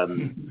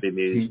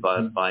bemused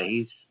by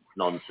his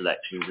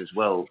non-selections as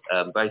well.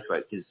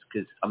 Braithwaite,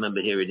 because I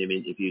remember hearing him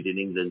interviewed in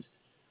England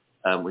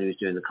when he was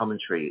doing the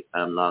commentary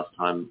last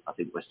time. I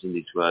think West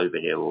Indies were over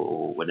here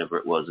or whenever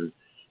it was, and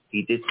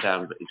he did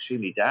sound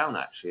extremely down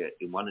actually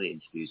in one of the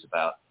interviews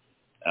about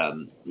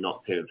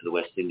not appearing for the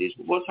West Indies.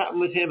 But what's happened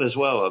with him as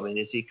well? I mean,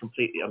 is he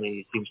completely? I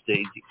mean, he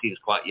seems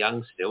quite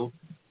young still.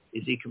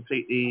 Is he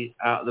completely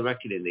out of the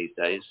reckoning these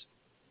days?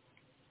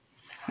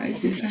 I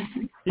think.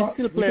 He's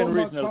still playing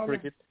regional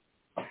cricket.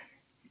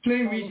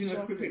 Playing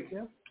regional cricket.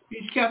 Yeah.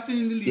 He's captain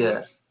in the league.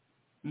 Yeah.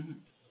 Mm-hmm.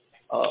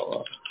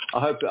 Oh, I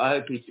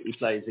hope he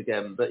plays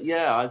again. But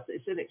yeah,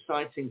 it's an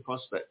exciting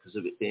prospect because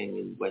of it being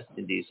in West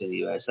Indies and the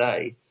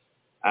USA.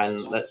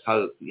 And let's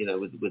hope,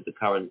 with the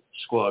current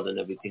squad and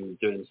everything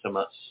doing so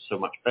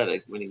much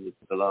better, winning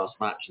the last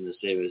match in the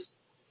series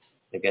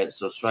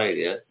against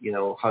Australia,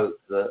 hope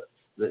that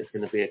it's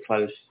going to be a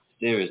close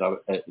series, a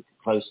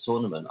close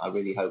tournament. I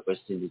really hope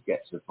West Indies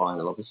get to the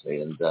final,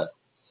 obviously. And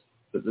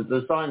but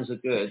the signs are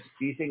good.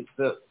 Do you think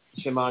that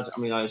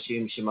I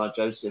assume Shamar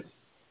Joseph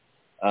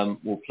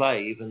will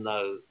play, even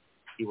though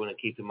you want to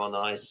keep him on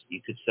ice,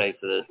 you could say,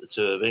 for the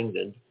tour of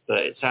England. But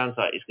it sounds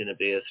like he's going to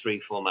be a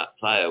 3-format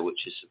player,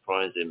 which is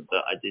surprising.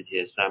 But I did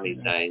hear Sammy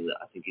saying that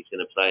I think he's going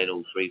to play in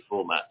all 3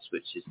 formats,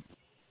 which is a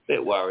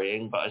bit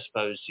worrying. But I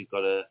suppose you've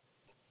got to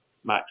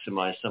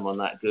maximise someone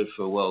that good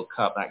for a World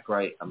Cup,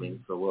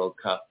 for a World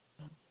Cup.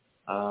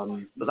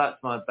 But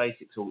that's my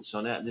basic thoughts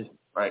on it. I'm just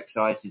very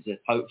excited that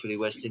hopefully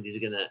West Indies are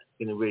going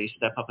to really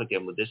step up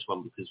again with this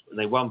one, because when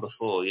they won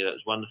before, it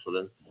was wonderful.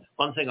 And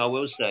one thing I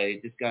will say,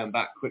 just going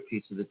back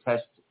quickly to the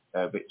Test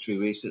victory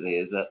recently,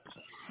 is that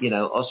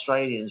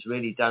Australians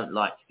really don't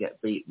like to get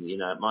beaten.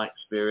 In my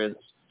experience,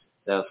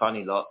 they're a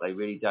funny lot. They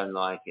really don't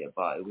like it,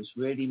 but it was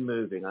really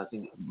moving. I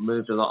think it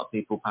moved a lot of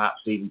people,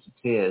 perhaps even to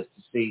tears,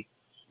 to see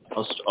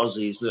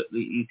Aussies. That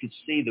you could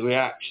see the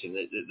reaction.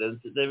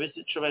 There is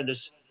a tremendous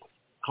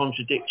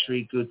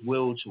contradictory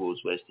goodwill towards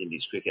West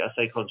Indies cricket. I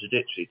say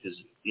contradictory because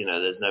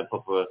there's no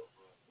proper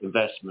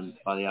investment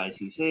by the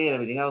ICC and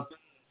everything else.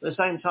 But at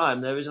the same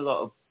time, there is a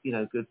lot of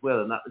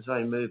goodwill, and that was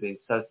very moving.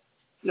 So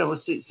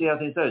we'll see how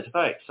things go. It's a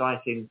very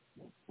exciting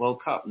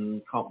World Cup,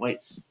 and can't wait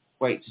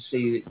to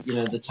see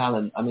the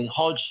talent. I mean,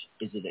 Hodge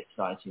is an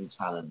exciting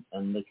talent,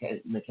 and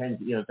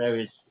Mackenzie,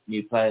 various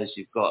new players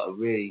you've got are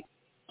really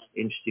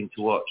interesting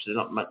to watch. They're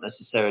not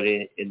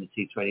necessarily in the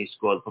T20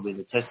 squad, probably in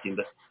the testing,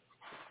 but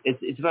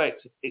it's a very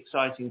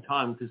exciting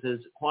time because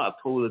there's quite a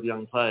pool of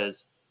young players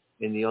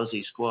in the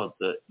Aussie squad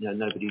that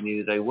nobody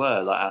knew they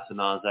were, like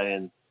Athanaze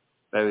and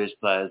various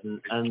players,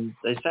 and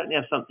they certainly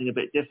have something a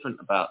bit different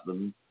about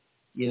them.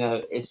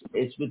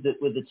 It's with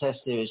the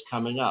Test series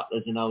coming up.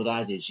 There's an old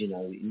adage, you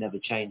never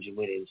change and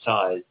win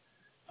inside,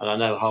 and I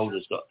know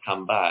Holder's got to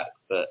come back,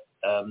 but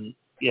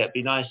it'd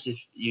be nice if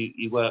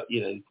you were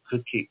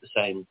could keep the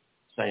same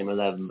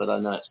 11, but I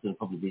know it's going to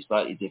probably be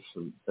slightly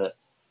different. But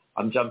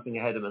I'm jumping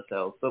ahead of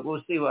myself, but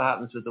we'll see what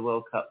happens with the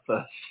World Cup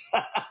first.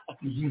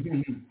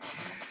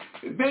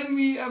 Ben,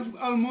 we have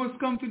almost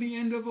come to the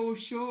end of our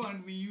show,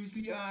 and we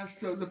usually ask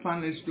the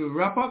panelists to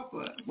wrap up.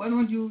 Why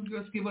don't you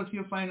just give us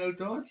your final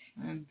thoughts?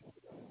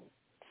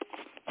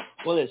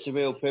 Well, it's a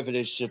real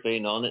privilege to have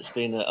been on. It's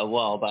been a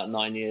while, about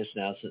 9 years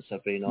now since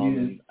I've been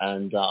on,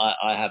 and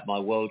I have my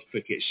World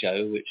Cricket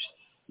Show, which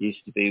I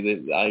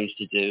used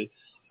to do.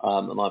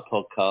 My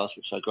podcast,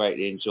 which I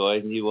greatly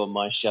enjoyed, and you were on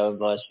my show and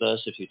vice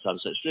versa a few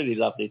times. So it's really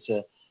lovely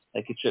to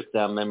take a trip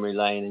down memory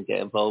lane and get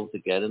involved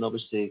again. And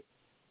obviously,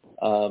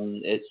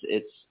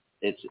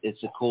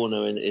 it's a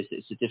corner and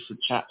it's a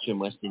different chapter in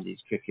West Indies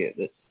cricket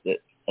that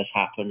has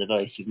happened. A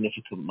very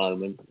significant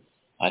moment.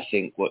 I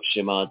think what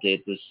Shamar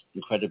did was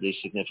incredibly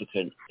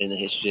significant in the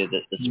history of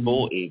the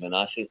sport. Even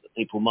I think that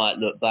people might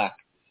look back,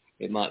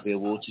 it might be a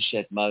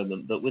watershed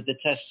moment, but with the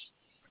Test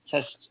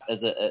as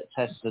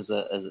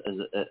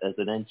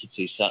an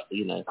entity,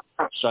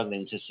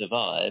 struggling to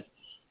survive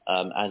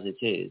as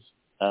it is,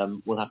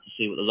 we'll have to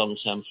see what the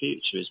long-term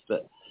future is.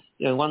 But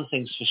one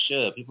thing's for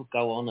sure: people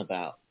go on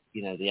about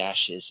the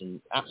Ashes,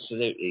 and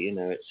absolutely,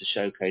 it's a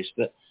showcase.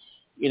 But,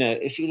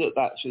 if you look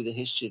back through the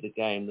history of the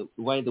game,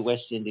 the way the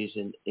West Indies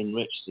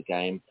enriched the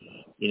game,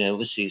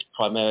 obviously it's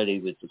primarily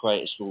with the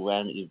greatest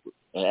all-round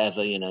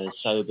ever,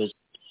 Sobers,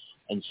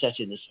 and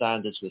setting the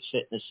standards with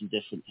fitness and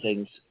different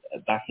things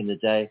back in the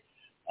day.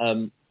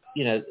 The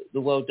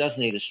world does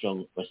need a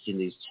strong West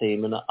Indies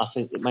team, and I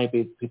think that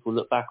maybe people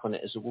look back on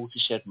it as a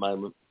watershed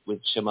moment with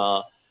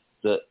Shamar,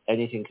 that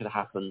anything could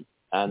happen,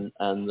 and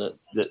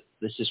that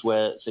this is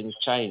where things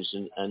changed.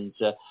 And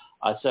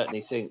I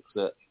certainly think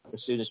that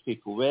as soon as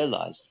people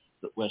realise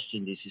that West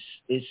Indies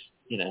is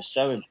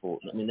so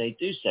important, I mean, they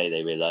do say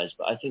they realise,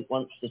 but I think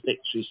once the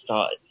victories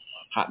started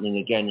happening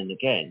again and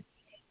again,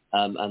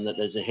 and that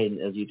there's a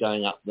hint of you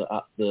going up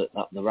the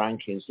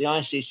rankings, the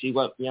ICC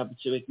won't be able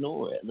to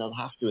ignore it, and they'll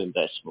have to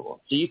invest more.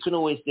 So you can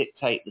always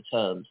dictate the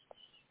terms.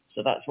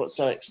 So that's what's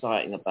so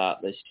exciting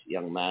about this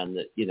young man,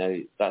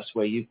 that, that's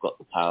where you've got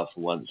the power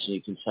for once, and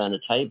you can turn the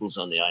tables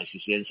on the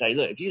ICC and say,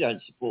 look, if you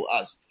don't support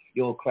us,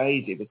 you're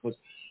crazy, because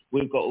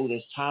we've got all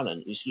this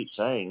talent. You keep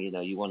saying,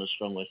 you want a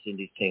strong West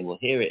Indies team. Well,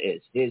 here it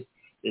is. Here's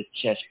this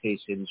chess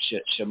piece in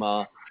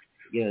Shamar.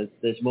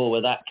 There's more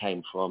where that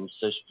came from.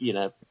 So,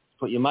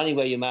 put your money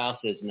where your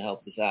mouth is and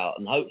help us out.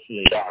 And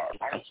hopefully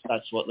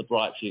that's what the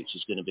bright future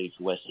is going to be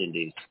for West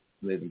Indies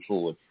moving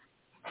forward.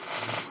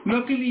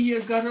 Luckily, he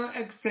has got an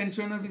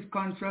extension of his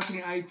contract in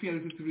the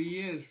IPL to 3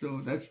 years,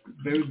 so that's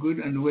very good.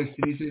 And the West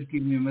Indies is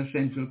giving him a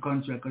central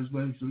contract as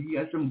well, so he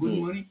has some good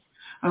money.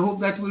 I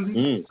hope that will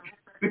be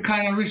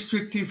kind of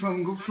restrictive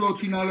from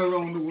floating all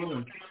around the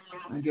world,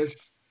 and just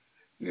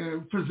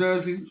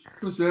preserve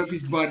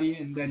his body,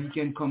 and that he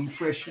can come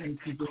fresh and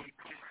he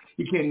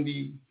can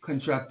be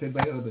contracted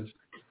by others.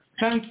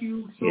 Thank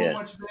you so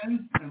much,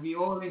 Ben, and we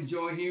all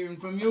enjoy hearing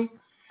from you.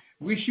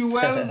 Wish you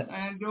well,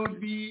 and don't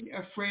be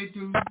afraid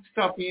to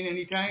stop in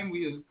anytime.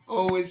 We'll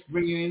always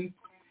bring you in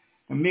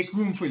and make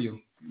room for you.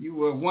 You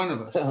were one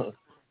of us.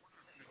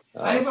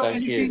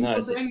 Thank you.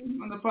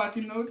 On the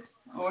party note,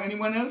 or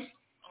anyone else?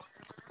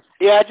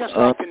 Yeah, I'd just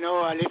like to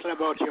know a little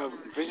about your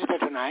visitor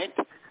tonight.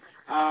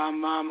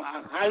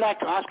 I'd like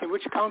to ask him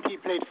which county he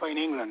played for in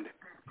England.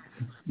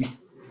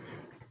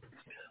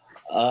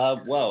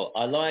 Well,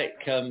 I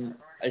like.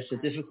 It's a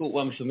difficult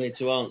one for me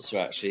to answer,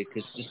 actually,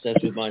 because just as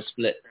with my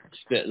split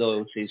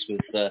loyalties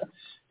with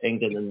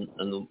England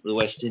and the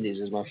West Indies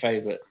as my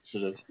favourite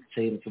sort of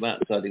team from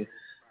outside. It's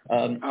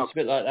a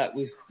bit like that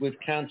with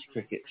county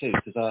cricket too,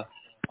 because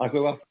I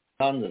grew up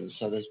in London,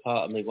 so there's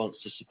part of me wants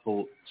to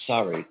support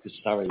Surrey, because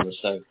Surrey was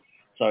so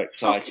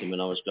exciting when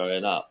I was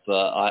growing up.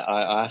 But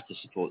I have to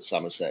support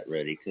Somerset,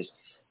 really, because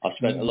I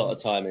spent a lot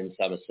of time in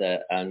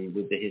Somerset, and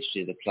with the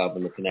history of the club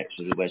and the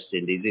connection with the West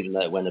Indies, even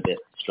though it went a bit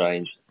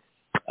strange,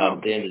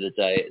 at the end of the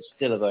day, it's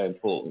still a very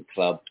important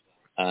club.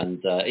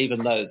 And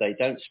even though they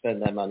don't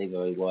spend their money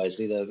very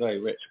wisely, they're a very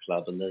rich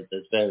club, and there's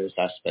various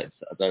aspects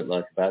that I don't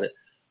like about it.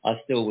 I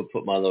still would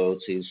put my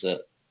loyalties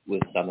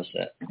with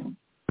Somerset.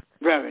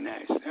 Very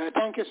nice.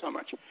 Thank you so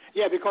much.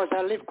 Yeah, because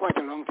I lived quite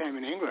a long time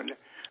in England.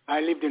 I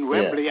lived in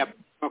Wembley, a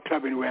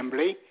club in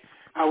Wembley.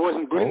 I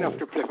wasn't good enough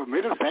to play for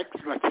Middlesex,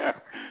 but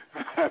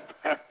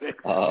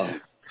I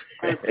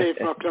played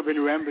for a club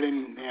in Wembley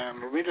in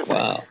Middlesex.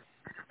 Wow.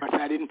 But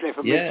I didn't play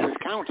for Middlesex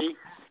County.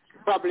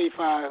 Probably if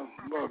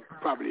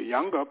probably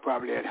younger,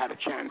 probably I'd had a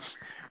chance,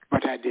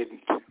 but I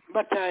didn't.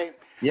 But I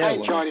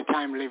enjoyed the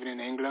time living in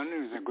England. It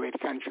was a great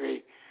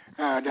country.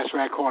 That's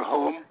where I call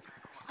home.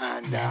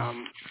 And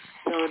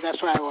so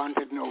that's why I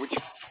wanted to know which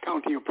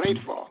county you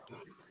played for.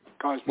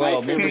 Because my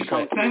favorite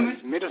county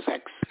was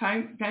Middlesex.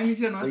 Time is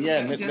enough.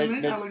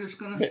 Gentlemen, I was just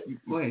going to...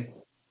 Go ahead.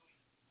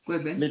 Go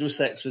ahead, Ben.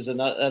 Middlesex was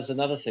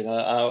another thing.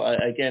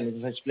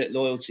 Again, I split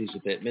loyalties a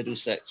bit.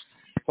 Middlesex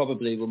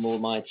probably were more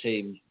my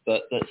team,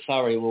 but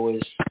Surrey were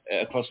always,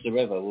 across the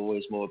river, were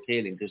always more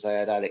appealing, because they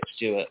had Alex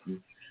Stewart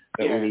and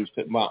all these,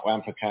 Mark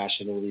Ramprakash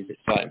and all these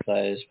exciting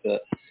players.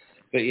 But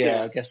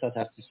I guess I'd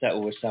have to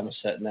settle with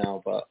Somerset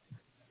now. But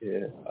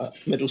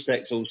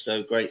Middlesex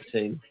also great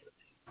team.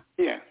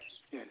 Yes.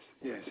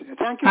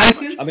 Thank you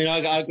so much. I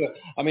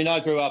mean, I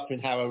grew up in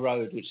Harrow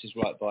Road, which is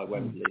right by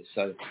Wembley,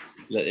 so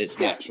it's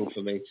natural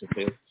for me to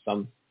feel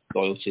some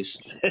loyalties.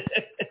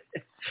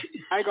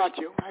 I got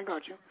you.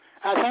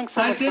 Thanks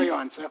so much for your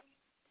answer.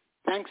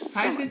 Thanks.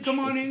 Hyacinth, come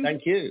on in.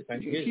 Thank you.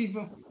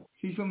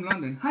 She's from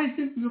London.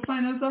 Hyacinth, your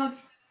final thoughts,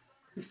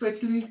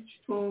 especially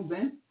for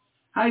Ben.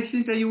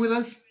 Hyacinth, are you with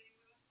us?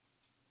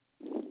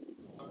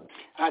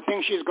 I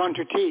think she's gone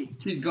to tea.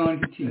 She's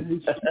gone to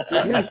tea.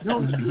 Yes,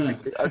 no.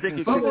 I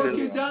think what about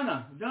you,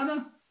 Donna?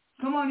 Donna,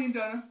 come on in,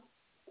 Donna.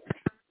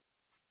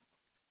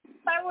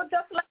 I would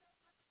just like...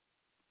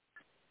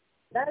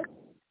 I'll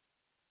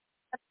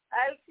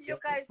see you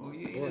guys. Oh,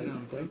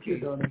 yeah. Thank you,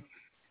 Donna.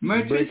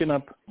 Merchant? Breaking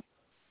up.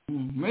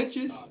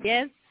 Merchant?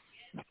 Yes.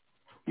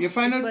 Your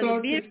final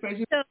thoughts,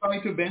 especially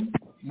to Ben.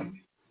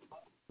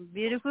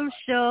 Beautiful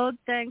show.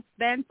 Thanks,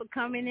 Ben, for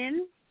coming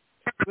in,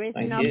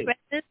 gracing our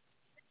presence.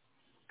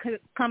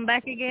 Come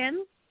back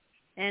again.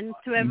 And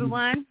to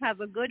everyone,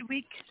 have a good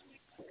week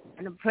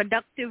and a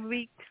productive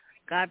week.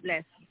 God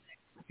bless.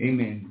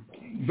 Amen.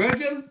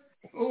 Virgil,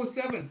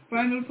 07,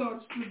 final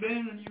thoughts to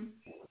Ben and you.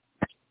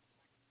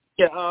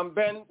 Yeah,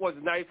 Ben, was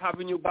nice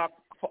having you back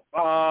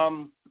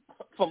from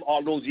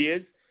all those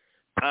years.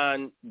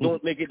 And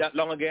don't make it that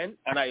long again.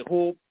 And I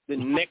hope the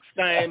next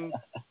time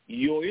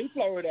you're in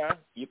Florida,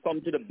 you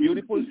come to the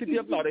beautiful city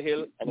of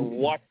Lauderhill and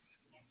watch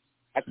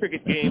a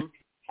cricket game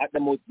at the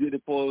most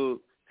beautiful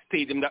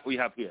stadium that we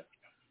have here.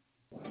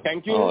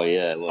 Thank you. Oh,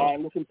 yeah. Well,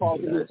 I'm looking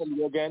forward to hearing from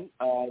you again.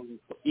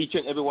 Each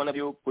and every one of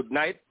you, good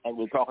night, and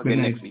we'll talk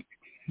again next week.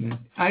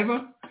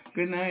 Ivor,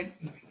 good night.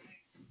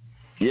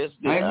 Yes,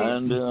 Ivor?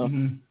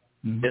 and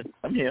yes,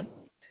 I'm here.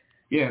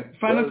 Yeah,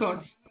 final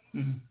thoughts.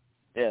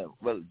 Yeah,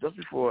 well, just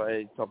before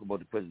I talk about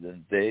the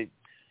President's Day,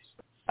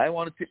 I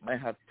want to tip my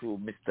hat to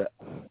Mr.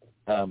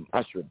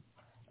 Ashwin.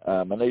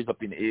 I know he's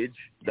up in age.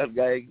 That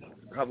guy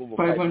have over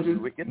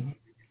 500 wickets,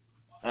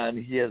 and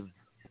he has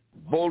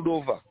bowled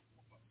over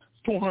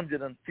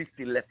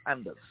 250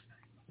 left-handers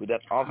with that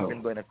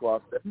off-spin going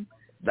across them.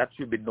 That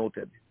should be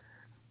noted.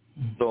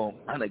 So,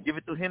 and I give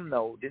it to him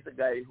now. This is a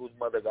guy whose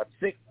mother got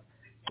sick,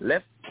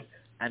 left,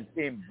 and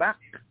came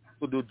back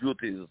to do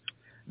duties,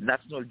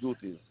 national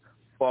duties,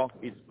 for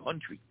his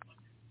country.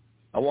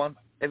 I want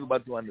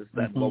everybody to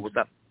understand what was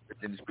that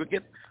in this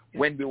cricket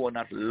when we were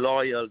not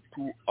loyal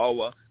to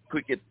our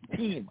cricket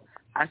team.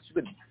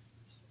 Ashwin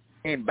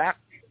came back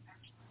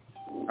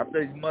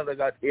after his mother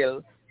got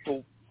ill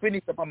to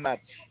finish up a match.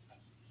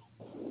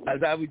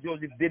 As David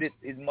Joseph did it,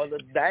 his mother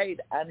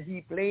died and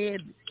he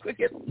played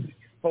cricket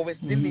for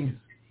West Indies.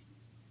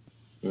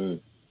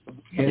 Big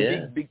thing.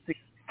 You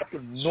have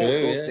to know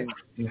those things.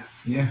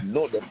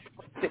 Know them.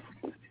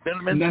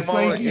 Gentlemen,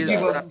 tomorrow is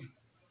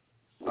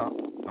a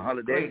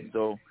holiday,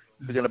 so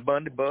if you're going to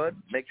burn the bird,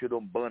 make sure you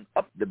don't burn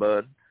up the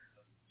bird.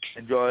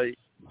 Enjoy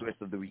the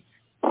rest of the week.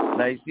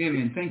 Nice. Yeah,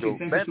 man. Thank you.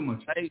 Thank you so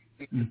much. Nice to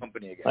meet the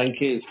company again.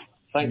 Thank you.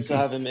 Thanks for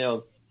having me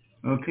on.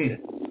 Okay.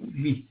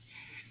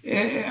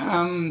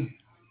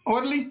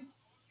 Orderly?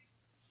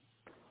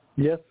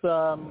 Yes,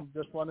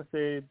 just want to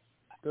say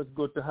it's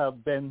good to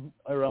have Ben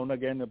around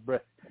again, a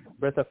breath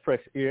of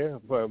fresh air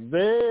for a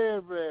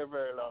very, very,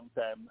 very long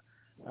time.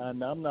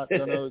 And I'm not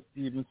going to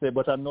even say,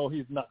 but I know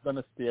he's not going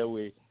to stay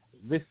away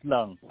this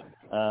long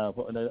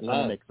on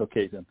the next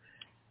occasion.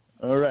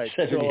 All right.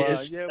 So,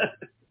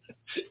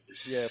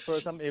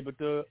 first I'm able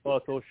to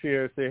also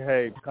say,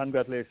 hey,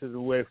 congratulations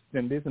to West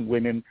Indies and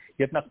winning,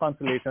 getting a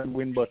consolation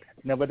win, but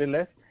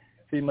nevertheless,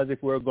 seemed as if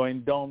we were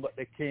going down, but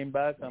they came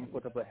back and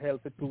put up a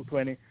healthy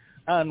 220,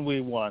 and we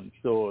won.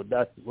 So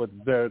that was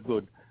very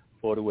good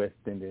for the West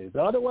Indies.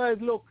 Otherwise,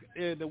 look,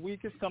 the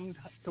week is coming.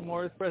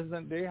 Tomorrow is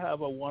President's Day.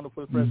 Have a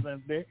wonderful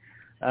President's Day.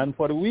 And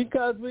for the week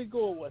as we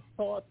go, a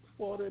thought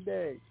for the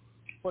day,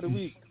 for the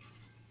week.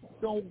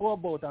 Don't go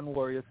about and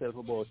worry yourself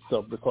about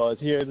stuff, because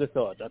here's the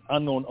thought, that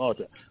unknown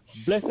author.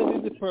 Blessed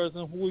is the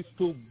person who is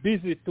too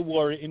busy to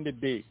worry in the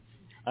day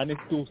and is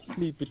too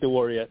sleepy to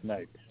worry at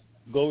night.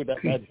 Go with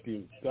that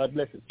attitude. God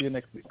bless you. See you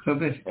next week. God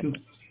bless you.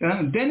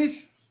 Dennis,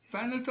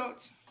 final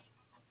thoughts?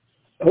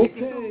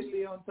 Okay,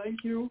 Leon,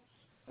 thank you.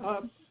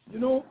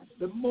 The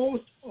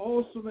most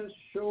awesomest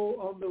show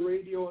on the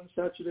radio on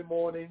Saturday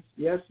mornings,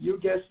 yes, you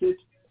guessed it,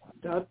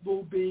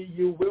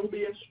 you will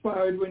be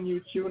inspired when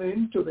you tune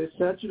in to the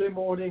Saturday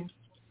morning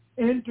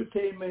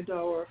entertainment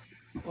hour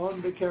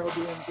on the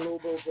Caribbean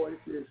Global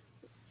Voices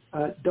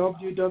at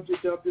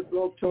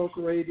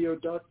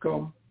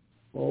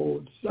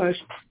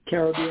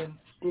www.blogtalkradio.com/Caribbean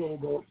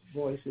Global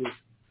Voices.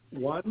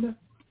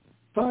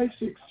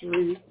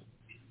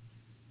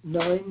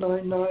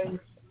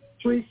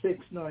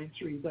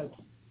 1-563-999-3693. That's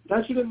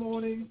Saturday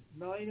morning,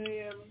 9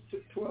 a.m.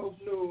 to 12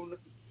 noon,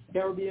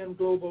 Caribbean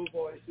Global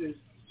Voices,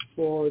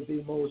 for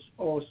the most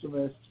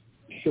awesomest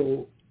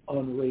show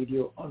on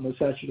radio on a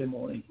Saturday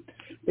morning.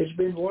 It's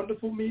been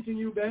wonderful meeting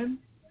you, Ben,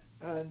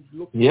 and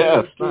look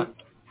forward to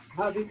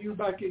having you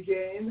back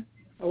again.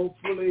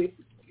 Hopefully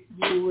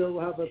you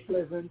will have a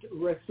pleasant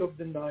rest of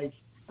the night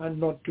and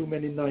not too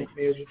many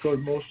nightmares, because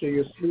most of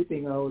your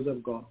sleeping hours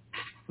have gone.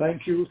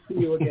 Thank you. See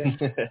you again.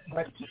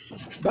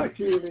 Back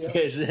to you, Leon.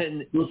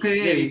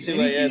 Nearly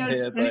 2 a.m.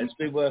 here, but it's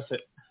been worth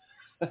it.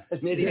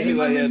 Nearly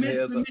 2 a.m.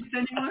 here, but...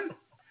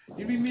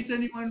 Did we miss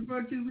anyone,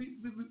 Virgil?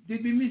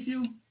 Did we miss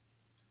you,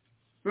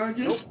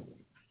 Virgil? Nope.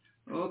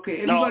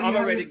 Okay. No, I'm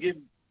already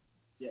given.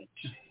 Yeah.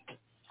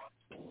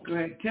 Go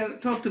ahead.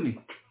 Talk to me.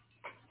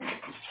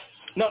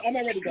 No, I'm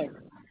already gone.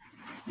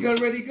 You're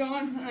already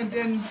gone? And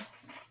then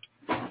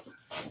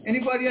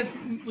anybody else?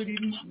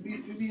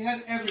 We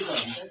had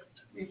everybody. That's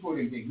the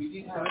important thing. We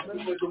did have a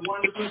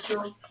wonderful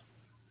show.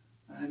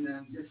 And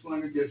just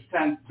want to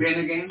thank Ben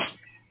again.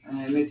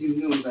 And let him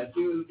know that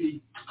he will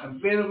be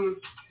available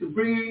to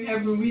bring in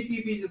every week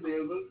if he's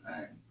available.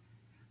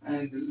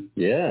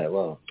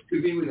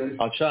 To be with us.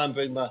 I'll try and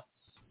bring my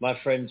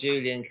friend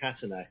Julian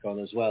Katanak on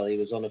as well. He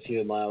was on a few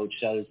of my old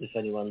shows. If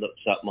anyone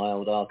looks up my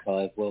old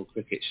archive, World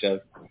Cricket Show,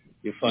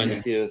 you'll find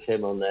a few of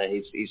him on there.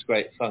 He's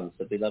great fun,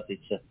 so it'd be lovely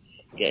to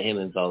get him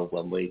involved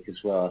one week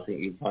as well. I think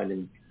you'll find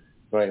him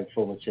very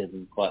informative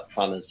and quite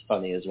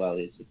funny as well.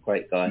 He's a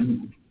great guy.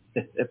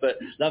 But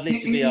lovely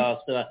to be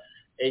asked.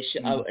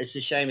 it's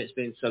a shame it's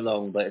been so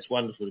long, but it's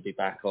wonderful to be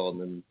back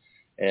on, and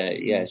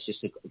it's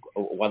just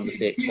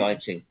wonderfully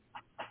exciting.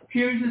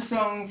 Here's a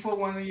song for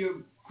one of your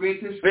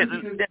greatest.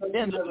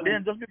 Then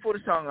just before the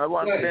song, I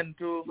want Ben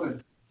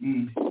to.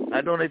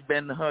 I don't know if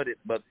Ben heard it,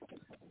 but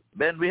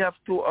Ben, we have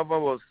two of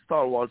our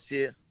stalwarts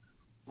here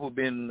who've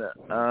been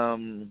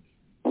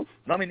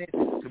nominated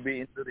to be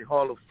into the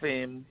Hall of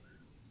Fame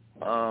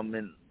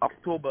in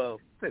October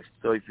 5th.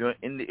 So if you're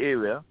in the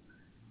area,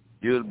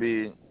 you're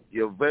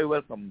very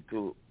welcome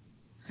to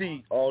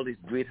see all these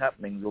great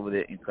happenings over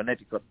there in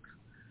Connecticut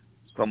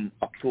from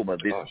October.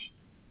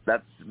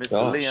 That's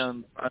Mr.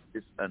 Leon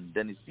Francis and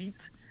Dennis Heath.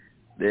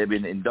 They've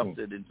been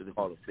inducted into the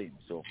Hall of Fame.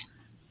 So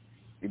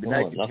it'd be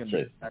nice if you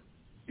can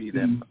see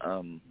them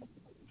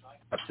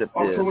accept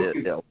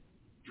their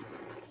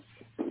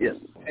yes.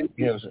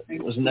 Yeah,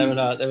 there was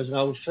an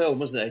old film,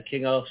 wasn't there?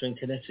 King Arthur in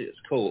Connecticut's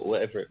Court, or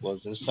whatever it was.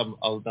 There was some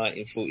old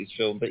 1940s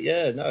film. But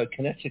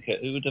Connecticut.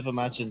 Who would have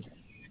imagined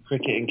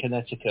cricket in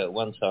Connecticut at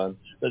one time?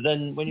 But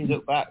then when you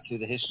look back through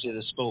the history of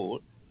the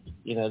sport,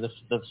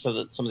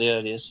 some of the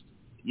earliest,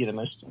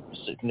 most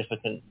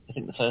significant, I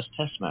think the first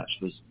Test match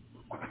was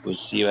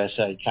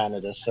USA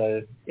Canada.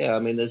 So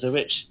there's a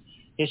rich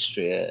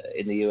history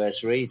in the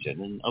US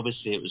region, and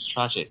obviously it was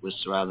tragic with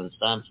Sir Alan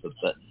Stanford,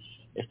 but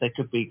if there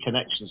could be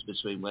connections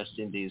between West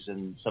Indies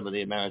and some of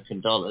the American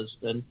dollars,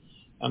 then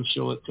I'm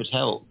sure it could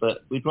help.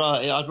 But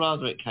I'd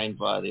rather it came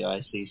via the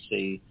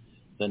ICC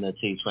than a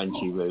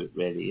T20 route,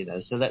 really.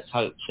 So let's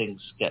hope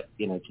things get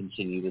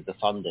continue with the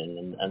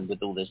funding and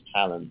with all this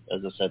talent,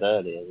 as I said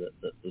earlier,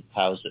 that the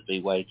powers that be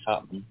wake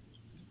up and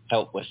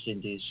help West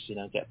Indies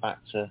get back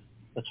to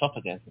the top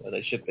again where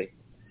they should be.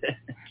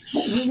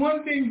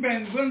 One thing,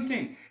 Ben.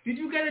 Did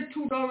you get a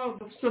 $2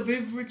 Sir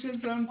Viv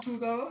Richards on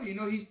 $2?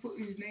 He's put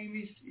his name,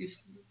 his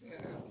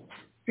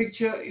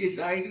picture, his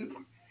idol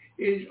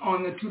is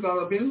on the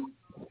 $2 bill.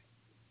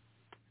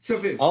 Sir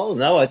Viv. Oh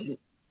no, I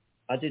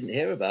didn't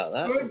hear about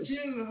that.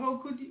 Virgil, how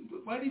could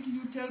you? Why didn't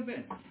you tell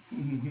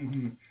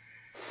Ben?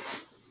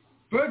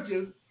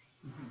 Virgil.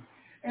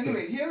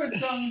 Anyway, hear a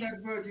song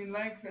that Virgin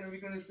likes, and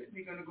we're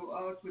gonna go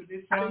out with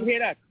this song. I didn't hear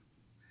that.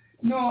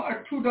 No,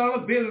 a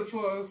 $2 bill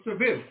for Sir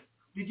Viv.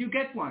 Did you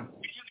get one?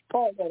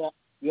 Oh,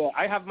 yeah,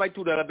 I have my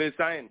 $2 bill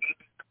signed.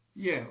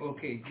 Yeah,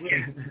 okay.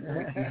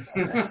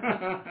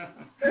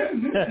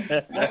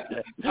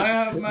 I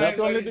have my. Not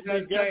only did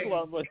he get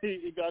one, but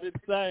he got it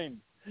signed.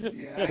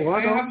 Yeah,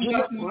 I haven't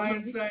gotten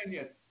mine signed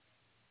yet.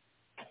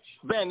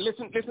 Ben,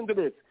 listen to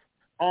this.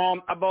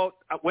 About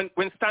when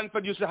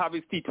Stanford used to have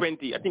his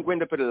T20, I think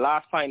went up to the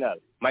last final.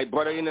 My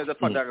brother is a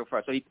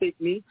photographer, so he take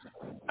me,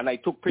 and I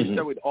took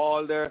picture with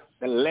all the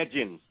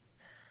legends,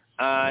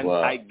 and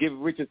I give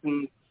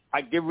Richardson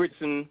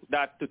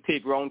that to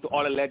take round to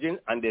all the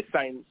legends, and they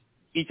sign,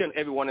 each and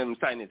every one of them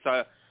sign it.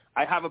 So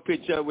I have a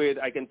picture with,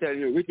 I can tell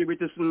you, Ricky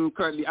Richardson,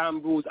 Curtly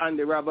Ambrose,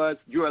 Andy Roberts,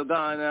 Joel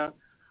Garner,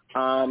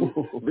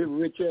 Bill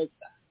Richards,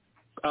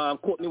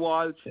 Courtney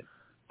Walsh,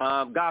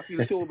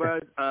 Garfield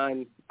Sobers,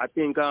 and I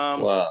think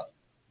what's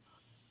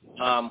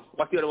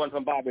the other one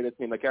from Barbados'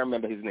 name? I can't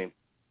remember his name.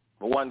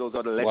 But one of those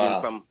other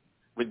legends from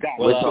with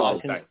Garfield.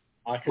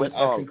 I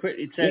can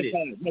quickly tell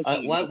you.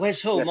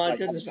 West Hall, my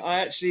goodness! I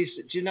actually,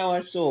 do you know?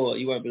 I saw.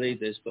 You won't believe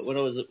this, but when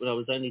I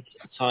was only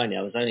tiny,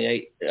 I was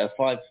only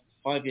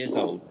 5 years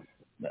old.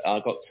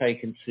 I got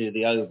taken to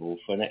the Oval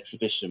for an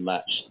exhibition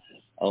match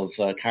of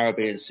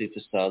Caribbean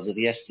superstars of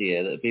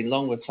yesteryear that had been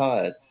long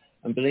retired.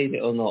 And believe it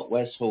or not,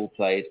 West Hall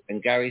played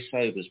and Gary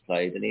Sobers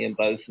played and Ian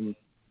Botham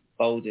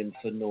bowled him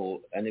for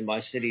naught. And in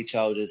my silly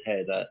childhood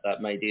head,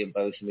 that made Ian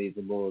Botham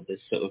even more of this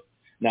sort of,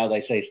 now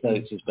they say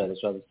Stokes is better,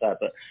 so rather sad.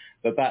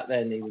 But back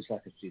then he was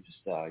like a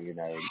superstar,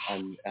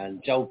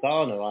 And Joel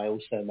Garner I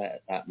also met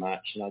at that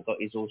match, and I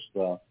got his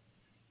autograph.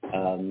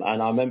 And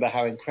I remember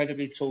how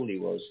incredibly tall he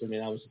was. I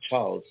mean, I was a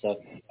child, so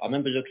I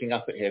remember looking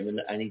up at him,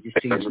 and he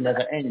just seemed to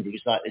never end. He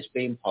was like this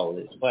beanpole.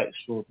 It's quite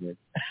extraordinary.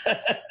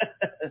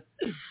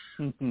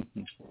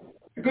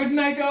 Good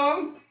night,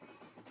 all.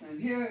 And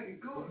here you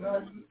go.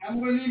 I'm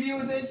going to leave you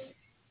with this.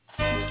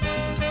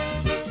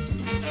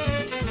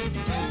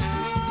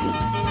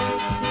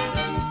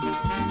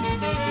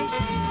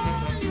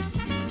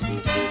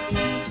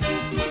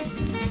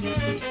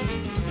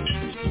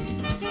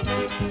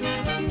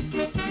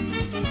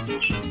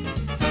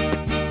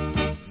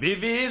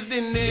 Viv is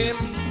the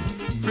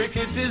name,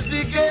 cricket is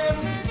the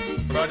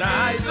game. Brother,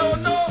 I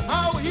don't know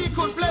how he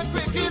could play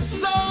cricket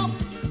so,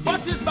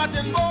 but his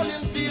batting,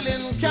 bowling,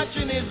 feeling,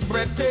 catching is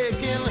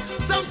breathtaking.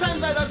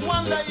 Sometimes I just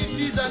wonder if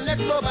he's a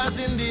next lovers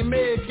in the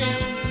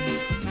making.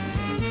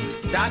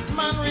 That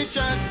man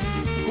Richard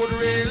could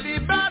really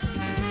bat.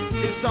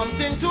 It's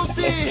something to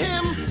see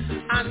him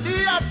and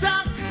the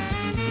attack,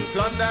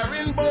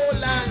 plundering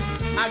bowlers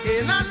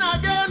again and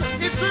again.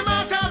 It's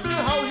remarkable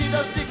how he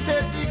does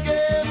dictate the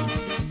game.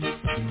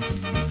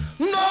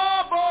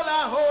 No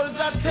bowler holds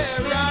a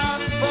terror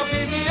for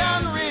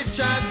Vivian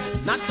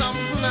Richards, not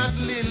Thompson, not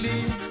Lily,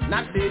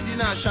 not Lady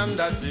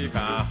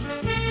Chandrasekhar.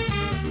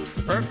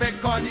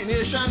 Perfect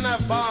coordination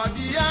of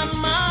body and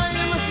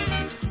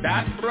mind.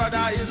 That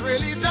brother is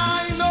really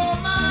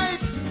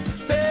dynamite.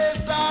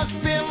 Pace or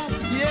spin,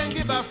 he ain't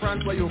give a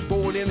front where you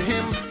bowling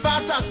him.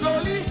 Fast or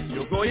slowly,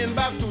 you're going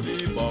back to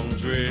the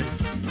boundary.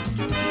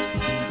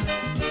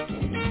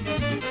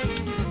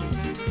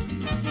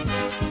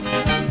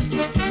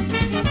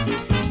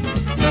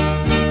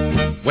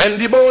 When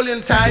the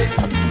bowling tight,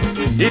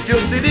 if you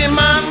see the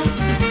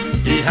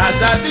man, he has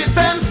a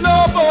defense,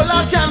 no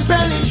bowler can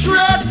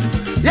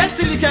penetrate. Yet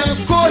still he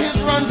can score his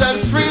runs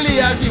as freely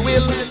as he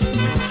will.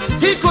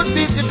 He could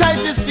beat the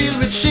tightest field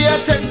with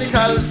sheer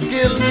technical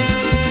skill.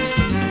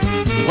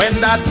 When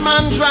that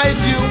man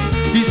drives you,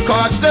 he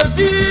scotch the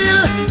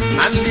deal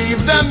and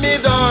leave the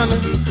mid-on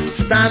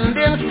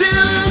standing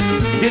still.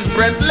 His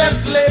breathless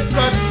leg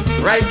cut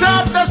right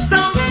off the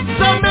stump.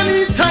 So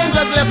many times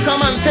that left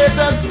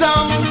commentators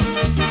down.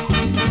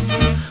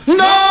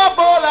 No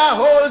bowler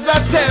holds a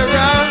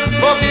terror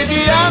for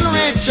Vivian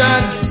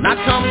Richards, not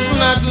Thompson,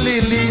 not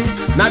Lily,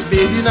 not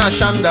Baby, not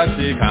Shanda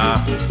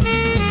Seeker.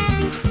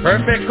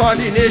 Perfect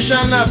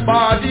coordination of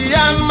body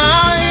and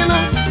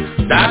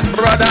mind. That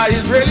brother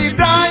is really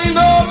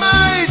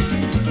dynamite.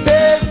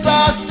 Pace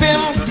or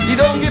spin, he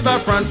don't give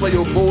a front for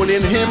you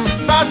bowling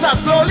him. Fast or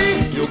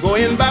slowly, you're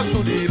going back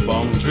to the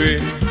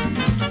boundary.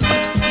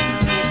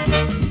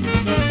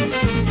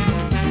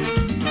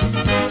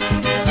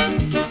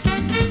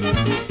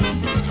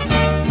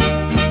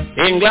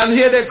 England,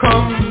 here they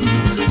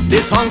come,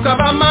 this hunk of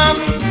a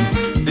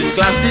man, this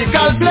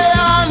classical player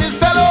and his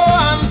fellow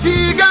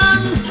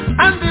Antiguan,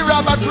 and the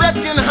Robert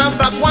Redkin have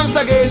back once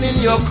again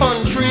in your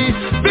country.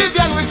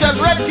 Vivian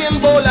Richards Redkin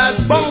bowlers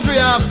boundary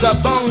after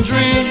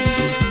boundary.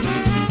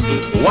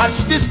 Watch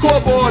the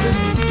scoreboard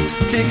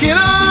ticking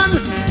on.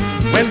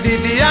 When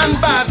Vivian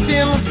bats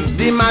him,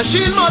 the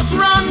machine must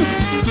run,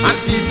 and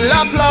people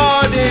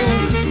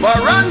applauding for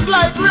runs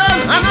like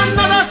rain, and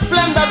another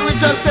splendid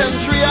Richards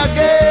century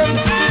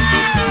again.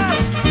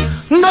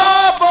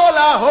 No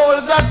bowler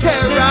holds a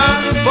terror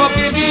for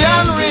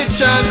Vivian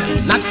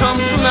Richards, not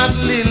Thompson, not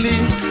Lily,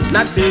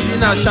 not Baby,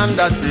 not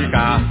Shanda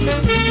Seeker.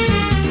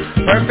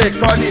 Perfect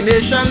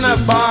coordination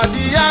of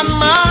body and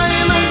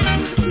mind.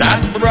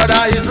 That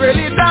brother is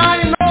really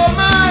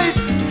dynamite.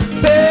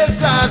 Pace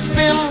or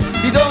spin,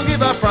 he don't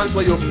give a front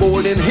where you're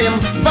bowling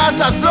him.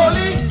 Fast or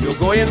slowly, you're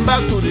going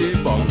back to the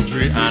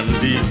boundary and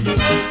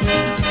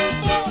the...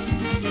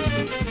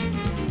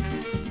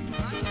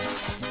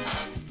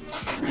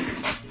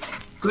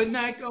 Good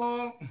night,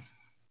 all.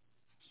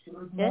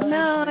 Good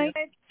night.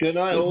 Good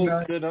night,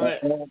 all. Good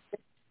night.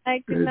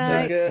 Good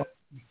night.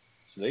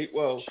 Sleep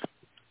well.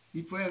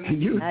 Sleep well.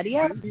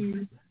 Adios.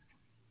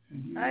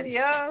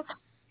 Adios.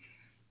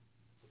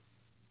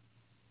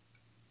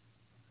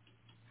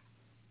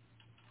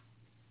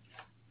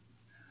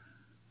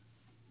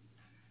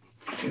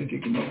 Gonna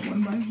take them out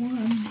one by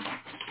one.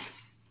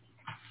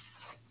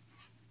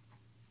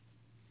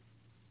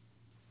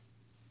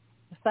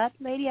 The fat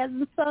lady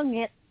hasn't sung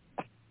it.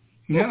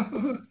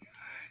 No,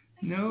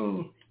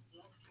 no.